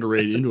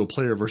raid into a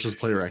player versus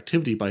player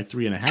activity by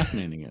 3.5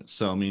 manning it.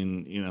 So I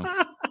mean,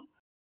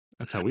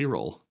 that's how we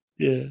roll.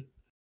 Yeah.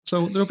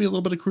 So there'll be a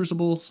little bit of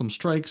Crucible, some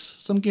strikes,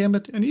 some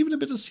Gambit, and even a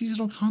bit of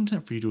seasonal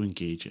content for you to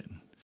engage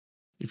in.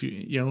 If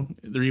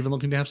they're even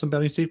looking to have some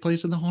bounties take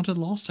place in the Haunted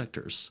Lost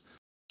sectors.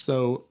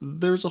 So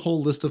there's a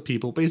whole list of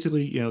people.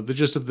 Basically, the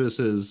gist of this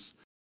is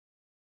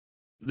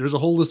there's a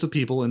whole list of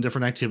people in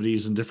different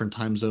activities and different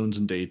time zones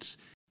and dates.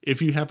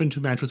 If you happen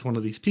to match with one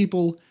of these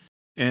people,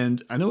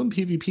 and I know in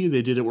PvP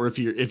they did it where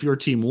if your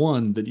team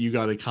won, that you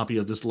got a copy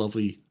of this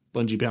lovely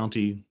Bungie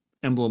bounty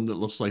emblem that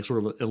looks like sort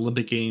of an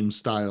Olympic Games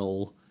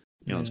style.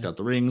 It's got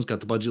the rings,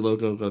 got the Bungie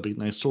logo, got a big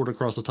nice sword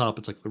across the top.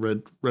 It's like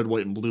the red,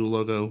 white, and blue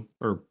logo,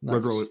 or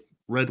nice.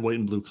 red, white,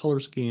 and blue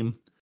color scheme.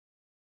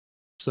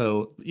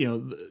 So,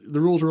 the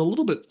rules are a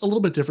little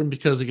bit different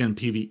because, again,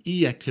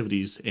 PvE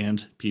activities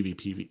and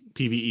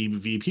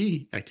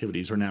PvEVP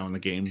activities are now in the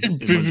game.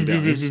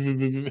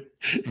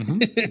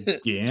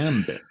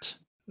 Gambit.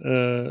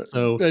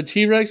 So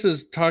T-Rex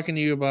is talking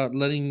to you about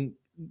letting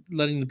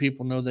the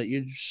people know that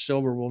your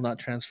silver will not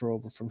transfer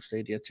over from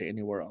Stadia to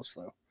anywhere else,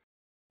 though.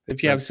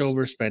 If you have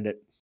silver, spend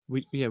it.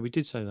 We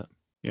did say that.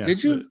 Yeah.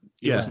 Did you?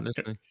 Yeah.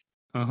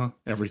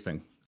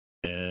 Everything.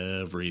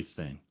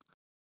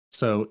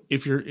 So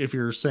if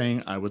you're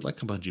saying I would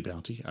like a Bungie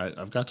bounty,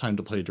 I've got time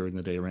to play during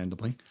the day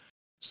randomly.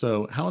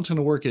 So how it's going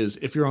to work is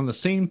if you're on the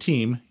same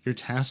team, you're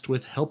tasked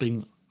with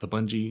helping the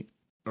Bungie,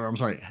 or I'm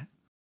sorry,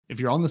 if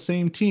you're on the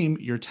same team,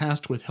 you're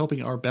tasked with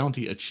helping our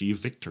bounty achieve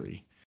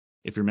victory.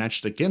 If you're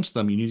matched against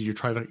them, you need to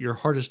try your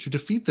hardest to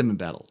defeat them in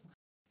battle.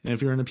 And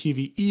if you're in a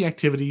PvE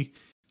activity,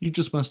 you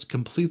just must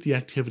complete the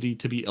activity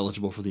to be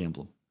eligible for the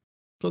emblem.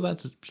 So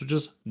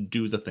just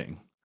do the thing.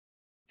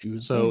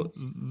 So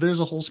there's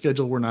a whole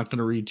schedule we're not going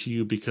to read to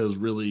you because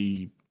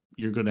really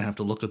you're going to have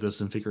to look at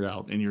this and figure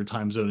out in your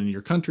time zone in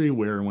your country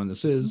where and when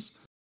this is.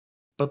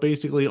 But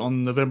basically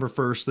on November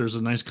 1st, there's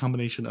a nice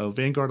combination of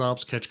Vanguard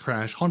Ops, Catch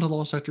Crash, Haunted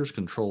Lost Sectors,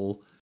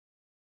 Control.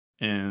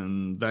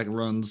 And that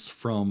runs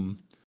from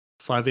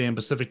 5 a.m.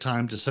 Pacific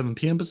time to 7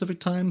 p.m. Pacific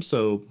time.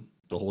 So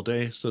the whole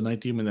day. So Night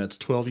Demon, that's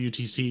 12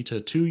 UTC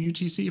to 2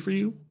 UTC for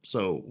you.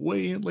 So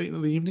way late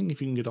in the evening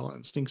if you can get on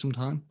and stink some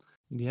time.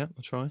 Yeah,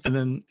 I'll try. And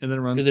then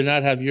run. Do they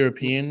not have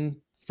European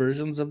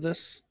versions of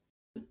this?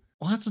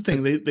 Well, that's the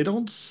thing. They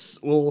don't.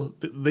 Well,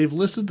 they've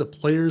listed the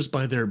players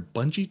by their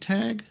Bungie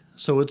tag,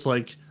 so it's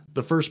like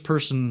the first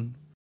person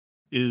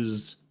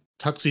is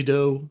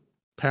Tuxedo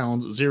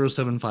pound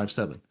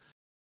 0757.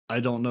 I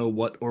don't know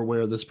what or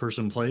where this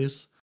person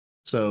plays.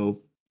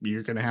 So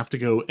you're going to have to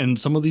go. And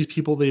some of these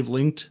people, they've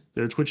linked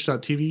their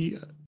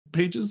twitch.tv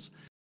pages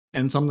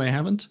and some they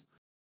haven't.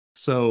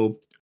 So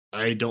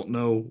I don't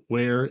know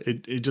where.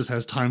 It just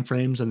has time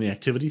frames and the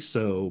activity.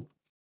 So,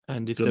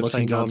 and if they're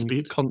playing on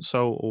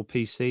console or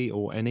PC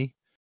or any.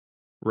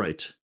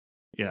 Right.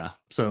 Yeah.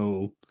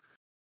 So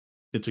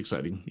it's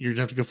exciting. You're going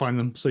to have to go find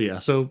them. So yeah.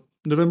 So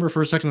November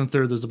 1st, 2nd, and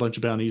 3rd, there's a bunch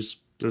of bounties.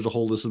 There's a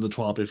whole list in the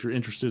TWAP if you're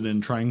interested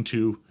in trying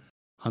to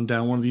hunt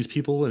down one of these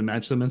people and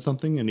match them in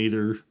something and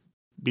either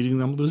beating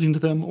them, losing to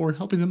them, or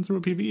helping them through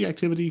a PvE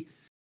activity.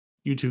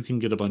 You too can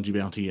get a Bungie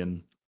bounty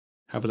and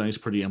have a nice,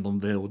 pretty emblem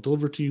they will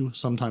deliver to you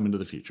sometime into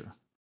the future.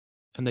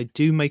 And they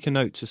do make a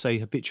note to say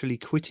habitually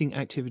quitting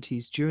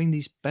activities during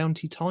these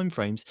bounty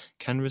timeframes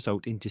can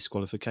result in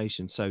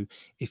disqualification. So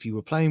if you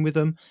were playing with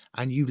them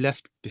and you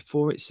left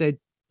before it said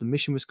the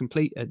mission was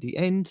complete at the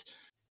end,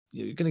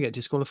 you're going to get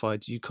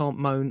disqualified. You can't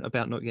moan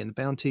about not getting the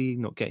bounty,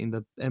 not getting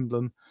the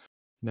emblem.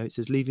 It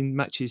says leaving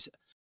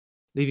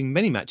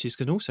many matches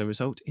can also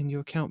result in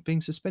your account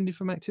being suspended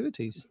from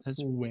activities, as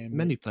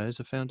many players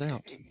have found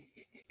out.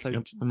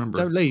 So remember,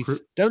 don't leave.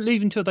 Don't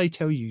leave until they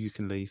tell you you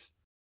can leave.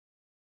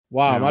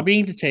 Wow, am I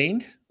being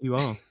detained? You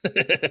are.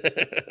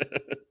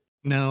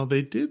 Now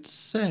they did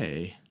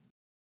say,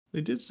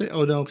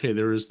 oh no, okay,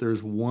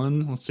 there's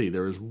one, let's see,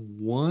 there is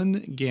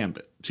one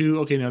Gambit.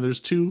 There's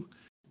two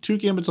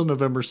Gambits on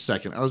November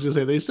 2nd. I was gonna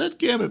say they said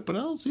Gambit, but I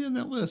don't see it in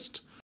that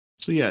list.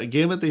 So yeah,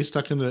 Gambit they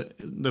stuck into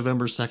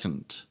November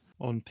 2nd.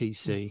 On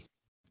PC.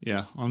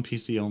 Yeah, on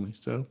PC only.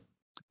 So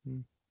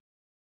come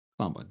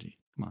on, Bungie.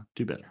 Come on,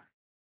 do better.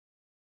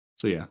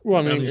 So yeah.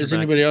 Well, I mean, is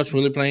anybody else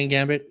really playing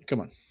Gambit?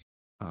 Come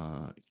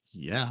on.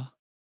 Yeah.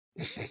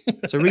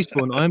 So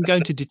Respawn, I am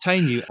going to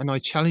detain you and I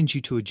challenge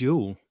you to a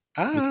duel.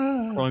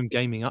 With Prime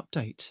Gaming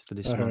update for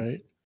this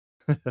month.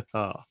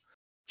 Right.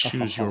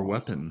 Choose your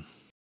weapon.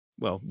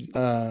 Well,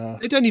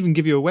 they don't even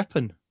give you a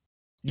weapon.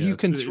 Yeah, you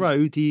can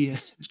throw the...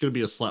 It's going to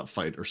be a slap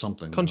fight or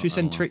something.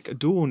 Country-centric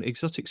Dawn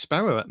Exotic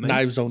Sparrow at me.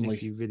 Knives only.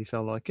 If you really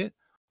felt like it.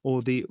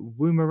 Or the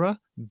Woomera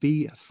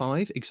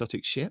B5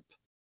 Exotic Ship.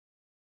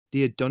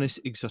 The Adonis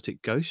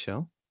Exotic Ghost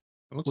Shell.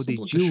 Or the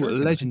Dual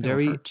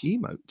Legendary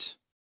Emote.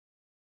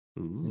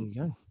 Ooh. There you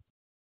go.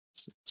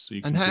 So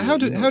you how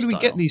do we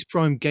get these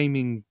Prime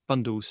Gaming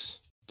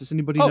bundles? Does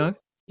anybody know?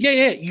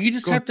 Yeah. You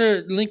just have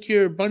to link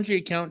your Bungie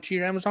account to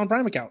your Amazon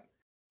Prime account.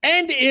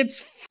 And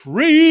it's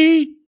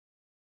free!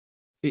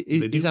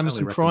 Is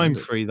Amazon Prime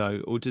free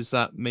though, or does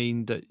that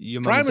mean that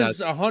your Prime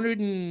is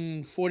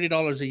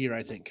 $140 a year,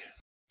 I think?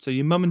 So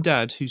your mum and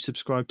dad who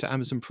subscribe to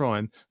Amazon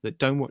Prime that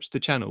don't watch the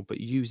channel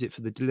but use it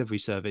for the delivery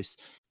service,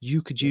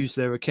 you could use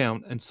their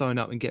account and sign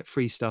up and get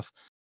free stuff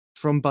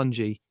from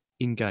Bungie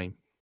in game.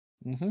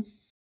 Mm-hmm.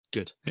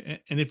 Good.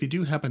 And if you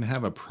do happen to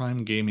have a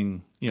Prime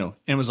Gaming,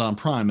 Amazon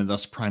Prime and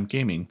thus Prime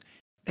Gaming,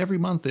 every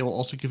month they will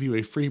also give you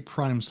a free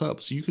Prime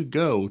sub. So you could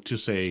go to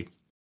say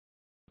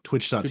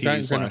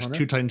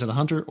twitch.tv/Two Titans and a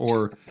Hunter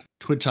or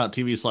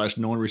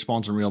twitch.tv/No One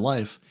Responds in Real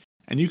Life,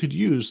 and you could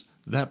use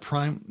that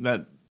Prime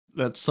that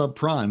sub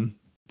Prime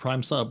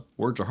sub.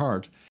 Words are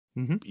hard.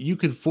 Mm-hmm. You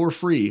could for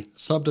free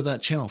sub to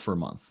that channel for a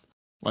month.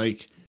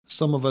 Like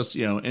some of us,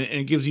 and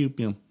it gives you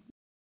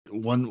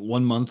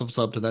one month of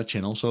sub to that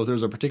channel. So if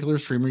there's a particular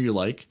streamer you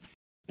like,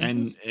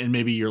 and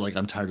maybe you're like,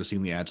 I'm tired of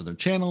seeing the ads on their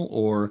channel,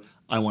 or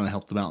I want to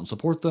help them out and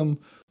support them,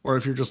 or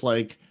if you're just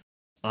like,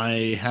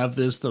 I have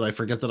this that I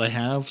forget that I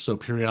have, so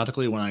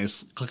periodically when I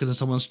click into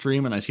someone's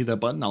stream and I see that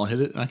button, I'll hit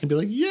it and I can be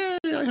like, yay,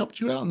 I helped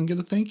you out and get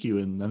a thank you.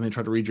 And then they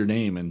try to read your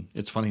name and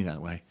it's funny that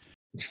way.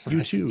 Right.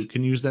 You too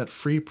can use that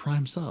free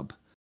Prime sub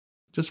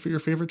just for your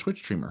favorite Twitch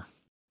streamer.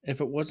 If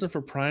it wasn't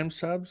for Prime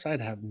subs,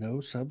 I'd have no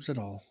subs at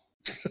all.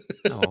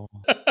 Oh.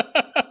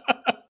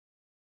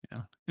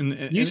 Yeah.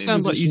 And you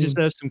sound like you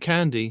deserve some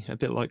candy, a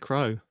bit like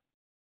Crow.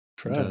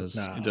 It does.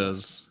 No. It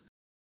does.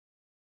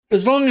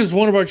 As long as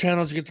one of our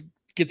channels get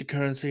the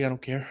currency, I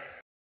don't care.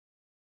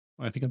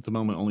 I think at the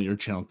moment only your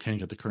channel can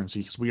get the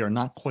currency because we are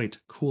not quite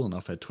cool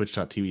enough at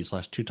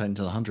twitch.tv/Two Titans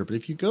and a Hunter. But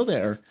if you go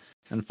there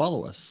and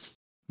follow us,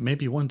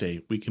 maybe one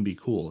day we can be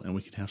cool and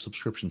we can have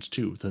subscriptions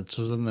too.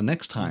 So then the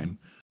next time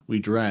we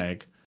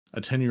drag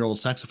a 10-year-old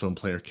saxophone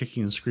player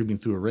kicking and screaming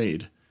through a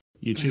raid,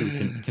 you too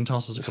can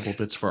toss us a couple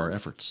bits for our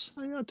efforts.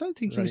 I don't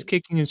think he was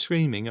kicking and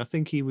screaming. I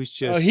think he was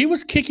just... he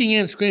was kicking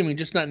and screaming,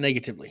 just not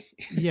negatively.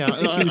 Yeah,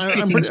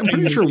 I'm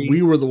pretty sure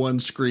we were the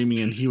ones screaming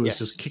and he was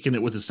just kicking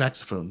it with his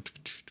saxophone.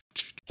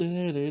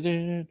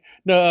 No,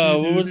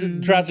 what was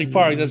it? Jurassic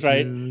Park, that's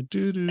right.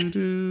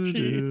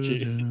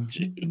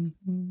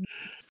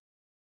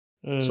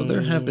 So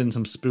there have been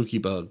some spooky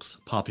bugs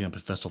popping up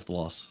at Festival of the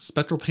Lost.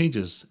 Spectral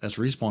pages, as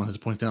Respawn has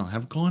pointed out,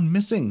 have gone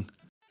missing.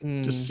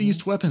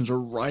 Deceased weapons are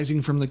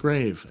rising from the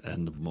grave,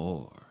 and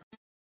more.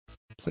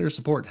 Player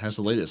support has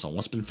the latest on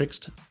what's been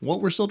fixed,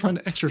 what we're still trying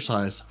to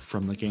exercise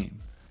from the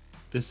game.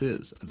 This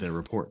is their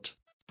report.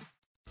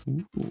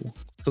 Ooh.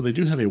 So they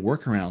do have a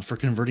workaround for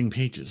converting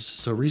pages.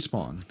 So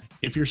Respawn,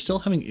 if you're still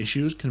having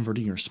issues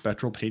converting your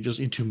spectral pages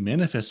into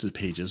manifested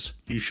pages,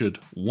 you should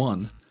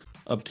 1.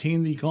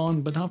 Obtain the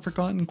Gone But Not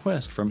Forgotten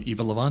quest from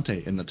Eva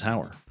Levante in the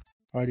tower.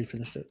 Already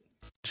finished it.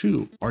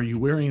 2. Are you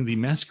wearing the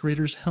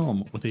Masquerader's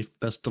helm with a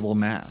festival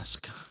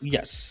mask?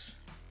 Yes.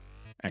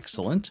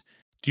 Excellent.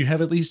 Do you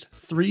have at least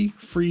 3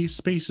 free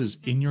spaces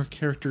in your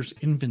character's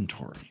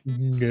inventory?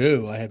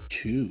 No, I have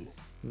 2.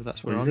 Well,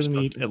 that's Well, where you're I'm going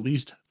to need struggling. at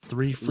least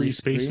 3 free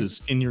least 3?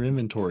 spaces in your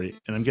inventory,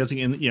 and I'm guessing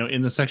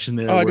in the section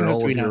there Oh, I do where have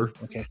all 3 of now. your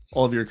Okay.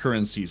 all of your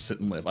currencies sit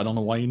and live. I don't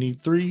know why you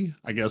need 3.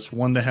 I guess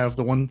one to have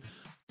one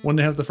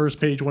to have the first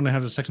page, one to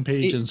have the second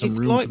page, and some it's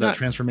room like for that that-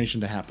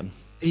 transformation to happen.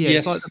 Yeah, Yes,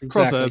 it's like the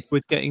exactly. proverb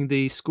with getting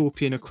the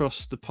scorpion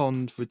across the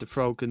pond with the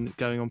frog and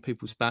going on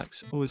people's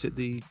backs. Or was it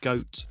the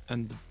goat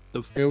and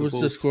the It was the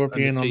wolf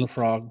scorpion and on the sheep?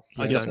 frog.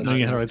 I Yes, don't that's No,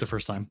 you had it correct. right the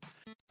first time.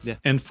 Yeah.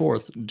 And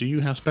 4th, do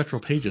you have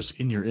spectral pages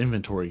in your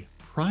inventory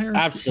prior to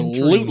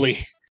Absolutely.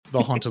 entering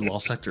the Haunted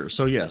Lost Sector?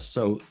 So yes,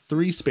 so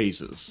 3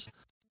 spaces.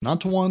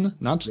 Not 1,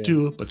 not Yeah.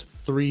 2, but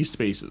 3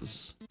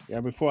 spaces.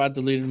 Yeah, before I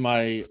deleted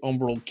my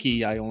Umbral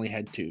key, I only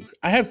had 2.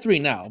 I have 3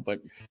 now,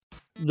 but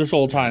this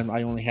whole time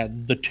I only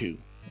had the 2.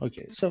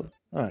 Okay, so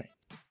all right,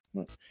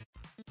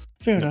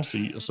 fair Yep,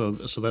 enough. so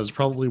that is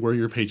probably where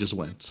your pages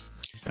went,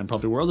 and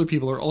probably where other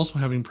people are also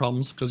having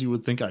problems, because you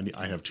would think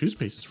I have 2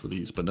 spaces for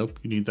these, but nope,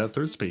 you need that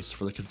 3rd space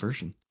for the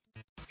conversion.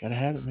 Gotta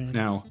have it, man.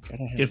 Now,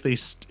 Gotta have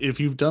if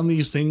you've done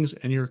these things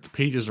and your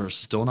pages are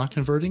still not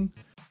converting,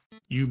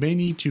 you may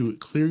need to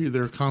clear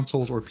their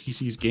consoles or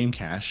PC's game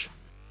cache,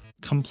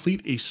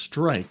 complete a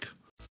strike,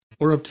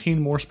 or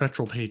obtain more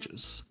spectral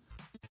pages.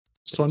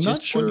 So I'm not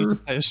Just want you sure.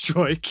 to pay a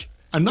strike.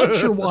 I'm not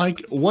sure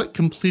what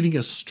completing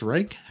a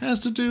strike has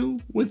to do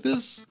with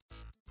this,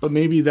 but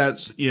maybe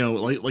that's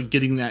like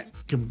getting that.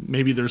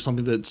 Maybe there's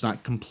something that's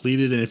not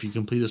completed, and if you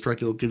complete a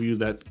strike, it'll give you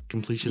that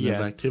completion of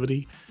Yeah.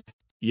 activity.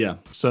 Yeah.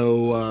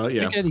 So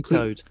Pick any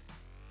code.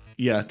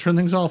 Yeah, turn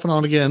things off and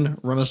on again,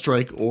 run a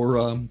strike,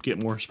 or get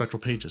more spectral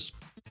pages.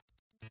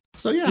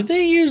 So yeah, Did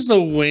they use the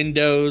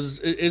Windows?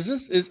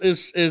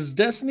 Is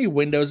Destiny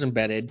Windows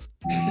embedded?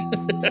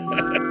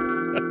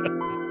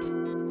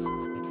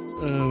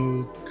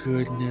 Oh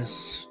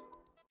goodness.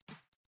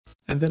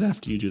 and then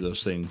after you do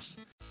those things,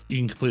 you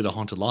can complete a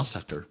Haunted Lost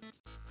Sector.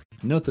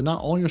 Note that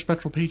not all your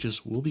spectral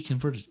pages will be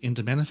converted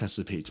into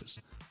manifested pages,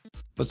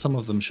 but some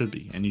of them should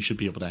be, and you should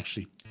be able to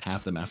actually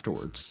have them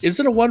afterwards. Is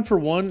it a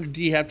 1-for-1? Or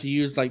do you have to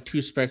use like 2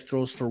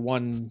 spectrals for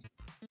one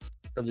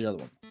of the other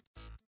one?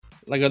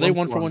 Like, are they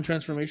 1-for-1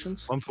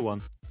 transformations? 1 for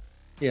 1.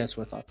 Yeah, that's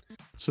what I thought.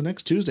 So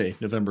next Tuesday,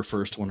 November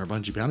 1st, when our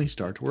Bungie Bounty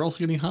start, we're also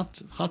getting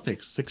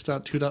hotfix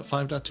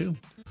 6.2.5.2.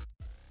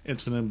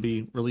 It's going to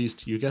be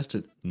released, you guessed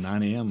it,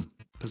 9 a.m.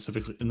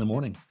 Pacific in the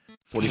morning.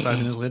 45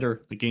 minutes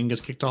later, the game gets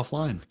kicked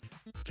offline.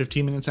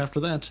 15 minutes after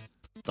that,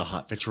 the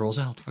hotfix rolls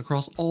out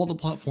across all the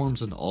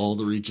platforms and all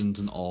the regions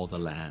and all the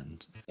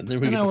land. And then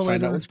we An get to hour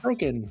find out later- what's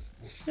broken.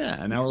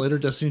 Yeah, an hour later,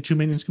 Destiny 2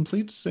 maintenance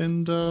completes,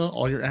 and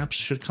all your apps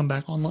should come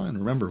back online.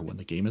 Remember, when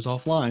the game is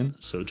offline,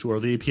 so too are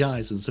the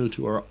APIs, and so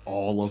too are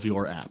all of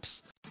your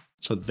apps.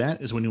 So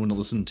that is when you want to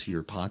listen to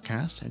your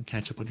podcast and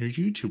catch up on your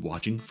YouTube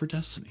watching for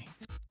Destiny.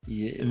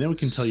 Yeah. And then we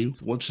can tell you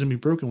what's going to be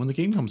broken when the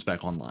game comes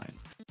back online.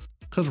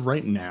 Because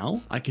right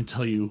now, I can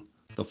tell you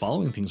the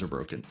following things are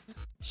broken.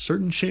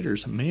 Certain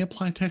shaders may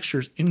apply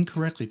textures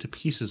incorrectly to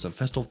pieces of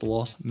Festival of the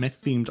Lost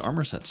mech-themed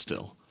armor sets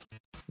still.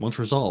 Once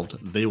resolved,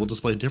 they will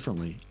display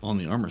differently on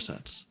the armor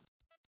sets.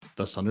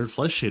 The Sundered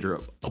Flesh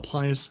shader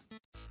applies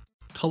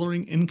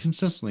coloring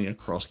inconsistently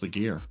across the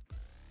gear.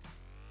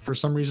 For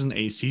some reason,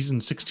 a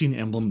Season 16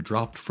 emblem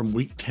dropped from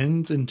Week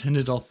 10's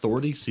intended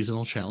Authority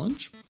seasonal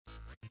challenge.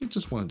 It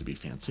just wanted to be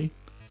fancy.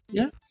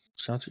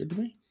 Sounds good to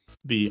me.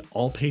 The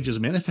All Pages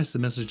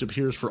Manifested message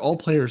appears for all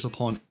players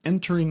upon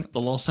entering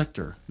the Lost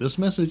Sector. This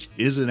message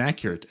is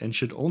inaccurate and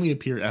should only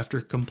appear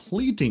after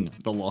completing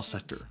the Lost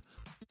Sector.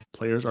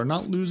 Players are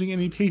not losing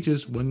any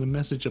pages when the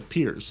message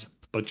appears,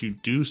 but you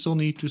do still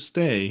need to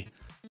stay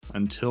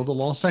until the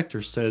Lost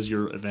Sector says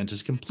your event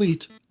is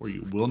complete, or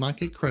you will not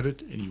get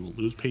credit and you will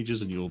lose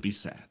pages and you will be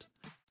sad.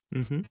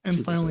 Mm-hmm. And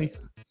Super finally,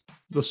 sad.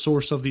 the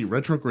source of the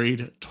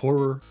retrograde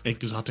Taurer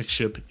exotic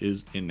ship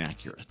is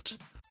inaccurate.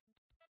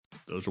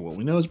 Those are what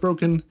we know is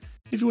broken.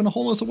 If you want a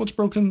whole list of what's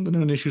broken, the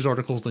known issues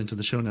article is linked to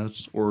the show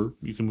notes, or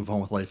you can move on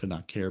with life and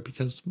not care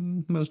because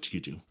most of you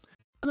do.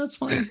 And that's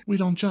fine. We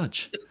don't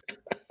judge.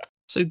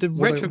 So the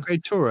What I-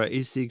 retrograde Torah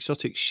is the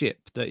exotic ship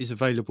that is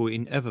available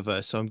in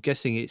Eververse. So I'm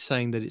guessing it's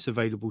saying that it's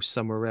available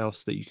somewhere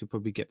else that you could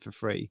probably get for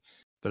free.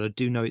 But I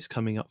do know it's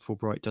coming up for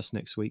Bright Dust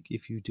next week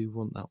if you do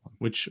want that one.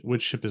 Which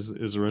ship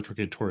is a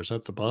retrograde tour? Is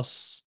that the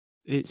bus?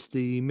 It's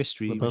the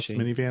mystery The bus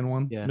machine. minivan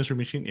one? Yeah. Mystery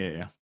machine?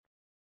 Yeah.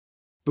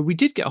 But we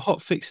did get a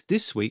hot fix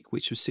this week,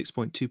 which was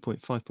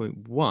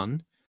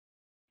 6.2.5.1,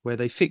 where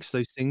they fixed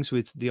those things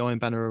with the Iron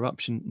Banner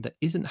eruption that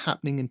isn't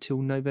happening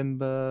until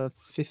November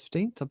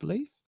 15th, I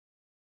believe.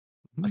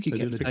 I keep They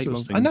getting did the fix date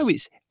those wrong.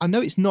 things. I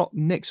know it's not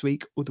next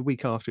week or the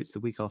week after, it's the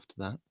week after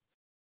that.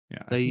 Yeah,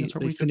 I think They that's our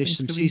they week of finished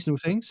some Thanksgiving. seasonal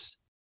things.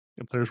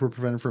 Players were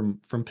prevented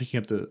from picking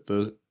up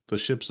the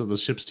ships of the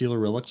ship stealer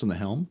relics in the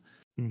helm.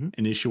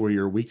 An issue where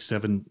your week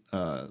 7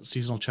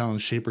 seasonal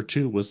challenge Shaper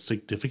 2 was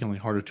significantly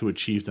harder to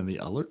achieve than the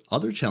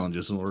other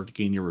challenges in order to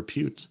gain your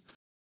repute.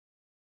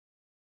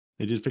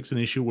 They did fix an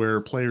issue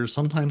where players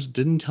sometimes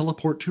didn't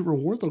teleport to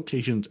reward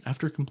locations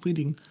after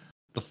completing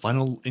the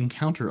final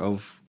encounter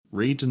of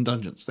raids and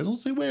dungeons. They don't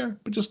say where,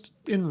 but just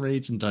in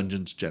raids and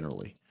dungeons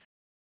generally.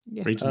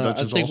 Yeah. Raids and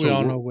dungeons I think we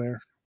all know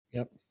where.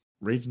 Yep.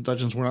 Raids and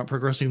dungeons were not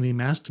progressing the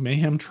Masked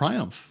Mayhem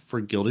Triumph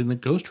for gilding the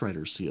Ghost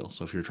Rider seal.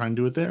 So if you're trying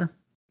to do it there,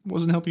 it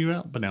wasn't helping you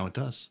out, but now it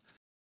does.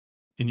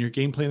 In your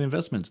gameplay and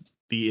investment,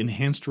 the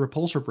enhanced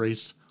repulsor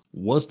brace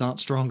was not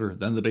stronger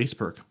than the base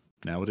perk.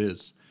 Now it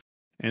is.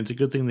 And it's a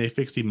good thing they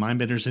fixed the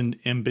Mindbender's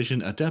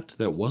Ambition Adept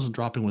that wasn't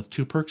dropping with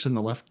 2 perks in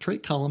the left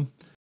trait column,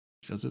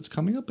 because it's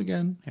coming up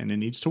again, and it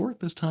needs to work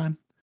this time.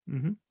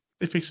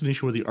 They fixed an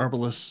issue where the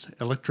Arbalest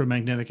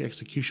Electromagnetic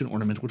Execution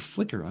ornament would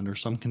flicker under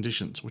some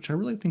conditions, which I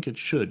really think it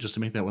should, just to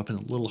make that weapon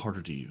a little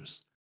harder to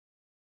use.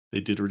 They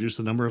did reduce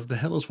the number of the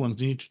Hellas ones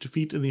needed to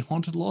defeat in the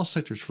Haunted Lost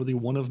sectors for the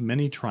One of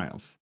Many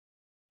Triumph,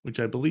 which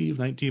I believe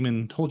Night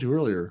Demon told you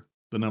earlier,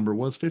 the number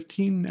was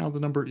 15, now the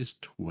number is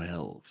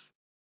 12.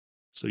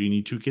 So you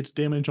need to get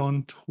damage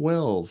on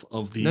 12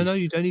 of the... No,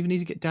 you don't even need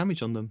to get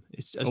damage on them.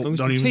 It's as long as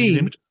the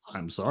team...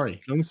 I'm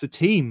sorry. As long as the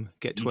team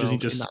get 12. You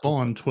just need to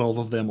spawn 12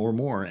 of them or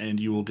more,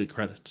 and you will get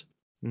credit.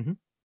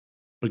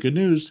 But good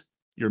news,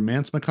 your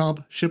Mance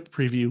Macabre ship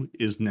preview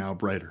is now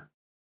brighter.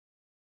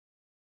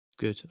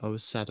 Good. I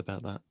was sad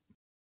about that.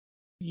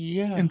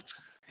 Yeah.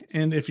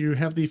 And if you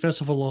have the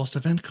Festival Lost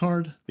event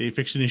card, they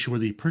fixed an issue where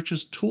the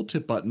purchase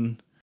tooltip button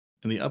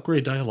and the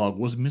upgrade dialog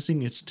was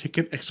missing its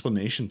ticket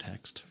explanation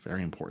text.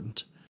 Very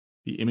important.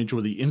 The image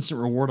or the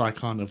instant reward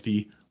icon of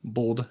the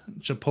bold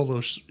the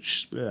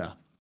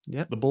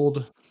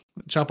bold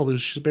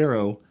Chapalus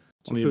Sparrow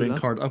on the event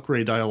card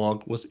upgrade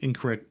dialog was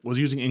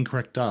using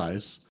incorrect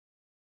dies.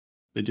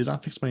 They did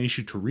not fix my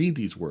issue to read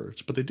these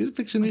words, but they did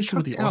fix an issue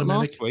with the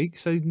automatic... last week,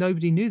 so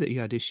nobody knew that you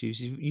had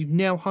issues. You've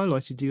now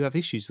highlighted you have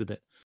issues with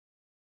it.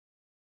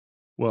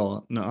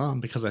 Well, no,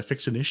 because I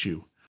fixed an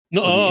issue.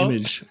 The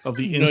image of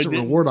the instant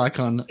reward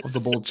icon of the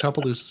bold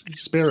Chapalus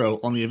Sparrow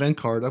on the event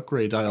card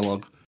upgrade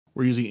dialog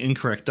were using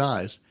incorrect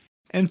dies,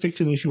 and fixed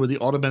an issue where the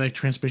automatic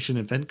transmission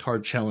event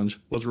card challenge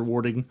was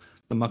rewarding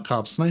the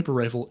Macabre sniper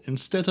rifle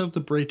instead of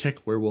the Braytech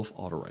werewolf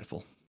auto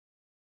rifle.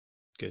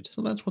 Good.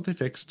 So that's what they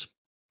fixed.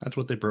 That's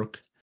what they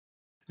broke.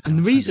 And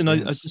the reason I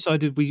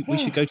decided we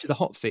should go to the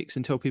hotfix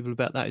and tell people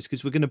about that is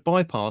because we're going to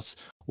bypass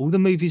all the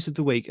movies of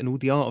the week and all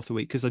the art of the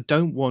week, because I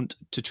don't want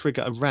to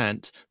trigger a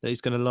rant that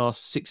is going to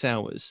last 6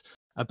 hours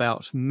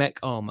about mech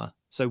armor.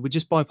 So we're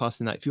just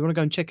bypassing that. If you want to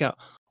go and check out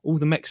all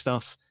the mech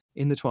stuff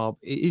in the TWAB,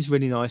 it is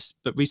really nice,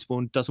 but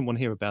Respawn doesn't want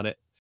to hear about it.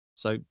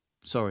 So,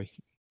 sorry.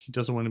 He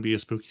doesn't want to be a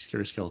spooky,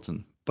 scary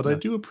skeleton. But no. I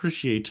do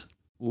appreciate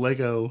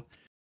Lego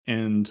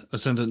and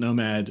Ascendant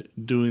Nomad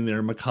doing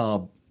their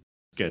macabre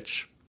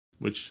sketch,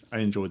 which I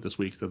enjoyed this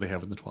week that they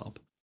have in the TWAB.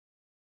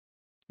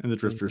 And the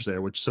Drifter's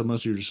there, which so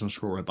most of you are just going to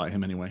scroll right by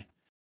him anyway.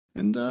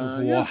 And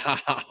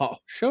wow,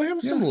 show him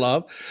some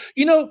love.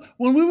 You know,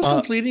 when we were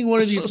completing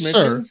one of these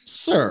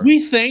missions, we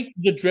thanked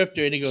the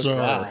Drifter, and he goes,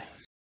 "Wow,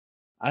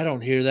 I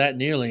don't hear that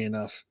nearly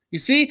enough." You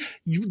see,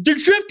 the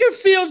Drifter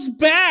feels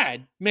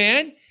bad,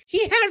 man.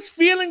 He has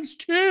feelings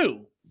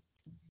too.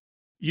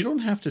 You don't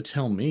have to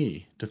tell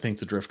me to thank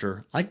the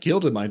Drifter. I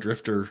gilded my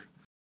Drifter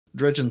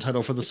Dredgen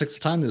title for the 6th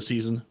time this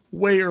season,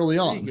 way early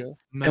on. It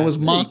was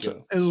mocked.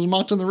 It was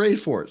mocked in the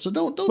raid for it. So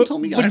don't tell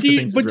me I have to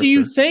thank the Drifter. But do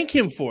you thank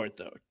him for it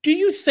though? Do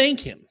you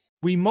thank him?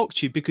 We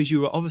mocked you because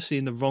you were obviously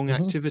in the wrong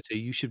activity.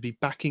 You should be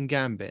backing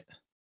Gambit,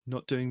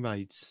 not doing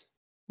raids.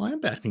 Well, I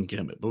am backing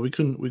Gambit, but we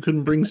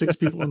couldn't bring 6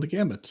 people into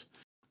Gambit.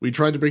 We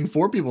tried to bring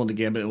 4 people into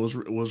Gambit. It was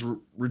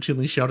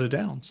routinely shouted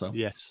down. So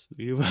yes,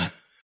 you were.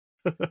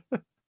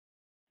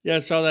 Yeah, I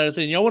saw that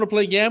thing. Y'all want to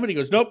play Gambit? He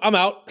goes, "Nope, I'm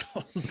out." I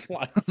was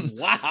like,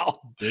 "Wow,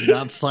 did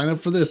not sign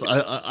up for this.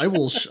 I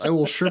will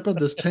Sherpa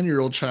this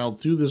 10-year-old child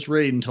through this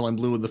raid until I'm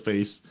blue in the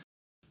face."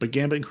 But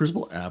Gambit and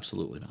Crucible,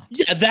 absolutely not.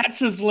 Yeah, that's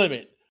his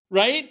limit,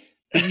 right?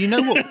 But you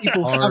know what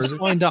people have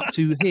signed up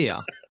to here?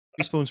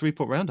 Respawn's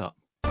Report Roundup.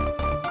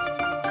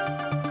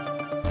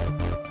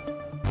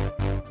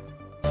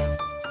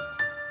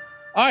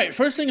 All right,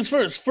 first things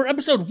first. For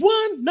episode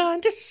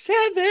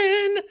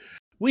 197.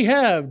 We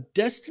have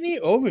Destiny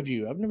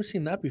Overview. I've never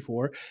seen that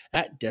before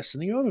at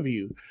Destiny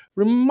Overview.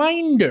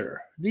 Reminder,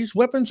 these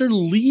weapons are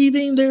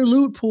leaving their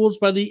loot pools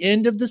by the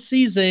end of the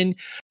season.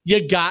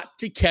 You got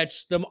to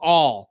catch them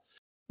all.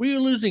 We are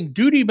losing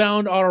Duty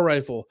Bound Auto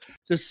Rifle,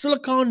 the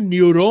Silicon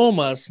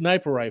Neuroma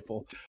Sniper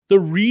Rifle, the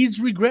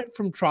Reed's Regret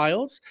from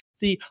Trials,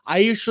 the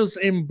Aisha's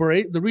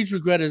Embrace. The Reed's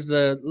Regret is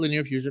the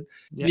Linear Fusion.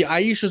 Yeah. The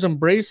Aisha's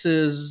Embrace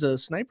is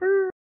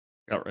Sniper?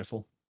 Scout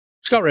Rifle.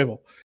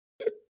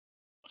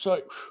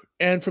 So...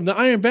 And from the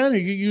Iron Banner,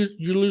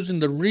 you're losing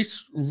the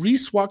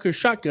Reese Walker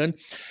shotgun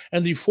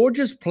and the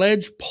Forge's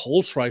Pledge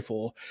pulse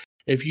rifle.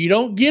 If you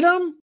don't get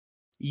them,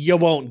 you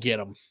won't get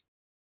them.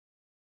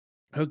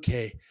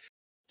 Okay.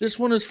 This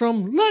one is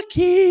from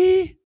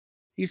Lucky.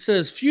 He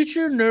says,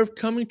 future nerf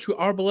coming to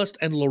Arbalest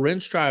and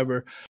Lorenz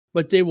Driver,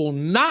 but they will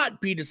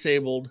not be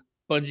disabled,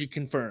 Bungie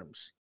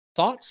confirms.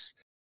 Thoughts?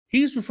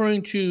 He's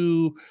referring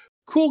to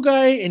Cool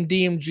Guy and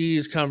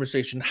DMG's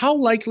conversation. How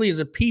likely is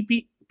a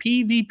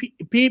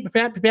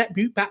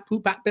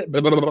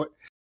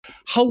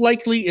How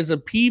likely is a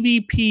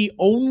PvP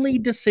only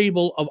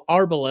disable of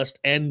Arbalest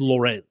and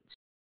Lorenz?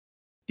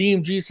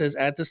 DMG says,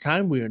 at this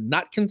time, we are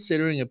not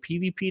considering a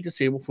PvP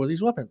disable for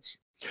these weapons.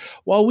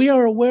 While we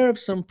are aware of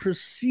some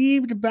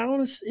perceived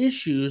balance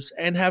issues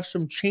and have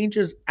some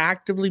changes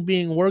actively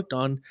being worked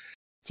on,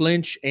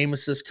 flinch, aim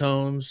assist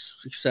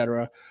cones,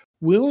 etc.,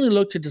 we only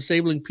look to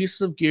disabling pieces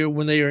of gear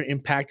when they are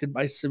impacted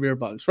by severe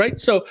bugs, right?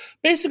 So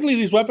basically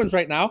these weapons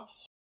right now,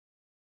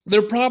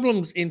 they're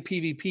problems in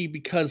PvP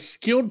because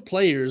skilled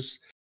players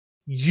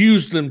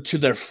use them to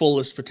their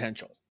fullest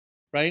potential,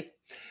 right?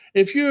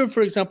 If you're,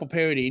 for example,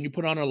 Parody and you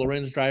put on a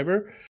Lorenz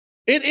Driver,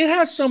 it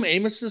has some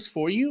aim assist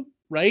for you,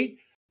 right?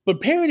 But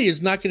Parody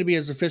is not going to be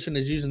as efficient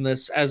as using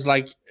this as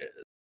like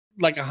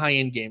a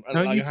high-end game.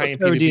 No, like you a high-end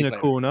put Parody PvP in a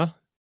player. corner.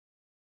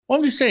 Well,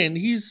 I'm just saying,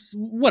 he's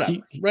whatever,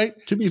 right?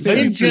 To be fair,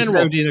 in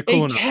general, in a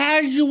corner.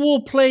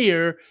 casual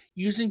player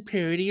using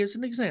Parody as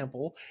an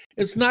example,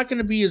 it's not going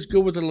to be as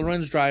good with the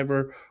Lorenz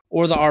Driver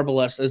or the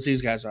Arbalest as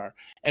these guys are.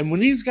 And when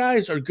these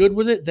guys are good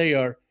with it, they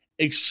are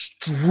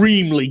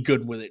extremely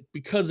good with it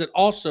because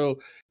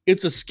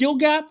it's a skill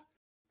gap,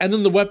 and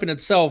then the weapon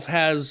itself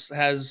has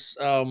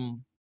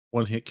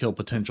one hit kill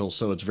potential,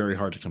 so it's very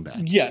hard to come back.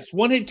 Yes,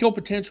 one hit kill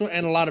potential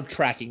and a lot of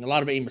tracking, a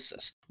lot of aim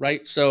assist,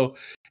 right? So,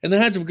 in the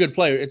hands of a good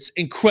player, it's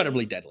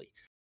incredibly deadly.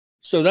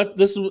 So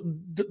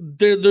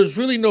there's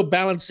really no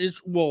balance.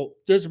 Well,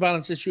 there's a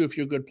balance issue if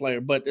you're a good player,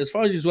 but as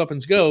far as these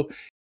weapons go,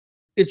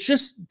 it's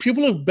just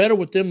people are better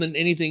with them than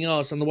anything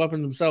else, and the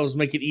weapons themselves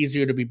make it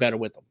easier to be better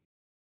with them.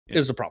 Yeah.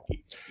 Is the problem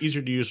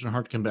easier to use and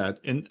hard to combat?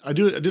 And I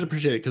did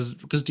appreciate it because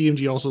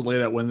DMG also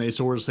laid out when they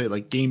sort of say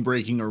like game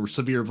breaking or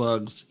severe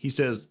bugs. He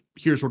says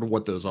here's sort of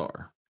what those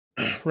are.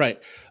 Right.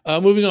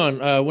 Moving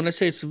on. When I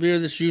say severe,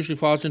 this usually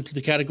falls into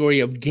the category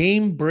of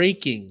game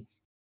breaking.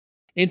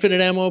 Infinite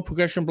ammo,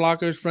 progression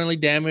blockers, friendly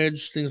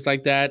damage, things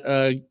like that.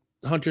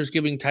 Hunters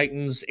giving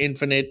Titans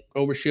infinite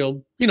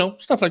overshield,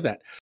 stuff like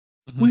that.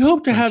 Mm-hmm. We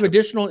hope to have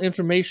additional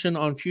information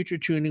on future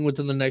tuning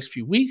within the next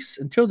few weeks.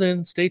 Until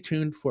then, stay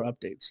tuned for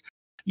updates.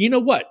 You know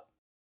what?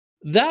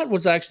 That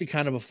was actually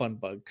kind of a fun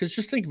bug because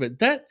just think of it.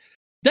 That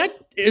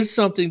is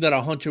something that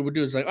a hunter would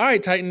do. It's like, all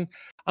right, Titan,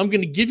 I'm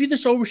going to give you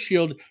this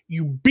overshield.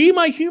 You be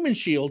my human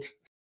shield.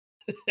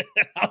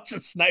 I'll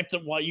just snipe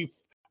them while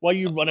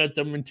you run at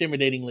them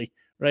intimidatingly,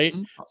 right?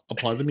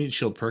 Apply the meat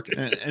shield perk.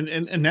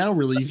 And now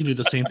really you can do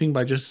the same thing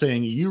by just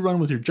saying you run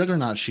with your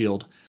Juggernaut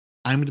shield.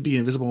 I'm going to be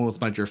invisible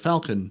with my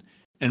Gerfalcon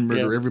and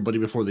murder everybody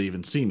before they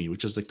even see me,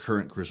 which is the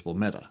current Crucible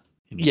meta.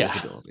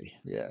 Invisibility.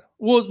 Yeah.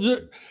 Well,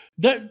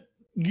 that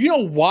you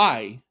know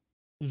why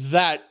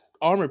that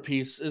armor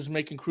piece is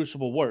making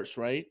Crucible worse,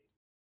 right?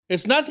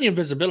 It's not the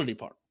invisibility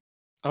part.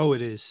 Oh,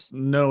 it is.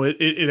 No,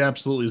 it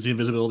absolutely is the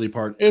invisibility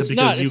part. It's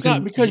not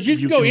because you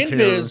can go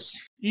invis.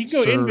 You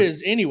can go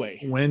invis anyway.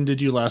 When did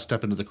you last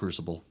step into the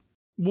Crucible?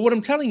 But what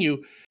I'm telling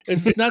you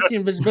is it's not the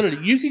invisibility.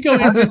 You could go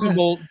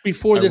invisible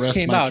before this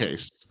came out.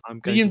 It's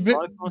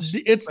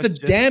the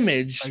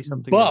damage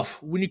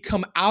buff when you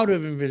come out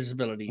of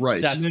invisibility.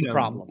 Right. That's the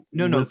problem.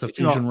 No, with a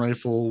fusion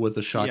rifle, with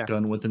a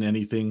shotgun, with an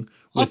anything.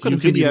 I've got a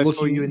video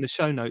for you in the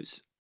show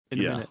notes in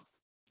a minute.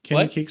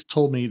 Kenny Cakes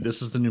told me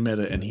this is the new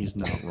meta, and he's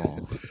not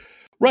wrong.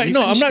 Right.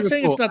 No, I'm not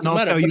saying it's not the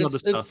meta,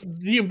 but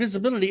the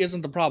invisibility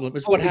isn't the problem.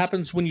 It's what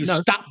happens when you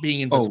stop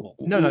being invisible.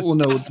 No.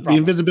 The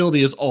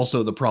invisibility is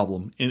also the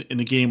problem in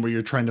a game where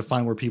you're trying to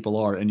find where people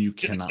are and you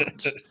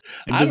cannot.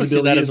 I would see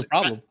that as a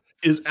problem.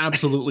 Is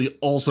absolutely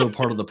also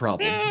part of the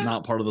problem,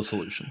 not part of the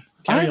solution.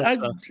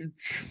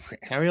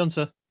 Carry on,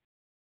 sir.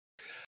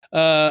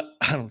 I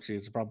don't see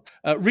it's a problem.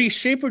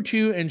 Shaper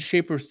 2 and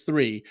Shaper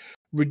 3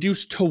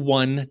 reduced to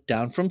 1,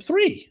 down from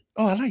 3.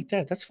 Oh, I like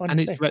that. That's fun. And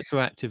it's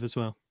retroactive as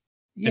well.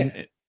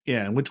 Yeah.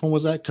 And which one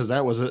was that? Because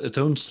that was its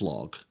own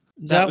slog.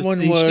 That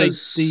one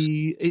was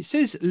it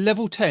says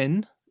level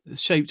 10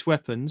 shaped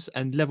weapons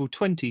and level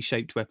 20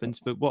 shaped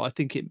weapons, but what I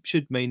think it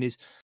should mean is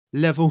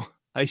level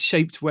a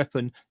shaped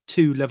weapon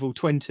to level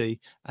 20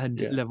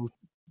 and level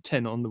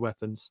 10 on the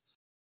weapons.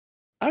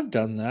 I've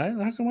done that.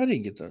 How come I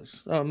didn't get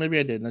those? Oh, maybe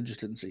I didn't. I just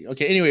didn't see.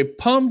 Okay, anyway,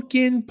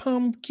 pumpkin.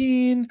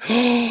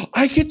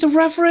 I get the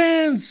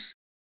reference.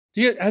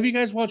 Have you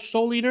guys watched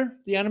Soul Eater,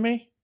 the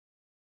anime?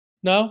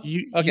 No?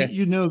 Okay.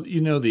 You know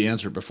the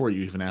answer before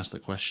you even ask the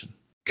question.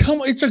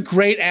 Come on, it's a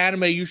great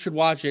anime. You should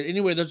watch it.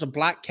 Anyway, there's a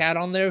black cat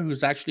on there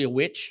who's actually a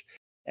witch.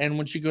 And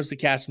when she goes to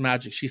cast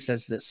magic, she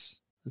says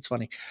this. It's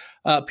funny.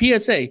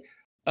 PSA.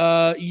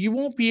 You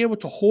won't be able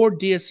to hoard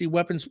DSC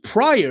weapons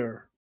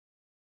prior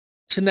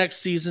to next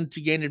season to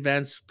gain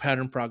advanced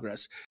pattern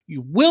progress.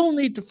 You will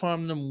need to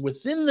farm them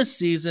within the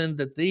season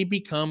that they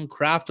become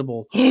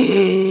craftable.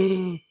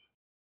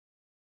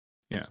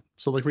 Yeah.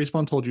 So like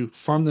Respawn told you,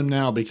 farm them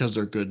now because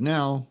they're good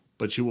now,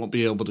 but you won't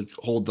be able to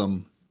hold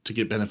them to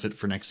get benefit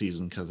for next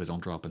season because they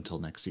don't drop until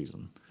next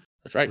season.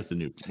 That's right. With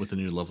the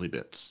new lovely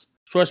bits.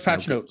 Source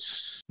patch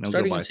notes. now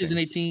Starting go in buy Season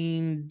things.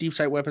 18, deep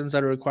sight weapons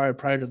that are acquired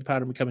prior to the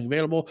pattern becoming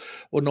available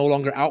will no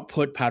longer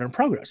output pattern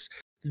progress.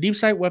 The deep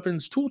sight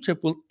weapons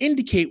tooltip will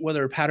indicate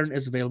whether a pattern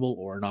is available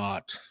or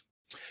not.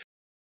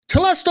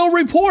 Telesto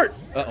report.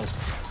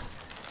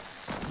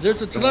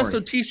 There's a Don't worry.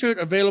 Telesto t-shirt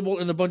available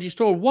in the Bungie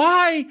store.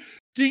 Why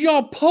do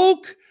y'all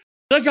poke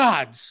the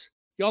gods?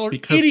 Y'all are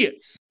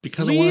idiots.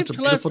 Because I Leave wanted a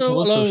beautiful Telesto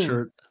Telesto alone.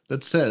 shirt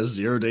that says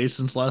 0 days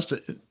since last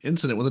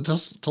incident with a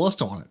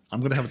Telesto on it. I'm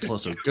going to have a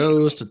Telesto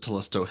Ghost, a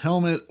Telesto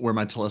helmet, wear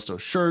my Telesto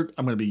shirt.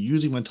 I'm going to be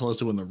using my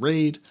Telesto in the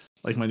raid,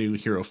 like my new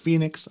hero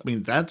Phoenix. I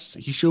mean,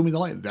 he showed me the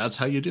light. That's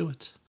how you do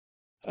it.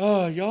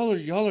 Oh, y'all.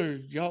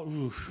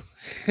 Ooh.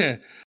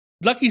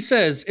 Lucky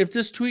says, if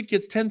this tweet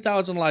gets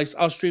 10,000 likes,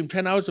 I'll stream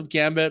 10 hours of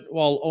Gambit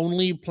while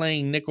only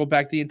playing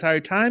Nickelback the entire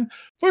time.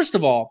 First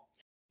of all,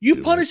 you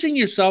Do it. punishing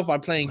yourself by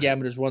playing Right.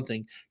 Gambit is one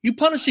thing. You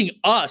punishing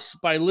us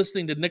by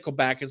listening to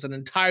Nickelback is an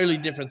entirely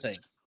different thing.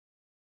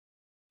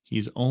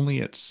 He's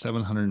only at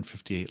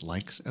 758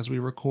 likes as we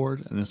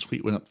record, and this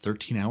tweet went up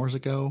 13 hours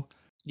ago.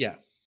 Yeah.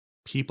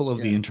 People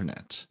of the Yeah.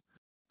 internet,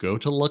 go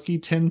to Lucky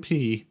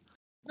 10p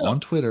No. on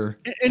Twitter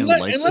and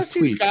like Unless this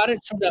he's tweet. got it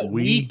so that We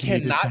we need it to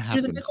cannot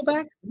hear the happen.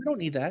 Nickelback, we don't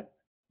need that.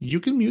 You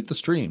can mute the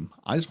stream.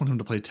 I just want him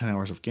to play 10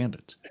 hours of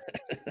Gambit.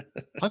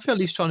 I feel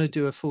he's trying to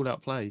do a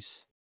Fallout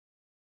plays.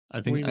 I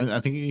What do think you mean? I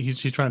think he's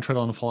trying to tread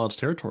on Fallout's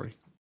territory.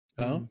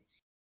 Oh,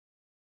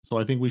 So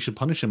I think we should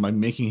punish him by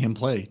making him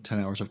play 10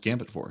 hours of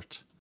Gambit for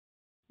it.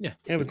 yeah,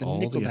 but the all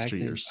the Nickelback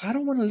thing. yesteryears. I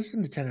don't want to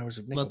listen to 10 hours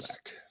of Let's-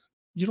 Nickelback.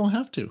 You don't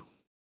have to.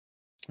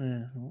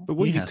 Yeah, well, But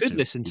what He you has could to.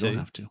 listen You don't to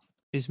have to.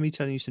 is me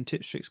telling you some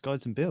tips, tricks,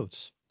 guides, and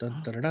builds.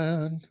 dun, dun, dun,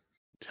 dun.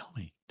 Tell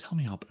me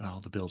about all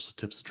the builds, the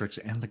tips, the tricks,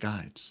 and the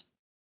guides.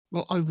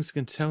 Well, I was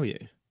going to tell you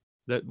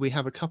that we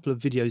have a couple of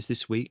videos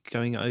this week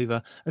going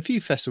over a few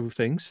festival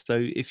things.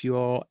 So if you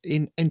are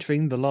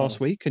entering the last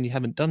week and you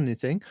haven't done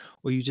anything,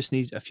 or you just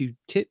need a few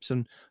tips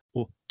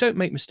or don't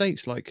make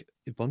mistakes like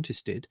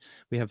Ibontis did,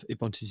 we have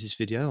Ibontis'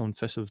 video on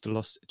Festival of the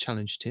Lost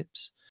challenge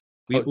tips.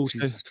 We Oh, also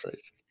Jesus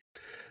Christ.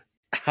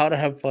 How to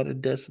have fun in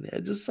Destiny. I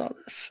just saw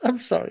this. I'm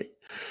sorry.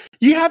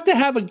 You have to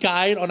have a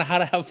guide on how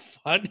to have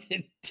fun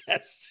in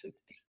Destiny.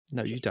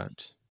 no, you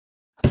don't.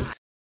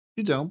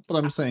 You don't, but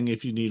I'm saying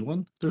if you need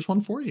one, there's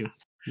one for you.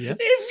 Yeah.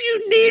 If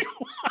you need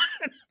one.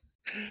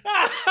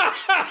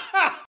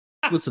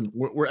 Listen,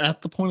 we're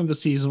at the point of the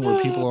season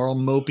where people are all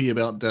mopey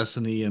about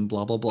Destiny and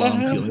blah, blah, blah. I'm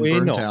Uh-huh. feeling We're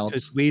burnt not out.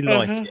 because we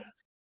like Uh-huh. it.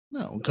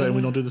 No, because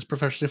we don't do this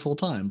professionally full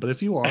time. But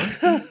if you are,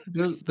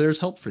 there's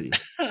help for you.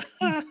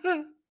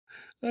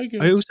 Okay.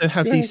 I also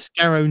have Go the ahead.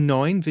 Scarrow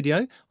 9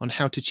 video on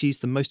how to choose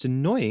the most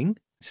annoying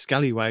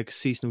Scallywag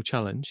seasonal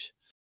challenge.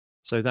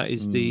 So that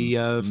is the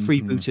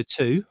Freebooter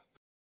 2.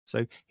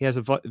 So he has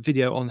a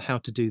video on how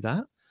to do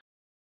that.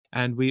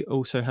 And we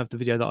also have the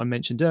video that I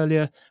mentioned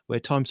earlier where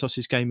Time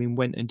Sausage Gaming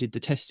went and did the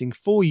testing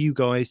for you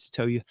guys to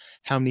tell you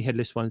how many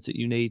headless ones that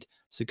you need.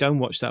 So go and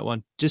watch that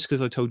one just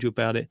because I told you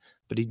about it.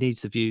 But he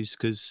needs the views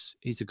because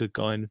he's a good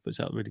guy and puts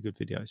out really good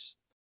videos.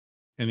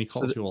 And he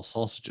calls that- you all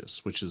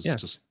sausages, which is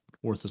Yes. just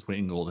worth his weight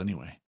in gold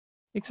anyway.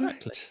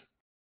 Exactly. What?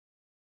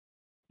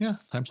 Yeah,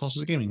 Time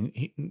Sausage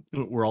Gaming.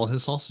 We're all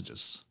his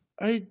sausages.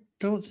 I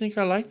don't think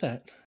I like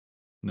that.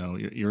 No,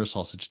 you're a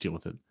sausage. Deal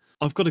with it.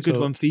 I've got a good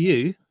So- one for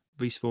you,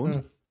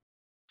 Respawn. Hmm.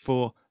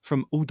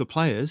 From all the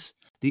players,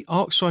 the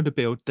Arc Strider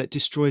build that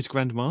destroys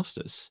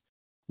Grandmasters.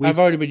 I've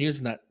already been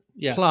using that.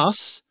 Yeah.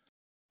 Plus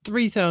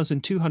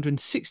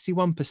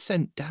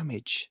 3,261%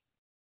 damage.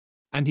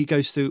 And he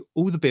goes through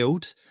all the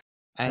build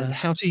and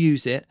how to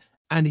use it.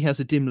 And he has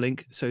a dim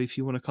link. So if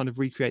you want to kind of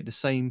recreate the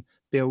same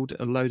build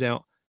and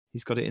loadout,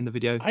 he's got it in the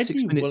video. I'd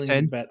 6 be minutes willing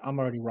 10, to bet I'm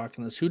already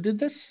rocking this. Who did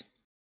this?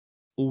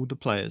 all the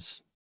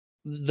players.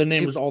 The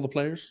name It- was All the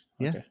Players?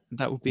 Yeah, Okay.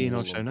 that would be in All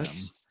our of show them.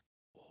 notes.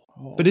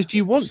 All But the if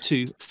you want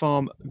Players. to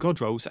farm God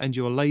rolls and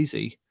you're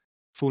lazy,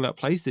 Fallout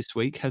Plays this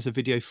week has a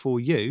video for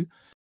you.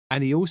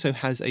 And he also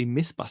has a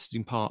myth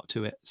busting part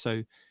to it.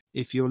 So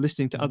if you're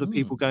listening to other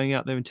people going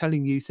out there and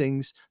telling you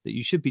things that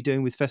you should be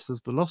doing with Festival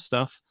of the Lost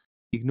stuff,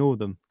 ignore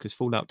them because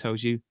Fallout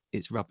tells you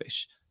it's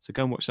rubbish. So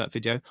go and watch that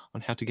video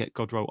on how to get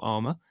God roll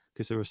armor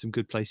because there are some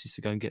good places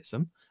to go and get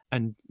some.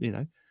 And,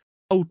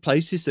 old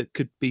places that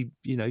could be,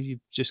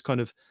 you've just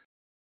kind of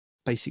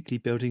basically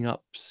building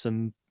up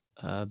some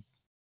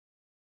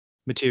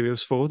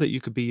materials for that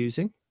you could be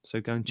using. So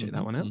go and check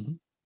that one out.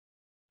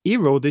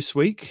 Errol this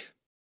week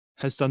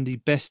has done the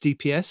best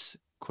DPS ?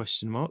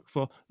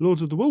 For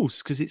Lord of the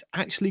Wolves because it's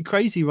actually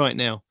crazy right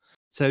now.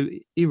 So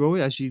Errol,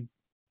 as you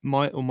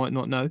might or might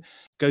not know,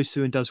 goes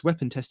through and does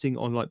weapon testing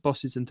on like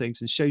bosses and things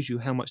and shows you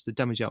how much the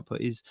damage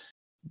output is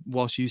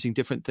whilst using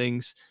different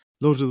things.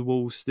 Lord of the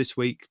Wolves this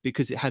week,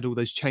 because it had all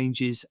those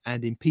changes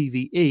and in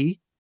PvE,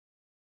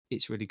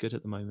 it's really good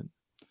at the moment.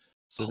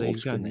 So there you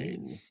Pulse go.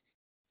 grenade.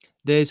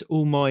 There's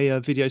all my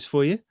videos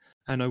for you.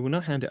 And I will now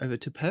hand it over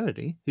to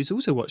Parody, who's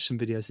also watched some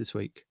videos this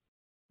week.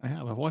 I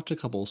have. I've watched a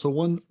couple. So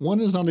one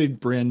is not a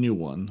brand new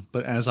one,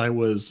 but as I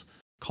was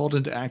called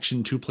into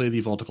action to play the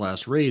Vault of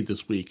Glass raid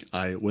this week,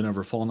 I went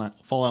over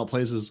Fallout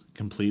Plays'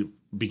 complete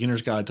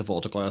beginner's guide to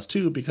Vault of Glass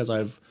 2 because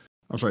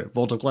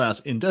Vault of Glass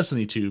in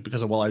Destiny 2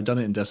 because while I've done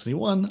it in Destiny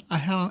 1, I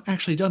haven't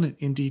actually done it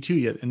in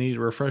D2 yet and need a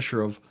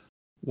refresher of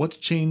what's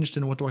changed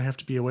and what do I have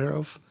to be aware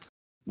of.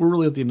 We're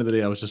really at the end of the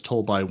day, I was just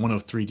told by one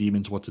of 3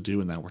 demons what to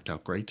do, and that worked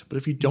out great. But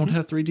if you don't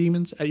have 3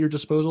 demons at your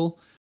disposal,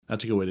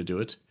 that's a good way to do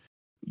it.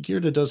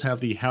 Gearda does have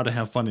the How to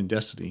Have Fun in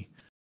Destiny,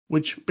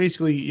 which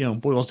basically,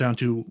 boils down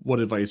to what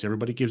advice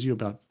everybody gives you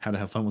about how to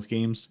have fun with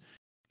games.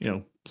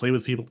 Play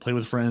with people, play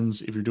with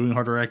friends. If you're doing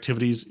harder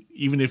activities,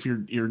 even if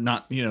you're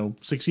not,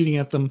 succeeding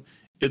at them,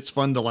 it's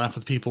fun to laugh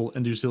with people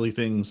and do silly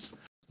things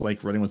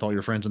like running with all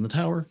your friends in the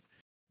tower.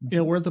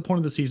 We're at the point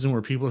of the season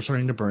where people are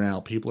starting to burn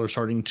out. People are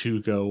starting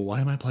to go, why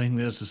am I playing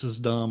this? This is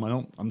dumb.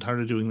 I'm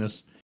tired of doing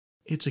this.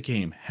 It's a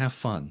game. Have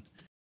fun.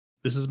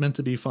 This is meant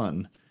to be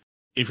fun.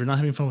 If you're not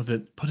having fun with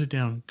it, put it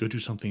down. Go do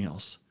something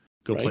else.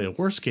 Go play a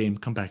worse game.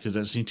 Come back to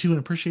Destiny 2 and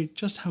appreciate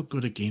just how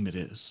good a game it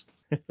is.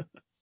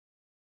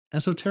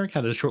 And so Tarek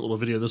had a short little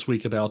video this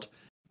week about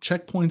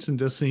checkpoints in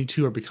Destiny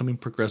 2 are becoming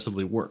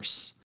progressively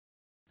worse.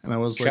 And I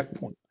was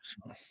checkpoints.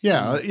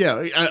 Yeah.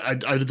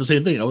 I did the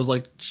same thing. I was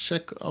like,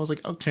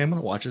 okay, I'm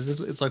gonna watch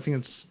this. I think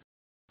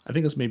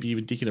it's maybe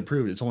even Deacon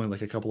approved. It's only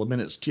like a couple of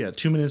minutes. Yeah,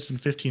 2 minutes and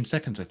 15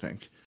 seconds, I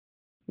think.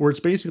 Where it's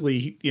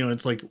basically,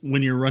 it's like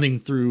when you're running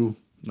through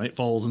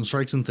Nightfalls and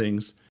Strikes and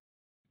things,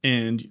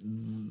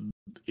 and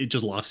it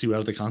just locks you out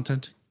of the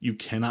content. You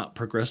cannot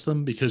progress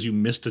them because you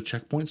missed a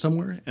checkpoint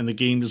somewhere, and the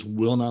game just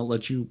will not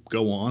let you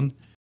go on.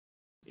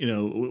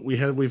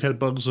 We've had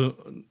bugs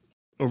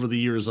over the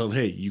years of,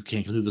 hey, you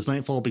can't go through this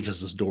Nightfall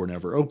because this door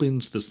never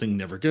opens, this thing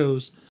never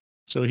goes.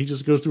 So he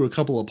just goes through a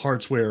couple of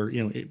parts where,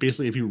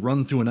 basically if you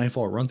run through a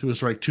Nightfall, run through a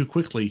Strike too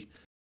quickly,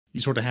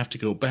 you sort of have to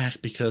go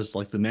back because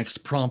like the next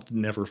prompt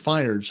never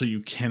fired, so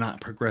you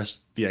cannot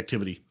progress the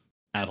activity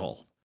at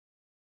all.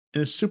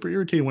 And it's super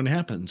irritating when it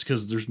happens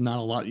because there's not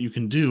a lot you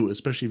can do,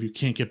 especially if you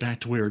can't get back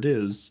to where it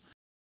is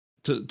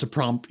to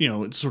prompt,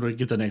 sort of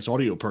get the next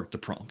audio perk to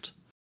prompt.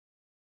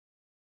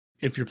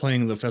 If you're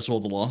playing the Festival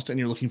of the Lost and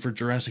you're looking for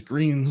Jurassic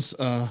Greens,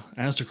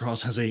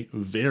 Aztecross has a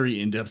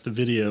very in-depth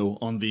video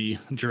on the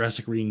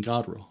Jurassic Green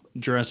God Roll.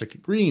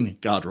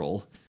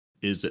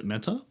 Is it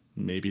meta?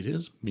 Maybe it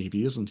is.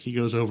 Maybe it isn't. He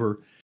goes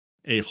over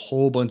a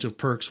whole bunch of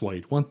perks, why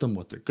you'd want them,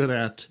 what they're good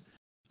at.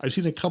 I've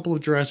seen a couple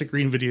of Jurassic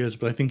Green videos,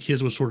 but I think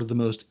his was sort of the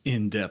most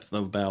in-depth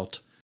about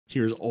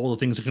here's all the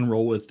things I can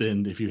roll with,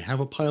 and if you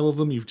have a pile of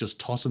them, you've just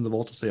tossed in the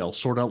vault to say I'll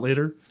sort out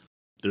later.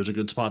 There's a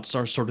good spot to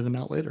start sorting them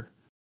out later.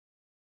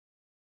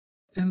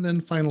 And then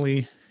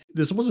finally,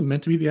 this wasn't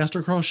meant to be the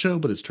Aztecross show,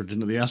 but it's turned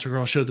into the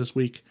Aztecross show this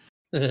week.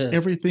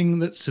 Everything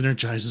that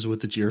synergizes with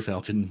the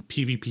Gyrfalcon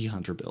PvP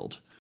Hunter build,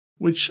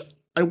 which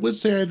I would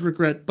say I'd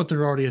regret, but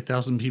there are already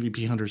 1,000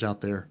 PvP Hunters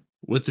out there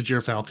with the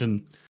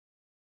Gyrfalcon.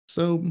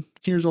 So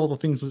here's all the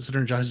things that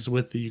synergizes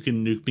with that you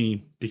can nuke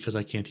me because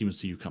I can't even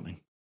see you coming.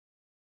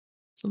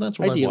 So that's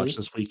what I watched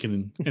this week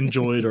and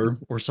enjoyed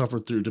or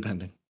suffered through,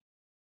 depending.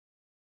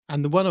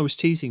 And the one I was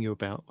teasing you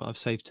about, I've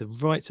saved to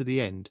right to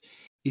the end,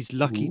 is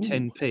Lucky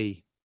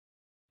 10p.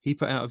 He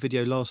put out a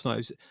video last night. It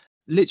was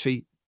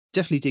literally,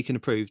 definitely Deacon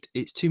approved.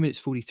 It's 2 minutes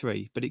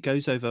 43, but it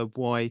goes over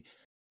why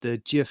the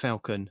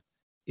Gyrfalcon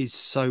is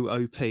so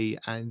OP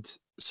and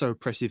so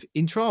oppressive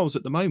in trials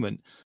at the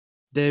moment.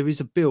 There is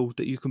a build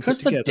that you can put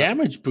together. Because the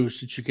damage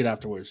boost that you get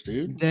afterwards,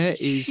 dude. There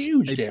is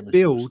huge a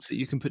build that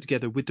you can put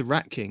together with the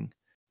Rat King,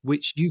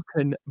 which you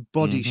can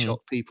body shot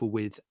people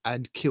with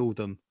and kill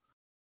them.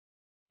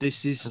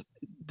 This is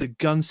the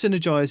gun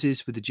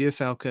synergizes with the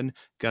Gyrfalcon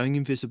going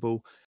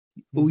invisible.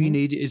 All you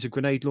need is a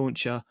grenade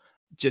launcher.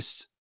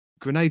 Just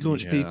grenade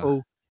launch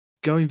people,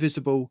 go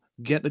invisible,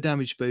 get the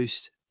damage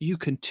boost. You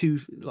can two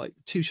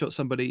shot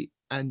somebody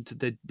and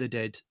they're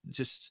dead.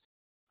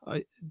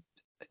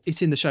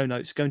 It's in the show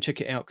notes. Go and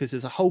check it out because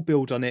there's a whole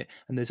build on it,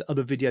 and there's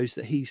other videos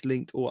that he's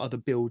linked or other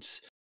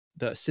builds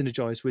that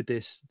synergize with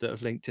this that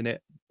have linked in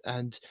it.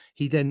 And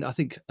he then, I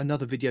think,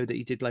 another video that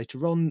he did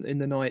later on in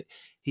the night,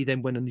 he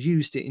then went and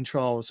used it in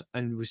trials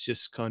and was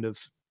just kind of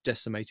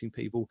decimating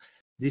people.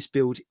 This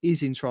build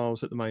is in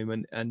trials at the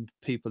moment, and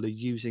people are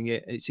using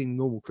it. It's in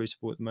normal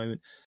Crucible at the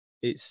moment.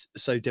 It's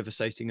so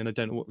devastating, and I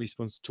don't know what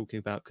Respawn's talking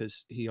about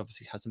because he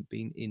obviously hasn't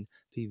been in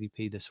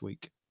PvP this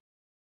week.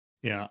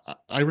 Yeah,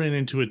 I ran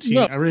into a team.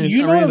 No,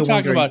 you know what I'm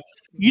talking about.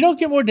 You don't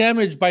get more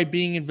damage by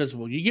being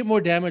invisible. You get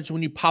more damage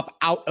when you pop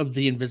out of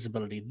the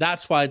invisibility.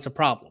 That's why it's a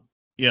problem.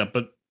 Yeah,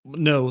 but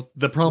no,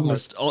 the problem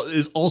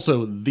is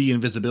also the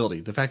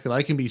invisibility. The fact that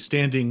I can be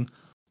standing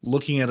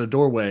looking at a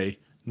doorway,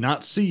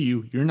 not see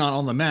you, you're not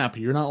on the map,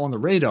 you're not on the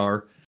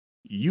radar,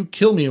 you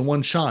kill me in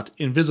one shot,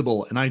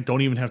 invisible, and I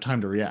don't even have time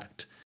to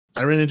react.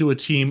 I ran into a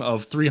team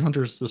of 3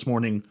 hunters this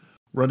morning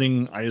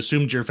running, I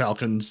assume,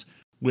 Gyrfalcons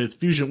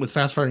with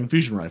fast-firing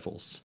fusion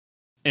rifles.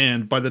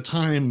 And by the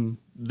time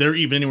they're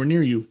even anywhere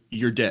near you,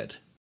 you're dead.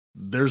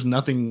 There's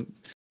nothing.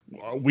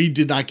 We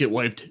did not get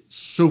wiped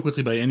so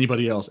quickly by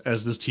anybody else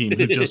as this team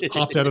who just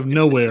popped out of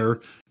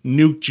nowhere,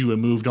 nuked you, and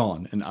moved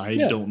on. And I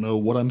don't know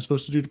what I'm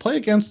supposed to do to play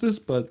against this,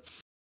 but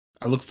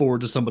I look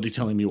forward to somebody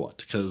telling me what,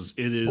 because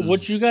it is.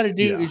 What you got to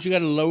do is you got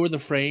to lower the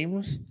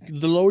frames.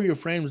 The lower your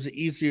frames, the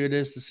easier it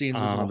is to see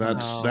invisible.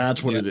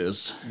 That's what it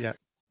is. Yeah.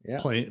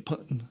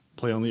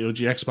 Play on the OG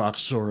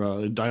Xbox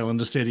or dial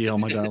into Stadia on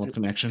my dial-up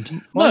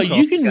connection. No,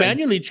 you can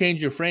manually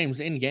change your frames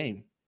in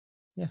game.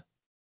 Yeah,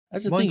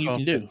 that's the thing you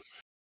can do.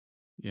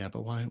 Yeah,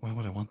 but why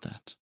would I want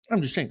that?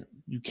 I'm just saying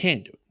you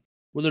can do it.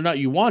 Whether or not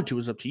you want to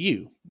is up to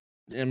you.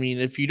 I mean,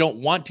 if you don't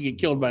want to get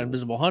killed by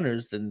invisible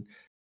hunters, then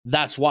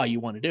that's why you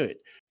want to do it.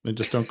 They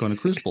just don't go into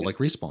Crucible like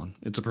Respawn.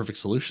 It's a perfect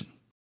solution.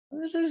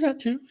 There's that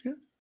too. Yeah,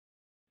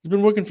 it's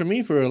been working for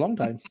me for a long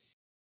time.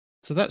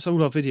 So that's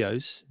all our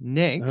videos.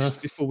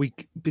 Next, before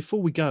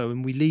we go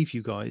and we leave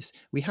you guys,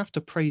 we have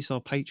to praise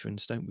our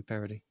patrons, don't we,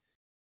 Parody?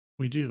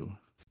 We do.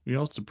 We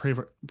also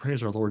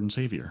praise our Lord and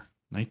Savior,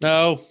 Night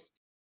No. Demon.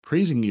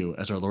 Praising you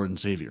as our Lord and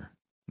Savior,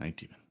 Night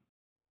Demon.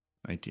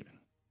 Night Demon.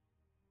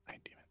 Night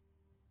Demon.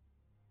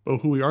 But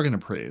who we are going to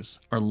praise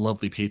are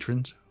lovely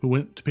patrons who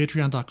went to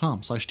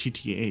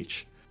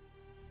patreon.com/TTAH.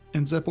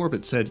 And Zep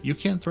Orbit said, "You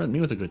can't threaten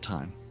me with a good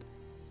time."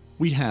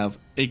 We have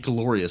a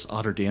glorious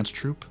otter dance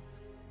troupe,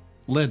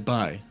 led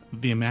by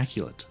the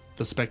immaculate,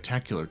 the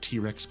spectacular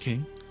T-Rex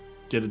King,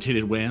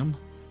 Dedicated Wham,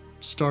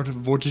 Start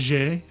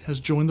Vortige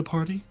has joined the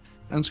party,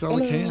 and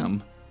Scarlet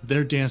KM.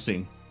 They're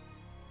dancing.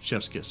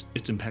 Chef's kiss.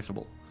 It's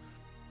impeccable.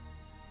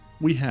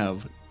 We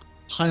have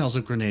piles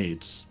of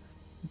grenades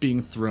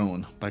being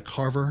thrown by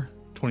Carver,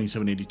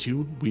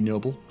 2782, We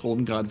Noble,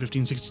 Golden God,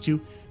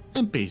 1562,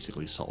 and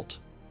basically Salt.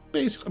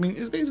 It's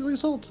basically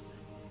Salt.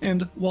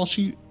 And while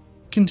she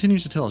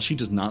continues to tell us she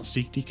does not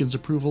seek Deacon's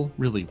approval,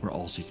 really, we're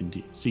all seeking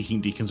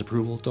Deacon's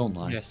approval. Don't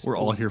lie. Yes, we're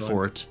all here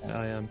for it.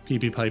 I am.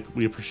 PP Pipe,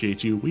 we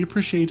appreciate you. We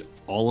appreciate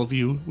all of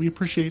you. We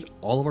appreciate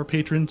all of our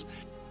patrons.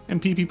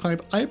 And PP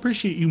Pipe, I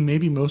appreciate you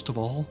maybe most of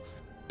all,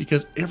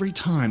 because every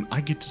time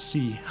I get to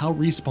see how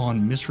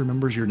Respawn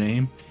misremembers your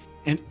name,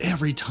 and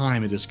every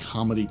time it is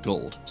comedy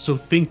gold. So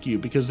thank you,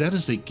 because that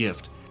is a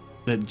gift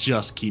that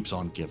just keeps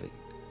on giving.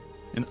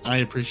 And I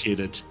appreciate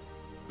it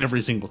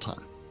every single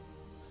time.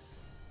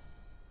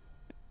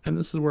 And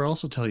this is where I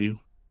also tell you,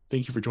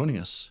 thank you for joining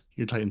us.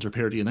 Your Titans are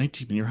Parody and Night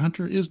Team, and your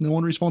hunter is No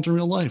One Respawns in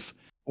real life.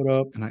 What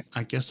up? And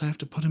I guess I have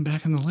to put him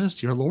back on the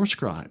list. Your lore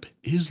scribe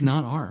is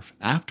not Arf.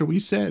 After we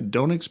said,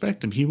 don't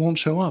expect him, he won't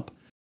show up.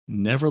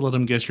 Never let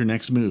him guess your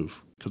next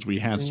move, because we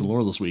had some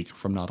lore this week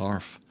from Not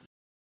Arf.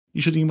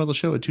 You should email the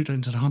show at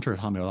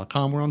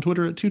twotitansandahunter@hotmail.com. We're on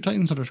Twitter at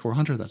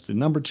twotitans_hunter. That's the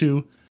number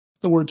 2,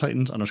 the word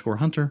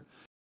Titans_hunter.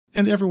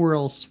 And everywhere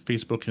else,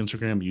 Facebook,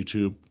 Instagram,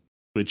 YouTube,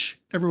 Twitch,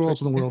 everywhere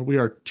else in the world, we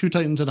are Two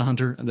Titans and a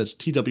Hunter, and that's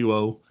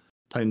TWO,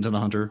 Titans and a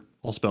Hunter,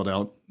 all spelled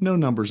out. No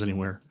numbers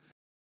anywhere.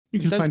 You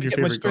can find your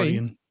favorite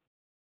Guardian.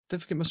 Don't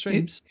forget my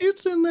streams.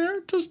 It's in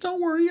there. Just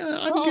don't worry.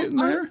 I'm getting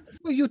there.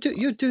 Well, you're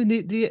doing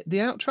the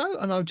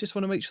outro, and I just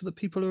want to make sure that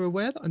people are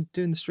aware that I'm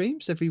doing the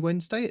streams every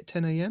Wednesday at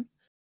 10 a.m.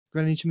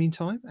 Greenwich Mean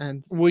Time.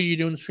 And where are you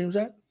doing the streams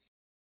at?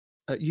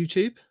 At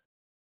YouTube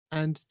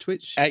and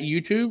Twitch. At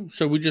YouTube?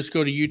 So we just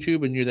go to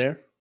YouTube and you're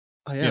there?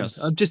 I am. Yes.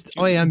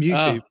 I am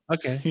YouTube. Oh,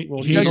 okay. He's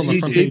on the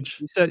front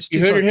page. You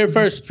heard it here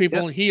first,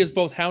 people. Yep. He is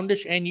both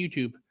Houndish and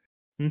YouTube.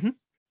 Mm-hmm.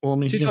 Well, I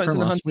mean, he confirmed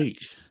last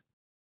week.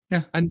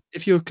 Yeah. And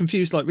if you're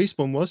confused like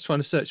Respawn was trying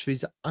to search for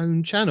his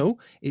own channel,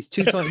 it's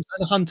Two Titans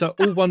and a Hunter,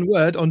 all one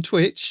word on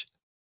Twitch.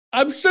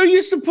 I'm so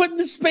used to putting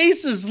the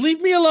spaces.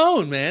 Leave me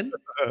alone, man.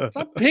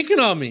 Stop picking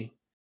on me.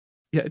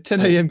 Yeah,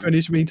 10 a.m.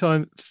 Greenwich Mean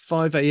Time,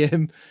 5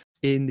 a.m.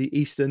 in the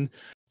Eastern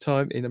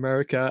Time in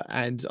America,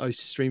 and I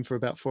stream for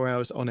about 4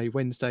 hours on a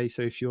Wednesday.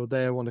 So if you're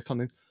there, want to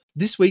kind of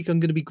this week, I'm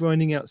going to be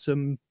grinding out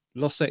some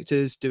Lost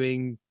Sectors,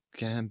 doing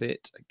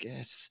Gambit, I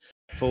guess,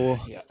 for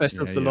Best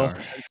of the Lost,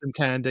 and some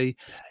candy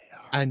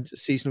and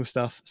seasonal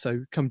stuff.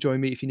 So come join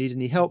me if you need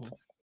any help.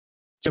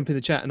 Jump in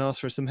the chat and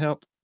ask for some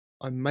help.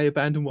 I may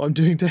abandon what I'm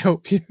doing to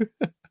help you.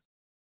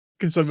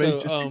 Because I may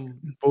just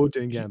bored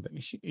doing Gambit.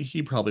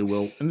 He probably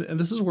will. And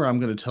this is where I'm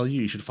going to tell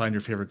you should find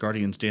your favorite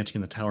Guardians dancing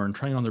in the tower and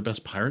trying on their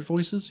best pirate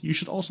voices. You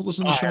should also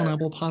listen to the show on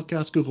Apple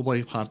Podcasts, Google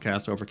Play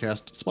Podcast,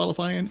 Overcast,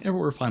 Spotify, and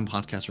everywhere fine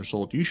podcasts are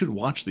sold. You should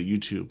watch the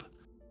YouTube.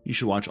 You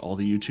should watch all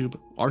the YouTube.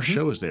 Our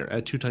show is there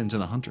at Two Titans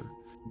and a Hunter.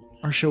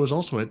 Our show is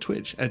also at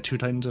Twitch at Two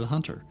Titans and a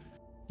Hunter.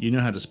 You know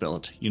how to spell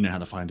it. You know how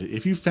to find it.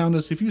 If you found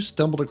us, if you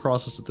stumbled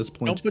across us at this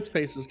point, don't put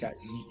spaces,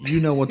 guys. You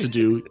know what to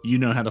do. You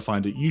know how to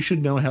find it. You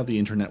should know how the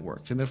internet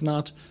works. And if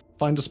not,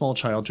 find a small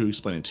child to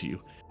explain it to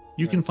you.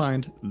 You can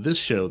find this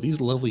show,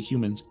 these lovely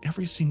humans,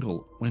 every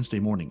single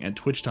Wednesday morning at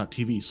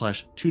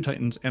twitch.tv/Two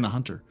Titans and a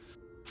Hunter.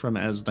 From,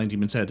 as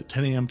 19 said,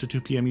 10 a.m. to 2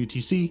 p.m.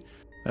 UTC.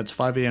 That's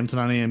 5 a.m. to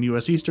 9 a.m.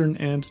 US Eastern,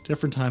 and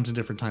different times in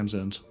different time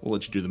zones. We'll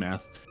let you do the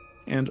math.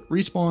 And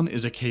Respawn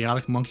is a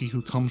chaotic monkey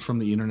who comes from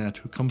the internet,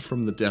 who comes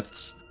from the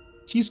depths.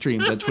 He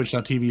streams at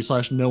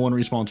twitch.tv/No One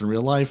Respawns in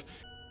real life.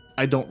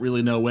 I don't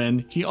really know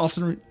when. He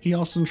often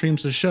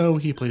streams the show.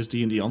 He plays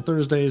D&D on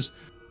Thursdays.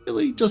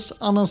 Really, just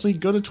honestly,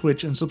 go to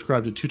Twitch and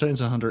subscribe to Two Titans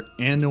and a Hunter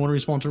and No One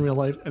Respawns in real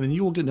life, and then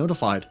you will get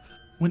notified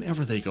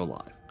whenever they go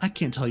live. I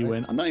can't tell you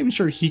when. I'm not even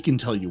sure he can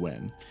tell you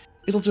when.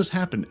 It'll just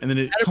happen, and then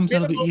it comes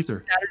out of the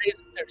ether. Saturdays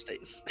and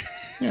Thursdays.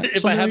 Yeah,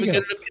 if I have a good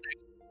enough connection.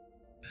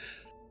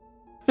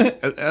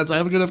 as I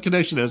have a good enough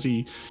connection as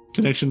the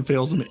connection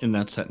fails him in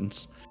that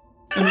sentence.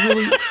 And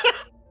really,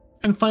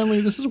 and finally,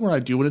 this is where I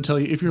do want to tell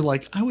you, if you're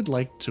like, I would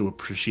like to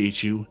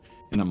appreciate you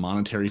in a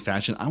monetary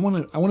fashion. I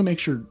want to make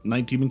sure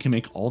Night Demon can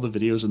make all the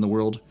videos in the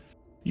world.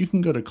 You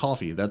can go to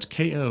Ko-fi, that's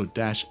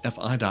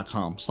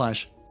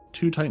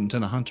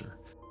ko-fi.com/2titansandahunter.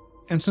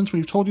 And since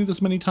we've told you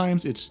this many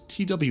times, it's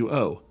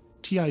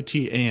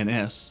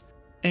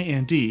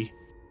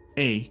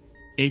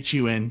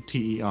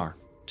TWOTITANSANDAHUNTER.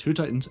 2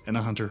 Titans and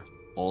a Hunter,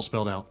 all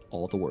spelled out,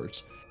 all the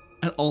words,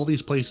 at all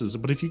these places.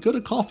 But if you go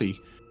to Ko-fi,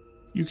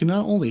 you can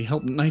not only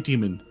help Night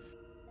Demon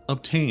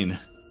obtain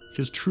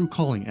his true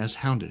calling as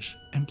Houndish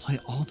and play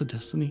all the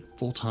Destiny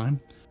full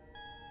time.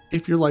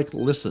 If you're like,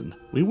 listen,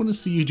 we want to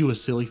see you do a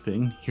silly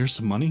thing, here's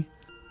some money,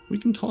 we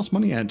can toss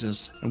money at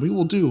us and we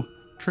will do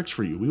tricks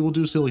for you. We will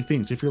do silly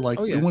things. If you're like,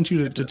 we want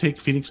you to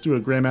take Phoenix through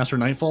a Grandmaster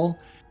Nightfall,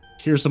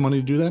 here's some money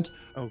to do that.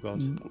 Oh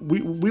God,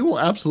 we will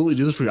absolutely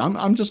do this for you.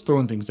 I'm just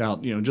throwing things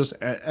out, just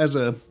as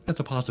a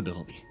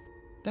possibility.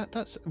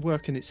 That's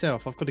work in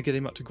itself. I've got to get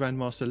him up to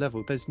Grandmaster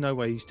level. There's no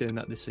way he's doing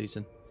that this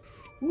season.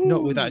 Ooh.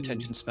 Not with that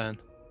attention span.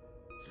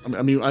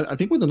 I mean, I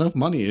think with enough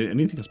money,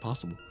 anything is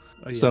possible.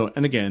 Oh, yeah. So,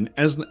 and again,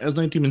 as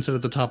Night Demon said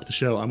at the top of the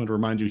show, I'm going to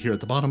remind you here at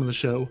the bottom of the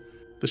show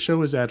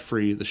is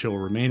ad-free. The show will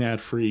remain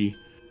ad-free.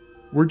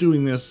 We're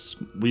doing this.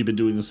 We've been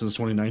doing this since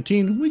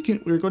 2019.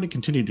 We're going to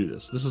continue to do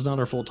this. This is not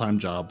our full-time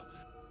job.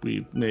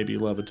 We maybe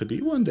love it to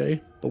be one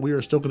day, but we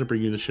are still going to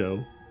bring you the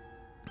show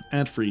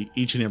ad-free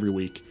each and every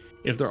week.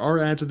 If there are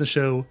ads in the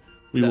show,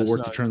 we will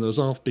work to turn those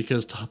off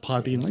because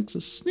Podbean likes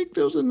to sneak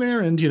those in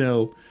there. And,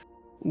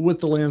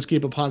 with the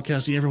landscape of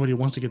podcasting, everybody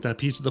wants to get that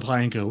piece of the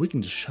pie and go, we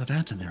can just shove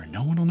ads in there and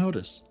no one will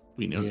notice.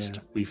 We noticed.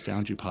 Yeah. We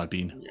found you,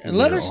 Podbean. And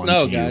let us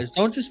know, guys.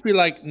 Don't just be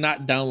like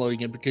not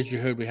downloading it because you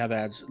heard we have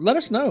ads. Let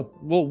us know.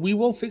 Well, we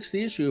will fix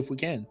the issue if we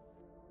can.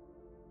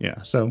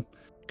 Yeah. So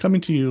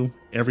coming to you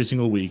every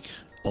single week,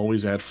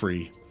 always ad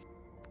free,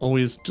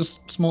 always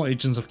just small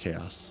agents of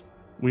chaos.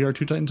 We are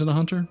 2 Titans and a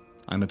Hunter.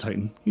 I'm a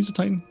Titan. He's a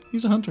Titan.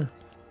 He's a Hunter.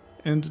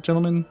 And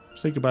gentlemen,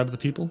 say goodbye to the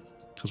people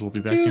because we'll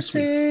be back next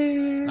week.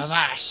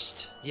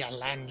 Avast, you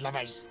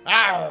landlubbers.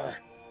 Arr!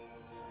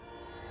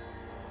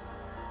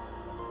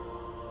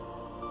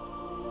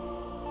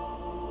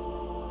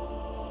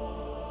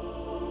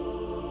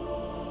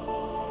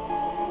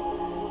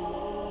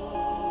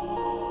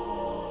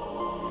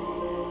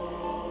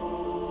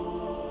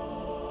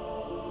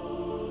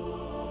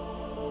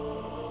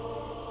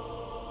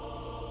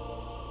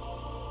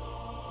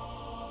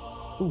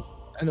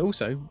 And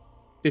also,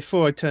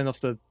 before I turn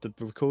off the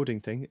recording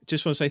thing,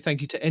 just want to say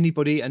thank you to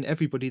anybody and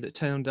everybody that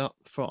turned up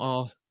for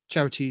our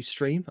charity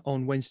stream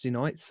on Wednesday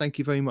night. Thank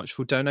you very much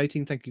for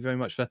donating. Thank you very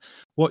much for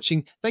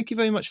watching. Thank you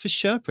very much for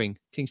Sherping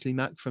Kingsley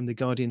Mack from the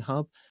Guardian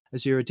Hub,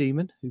 Azura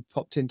Demon, who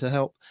popped in to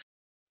help,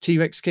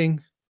 T-Rex King,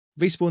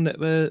 Respawn that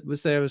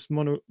was there as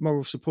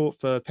moral support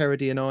for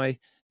Parody and I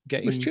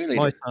getting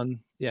my son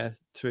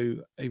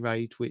through a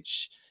raid,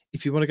 which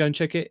if you want to go and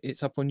check it,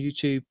 it's up on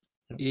YouTube.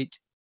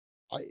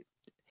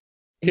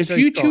 If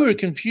you two are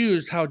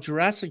confused how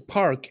Jurassic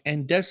Park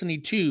and Destiny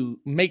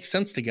 2 make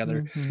sense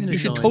together, you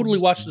should totally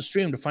watch the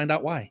stream to find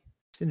out why.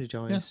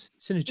 Synergize.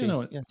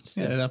 Synergy.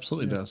 It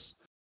absolutely does.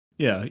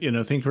 Yeah,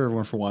 thank you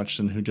everyone for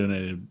watching who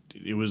donated.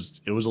 It was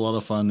a lot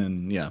of fun,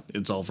 and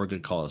it's all for a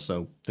good cause.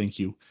 So thank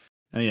you.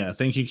 And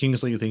thank you,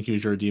 Kingsley. Thank you,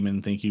 Azura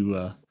Demon. Thank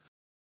you,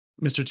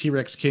 Mr.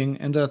 T-Rex King.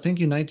 And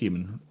thank you, Night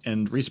Demon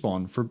and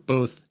Respawn, for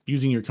both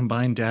using your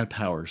combined dad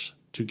powers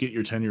to get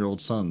your 10-year-old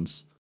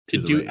sons to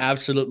do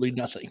absolutely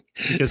nothing,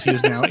 because he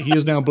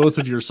is now both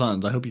of your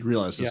sons. I hope you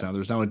realize this now.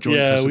 There's now a joint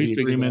custody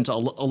agreement.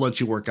 I'll let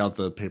you work out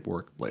the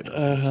paperwork later.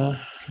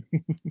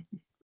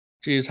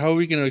 Jeez, how are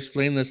we going to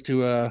explain this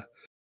to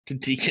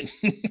Deacon?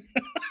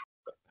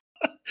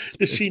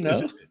 Does she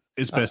know?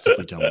 It's best if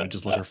we don't. We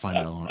just let her find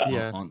out on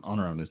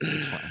her own.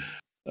 It's fine.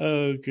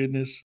 Oh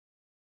goodness.